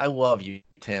 I love you,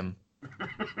 Tim.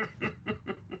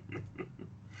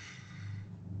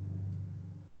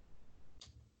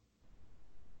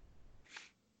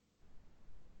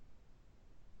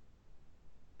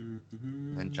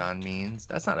 And John Means.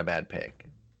 That's not a bad pick.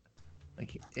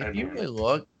 Like, if you really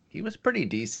look, he was pretty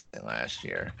decent last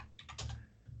year.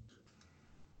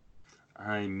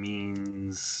 I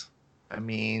mean,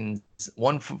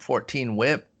 114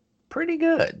 whip, pretty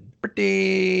good.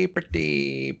 Pretty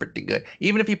good.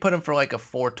 Even if you put him for like a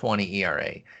 4.20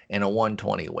 ERA and a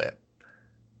 1.20 whip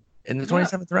in the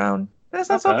 27th round, that's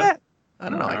not so bad. I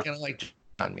don't know. I kind of like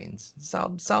John Means.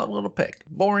 Solid little pick.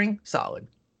 Boring, solid.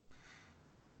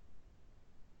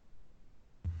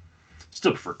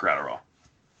 Still prefer Gratterall.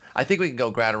 I think we can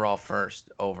go Gratterall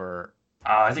first over.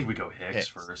 I think we go Hicks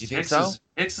first. You think so?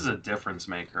 Hicks is a difference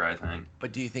maker, I think.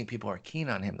 But do you think people are keen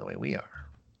on him the way we are?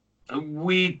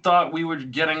 We thought we were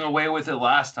getting away with it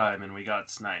last time, and we got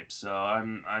sniped. So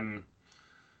I'm.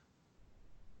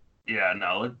 Yeah,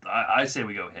 no. I say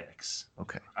we go Hicks.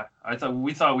 Okay.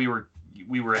 We thought we were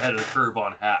ahead of the curve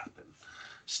on Hap.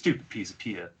 Stupid piece of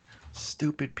pizza.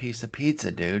 Stupid piece of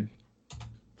pizza, dude.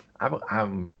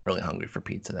 I'm really hungry for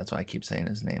pizza. That's why I keep saying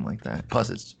his name like that.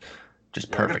 Plus, it's just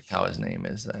perfect how his name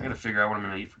is. I gotta figure out what I'm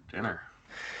gonna eat for dinner.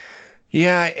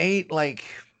 Yeah, I ate like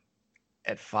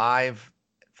at 5,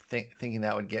 thinking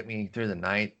that would get me through the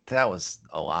night. That was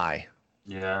a lie.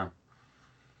 Yeah.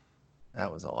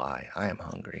 That was a lie. I am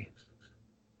hungry.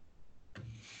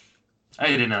 I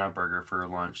ate an In-N-Out Burger for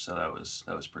lunch, so that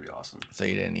was pretty awesome. So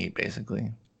you didn't eat,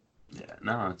 basically? Yeah,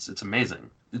 no, it's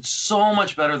amazing. It's so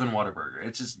much better than Whataburger.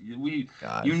 It's just you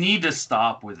need to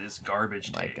stop with this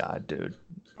garbage take. My God, dude.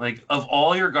 Like, of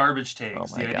all your garbage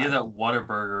takes, the idea that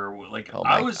Whataburger, like,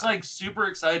 I was like super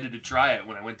excited to try it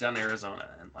when I went down to Arizona,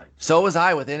 and like. So was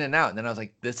I with In-N-Out, and then I was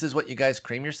like, "This is what you guys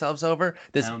cream yourselves over?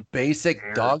 This basic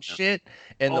dog shit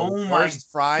and the worst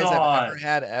fries I've ever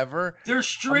had ever." They're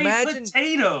straight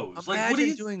potatoes. Like, what are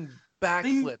you doing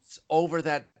backflips over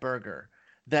that burger?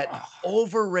 That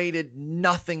overrated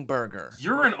nothing burger.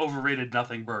 You're an overrated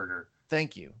nothing burger.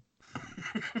 Thank you.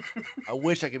 I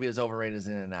wish I could be as overrated as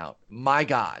In-N-Out. My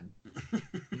God.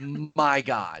 My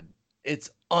God.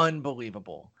 It's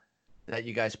unbelievable. that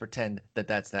you guys pretend that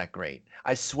that's that great.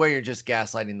 I swear you're just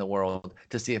gaslighting the world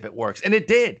to see if it works. And it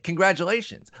did.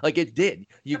 Congratulations. Like it did.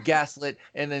 You gaslit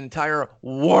an entire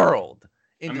world.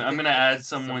 I'm going to add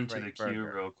someone to the queue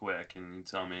real quick and you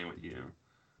tell me what you...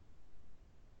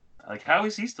 Like, how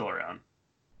is he still around?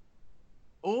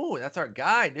 Oh, that's our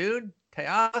guy, dude.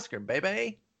 Teoscar,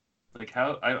 baby. Like,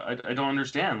 how... I don't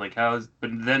understand. Like, how is...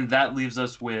 But then that leaves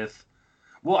us with...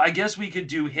 Well, I guess we could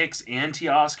do Hicks and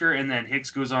Teoscar, and then Hicks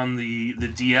goes on the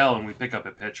DL, and we pick up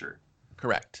a pitcher.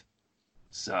 Correct.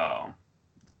 So,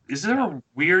 is there a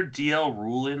weird DL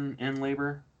rule in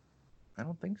labor? I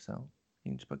don't think so. You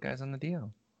can just put guys on the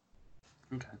DL.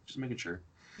 Okay, just making sure.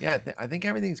 Yeah, I think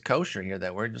everything's kosher here.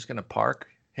 That we're just gonna park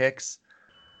Hicks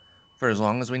for as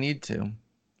long as we need to.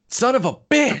 Son of a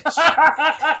bitch!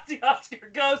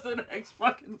 Teoscar goes the next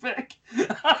fucking pick.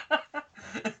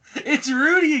 It's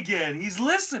Rudy again. He's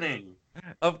listening.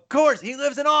 Of course, he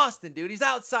lives in Austin, dude. He's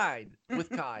outside with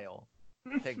Kyle.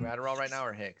 Take Gratterall right now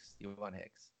or Hicks? You want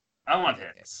Hicks? I want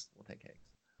Hicks. We'll take Hicks.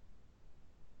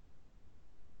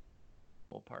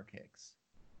 We'll park Hicks.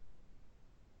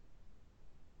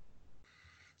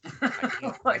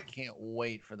 I can't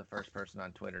wait for the first person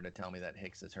on Twitter to tell me that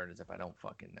Hicks is hurt as if I don't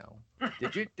fucking know.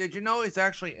 Did you know he's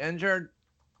actually injured?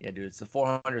 Yeah, dude, it's the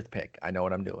 400th pick. I know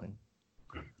what I'm doing.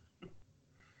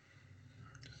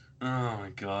 Oh my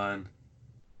god.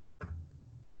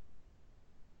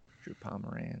 Drew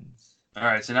Pomeranz. All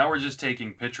right, so now we're just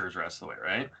taking pitchers rest of the way,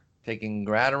 right? Taking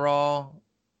Gratterall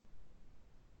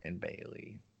and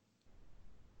Bailey.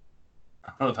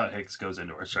 I love how Hicks goes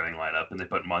into our starting lineup and they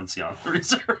put Muncy on the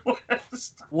reserve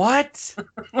list. What?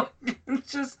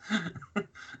 It's just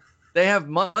They have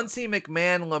Muncy,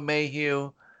 McMahon,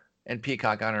 LeMahieu, and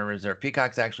Peacock on a reserve.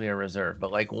 Peacock's actually a reserve,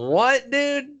 but like, what,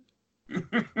 dude?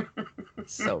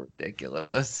 So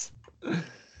ridiculous.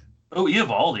 Oh,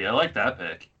 Eovaldi, I like that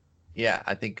pick. Yeah,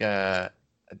 I think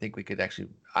we could actually.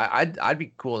 I'd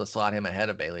be cool to slot him ahead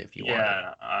of Bailey if you want.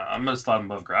 Yeah, I'm gonna slot him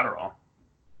above Gratterall.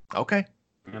 Okay.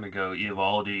 I'm gonna go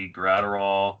Eovaldi,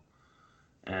 Gratterall,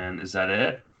 and is that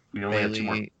it? We only have two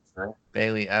more.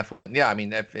 Bailey F. Yeah, I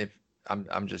mean, if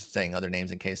I'm just saying other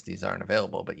names in case these aren't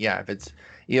available, but yeah, if it's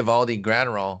Eovaldi,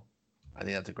 Gratterall, I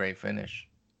think that's a great finish.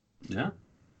 Yeah,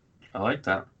 I like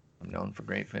that. I'm known for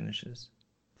great finishes.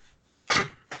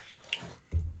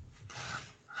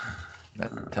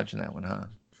 Not touching that one, huh?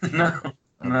 No,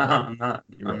 I'm not.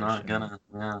 I'm not gonna.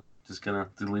 Yeah, just gonna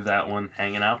leave that one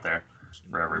hanging out there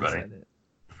for everybody.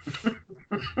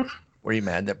 Were you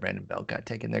mad that Brandon Belt got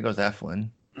taken? There goes Eflin.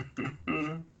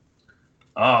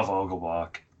 Oh,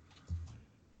 Vogelbach.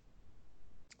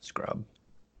 Scrub.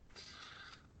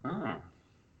 Oh.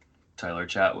 Tyler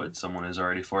Chatwood. Someone has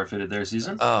already forfeited their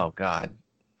season. Oh, God.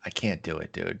 I can't do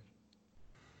it, dude.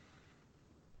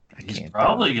 He's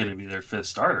probably going to be their fifth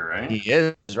starter, right? He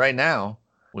is right now,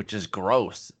 which is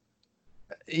gross.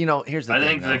 You know, here's the thing. I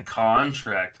think the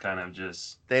contract kind of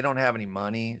just... They don't have any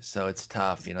money, so it's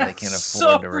tough. You know, they can't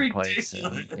afford to replace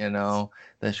him. You know,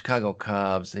 the Chicago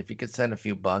Cubs, if you could send a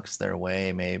few bucks their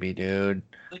way, maybe, dude.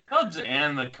 The Cubs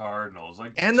and the Cardinals.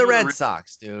 And the Red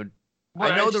Sox, dude.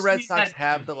 Well, I know the Red Sox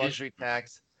have the luxury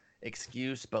tax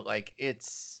excuse, but, like,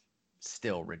 it's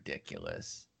still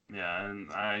ridiculous. Yeah, and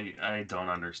I don't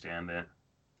understand it.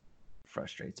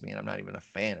 Frustrates me, and I'm not even a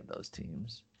fan of those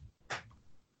teams.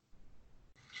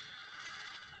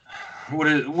 What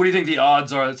do you think the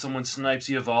odds are that someone snipes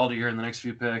Eovaldi here in the next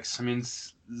few picks? I mean,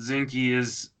 Zinke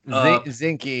is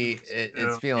Zinke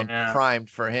is feeling primed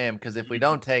for him because if we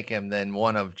don't take him, then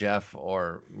one of Jeff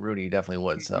or Rudy definitely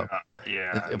would. So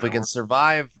if we can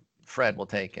survive, Fred will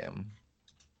take him.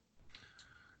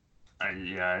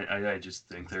 I just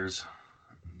think there's.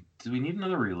 Do we need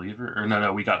another reliever? Or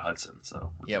no, we got Hudson.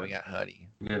 So yeah, we got Huddy.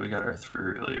 Yeah, we got our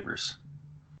 3 relievers.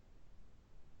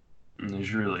 And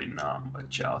there's really not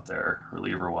much out there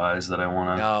reliever-wise that I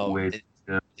want to wait.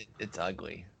 It's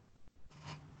ugly.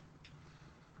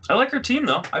 I like our team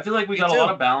though. I feel like we got a lot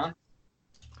of balance.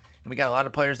 We got a lot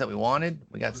of players that we wanted.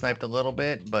 We got sniped a little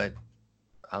bit, but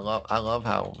I love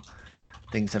how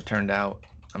things have turned out.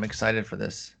 I'm excited for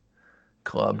this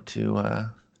club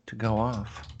to go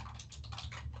off.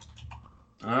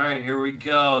 All right, here we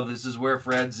go. This is where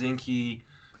Fred Zinke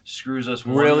screws us.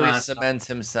 Really cements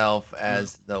himself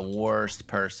as the worst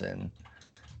person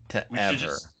to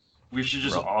ever. We should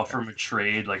just offer him a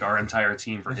trade, like our entire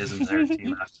team for his entire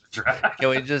team after the draft. Can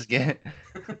we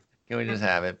just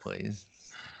have it, please?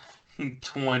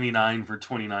 29 for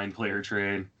 29 player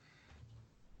trade.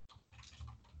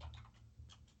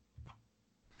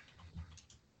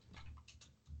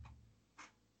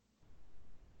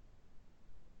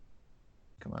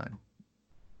 Come on.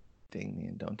 Ding me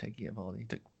and don't take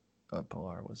Eovaldi.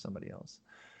 Pilar was somebody else.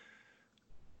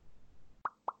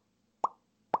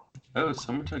 Oh,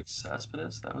 someone took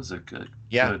Cespedes? That was a good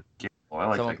Yeah. good gamble. I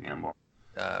like Someone- that gamble.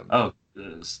 Um,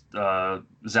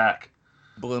 Zach.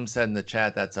 Bloom said in the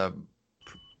chat that's a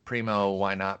primo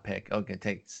why not pick. Okay,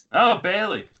 takes Oh,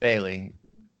 Bailey. Bailey.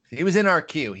 He was in our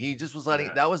queue. He just was letting.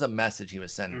 Yeah. That was a message he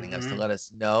was sending us to Mhm. let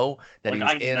us know that he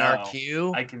was Like, I in our know.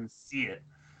 queue. I can see it.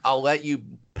 I'll let you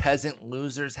peasant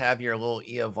losers have your little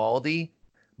Eovaldi,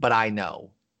 but I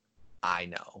know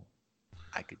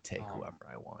I could take whoever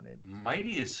I wanted.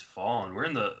 Mighty is fallen. We're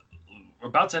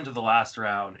about to enter the last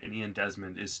round, and Ian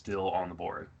Desmond is still on the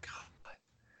board.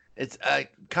 It's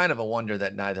kind of a wonder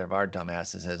that neither of our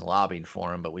dumbasses has lobbied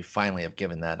for him, but we finally have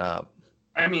given that up.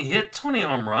 I mean, he hit 20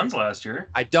 home runs last year.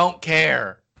 I don't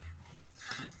care.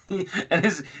 And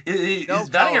his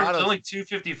batting average was only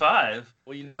 255.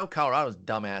 Well, Colorado's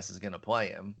dumbass is going to play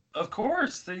him. Of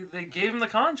course. They gave him the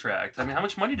contract. I mean, how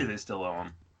much money do they still owe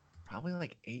him? Probably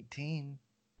like 18.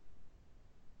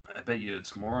 I bet you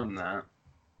it's more than that.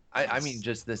 I mean,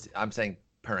 just this. I'm saying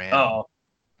per annum. Oh,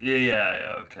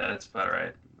 yeah. Okay, that's about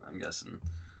right. I'm guessing.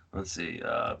 Let's see.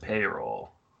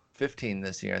 Payroll. 15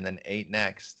 this year and then 8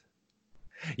 next.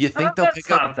 You think they'll That's pick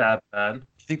up? not that bad.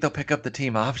 You think they'll pick up the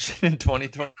team option in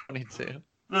 2022?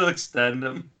 They'll extend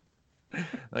him.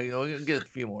 Like, we'll get a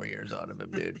few more years out of him,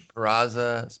 dude.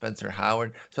 Peraza, Spencer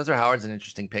Howard. Spencer Howard's an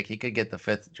interesting pick. He could get the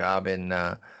 5th job in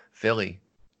Philly.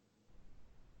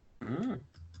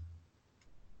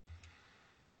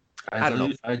 I don't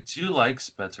know. I do like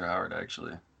Spencer Howard,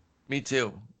 actually. Me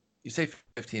too. You say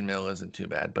 15 mil isn't too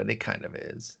bad, but it kind of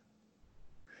is.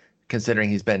 Considering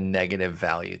he's been negative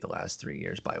value the last 3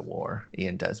 years by WAR,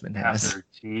 Ian Desmond has. Half their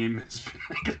team has been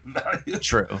negative value.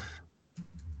 True.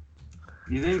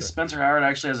 You think Spencer Howard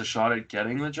actually has a shot at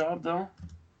getting the job, though?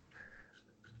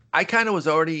 I kind of was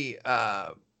already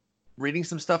reading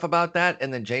some stuff about that,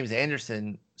 and then James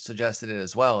Anderson suggested it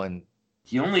as well. And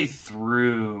he only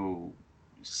threw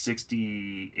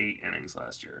 68 innings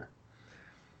last year.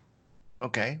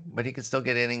 Okay, but he could still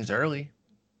get innings early.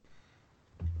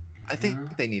 I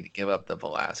think they need to give up the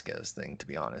Velasquez thing, to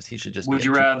be honest. He should just Would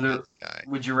you rather? Guy.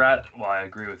 Would you rather? Well, I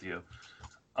agree with you.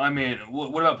 I mean,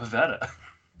 what about Pivetta?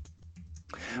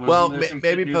 Well,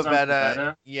 maybe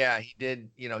Pivetta. Yeah, he did.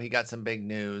 He got some big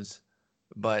news,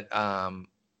 but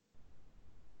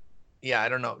yeah, I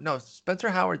don't know. No, Spencer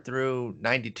Howard threw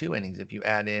 92 innings if you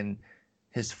add in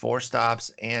his 4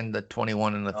 stops and the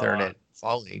 21 in the third at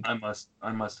Fall League. I must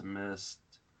have missed.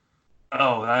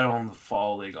 Oh, I don't own the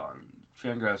Fall League on.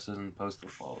 Fangraphs doesn't post the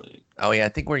Fall League. Oh yeah, I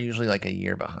think we're usually like a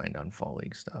year behind on Fall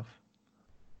League stuff.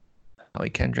 Howie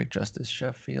Kendrick, Justice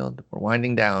Sheffield. We're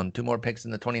winding down. 2 more picks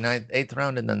in the 8th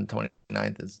round, and then the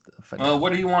 29th is the finale.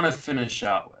 What do you want to finish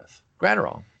out with?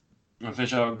 Gratterall. You want to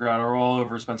finish out with Gratterall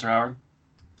over Spencer Howard?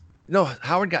 No,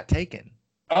 Howard got taken.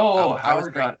 Oh,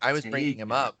 Howard I was bringing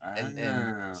him up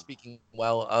and speaking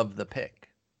well of the pick.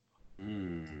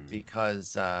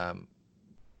 Because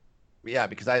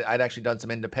because I'd actually done some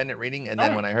independent reading, and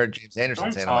then when I heard James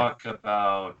Anderson saying, talk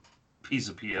about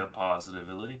Pia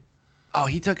positively. Oh,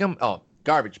 he took him. Oh,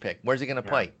 garbage pick. Where's he gonna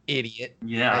play? Idiot.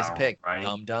 Yeah, nice pick.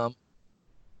 Right? Dumb.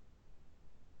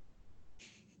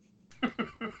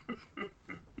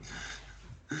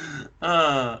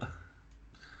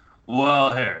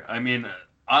 Well, here. I mean,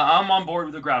 I'm on board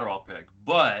with the Gratterall pick,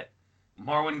 but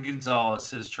Marwin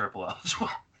Gonzalez is triple eligible.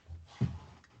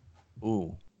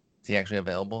 Ooh, is he actually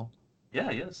available?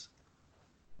 Yeah, he is.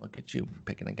 Look at you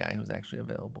picking a guy who's actually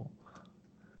available.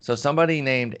 So somebody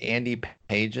named Andy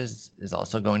Pages is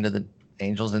also going to the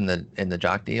Angels in the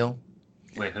Jock deal.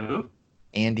 Wait, who?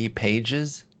 Andy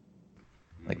Pages,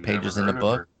 like pages in a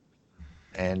book.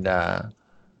 And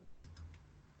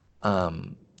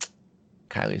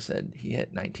Kylie said he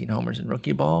hit 19 homers in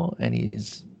rookie ball, and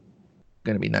he's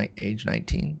going to be age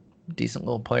 19. Decent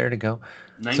little player to go.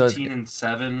 19 and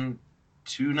 7,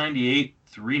 298,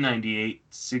 398,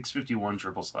 651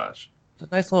 triple slash.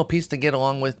 It's a nice little piece to get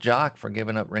along with Jock for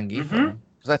giving up Rengifo.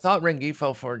 Because I thought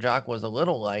Rengifo for Jock was a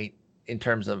little light in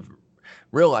terms of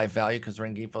real life value, because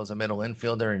Rengifo's a middle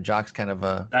infielder and Jock's kind of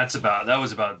a. That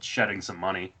was about shedding some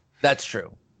money. That's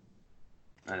true.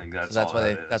 I think that's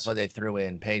that's why they threw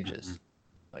in Pages.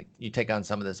 Like, you take on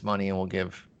some of this money and we'll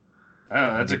give.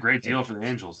 Oh, that's a great deal for the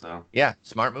Angels, though. Yeah,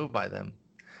 smart move by them.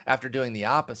 After doing the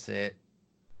opposite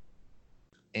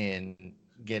in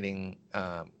getting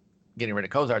rid of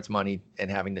Cozart's money and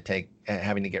having to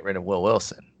get rid of Will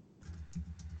Wilson.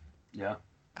 Yeah.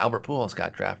 Albert Pujols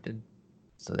got drafted,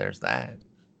 so there's that.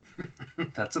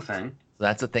 That's a thing.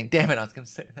 That's a thing. Damn it, I was going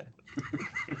to say that.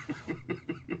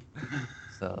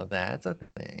 So that's a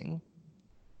thing.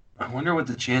 I wonder what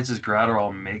the chances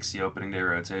Gratterall makes the opening day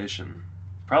rotation.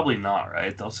 Probably not,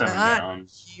 right? They'll send him Not down.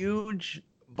 huge,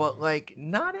 but like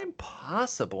not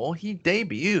impossible. He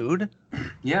debuted.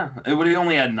 Yeah, he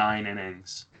only had 9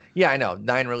 innings. Yeah, I know.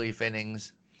 9 relief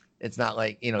innings. It's not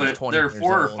like, he's But 20 their years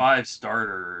 4 or old. 5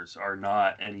 starters are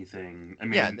not anything. I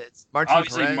mean, Yeah, it's Martin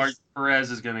obviously Perez. Perez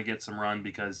is going to get some run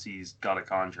because he's got a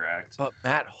contract. But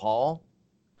Matt Hall,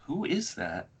 who is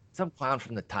that? some clown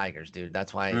from the Tigers, dude.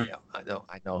 That's why Mm.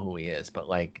 I know who he is. But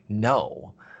like,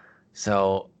 no.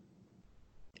 So,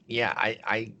 yeah,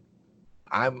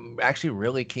 I'm actually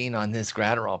really keen on this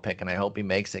Gratterall pick, and I hope he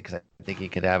makes it because I think he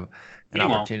could have an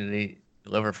opportunity to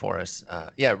deliver for us.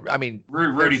 Yeah, I mean,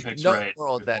 Rudy there's picks no right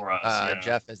world that before us, yeah.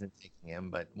 Jeff isn't taking him,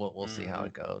 but we'll see how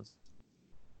it goes.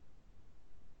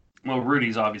 Well,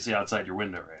 Rudy's obviously outside your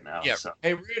window right now. Yeah. So.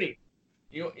 Hey, Rudy,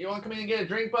 you want to come in and get a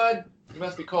drink, bud? You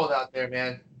must be cold out there,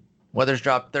 man. Weather's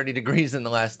dropped 30 degrees in the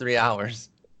last 3 hours.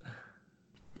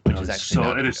 Which is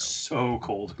actually it is so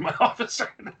cold in my office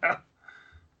right now.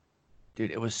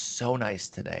 Dude, it was so nice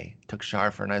today. Took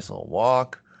Shar for a nice little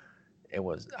walk. I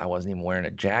wasn't even wearing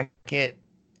a jacket.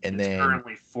 And it's then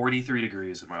currently 43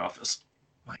 degrees in my office.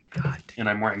 My God. And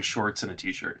I'm wearing shorts and a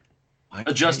t-shirt.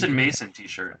 A Justin Mason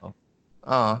t-shirt.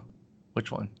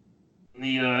 Which one?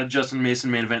 The Justin Mason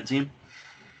main event team.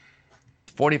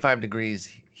 45 degrees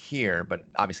here, but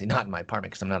obviously not in my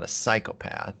apartment because I'm not a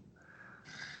psychopath.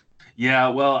 Yeah,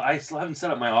 well, I still haven't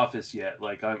set up my office yet.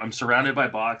 Like, I'm surrounded by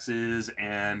boxes,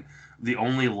 and the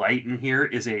only light in here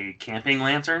is a camping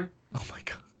lantern. Oh my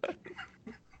God.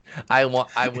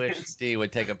 I wish Steve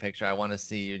would take a picture. I want to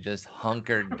see you just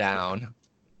hunkered down.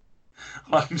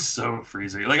 I'm so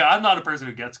freezing. Like, I'm not a person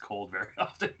who gets cold very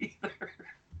often either.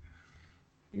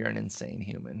 You're an insane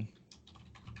human.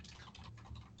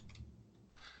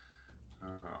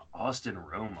 Austin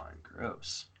Romine,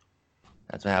 gross.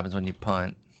 That's what happens when you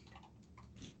punt.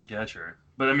 Yeah, sure.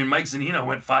 But I mean, Mike Zunino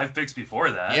went 5 picks before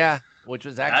that. Yeah, which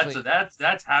was actually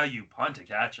that's how you punt a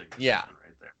catching. Yeah,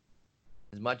 right there.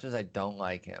 As much as I don't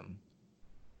like him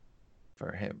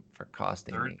for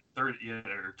costing me, or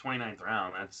 29th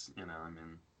round. That's I mean,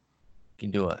 you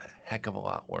can do a heck of a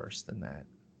lot worse than that.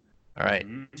 All right,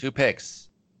 2 picks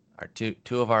are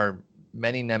two of our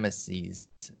many nemesis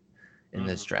in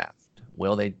this draft.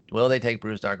 Will they take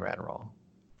Brusdar Gratterall?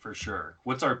 For sure.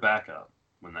 What's our backup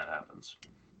when that happens?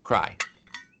 Cry.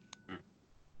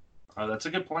 Oh, that's a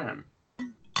good plan.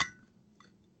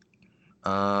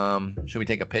 Should we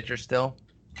take a pitcher still?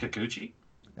 Kikuchi?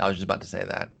 I was just about to say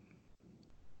that.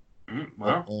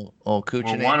 Well,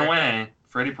 Kuchinator. One away.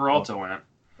 Freddie Peralta went.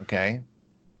 Okay.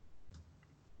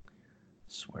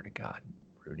 Swear to God,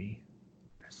 Rudy.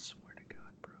 I swear to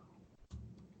God, bro.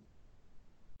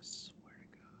 I swear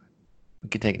to God. We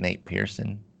could take Nate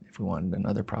Pearson if we wanted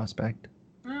another prospect.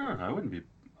 I wouldn't be.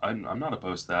 I'm not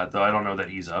opposed to that, though. I don't know that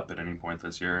he's up at any point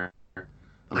this year.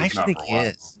 I actually think he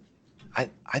is.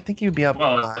 I think he would be up.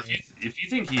 Well, if you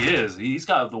think he is, he's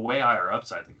got the way higher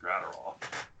upside than Gratterall.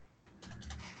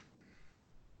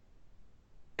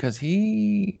 Because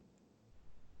he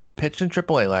pitched in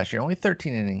AAA last year, only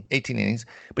 18 innings,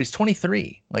 but he's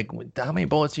 23. Like, how many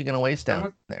bullets are you going to waste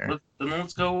down there? Then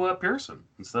let's go Pearson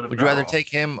instead of. Would you rather take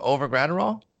him over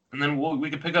Gratterall? And then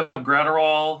we could pick up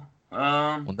Gratterall.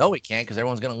 Well, no, we can't because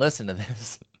everyone's going to listen to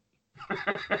this.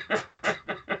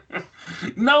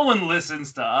 No one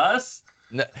listens to us.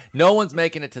 No one's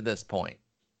making it to this point.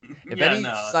 If any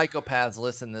psychopaths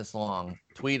listen this long,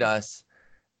 tweet us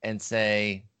and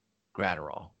say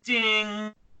Gratterall.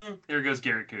 Ding! Here goes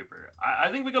Garrett Cooper.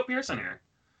 I think we go Pearson here.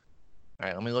 All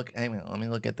right, let me look. Hang on, let me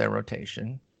look at their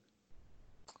rotation.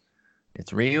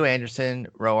 It's Ryu, Anderson,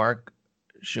 Roark,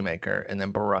 Shoemaker, and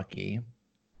then Barucki.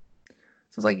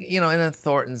 So it's like, and then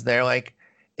Thornton's there. Like,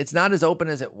 it's not as open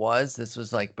as it was. This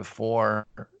was like before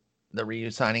the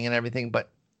Ryu signing and everything.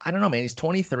 But I don't know, man. He's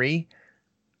 23.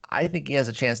 I think he has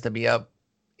a chance to be up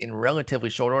in relatively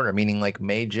short order, meaning like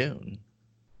May, June.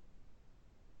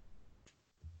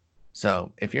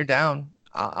 So if you're down,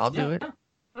 I'll do it.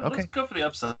 Okay. Let's go for the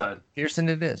upside. Pearson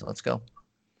it is. Let's go.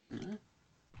 Mm-hmm.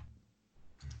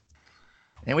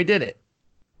 And we did it.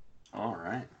 All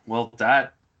right. Well,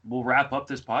 that will wrap up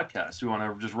this podcast. You want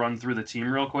to just run through the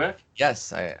team real quick?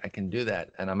 Yes, I can do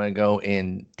that. And I'm going to go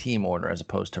in team order as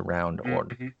opposed to round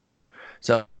order.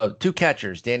 So 2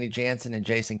 catchers, Danny Jansen and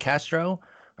Jason Castro.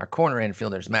 Our corner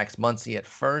infielders, Max Muncy at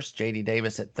first, J.D.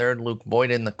 Davis at third, Luke Boyd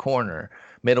in the corner.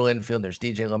 Middle infielders,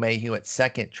 DJ LeMahieu at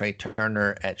second, Trey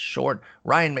Turner at short,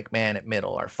 Ryan McMahon at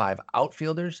middle. Our 5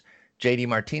 outfielders, J.D.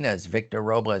 Martinez, Victor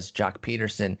Robles, Jock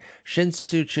Peterson,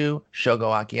 Shin-Soo Choo,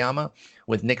 Shogo Akiyama.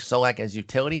 with Nick Solak as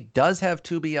utility. Does have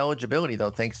 2B eligibility, though,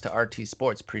 thanks to RT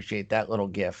Sports. Appreciate that little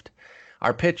gift.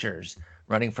 Our pitchers,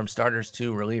 running from starters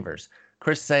to relievers.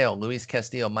 Chris Sale, Luis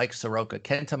Castillo, Mike Soroka,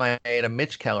 Kenta Maeda,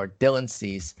 Mitch Keller, Dylan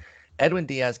Cease, Edwin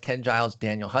Diaz, Ken Giles,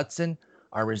 Daniel Hudson.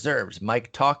 Our reserves,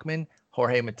 Mike Talkman,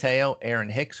 Jorge Mateo, Aaron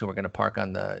Hicks, who we're going to park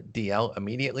on the DL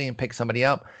immediately and pick somebody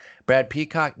up. Brad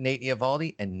Peacock, Nate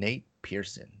Eovaldi, and Nate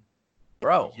Pearson.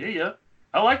 Bro. Yeah.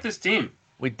 I like this team.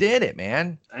 We did it,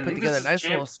 man. Put together a nice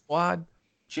little squad.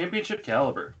 Championship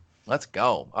caliber. Let's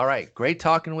go. All right. Great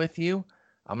talking with you.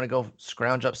 I'm going to go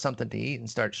scrounge up something to eat and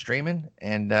start streaming.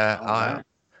 And I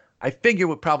figure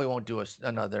we probably won't do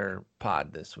another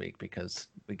pod this week because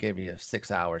we gave you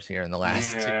 6 hours here in the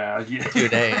last 2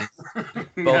 days,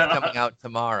 both coming out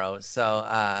tomorrow. So,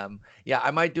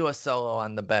 I might do a solo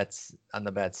on the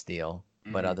bets deal.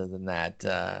 But other than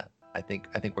that, I think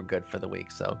we're good for the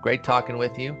week. So great talking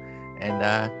with you.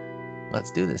 And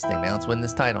let's do this thing, man. Let's win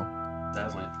this title.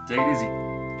 Definitely. Take it easy.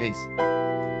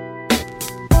 Peace.